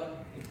 But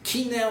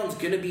Keenan Allen's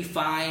going to be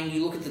fine.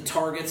 You look at the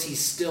targets,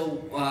 he's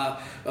still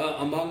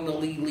among the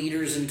league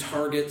leaders in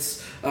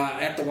targets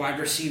at the wide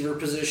receiver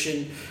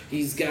position.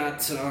 He's got...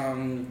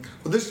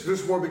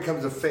 this more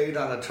becomes a fade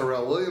on a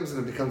Terrell Williams,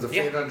 and it becomes a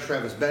fade on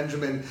Travis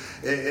Benjamin,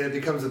 and it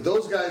becomes that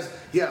those guys,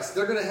 yes,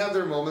 they're going to have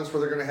their moments where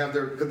they're going to have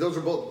their...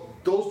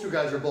 Those 2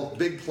 guys are both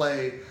big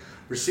play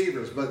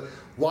receivers, but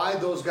why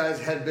those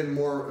guys had been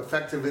more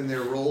effective in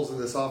their roles in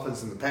this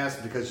offense in the past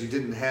is because you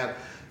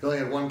only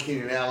had one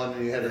Keenan Allen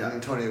and you had an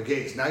Antonio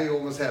Gates. Now you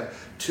almost have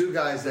 2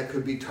 guys that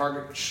could be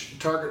target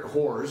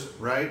whores,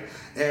 right,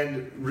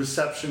 and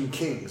reception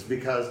kings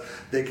because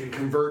they can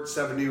convert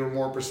 70 or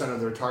more %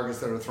 of their targets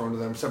that are thrown to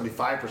them,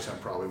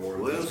 75% probably more.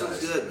 Williams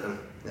is good, man.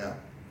 Yeah.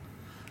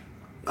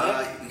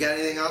 You got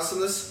anything else on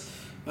this?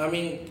 I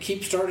mean,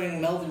 keep starting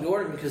Melvin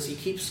Gordon because he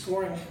keeps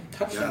scoring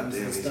touchdowns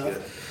and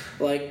stuff.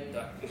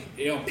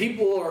 There's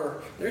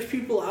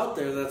people out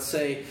there that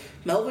say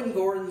Melvin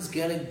Gordon's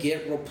gonna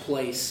get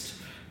replaced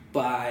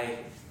by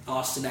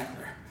Austin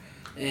Eckler,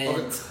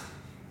 and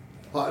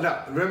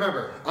no,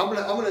 remember, I'm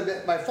gonna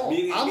admit my fault.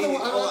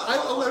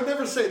 I would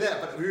never say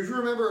that, but if you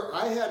remember,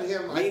 I had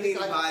him.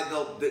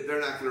 They're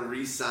not gonna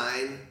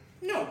re-sign.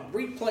 No,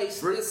 replace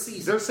this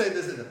season. They're saying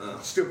this is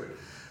stupid.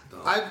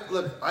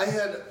 I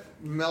had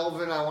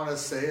Melvin, I want to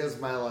say, as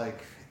my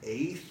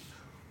 8th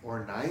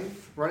or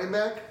 9th running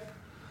back.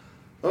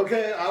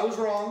 Okay, I was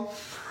wrong.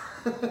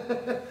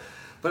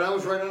 But I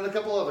was right on a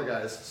couple other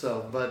guys. That's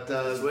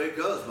the way it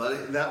goes, buddy.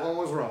 That one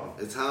was wrong.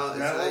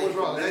 That one was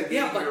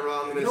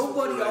wrong. But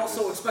nobody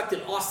also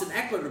expected Austin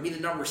Eckler to be the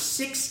number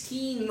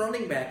 16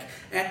 running back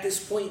at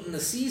this point in the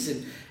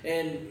season.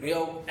 And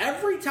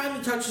every time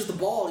he touches the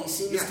ball, he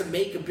seems to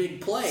make a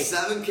big play.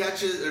 7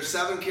 catches or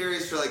 7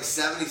 carries for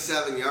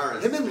 77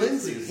 yards. Him and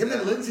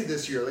Lindsey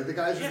this year, the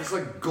guys are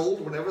just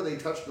gold whenever they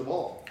touch the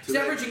ball. He's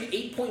averaging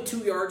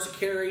 8.2 yards a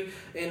carry,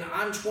 and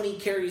on 20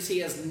 carries, he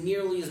has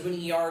nearly as many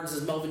yards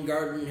as Melvin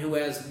Gordon, who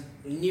has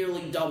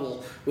nearly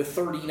double with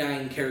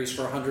 39 carries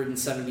for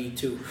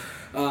 172.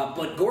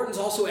 But Gordon's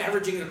also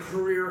averaging a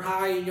career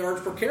high in yards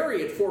per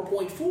carry at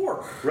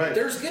 4.4. Right.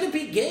 There's going to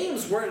be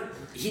games where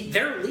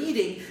they're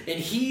leading, and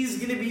he's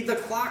going to be the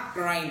clock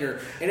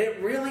grinder, and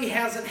it really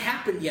hasn't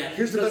happened yet.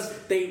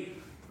 They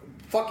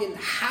fucking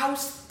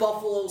housed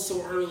Buffalo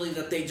so early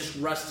that they just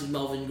rested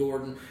Melvin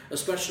Gordon,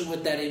 especially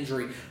with that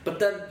injury. But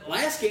then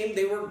last game,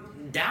 they were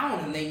down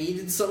and they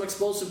needed some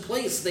explosive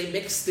plays. So they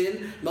mixed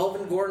in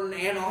Melvin Gordon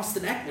and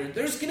Austin Eckler.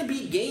 There's going to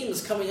be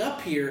games coming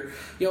up here,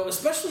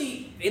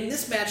 especially in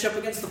this matchup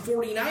against the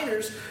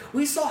 49ers.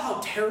 We saw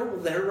how terrible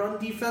their run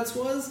defense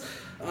was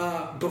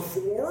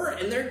before,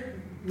 and their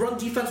run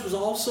defense was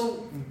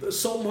also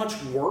so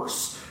much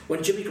worse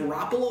when Jimmy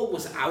Garoppolo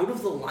was out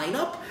of the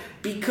lineup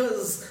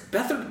because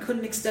Beathard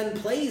couldn't extend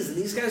plays, and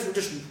these guys were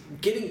just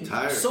getting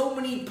so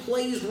many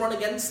plays run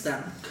against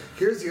them.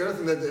 Here's the other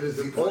thing that is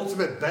the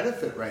ultimate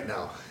benefit right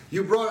now.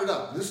 You brought it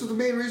up. This is the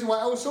main reason why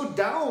I was so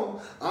down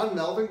on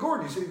Melvin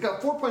Gordon. You said he's got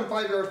 4.5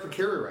 yards per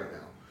carry right now.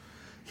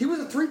 He was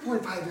a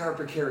 3.5 yard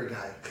per carry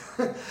guy,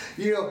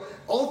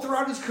 all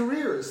throughout his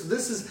career. So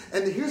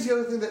here's the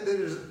other thing that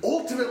is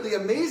ultimately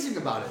amazing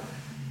about it.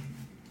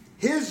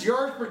 His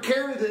yards per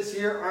carry this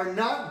year are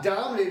not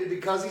dominated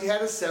because he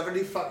had a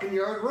 70 fucking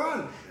yard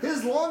run.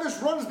 His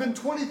longest run has been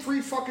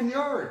 23 fucking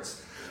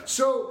yards.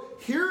 So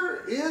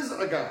here is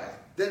a guy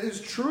that is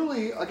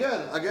truly,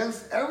 again,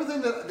 against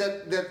everything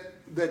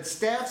that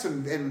stats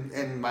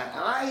and my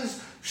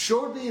eyes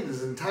showed me in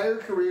his entire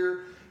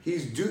career.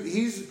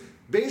 He's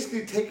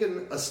basically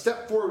taken a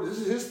step forward. This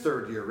is his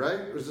third year,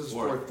 right? Or is this his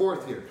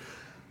fourth year?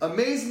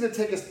 Amazing to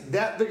take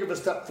that big of a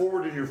step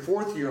forward in your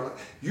fourth year.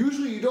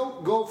 Usually you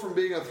don't go from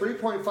being a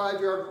 3.5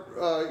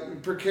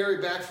 yard per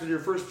carry back for your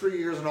first 3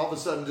 years and all of a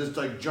sudden just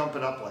like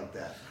jumping up like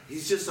that.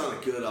 He's just on a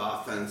good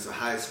offense, a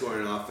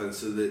high-scoring offense,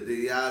 so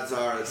the odds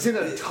are... He's in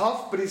a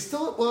tough, but he's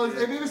still... Well,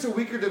 maybe it's a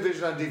weaker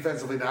division on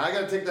defensively now. I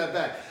got to take that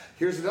back.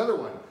 Here's another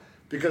one.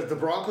 Because the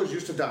Broncos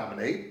used to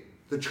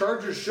dominate. The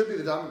Chargers should be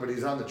the dominant, but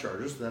he's on the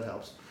Chargers, so that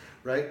helps.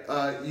 Right?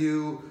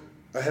 You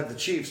have the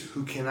Chiefs,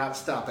 who cannot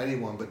stop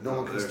anyone, but no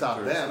one can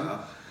stop them.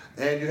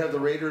 And you have the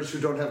Raiders, who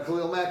don't have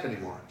Khalil Mack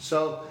anymore.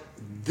 So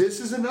this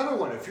is another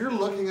one. If you're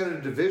looking at a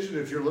division,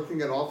 if you're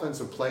looking at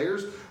offensive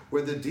players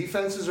where the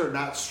defenses are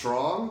not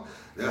strong,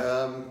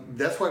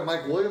 that's why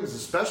Mike Williams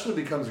especially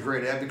becomes a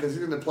great ad, because he's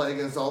going to play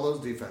against all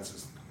those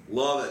defenses.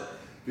 Love it.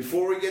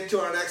 Before we get to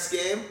our next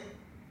game,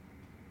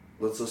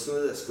 let's listen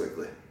to this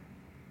quickly.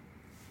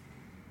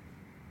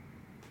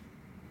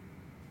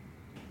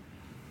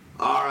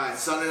 All right,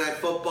 Sunday Night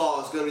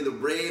Football is going to be the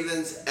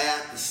Ravens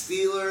at the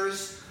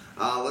Steelers.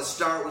 Let's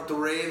start with the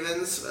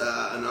Ravens.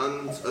 An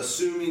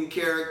unassuming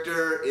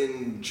character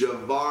in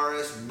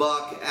Javaris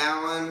Buck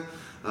Allen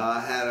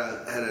had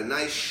a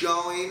nice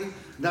showing.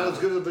 Not as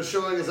good of a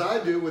showing as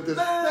I do with this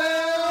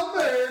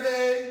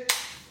Vaaalverde.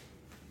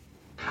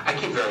 I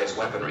keep various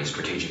weaponry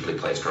strategically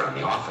placed around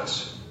the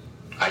office.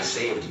 I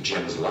saved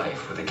Jim's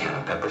life with a can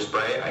of pepper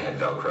spray I had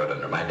Velcroed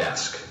under my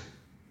desk.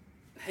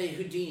 Hey,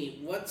 Houdini,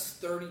 what's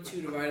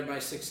 32 divided by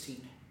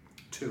 16?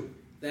 2.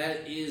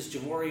 That is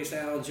Javorius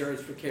Allen's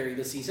yards per carry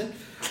this season.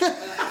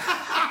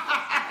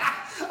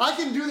 I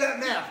can do that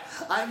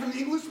math. I'm an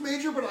English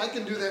major, but I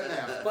can do that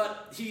math.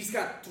 But he's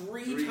got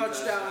three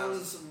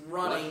touchdowns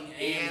running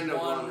and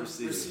one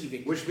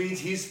receiving. Which means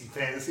he's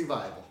fantasy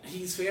viable.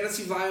 He's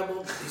fantasy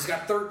viable. He's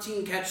got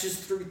 13 catches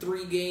through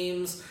 3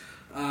 games.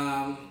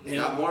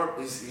 Got more.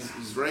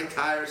 He's ranked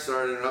higher.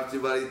 Sorry to interrupt you,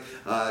 buddy.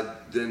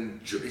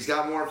 He's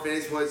got more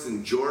fantasy points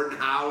than Jordan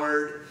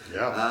Howard,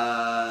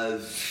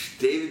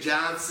 David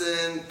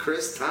Johnson,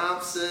 Chris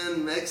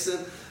Thompson,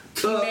 Mixon,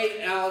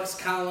 teammate Alex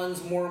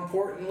Collins. More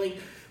importantly,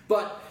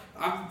 but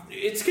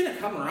it's going to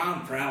come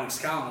around for Alex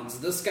Collins.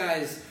 This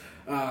guy's,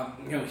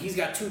 he's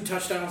got 2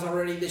 touchdowns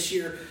already this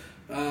year.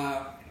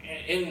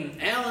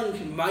 And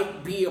Allen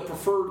might be a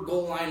preferred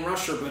goal line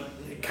rusher, but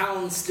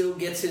Collins still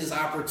gets his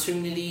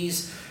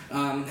opportunities.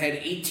 Had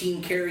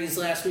 18 carries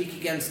last week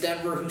against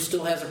Denver, who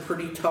still has a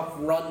pretty tough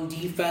run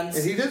defense.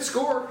 And he did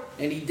score.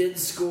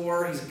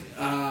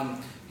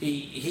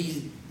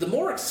 He's the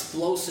more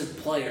explosive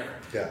player.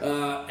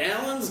 Yeah.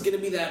 Allen's going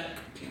to be that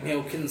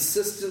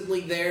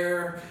consistently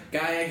there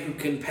guy who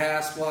can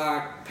pass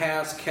block,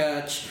 pass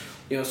catch.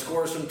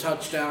 Score some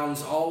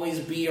touchdowns,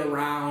 always be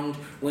around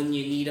when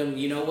you need them.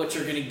 You know what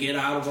you're going to get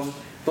out of them.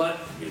 But,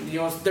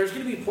 there's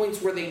going to be points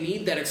where they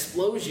need that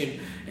explosion.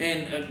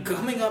 And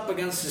coming up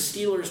against a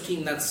Steelers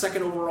team that's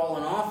second overall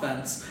in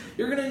offense,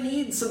 you're going to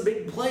need some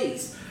big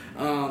plays.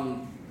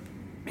 Looking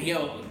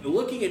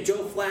at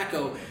Joe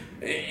Flacco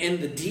and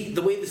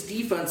the way this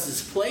defense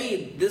is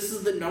played, this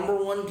is the number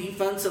 1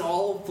 defense in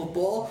all of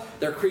football.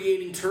 They're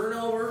creating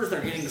turnovers.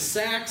 They're getting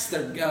sacks.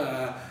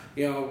 They're,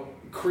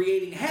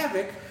 creating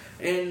havoc.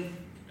 And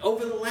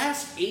over the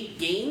last 8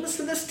 games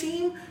for this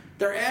team,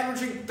 they're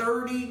averaging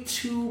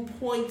 32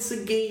 points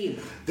a game.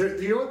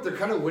 They're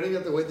kind of winning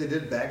it the way they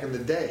did back in the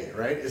day,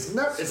 right? It's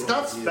not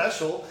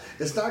special.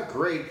 It's not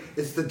great.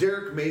 It's the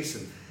Derek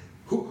Mason.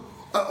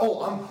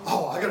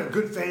 I got a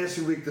good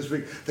fantasy week this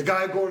week. The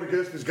guy going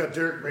against me's got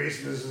Derek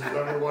Mason as his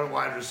number 1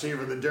 wide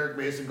receiver. Then Derek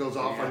Mason goes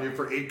off on you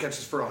for 8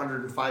 catches for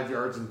 105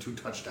 yards and 2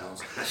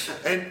 touchdowns.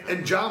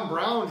 And John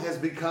Brown has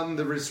become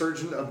the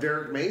resurgent of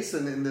Derek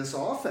Mason in this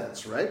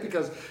offense, right?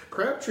 Because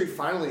Crabtree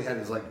finally had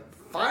his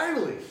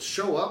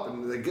show up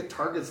and they get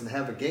targets and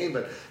have a game.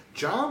 But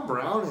John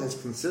Brown has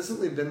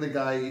consistently been the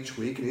guy each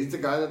week, and he's the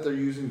guy that they're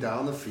using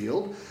down the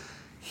field.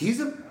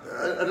 He's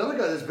another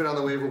guy that's been on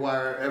the waiver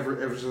wire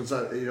ever since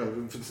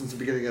since the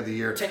beginning of the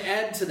year. To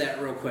add to that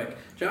real quick,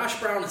 Josh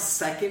Brown is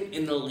second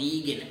in the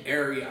league in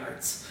air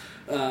yards.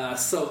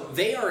 So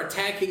they are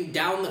attacking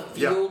down the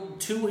field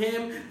to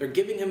him. They're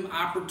giving him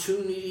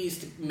opportunities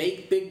to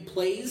make big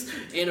plays,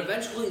 and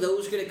eventually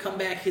those are going to come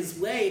back his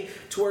way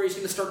to where he's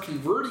going to start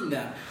converting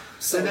them.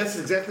 So and that's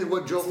exactly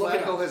what Joe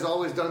Flacco has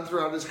always done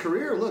throughout his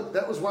career. Look,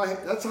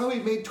 that's how he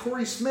made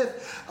Torrey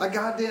Smith a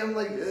goddamn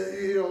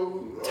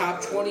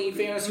top 20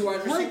 fantasy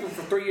wide receiver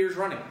for 3 years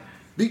running.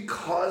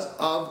 Because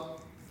of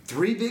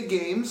 3 big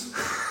games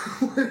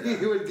where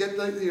he would get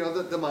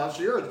the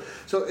monster yards.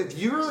 So if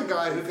you're the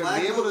guy who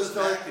can be able to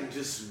start back and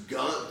just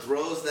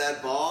throws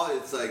that ball,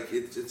 it's like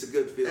it's a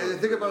good feeling. And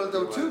think about it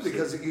though too,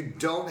 because you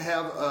don't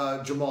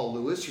have Jamal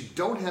Lewis, you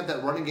don't have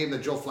that running game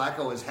that Joe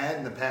Flacco has had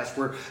in the past,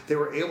 where they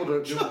were able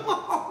to.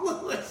 Jamal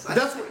Lewis.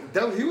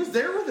 He was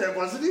there with them,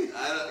 wasn't he?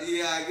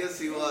 I guess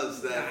he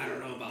was. I don't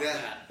know about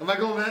that. Am I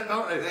going back?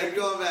 All right. I'm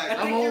going back.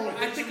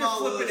 I think you're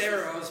flipping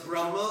arrows,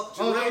 bro.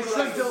 That was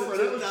Trent Dilfer.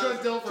 That was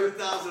Trent Dilfer.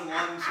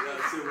 2001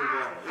 Super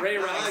Bowl. Ray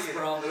Rice,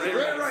 bro. Ray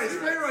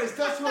Rice.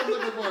 That's what I'm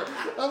looking for.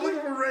 I'm looking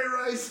for Ray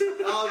Rice.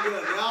 All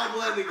good. They all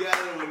blend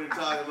together when you're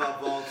talking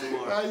about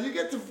Baltimore. You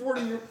get to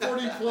 40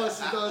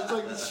 plus, it's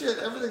like shit.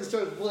 Everything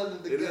starts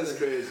blending together. It is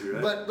crazy,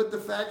 right? But the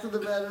fact of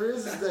the matter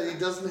is that he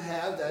doesn't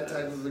have that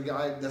type of a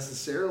guy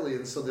necessarily,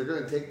 and so they're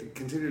going to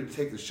continue to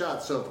take the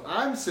shot. So if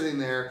I'm sitting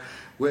there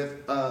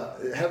with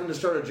having to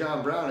start a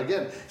John Brown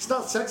again, it's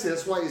not sexy.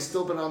 That's why he's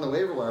still been on the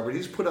waiver wire, but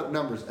he's put up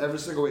numbers every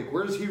single week.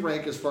 Where does he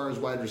rank as far as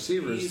wide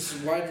receivers? He's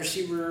wide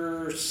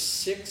receiver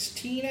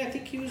 16, I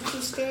think he was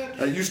just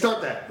at. You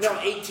start that. No,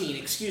 18,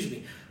 excuse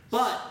me.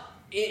 But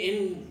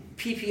in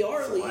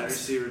PPR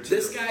leagues,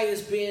 this guy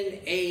has been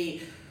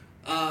a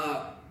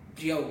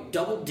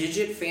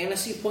double-digit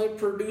fantasy point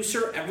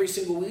producer every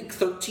single week,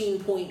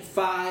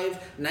 13.5,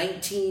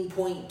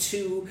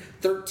 19.2,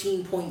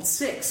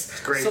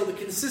 13.6. Great. So the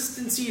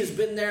consistency has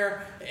been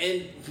there,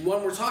 and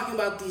when we're talking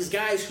about these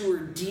guys who are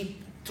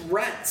deep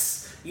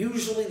threats,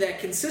 usually that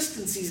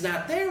consistency's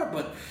not there,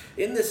 but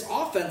in this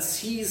offense,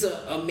 he's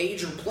a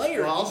major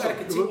player. Well, He's got to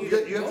continue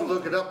you have to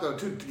look it up, though,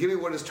 too, to give me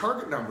what his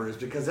target number is,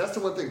 because that's the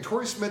one thing.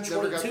 Torrey Smith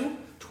never got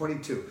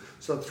 22.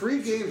 So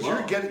 3 games,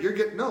 you're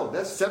getting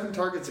that's 7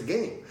 targets a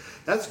game.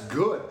 That's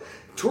good.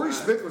 Torrey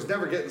Smith was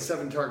never getting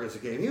 7 targets a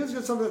game. He was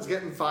getting something that's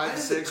getting 5,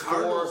 6,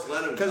 4.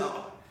 Let him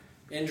go.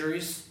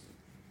 Injuries.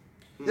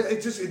 Yeah,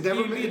 it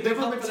never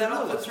makes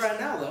sense right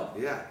now, though.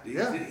 Yeah.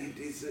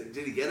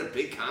 Did he get a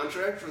big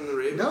contract from the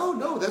Ravens?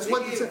 No. That's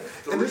what.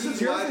 And this is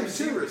your wide thing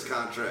receivers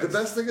contracts. The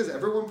best thing is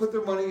everyone put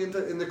their money in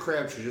the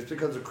Crabtree just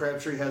because the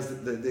Crabtree has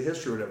the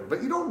history or whatever.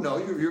 But you don't know.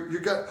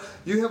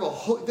 You have a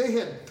whole. They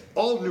had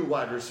all new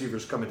wide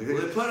receivers coming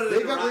together. Well,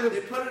 they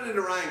put it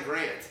into Ryan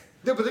Grant.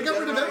 Yeah, but they got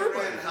rid of everybody.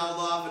 Grant held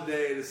off a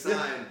day to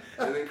sign,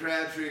 and then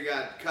Crabtree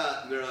got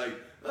cut, and they're like,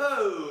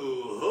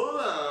 oh, hold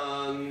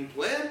on,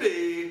 plan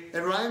B.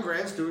 And Ryan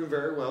Grant's doing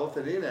very well with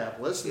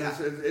Indianapolis. And yeah.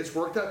 it's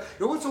worked out.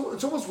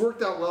 It's almost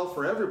worked out well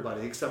for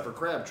everybody except for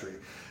Crabtree.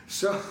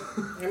 So,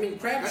 I mean,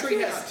 Crabtree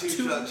has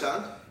 2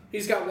 touchdowns.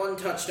 He's got 1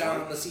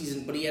 touchdown on the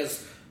season, but he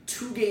has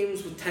 2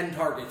 games with 10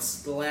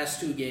 targets. The last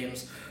 2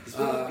 games. He's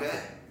been okay.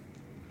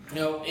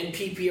 In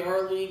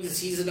PPR leagues,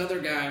 he's another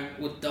guy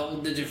with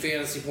double-digit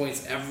fantasy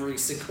points every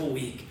single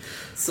week.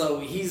 So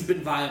he's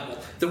been viable.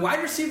 The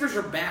wide receivers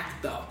are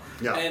back, though.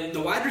 Yeah. And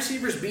the wide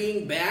receivers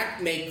being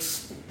back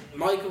makes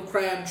Michael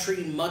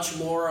Crabtree much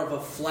more of a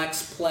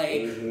flex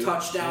play,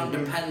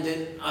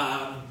 touchdown-dependent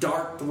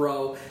dart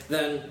throw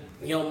than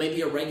maybe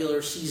a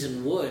regular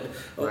season would,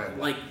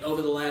 like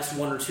over the last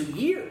 1 or 2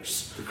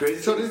 years. The crazy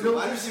thing is the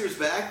wide receivers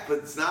back, but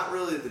it's not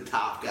really the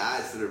top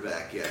guys that are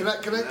back yet. I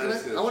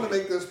want to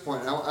make this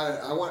point.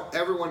 I want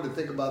everyone to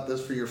think about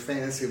this for your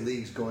fantasy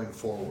leagues going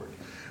forward.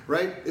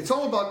 Right? It's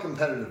all about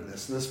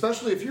competitiveness, and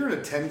especially if you're in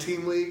a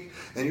 10-team league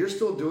and you're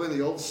still doing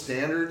the old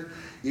standard,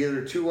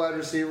 either 2 wide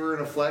receiver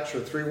and a flex, or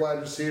 3 wide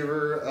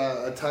receiver,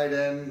 a tight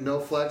end, no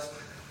flex.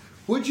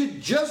 Would you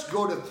just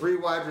go to 3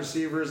 wide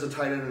receivers, a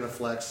tight end, and a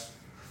flex?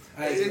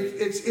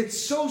 It's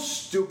so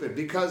stupid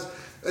because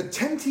a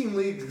 10-team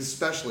league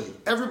especially,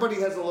 everybody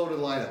has a loaded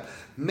lineup.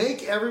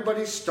 Make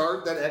everybody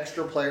start that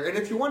extra player. And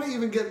if you want to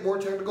even get more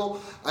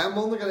technical, I'm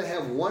only going to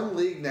have 1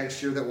 league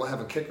next year that will have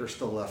a kicker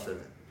still left in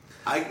it.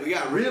 We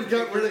got rid of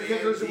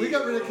kickers. We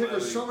got rid of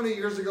kickers so many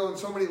years ago in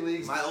so many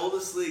leagues. My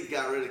oldest league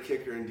got rid of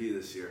kicker and D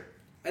this year.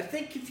 I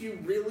think if you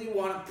really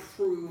want to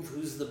prove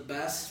who's the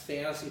best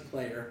fantasy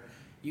player,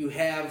 you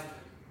have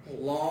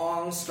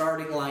long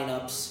starting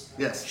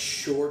lineups,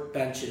 short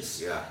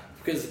benches. Yeah.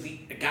 Because the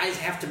guys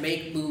have to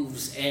make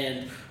moves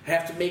and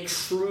have to make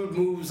shrewd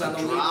moves on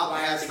the waiver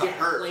wire to get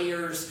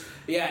players.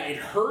 Yeah, it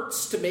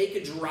hurts to make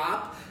a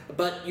drop,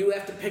 but you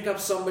have to pick up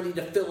somebody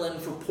to fill in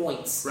for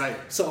points. Right.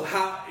 So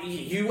how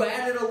you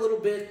added a little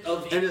bit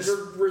of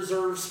injured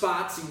reserve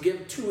spots. You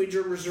give 2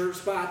 injured reserve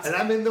spots. And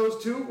I'm in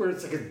those too, where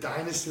it's like a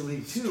dynasty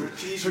league too.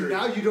 So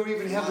now you don't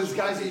even have those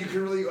guys that you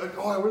can really,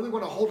 I really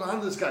want to hold on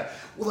to this guy.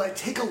 Will I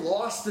take a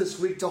loss this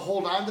week to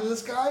hold on to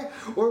this guy?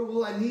 Or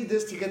will I need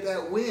this to get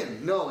that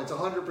win? No, it's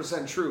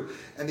 100% true.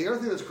 And the other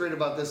thing that's great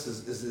about this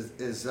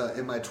is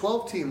in my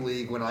 12-team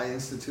league, when I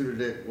instituted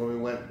it, when we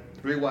went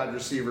 3 wide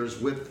receivers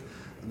with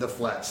the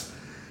flex,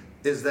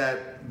 is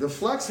that the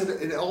flex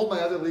in all my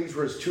other leagues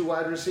where it's 2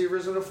 wide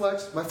receivers in a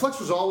flex, my flex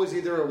was always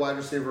either a wide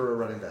receiver or a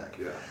running back.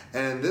 Yeah.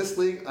 And in this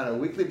league, on a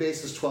weekly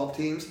basis, 12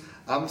 teams,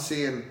 I'm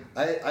seeing,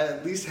 I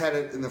at least had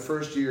it in the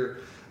first year,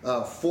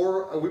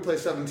 4, we play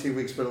 17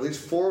 weeks, but at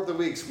least 4 of the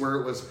weeks where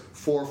it was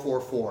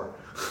 4-4-4.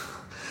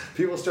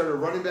 People started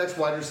running backs,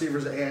 wide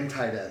receivers, and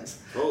tight ends.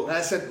 Oh. And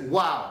I said,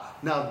 wow,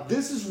 now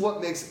this is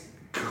what makes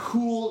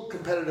cool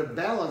competitive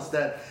balance,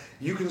 that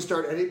you can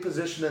start any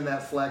position in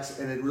that flex,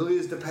 and it really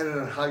is dependent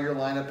on how your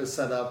lineup is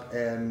set up.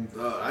 And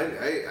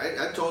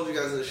I told you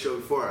guys on the show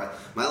before,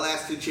 my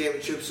last 2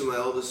 championships in my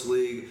oldest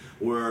league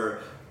were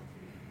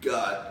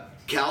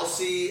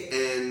Kelsey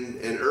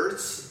and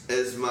Ertz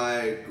as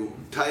my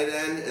tight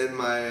end and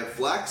my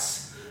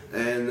flex.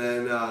 And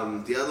then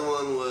the other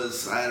one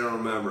was, I don't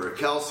remember,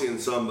 Kelsey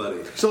and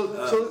somebody. So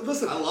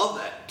listen, I love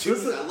that.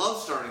 Listen, I love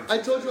starting. I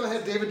told you I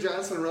had David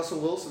Johnson and Russell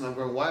Wilson. I'm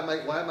going, why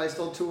am I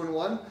still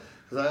 2-1?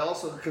 Because I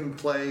also can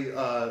play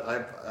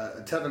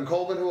Tevin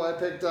Coleman, who I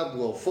picked up,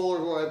 Will Fuller,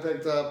 who I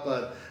picked up,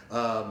 but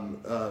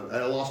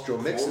I lost Joe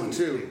Mixon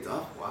too.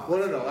 Wow.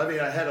 Well, no. I mean,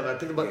 I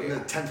picked him up in the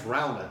 10th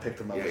round. I picked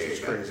him up, which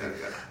was crazy.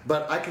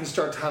 But I can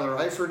start Tyler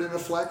Eifert in a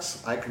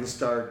flex. I can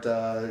start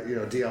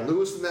Deion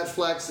Lewis in that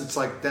flex. It's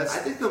like that's. I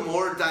think the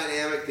more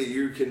dynamic that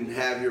you can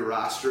have your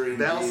roster in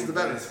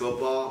fantasy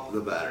football, the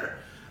better.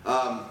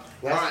 All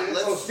right,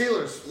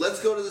 Steelers.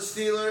 Let's go to the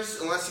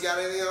Steelers. Unless you got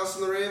anything else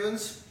on the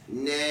Ravens,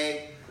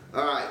 nay.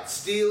 All right,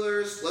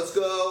 Steelers. Let's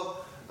go.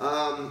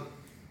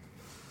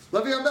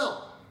 Le'Veon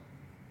Bell.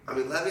 I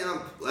mean,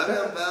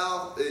 Le'Veon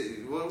Bell.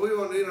 We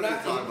don't need to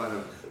talk about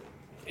him.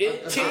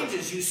 It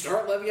changes. You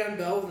start Le'Veon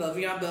Bell.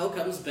 Le'Veon Bell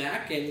comes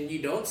back, and you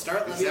don't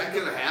start Le'Veon Bell. Is that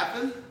going to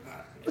happen?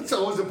 It's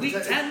always a week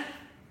 10.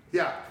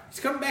 Yeah, he's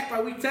coming back by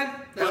week 10.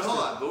 But hold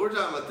on. But we're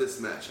talking about this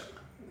matchup.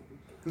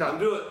 No, I'm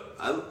doing.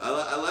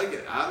 I like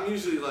it. I'm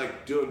usually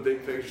like doing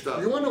big picture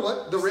stuff. You wonder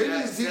what the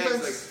Ravens defense?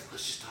 Like,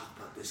 let's just talk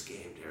about this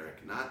game,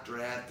 Derek. Not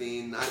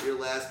drafting. Not your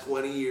last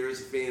 20 years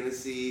of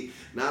fantasy.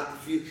 Not the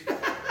future.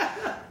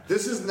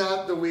 This is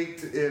not the week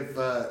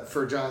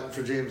for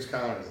James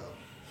Conner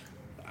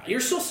though. You're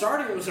still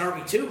starting him as an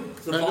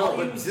RB2. I know,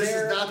 but this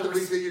is not the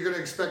week that you're going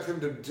to expect him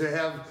to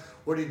have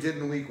what he did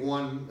in week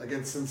 1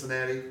 against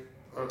Cincinnati.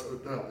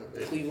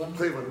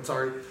 Cleveland,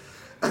 sorry.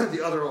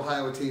 The other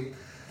Ohio team.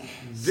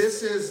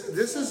 This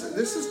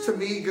is to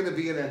me going to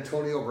be an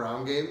Antonio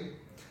Brown game.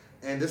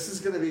 And this is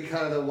going to be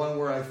kind of the one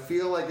where I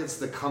feel like it's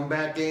the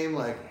comeback game.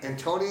 Like,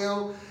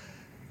 Antonio,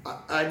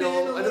 I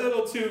know... a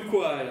little too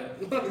quiet.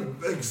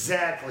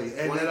 Exactly.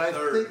 And then I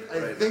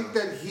think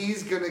that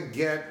he's going to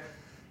get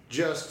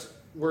just...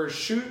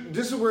 This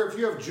is where if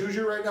you have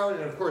Juju right now,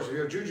 and of course if you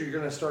have Juju, you're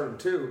going to start him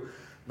too.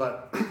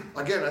 But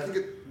again, I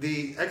think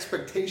the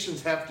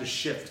expectations have to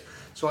shift.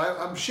 So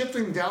I'm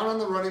shifting down on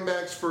the running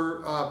backs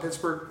for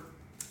Pittsburgh,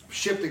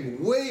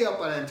 shifting way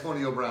up on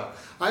Antonio Brown.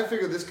 I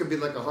figure this could be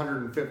like a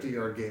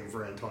 150-yard game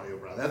for Antonio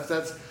Brown. That's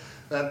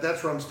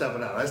where I'm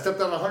stepping out. I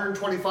stepped on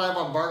 125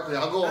 on Barkley.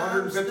 I'll go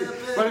 150.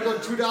 If I go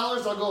 $2,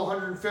 I'll go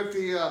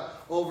 150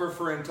 over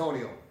for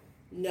Antonio.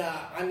 Nah,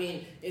 I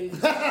mean,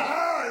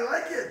 I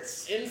like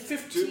it. In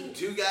 15,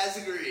 two guys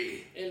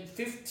agree. In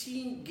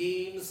 15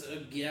 games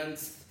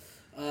against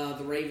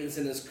the Ravens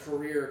in his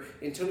career,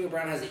 Antonio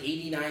Brown has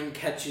 89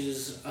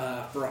 catches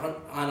on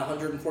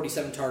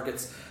 147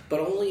 targets, but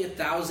only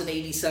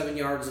 1,087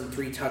 yards and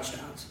 3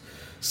 touchdowns.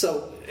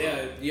 So,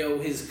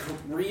 his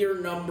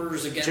career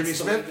numbers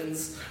against the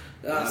Ravens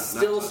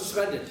still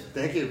suspended.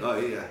 Thank you. Oh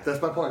yeah,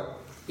 that's my point.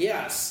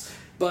 Yes,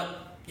 but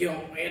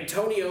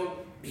Antonio.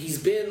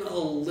 He's been a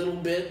little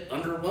bit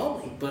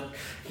underwhelming, but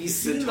he's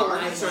seen the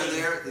targets are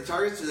there. The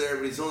targets are there,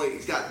 but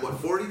he's got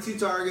 42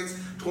 targets,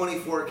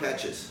 24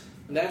 catches.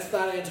 And that's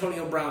not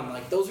Antonio Brown.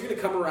 Like, those are going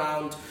to come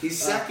around. He's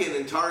second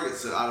in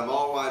targets out of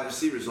all wide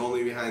receivers,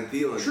 only behind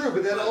Thielen. True,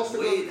 but that also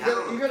you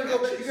got to go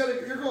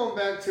back. You're going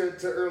back to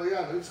early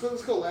on.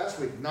 Let's go last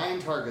week.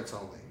 9 targets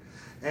only,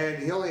 and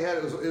he only had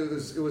it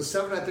was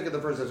 7, I think, in the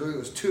first half. So it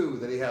was 2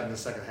 that he had in the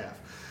second half.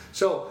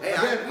 So,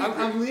 again,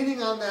 I'm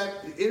leaning on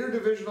that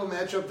interdivisional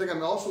matchup thing.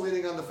 I'm also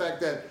leaning on the fact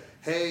that,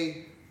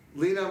 hey,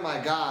 lean on my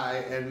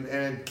guy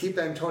and keep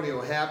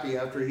Antonio happy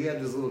after he had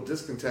his little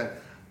discontent.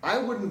 I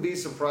wouldn't be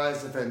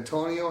surprised if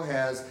Antonio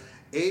has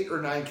 8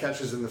 or 9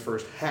 catches in the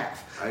first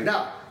half. I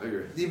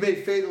agree. He may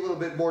fade a little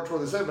bit more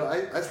toward the side,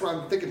 but that's why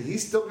I'm thinking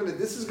he's still going to –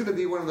 this is going to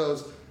be one of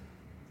those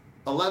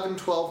 11,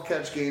 12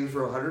 catch games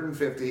for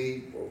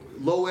 150,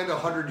 low end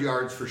 100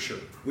 yards for sure.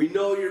 We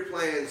know you're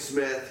playing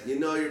Smith. You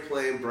know you're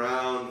playing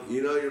Brown.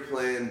 You know you're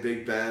playing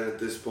Big Ben at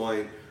this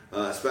point,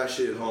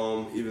 especially at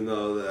home, even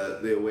though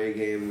the away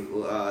game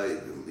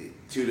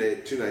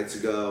 2 nights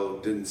ago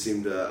didn't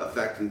seem to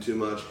affect him too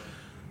much.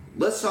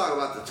 Let's talk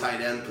about the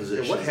tight end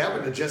position. Yeah, what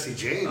happened to Jesse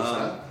James?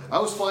 I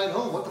was flying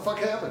home. What the fuck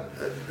happened?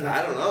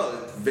 I don't know.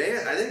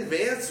 I think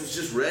Vance was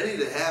just ready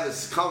to have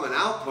his coming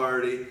out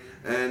party.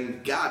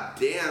 And god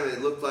damn,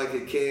 it looked like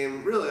it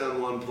came really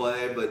on one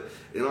play. But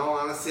in all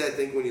honesty, I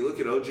think when you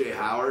look at O.J.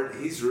 Howard,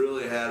 he's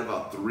really had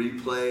about 3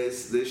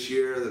 plays this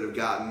year that have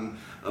gotten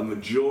a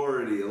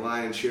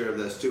lion's share of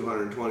those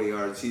 220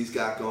 yards he's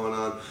got going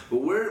on.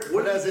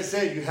 But as I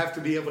say, you have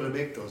to be able to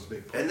make those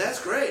big plays. And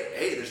that's great.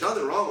 Hey, there's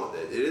nothing wrong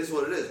with it. It is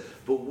what it is.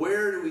 But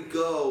where do we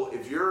go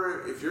if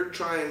you're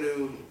trying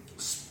to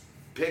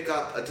pick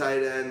up a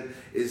tight end?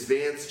 Is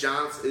Vance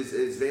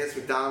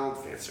McDonald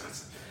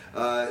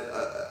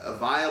a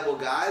viable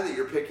guy that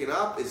you're picking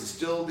up? Is it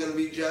still going to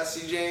be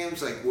Jesse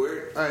James? Like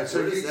where? All right.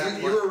 So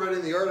you were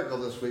writing the article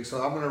this week,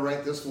 so I'm going to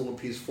write this little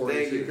piece for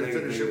you so you can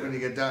finish it when you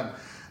get done.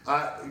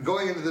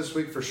 Going into this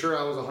week, for sure,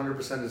 I was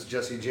 100% as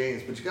Jesse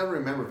James, but you got to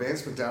remember,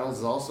 Vance McDonald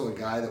is also a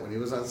guy that when he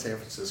was on San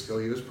Francisco,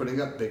 he was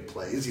putting up big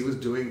plays. He was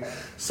doing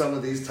some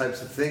of these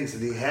types of things,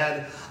 and he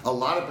had a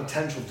lot of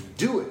potential to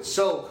do it.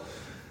 So,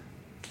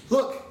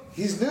 look,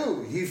 he's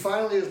new. He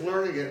finally is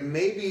learning it.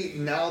 Maybe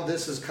now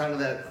this is kind of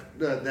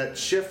that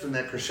shift and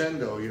that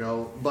crescendo, you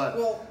know. But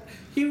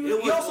he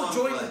also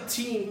joined the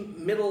team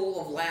middle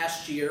of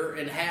last year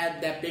and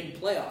had that big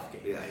playoff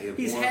game. Yeah,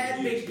 he's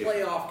had big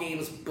playoff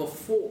games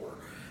before.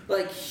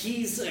 Like,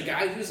 he's a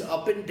guy who's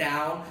up and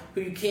down,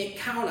 who you can't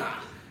count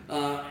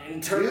on. In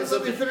terms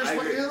let me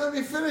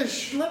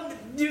finish.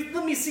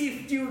 Let me see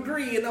if you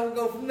agree, and then we'll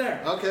go from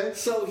there. Okay.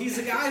 So he's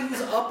a guy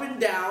who's up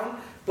and down,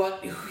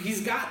 but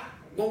he's got,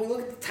 when we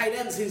look at the tight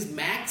ends, his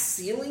max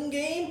ceiling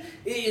game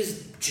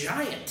is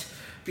giant.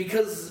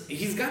 Because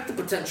he's got the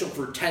potential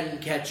for 10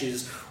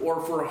 catches or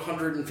for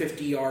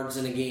 150 yards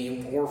in a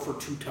game or for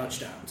 2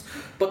 touchdowns.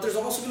 But there's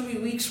also going to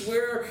be weeks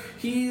where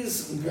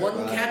he's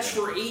 1 catch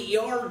for 8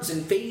 yards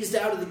and phased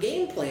out of the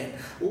game plan.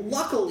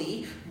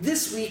 Luckily,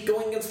 this week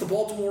going against the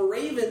Baltimore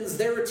Ravens,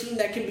 they're a team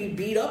that can be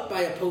beat up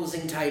by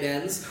opposing tight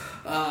ends.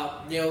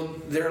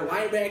 Their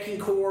linebacking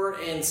core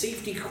and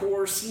safety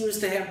core seems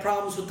to have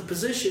problems with the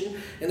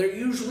position, and they're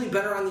usually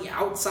better on the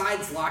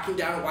outsides locking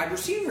down a wide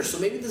receiver. So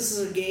maybe this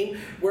is a game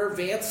where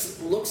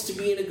Vance looks to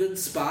be in a good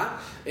spot.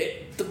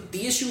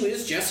 The issue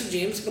is Jesse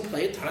James is going to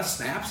play a ton of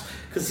snaps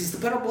because he's the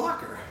better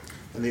blocker.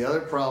 And the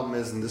other problem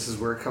is, and this is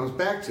where it comes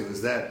back to,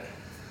 is that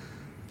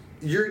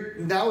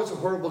now it's a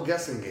horrible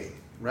guessing game,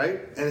 right?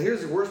 And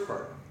here's the worst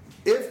part.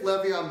 If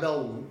Le'Veon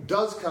Bell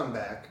does come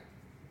back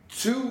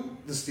to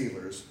the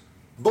Steelers,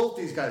 both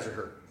these guys are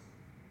hurt,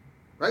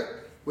 right?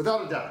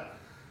 Without a doubt.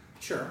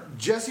 Sure.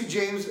 Jesse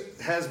James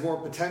has more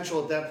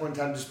potential at that point in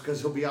time just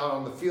because he'll be out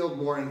on the field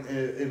more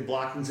in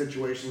blocking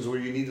situations where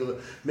you need to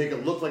make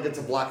it look like it's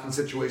a blocking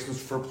situation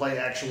for play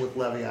action with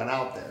Le'Veon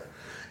out there.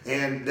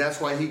 And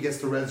that's why he gets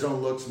the red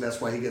zone looks, and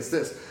that's why he gets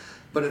this.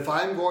 But if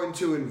I'm going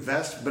to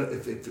invest, but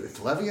if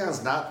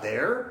Le'Veon's not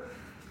there,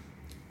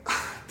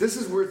 this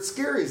is where it's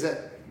scary, is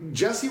that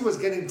Jesse was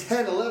getting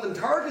 10, 11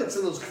 targets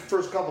in those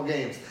first couple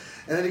games.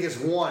 And then he gets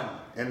 1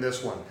 in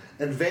this one.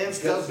 And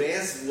Vance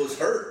was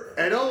hurt.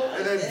 I know,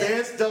 and then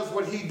Vance does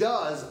what he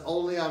does,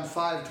 only on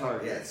 5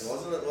 targets. Yes, it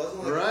wasn't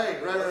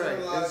like Right.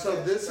 And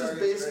so this is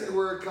basically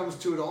where it comes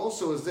to it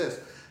also is this.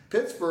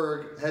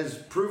 Pittsburgh has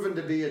proven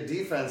to be a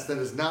defense that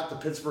is not the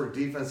Pittsburgh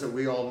defense that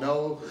we all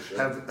know,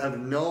 have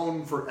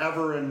known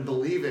forever and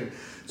believe in.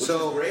 Which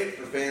is great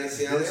for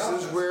fantasy on the offense.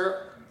 This is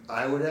where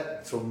I would have.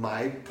 So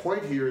my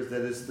point here is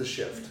that it's the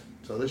shift.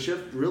 So the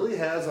shift really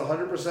has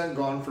 100%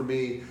 gone for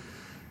me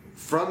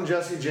from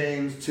Jesse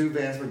James to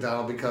Vance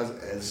McDonald because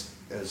as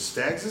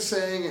Stags is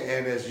saying,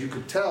 and as you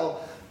could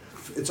tell,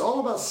 it's all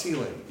about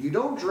ceiling. You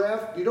don't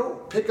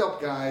pick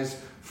up guys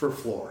for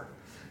floor.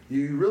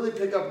 You really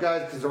pick up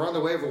guys because they're on the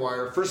waiver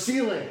wire for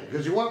ceiling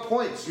because you want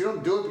points. You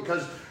don't do it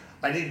because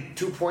I need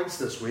 2 points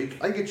this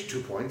week. I can get you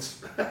 2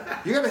 points.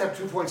 You got to have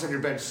 2 points on your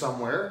bench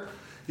somewhere.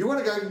 You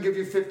want a guy who can give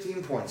you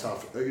 15 points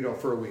off,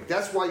 for a week.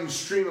 That's why you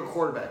stream a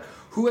quarterback.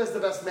 Who has the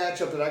best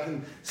matchup that I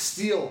can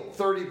steal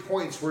 30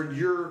 points where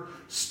you're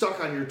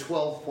stuck on your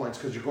 12 points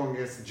because you're going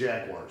against the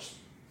Jaguars?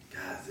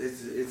 God,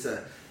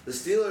 the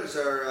Steelers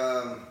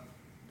are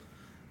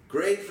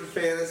great for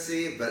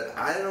fantasy, but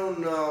I don't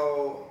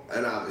know.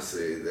 And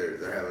obviously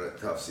they're having a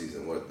tough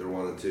season. They're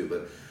 1-2,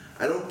 but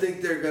I don't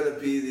think they're going to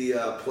be the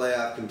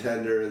playoff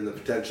contender and the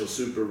potential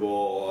Super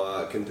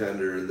Bowl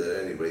contender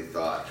that anybody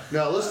thought.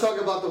 Now, let's talk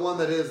about the one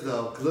that is,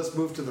 though. Let's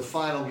move to the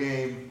final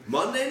game.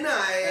 Monday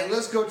night. And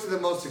let's go to the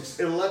most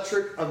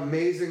electric,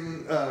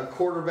 amazing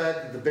quarterback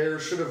that the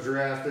Bears should have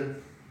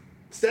drafted.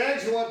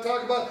 Stags, you want to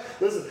talk about?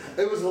 Listen,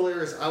 it was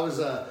hilarious.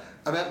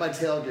 I'm at my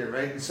tailgate,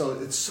 right? And so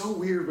it's so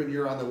weird when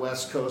you're on the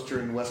West Coast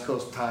during West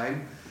Coast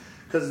time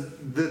because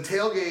the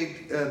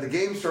tailgate, the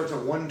game starts at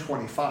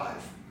 1:25.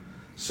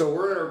 So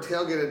we're at our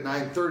tailgate at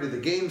 9:30. The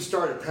games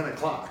start at 10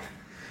 o'clock.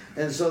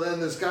 And so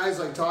then this guy's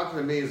like talking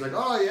to me. He's like,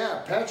 oh,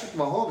 yeah, Patrick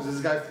Mahomes is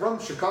this guy from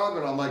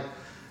Chicago. And I'm like,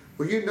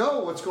 well, you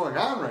know what's going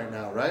on right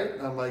now, right?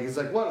 And I'm like, he's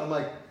like, what? I'm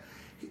like,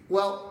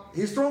 well,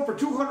 he's thrown for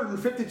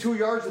 252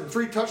 yards and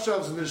 3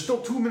 touchdowns, and there's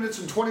still 2 minutes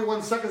and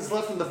 21 seconds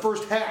left in the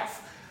first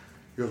half.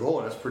 He goes,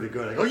 oh, that's pretty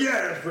good. I go,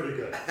 yeah, that's pretty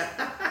good.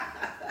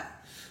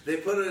 They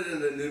put it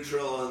into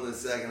neutral in the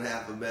second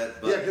half a bit.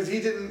 But yeah, because he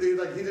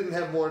didn't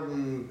have more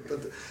than.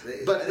 But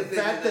the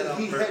fact that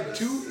he had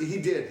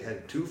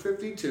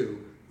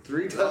 252,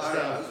 3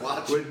 touchdowns.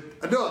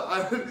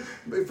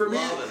 For me,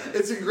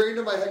 it's ingrained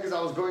in my head because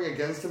I was going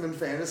against him in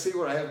fantasy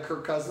where I have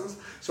Kirk Cousins.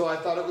 So I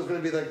thought it was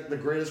going to be like the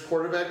greatest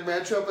quarterback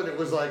matchup, and it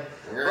was like,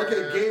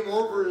 okay, game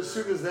over as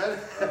soon as that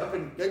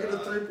happened. Negative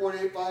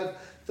 3.85,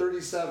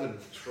 37.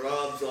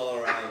 Shrubs all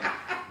around.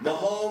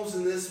 Mahomes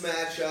in this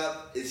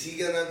matchup, is he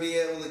going to be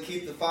able to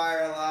keep the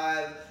fire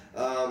alive?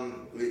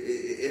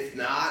 If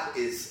not,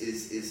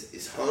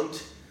 is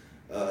Hunt,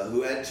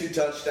 who had 2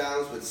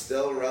 touchdowns, but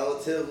still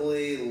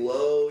relatively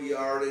low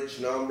yardage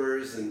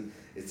numbers, and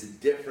it's a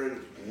different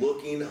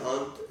looking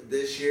Hunt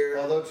this year.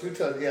 Although 2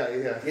 touchdowns,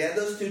 yeah. He had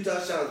those 2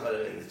 touchdowns, but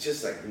I mean, it's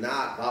just like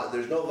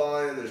there's no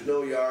volume, there's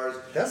no yards.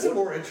 That's a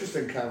more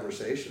interesting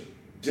conversation.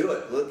 Do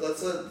it.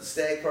 Let's let the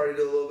stag party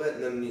do a little bit,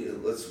 and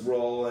then let's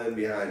roll in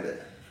behind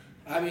it.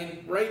 I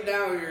mean, right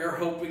now you're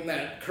hoping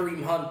that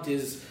Kareem Hunt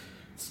is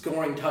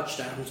scoring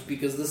touchdowns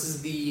because this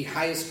is the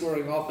highest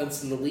scoring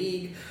offense in the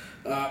league.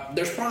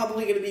 There's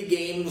probably going to be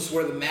games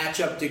where the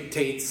matchup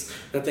dictates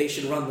that they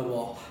should run the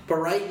ball. But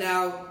right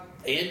now,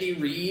 Andy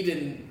Reid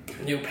and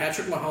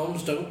Patrick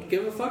Mahomes don't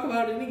give a fuck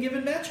about any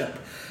given matchup.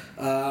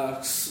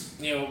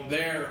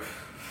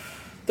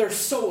 They're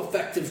so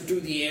effective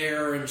through the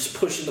air and just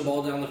pushing the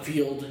ball down the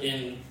field.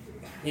 And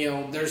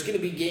there's going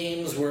to be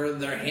games where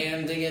they're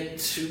handing it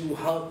to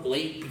Hunt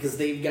late because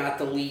they've got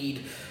the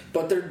lead.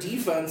 But their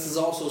defense is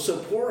also so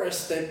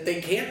porous that they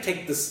can't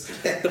take the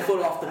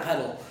foot off the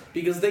pedal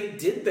because they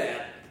did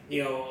that,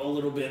 a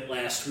little bit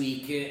last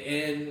week,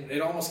 and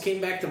it almost came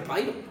back to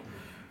bite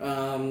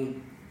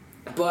them.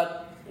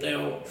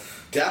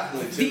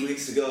 Definitely 2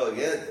 weeks ago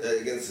against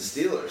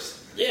the Steelers.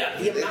 Yeah,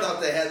 they thought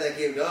they had that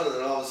game done, and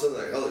then all of a sudden,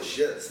 like, holy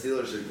shit, the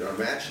Steelers are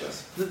matching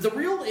us. The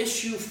real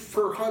issue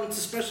for Hunt,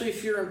 especially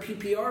if you're in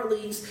PPR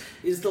leagues,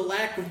 is the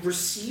lack of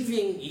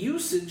receiving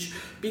usage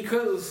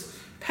because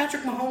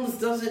Patrick Mahomes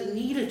doesn't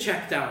need a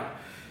check down.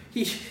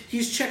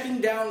 He's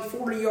checking down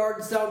 40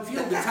 yards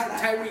downfield to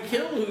Tyreek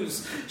Hill,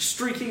 who's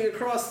streaking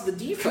across the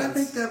defense. Can I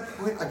make that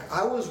point?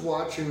 I was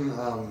watching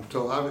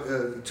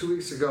 2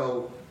 weeks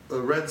ago the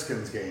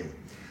Redskins game,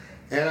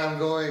 and I'm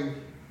going,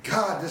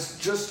 God, this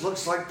just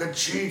looks like the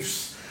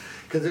Chiefs,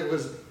 because it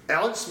was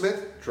Alex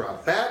Smith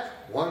drop back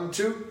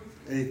 1-2,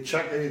 and he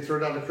checked and he threw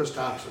it down to Chris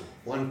Thompson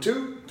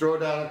 1-2, throw it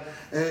down,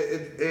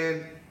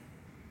 and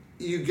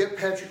you get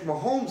Patrick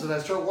Mahomes, and I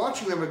start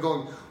watching them and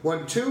going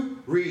 1-2,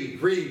 read,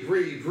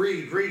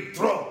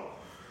 throw,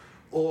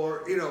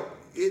 or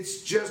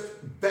it's just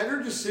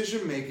better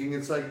decision making.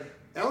 It's like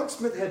Alex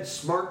Smith had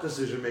smart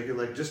decision making,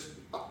 like just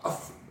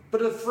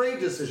but afraid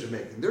decision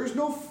making. There's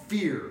no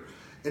fear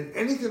in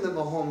anything that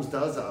Mahomes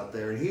does out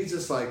there, and he's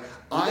just like,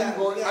 I'm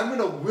going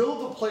to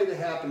will the play to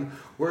happen.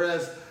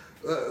 Whereas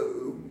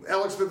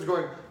Alex Smith's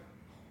going,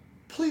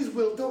 please,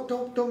 Will,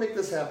 don't make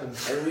this happen.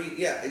 And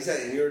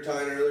exactly. And you were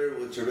talking earlier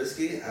with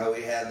Trubisky, how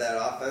we had that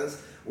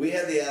offense. We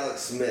had the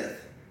Alex Smith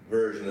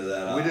version of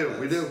that offense.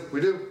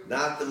 We do.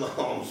 Not the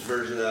Mahomes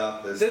version of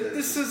the offense.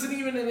 This isn't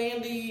even an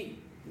Andy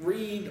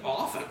Reid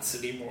offense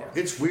anymore.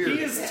 It's weird. He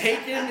has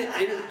taken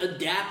and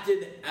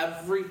adapted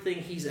everything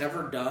he's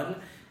ever done,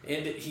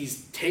 and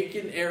he's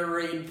taken air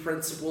raid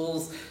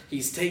principles.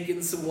 He's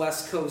taken some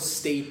West Coast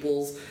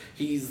staples.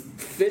 He's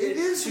fitted. It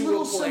is to a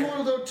little player.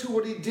 similar though to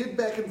what he did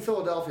back in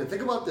Philadelphia.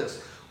 Think about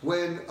this: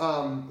 when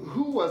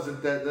who was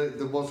it that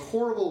the most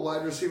horrible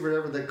wide receiver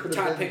ever that could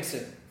have Todd been?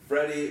 Pinkston.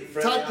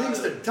 Todd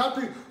Pinkston. Todd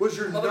Pinkston was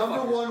your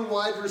number one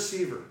wide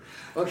receiver.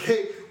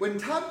 Okay, when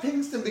Todd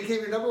Pinkston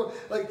became your number one,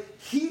 like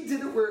he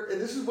did it where,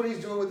 and this is what he's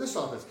doing with this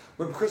offense.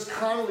 When Chris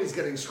Connolly's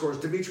getting scores,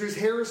 Demetrius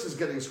Harris is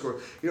getting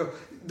scores.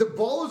 The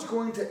ball is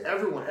going to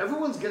everyone.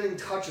 Everyone's getting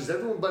touches.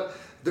 But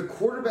the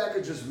quarterback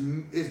is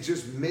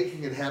just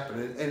making it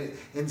happen. And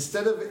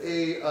instead of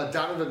a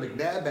Donovan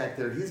McNabb back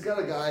there, he's got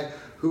a guy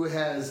who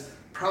has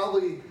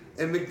probably.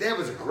 And McNabb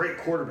was a great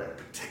quarterback,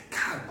 but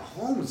God,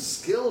 Mahomes'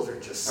 skills are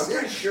just sick. I'm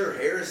pretty sure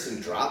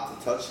Harrison dropped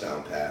the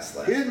touchdown pass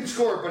last. He didn't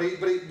score, but he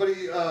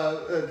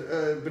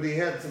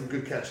had some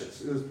good catches.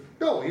 He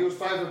was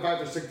 5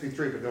 for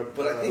 63, but no.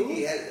 But I think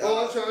he had.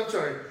 I'm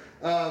sorry.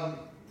 I'm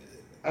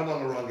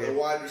on the wrong game. The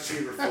wide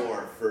receiver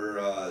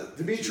for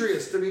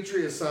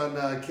Demetrius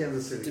on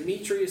Kansas City.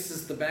 Demetrius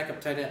is the backup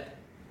tight end.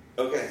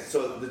 Okay,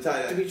 so the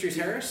tight end. Demetrius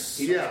Harris.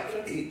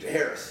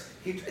 Harris.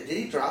 Did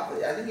he drop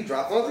it? I think he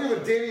dropped it. I was thinking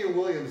with Damian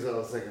Williams that I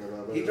was thinking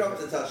about. He dropped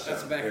the touchdown.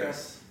 That's a backup.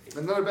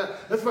 Another bad.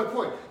 That's my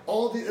point.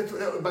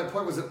 My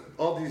point was that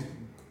all these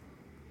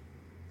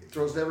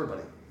throws to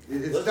everybody.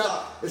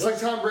 It's like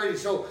Tom Brady.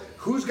 So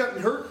who's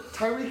gotten hurt?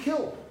 Tyreek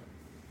Hill.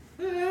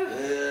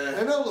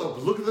 I know.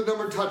 Look at the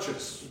number of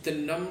touches.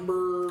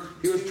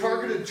 He was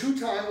targeted 2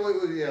 times.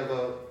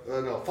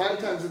 5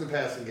 times in the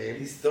passing game.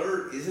 He's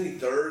third. Isn't he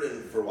third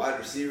for wide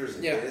receivers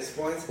and fantasy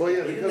points? Well,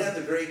 yeah, he didn't have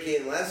the great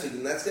game last week,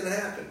 and that's going to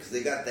happen because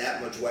they got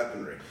that much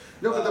weaponry.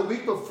 No, but the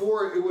week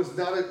before it was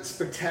not a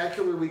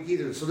spectacular week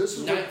either. So this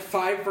is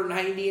 5 for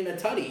 90 and a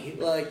tutty.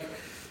 Like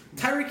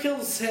Tyreek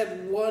Hill's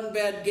had one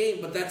bad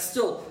game, but that's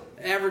still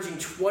averaging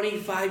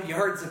 25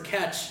 yards a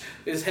catch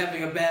is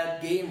having a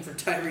bad game for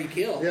Tyreek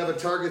Hill. Yeah, but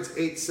target's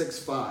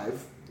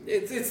 865.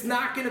 It's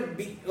not going to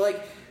be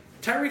like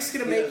Tyreek's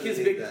going to make his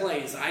big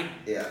plays. I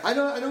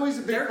know he's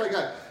a big play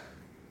guy.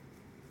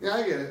 Yeah,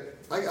 I get it.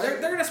 They're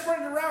going to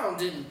spread it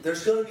around. And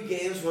there's going to be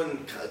games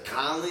when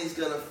Conley's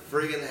going to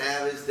friggin'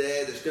 have his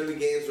day. There's going to be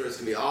games where it's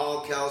going to be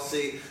all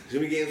Kelsey. There's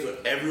going to be games when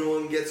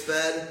everyone gets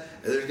fed.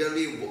 And there's going to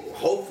be,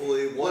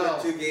 hopefully, one or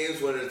two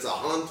games when it's a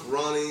Hunt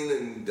running.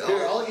 And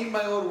here, I'll eat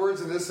my own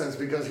words in this sense,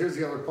 because here's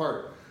the other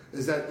part.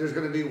 Is that there's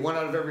going to be 1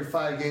 out of every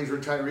 5 games where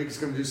Tyreek is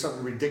going to do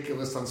something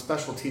ridiculous on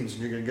special teams,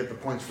 and you're going to get the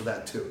points for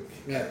that too.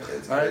 Yeah.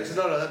 All right.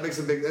 So that makes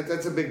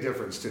that's a big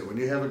difference too. When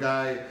you have a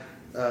guy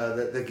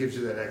that gives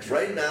you that extra.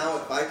 Right now,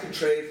 if I could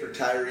trade for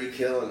Tyreek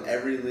Hill in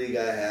every league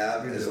I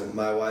have as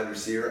my wide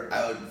receiver,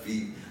 I would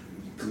be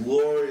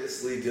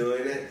gloriously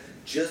doing it.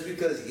 Just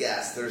because,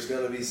 yes, there's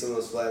going to be some of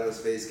those flat on his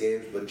face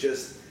games, but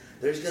there's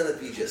going to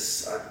be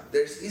he's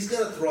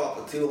going to throw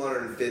up a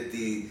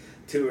 250.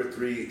 2 or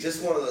 3,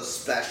 just one of those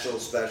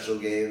special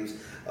games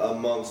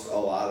amongst a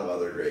lot of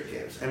other great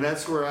games. And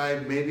that's where I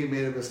maybe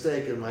made a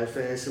mistake in my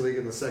fantasy league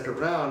in the second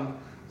round.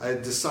 I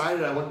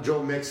decided I went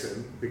Joe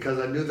Mixon because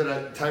I knew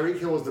that Tyreek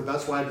Hill was the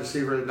best wide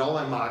receiver in all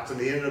my mocks,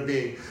 and he ended up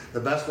being the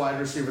best wide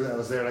receiver that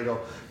was there. And I go,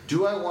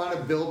 do I want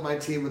to build my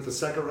team with the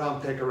second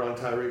round pick around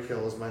Tyreek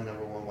Hill as my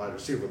number 1 wide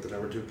receiver with the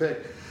number 2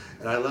 pick?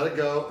 And I let it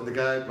go. And the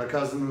guy, my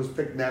cousin, was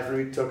picked after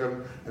me, took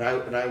him. And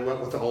I went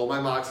with all my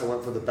mocks. I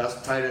went for the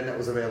best tight end that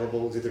was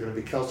available. It was either going to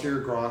be Kelsey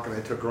or Gronk, and I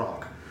took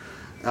Gronk.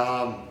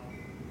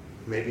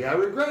 Maybe I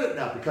regret it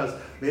now because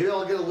maybe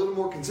I'll get a little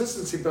more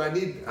consistency. But I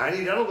need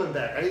Edelman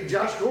back. I need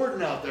Josh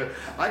Gordon out there.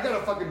 I got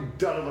a fucking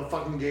dud of a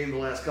fucking game the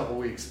last couple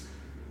weeks.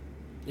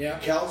 Yeah,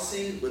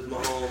 Kelsey with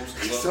Mahomes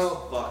looks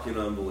fucking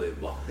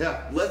unbelievable.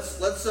 Yeah,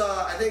 let's.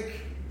 I think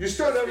you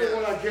start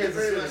everyone on Kansas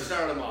City. Let's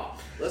start them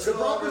off. The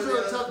Broncos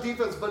are a tough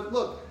defense, but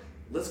look,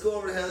 let's go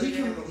over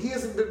to he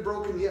hasn't been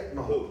broken yet.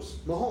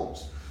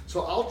 Mahomes.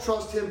 So I'll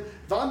trust him.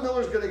 Von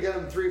Miller's going to get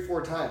him 3 or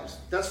 4 times.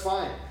 That's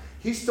fine.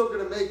 He's still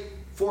going to make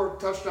 4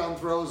 touchdown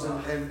throws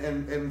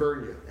and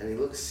burn you. And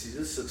he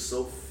just looks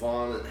so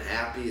fun and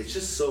happy. It's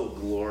just so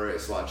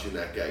glorious watching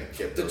that guy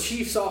get the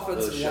Chiefs'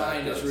 offensive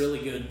line is really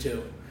good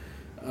too.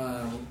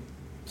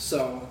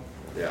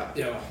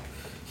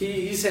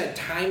 He's had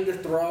time to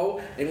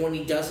throw, and when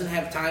he doesn't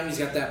have time, he's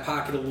got that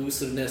pocket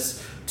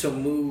elusiveness to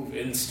move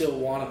and still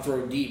want to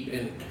throw deep.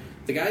 And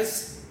the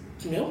guy's,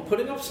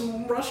 putting up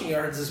some rushing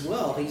yards as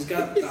well. He's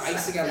got the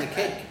icing on the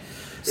cake.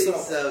 He's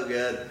so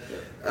good.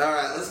 All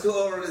right, let's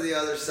go over to the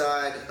other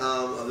side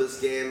of this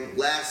game.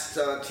 Last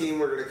team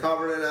we're going to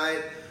cover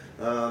tonight.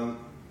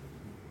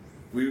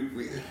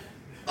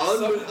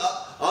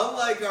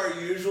 Unlike our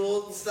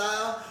usual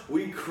style,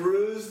 we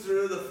cruised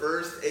through the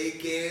first 8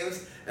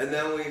 games, and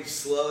then we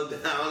slowed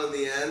down in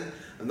the end.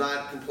 I'm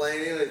not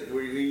complaining.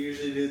 We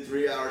usually do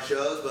 3-hour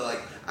shows, but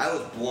I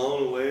was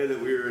blown away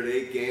that we were at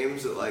 8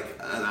 games at 1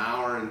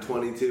 hour and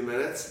 22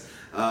 minutes.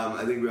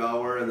 I think we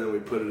all were, and then we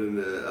put it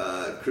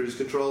into cruise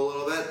control a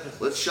little bit.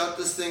 Let's shut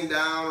this thing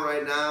down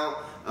right now.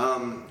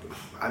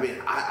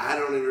 I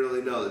don't even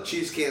really know. The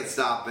Chiefs can't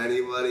stop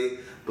anybody,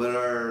 but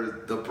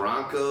are the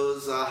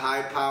Broncos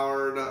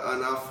high-powered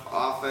enough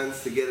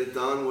offense to get it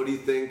done? What do you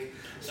think?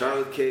 Start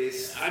with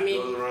Case. Go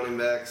to the running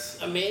backs.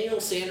 Emmanuel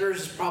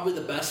Sanders is probably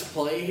the best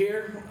play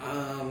here.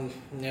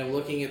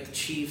 Looking at the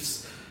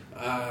Chiefs.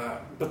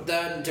 But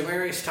then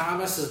Demaryius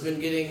Thomas has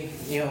been getting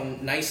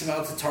nice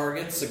amounts of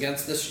targets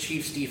against this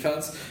Chiefs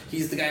defense.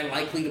 He's the guy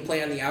likely to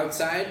play on the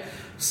outside,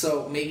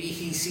 so maybe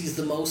he sees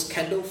the most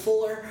Kendall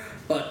Fuller,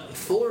 but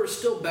Fuller is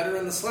still better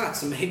in the slot.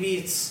 So maybe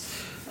it's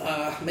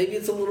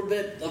a little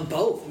bit of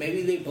both.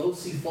 Maybe they both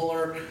see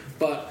Fuller,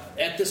 but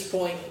at this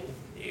point,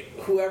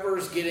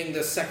 whoever's getting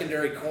the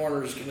secondary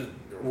corner is going to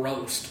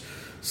roast.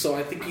 So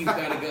I think you've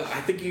got to go. I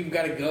think you've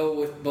got to go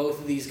with both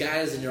of these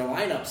guys in your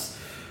lineups.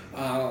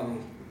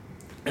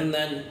 And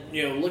then,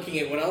 looking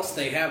at what else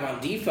they have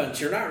on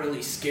defense, you're not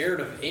really scared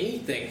of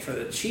anything for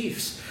the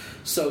Chiefs.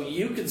 So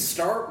you could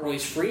start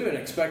Royce Freeman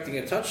expecting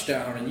a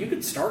touchdown, and you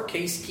could start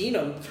Case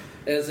Keenum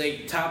as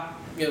a top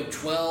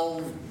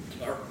 12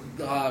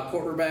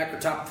 quarterback or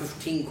top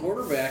 15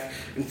 quarterback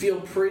and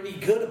feel pretty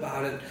good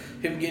about it,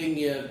 him getting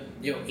you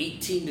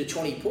 18 to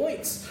 20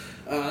 points.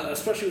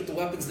 Especially with the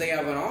weapons they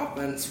have on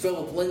offense.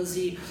 Phillip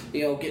Lindsay,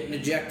 getting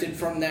ejected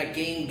from that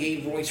game,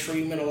 gave Royce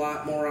Freeman a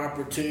lot more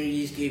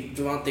opportunities, gave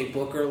Devontae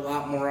Booker a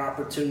lot more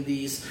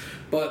opportunities.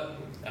 But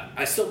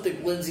I still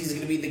think Lindsay's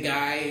going to be the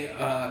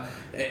guy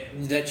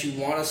that you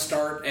want to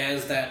start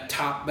as that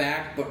top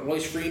back. But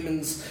Royce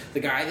Freeman's the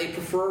guy they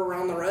prefer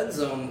around the red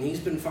zone. He's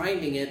been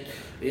finding it,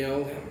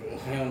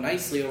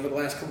 nicely over the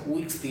last couple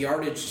weeks. The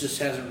yardage just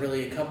hasn't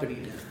really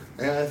accompanied it.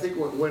 And I think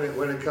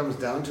when it comes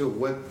down to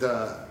what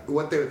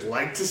they would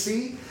like to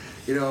see,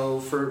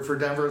 for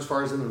Denver as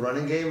far as in the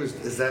running game,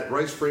 is that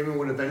Royce Freeman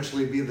would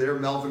eventually be their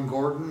Melvin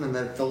Gordon, and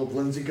that Phillip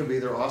Lindsay could be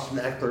their Austin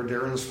Eckler,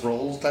 Darren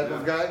Sproles type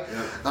of guy.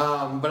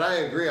 Yeah. But I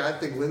agree. I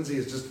think Lindsay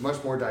is just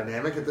much more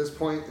dynamic at this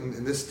point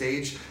in this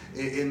stage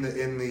in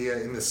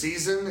the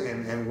season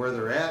and where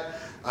they're at.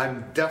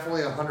 I'm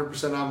definitely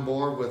 100% on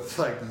board with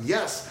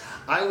yes,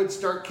 I would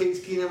start Case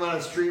Keenum on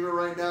a streamer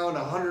right now, and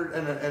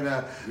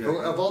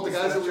of all the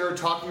guys that we were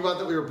talking about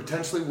that we were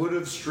potentially would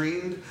have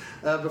streamed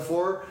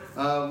before,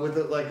 with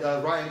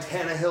Ryan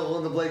Tannehill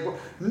and the Blake.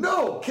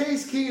 No,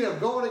 Case Keenum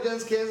going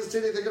against Kansas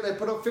City. They're going to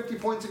put up 50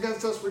 points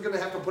against us. We're going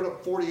to have to put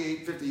up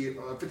 48, 50,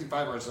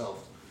 55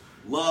 ourselves.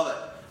 Love it.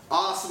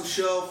 Awesome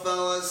show,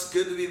 fellas.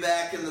 Good to be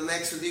back in the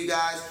mix with you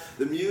guys.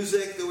 The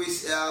music that we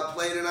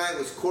played tonight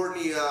was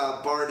Courtney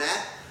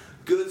Barnett.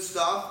 Good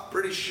stuff.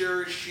 Pretty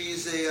sure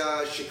she's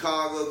a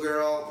Chicago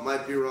girl.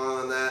 Might be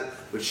wrong on that,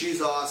 but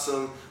she's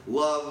awesome.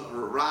 Love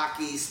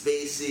Rocky,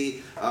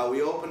 Spacey.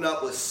 We opened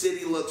up with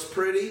City Looks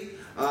Pretty.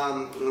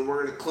 And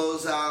we're going to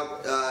close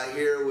out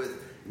here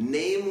with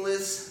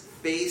Nameless,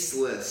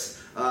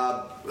 Faceless.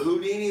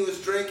 Houdini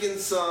was drinking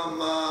some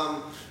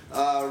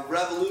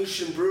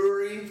Revolution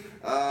Brewery.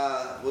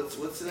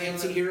 What's the name?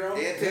 Anti-Hero?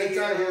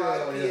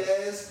 Anti-Hero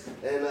IPAs.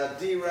 And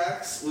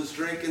D-Rex was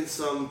drinking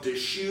some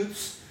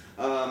Deschutes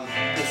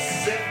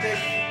Pacific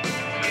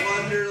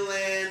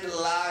Wonderland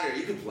Lager.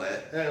 You can play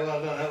it. Hey, well,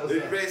 no, that was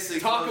basically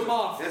talk them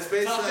off. That's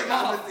basically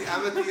I'm at the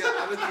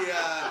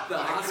the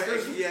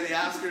Oscars. Yeah, the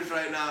Oscars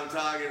right now. I'm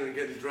talking and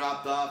getting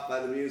dropped off by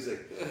the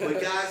music.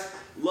 But guys,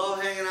 love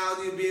hanging out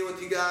with you, being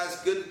with you guys.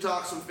 Good to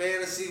talk some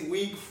fantasy.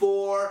 Week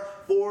 4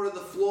 to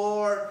the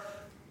floor.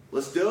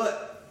 Let's do it.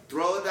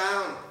 Throw it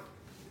down.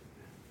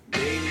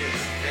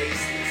 Nameless,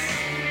 faceless.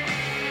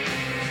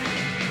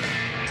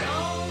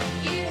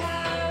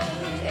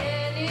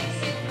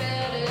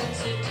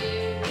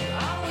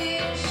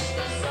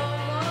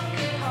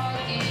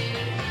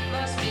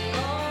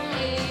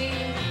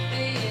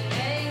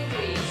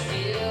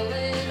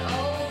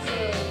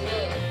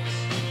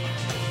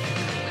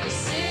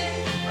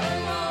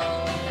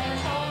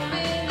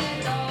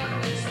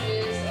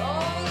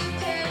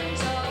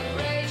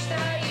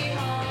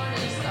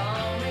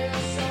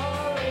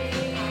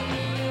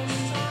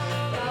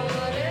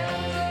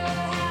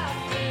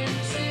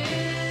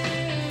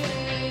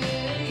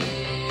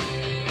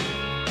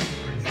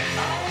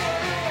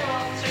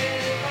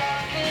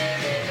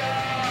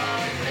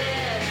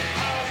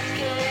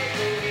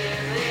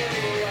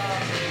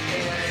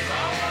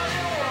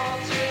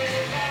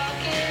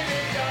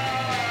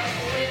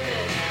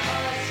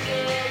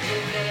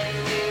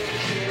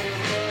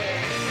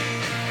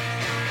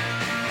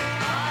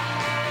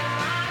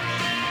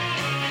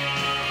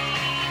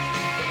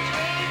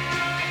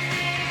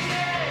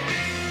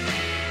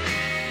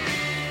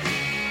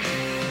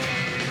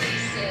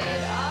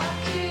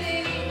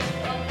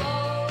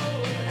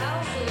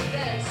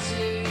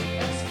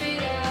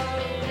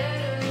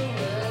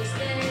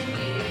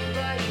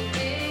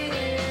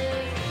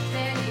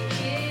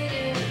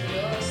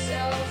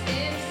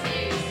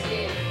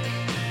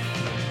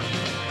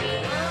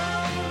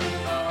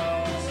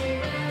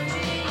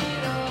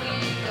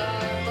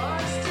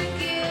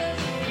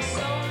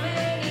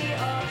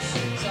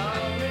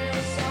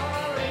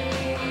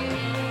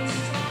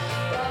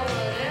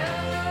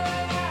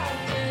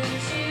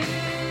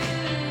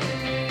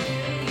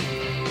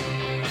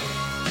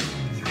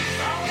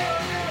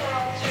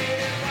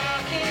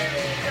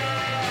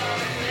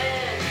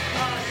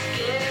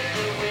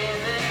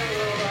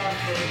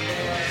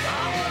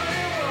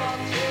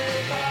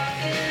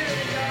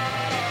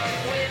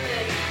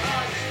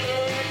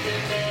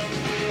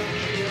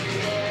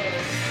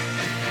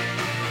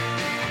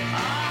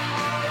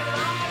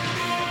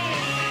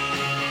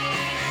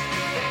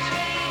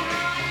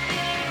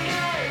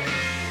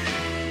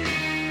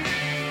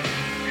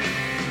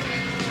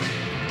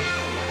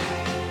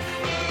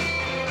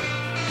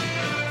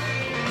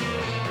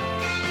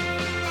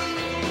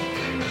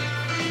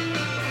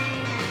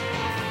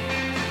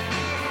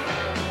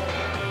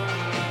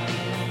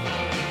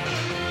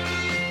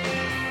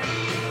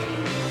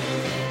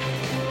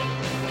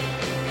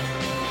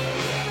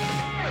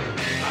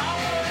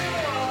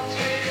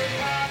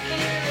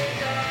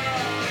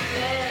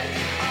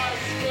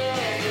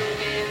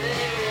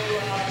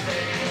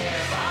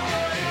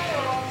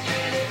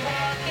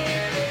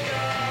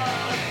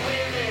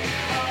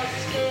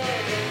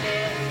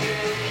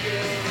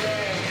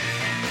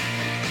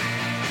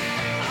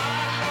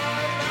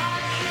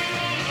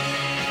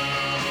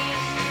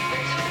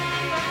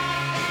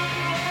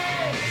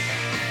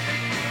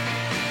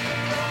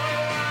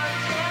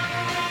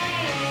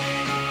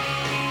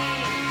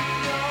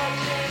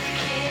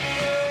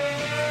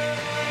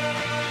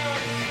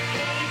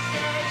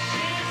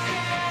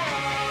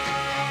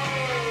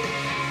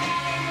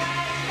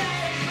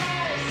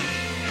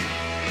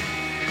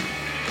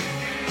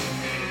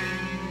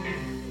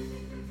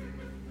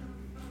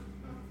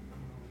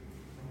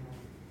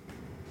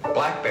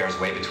 Black bears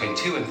weigh between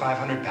 200 and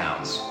 500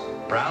 pounds.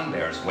 Brown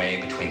bears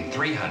weigh between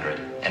 300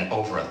 and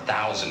over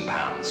 1,000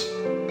 pounds.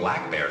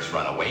 Black bears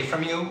run away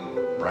from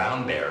you.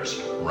 Brown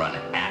bears run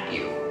at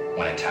you.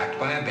 When attacked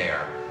by a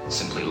bear,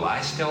 simply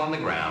lie still on the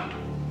ground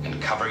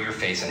and cover your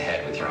face and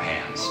head with your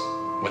hands.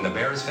 When the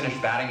bear is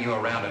finished batting you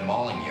around and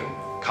mauling you,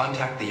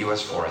 contact the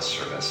U.S. Forest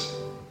Service.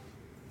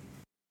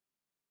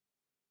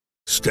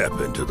 Step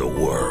into the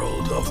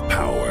world of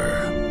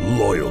power,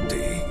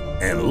 loyalty,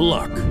 and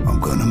luck. I'm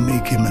gonna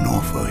make him an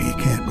offer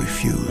he can't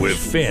refuse. With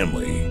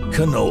family,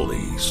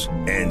 cannolis,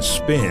 and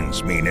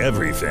spins mean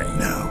everything.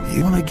 Now,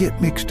 you wanna get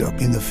mixed up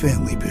in the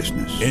family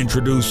business.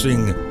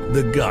 Introducing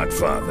The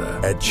Godfather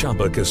at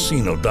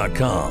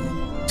ChumbaCasino.com.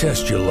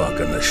 Test your luck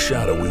in the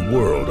shadowy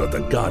world of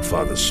The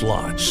Godfather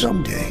slot.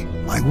 Someday,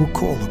 I will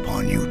call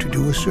upon you to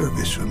do a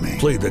service for me.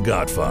 Play The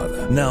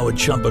Godfather now at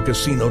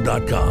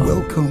ChumbaCasino.com.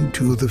 Welcome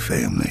to the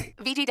family.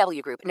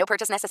 VGW Group. No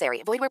purchase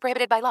necessary. Void where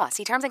prohibited by law.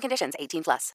 See terms and conditions. 18+.